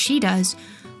story as she does,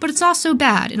 but it's also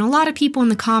bad. And a lot of people in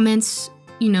the comments,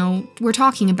 you know, were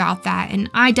talking about that, and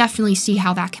I definitely see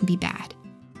how that can be bad.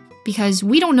 Because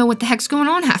we don't know what the heck's going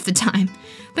on half the time,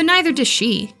 but neither does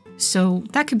she, so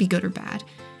that could be good or bad.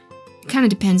 It kind of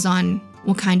depends on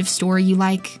what kind of story you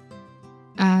like.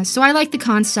 So I like the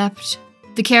concept.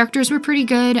 The characters were pretty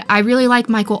good. I really like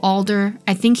Michael Alder.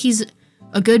 I think he's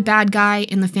a good bad guy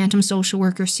in the Phantom Social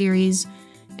Worker series,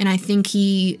 and I think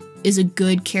he is a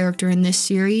good character in this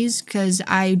series because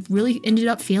I really ended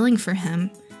up feeling for him.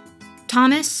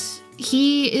 Thomas,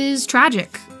 he is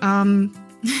tragic.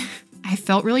 I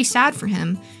felt really sad for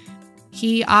him.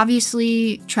 He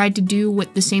obviously tried to do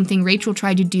what the same thing Rachel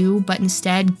tried to do, but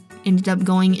instead ended up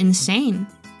going insane.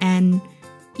 And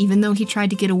even though he tried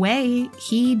to get away,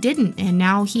 he didn't, and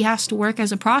now he has to work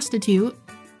as a prostitute,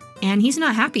 and he's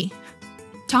not happy.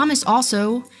 Thomas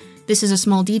also, this is a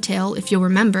small detail if you'll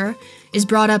remember, is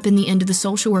brought up in the end of the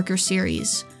Social Worker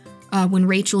series, when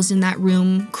Rachel's in that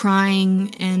room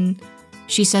crying, and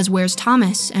she says, "Where's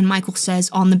Thomas?" And Michael says,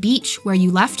 "On the beach, where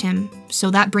you left him."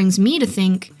 So that brings me to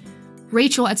think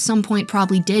Rachel at some point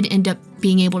probably did end up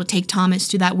being able to take Thomas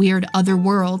to that weird other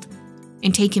world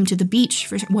and take him to the beach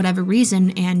for whatever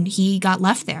reason, and he got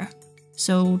left there.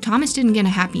 So Thomas didn't get a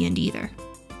happy end either.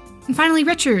 And finally,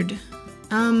 Richard.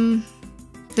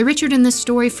 The Richard in this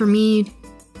story, for me,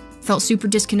 felt super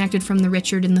disconnected from the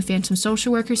Richard in the Phantom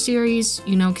Social Worker series,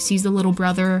 you know, because he's the little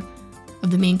brother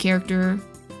of the main character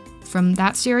from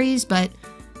that series, but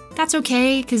that's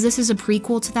okay, because this is a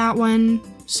prequel to that one,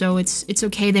 so it's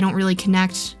okay they don't really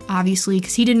connect, obviously,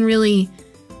 because he didn't really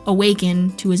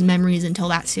awaken to his memories until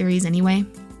that series anyway.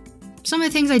 Some of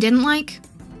the things I didn't like,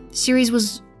 the series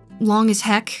was long as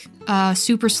heck,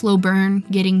 super slow burn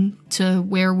getting to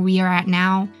where we are at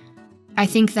now. I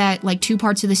think that like 2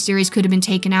 parts of the series could have been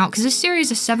taken out, because this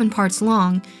series is 7 parts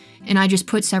long, and I just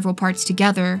put several parts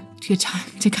together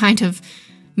to kind of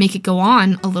make it go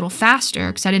on a little faster,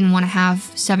 because I didn't want to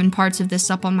have 7 parts of this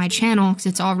up on my channel, because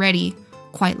it's already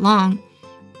quite long.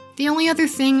 The only other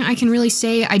thing I can really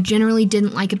say I generally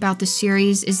didn't like about this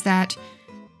series is that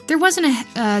there wasn't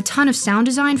a ton of sound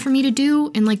design for me to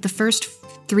do in like the first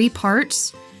 3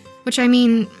 parts, which I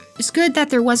mean, it's good that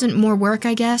there wasn't more work,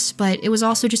 I guess, but it was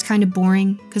also just kind of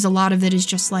boring, because a lot of it is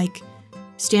just like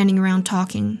standing around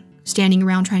talking, standing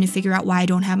around trying to figure out why I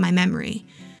don't have my memory.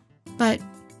 But,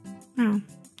 I don't know,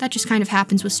 that just kind of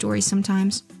happens with stories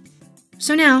sometimes.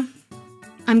 So now,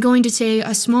 I'm going to say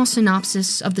a small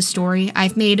synopsis of the story.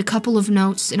 I've made a couple of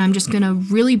notes, and I'm just going to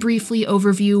really briefly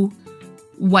overview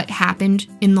what happened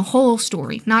in the whole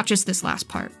story, not just this last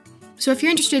part. So if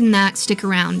you're interested in that, stick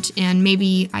around, and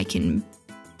maybe I can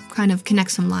kind of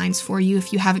connect some lines for you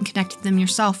if you haven't connected them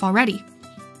yourself already.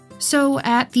 So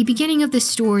at the beginning of this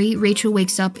story, Rachel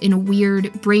wakes up in a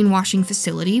weird brainwashing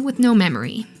facility with no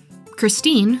memory.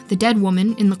 Christine, the dead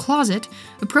woman in the closet,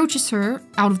 approaches her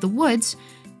out of the woods,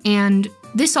 and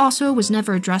this also was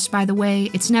never addressed, by the way.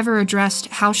 It's never addressed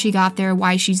how she got there,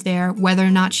 why she's there, whether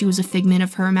or not she was a figment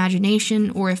of her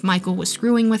imagination, or if Michael was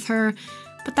screwing with her,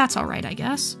 but that's alright, I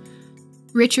guess.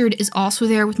 Richard is also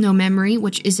there with no memory,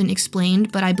 which isn't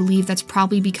explained, but I believe that's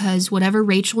probably because whatever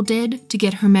Rachel did to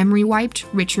get her memory wiped,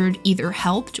 Richard either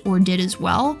helped or did as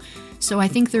well. So I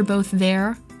think they're both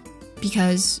there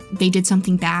because they did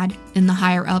something bad and the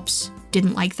higher-ups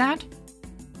didn't like that.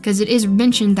 Because it is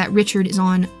mentioned that Richard is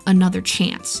on another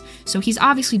chance, so he's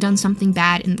obviously done something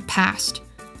bad in the past.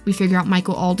 We figure out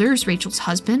Michael Alder's Rachel's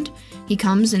husband. He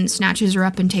comes and snatches her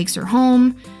up and takes her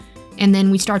home. And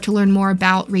then we start to learn more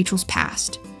about Rachel's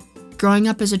past. Growing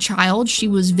up as a child, she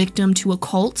was victim to a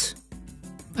cult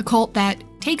that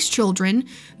takes children,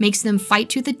 makes them fight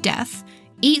to the death,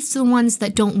 eats the ones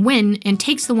that don't win, and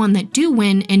takes the one that do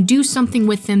win and do something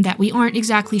with them that we aren't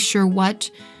exactly sure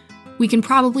what. We can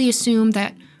probably assume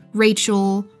that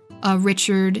Rachel,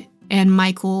 Richard, and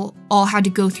Michael all had to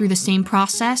go through the same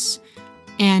process,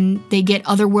 and they get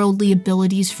otherworldly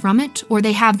abilities from it, or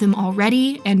they have them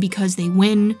already, and because they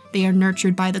win, they are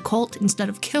nurtured by the cult instead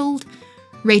of killed.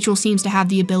 Rachel seems to have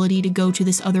the ability to go to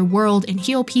this other world and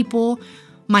heal people.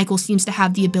 Michael seems to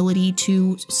have the ability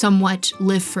to somewhat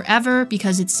live forever,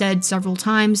 because it's said several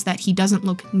times that he doesn't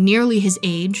look nearly his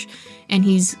age, and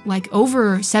he's like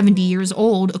over 70 years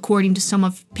old, according to some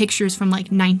of pictures from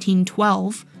like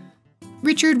 1912.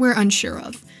 Richard we're unsure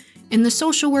of. In the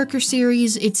Social Worker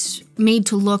series, it's made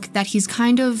to look that he's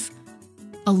kind of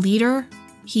a leader.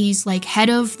 He's like head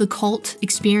of the cult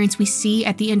experience we see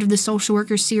at the end of the Social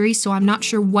Worker series, so I'm not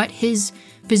sure what his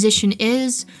position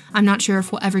is. I'm not sure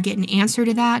if we'll ever get an answer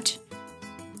to that.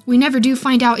 We never do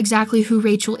find out exactly who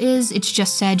Rachel is. It's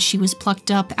just said she was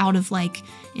plucked up out of like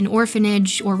an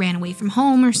orphanage or ran away from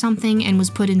home or something and was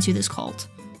put into this cult.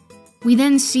 We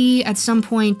then see at some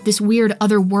point this weird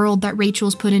other world that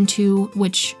Rachel's put into,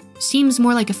 which seems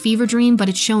more like a fever dream, but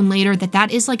it's shown later that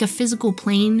that is like a physical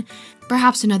plane,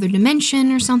 perhaps another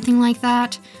dimension or something like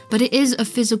that, but it is a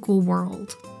physical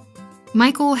world.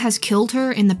 Michael has killed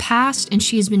her in the past, and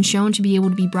she has been shown to be able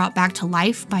to be brought back to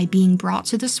life by being brought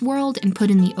to this world and put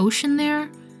in the ocean there.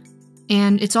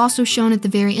 And it's also shown at the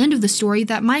very end of the story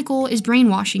that Michael is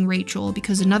brainwashing Rachel,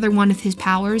 because another one of his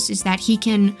powers is that he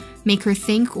can make her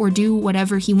think or do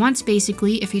whatever he wants,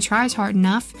 basically, if he tries hard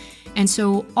enough. And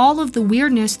so all of the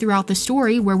weirdness throughout the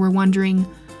story, where we're wondering,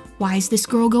 why is this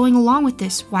girl going along with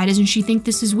this? Why doesn't she think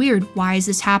this is weird? Why is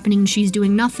this happening and she's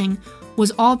doing nothing?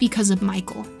 Was all because of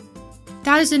Michael.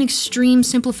 That is an extreme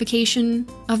simplification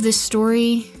of this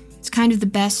story. It's kind of the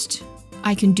best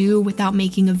I can do without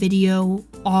making a video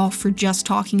all for just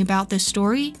talking about this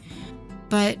story.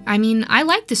 But, I mean, I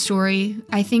like the story.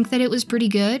 I think that it was pretty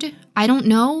good. I don't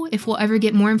know if we'll ever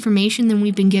get more information than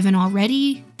we've been given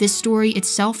already. This story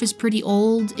itself is pretty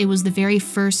old. It was the very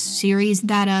first series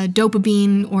that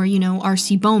Dopabeane, or, you know,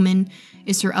 R.C. Bowman,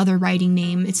 is her other writing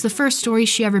name. It's the first story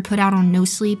she ever put out on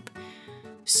nosleep.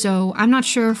 So I'm not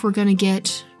sure if we're gonna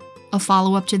get a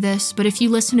follow-up to this, but if you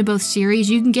listen to both series,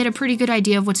 you can get a pretty good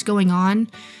idea of what's going on,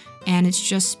 and it's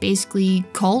just basically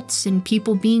cults and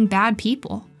people being bad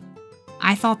people.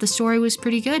 I thought the story was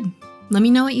pretty good. Let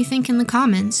me know what you think in the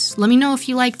comments. Let me know if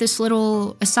you like this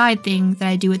little aside thing that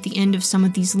I do at the end of some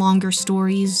of these longer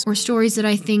stories, or stories that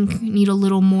I think need a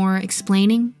little more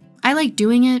explaining. I like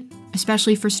doing it,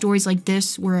 especially for stories like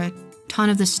this where a ton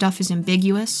of the stuff is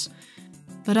ambiguous.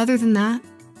 But other than that,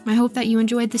 I hope that you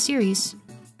enjoyed the series.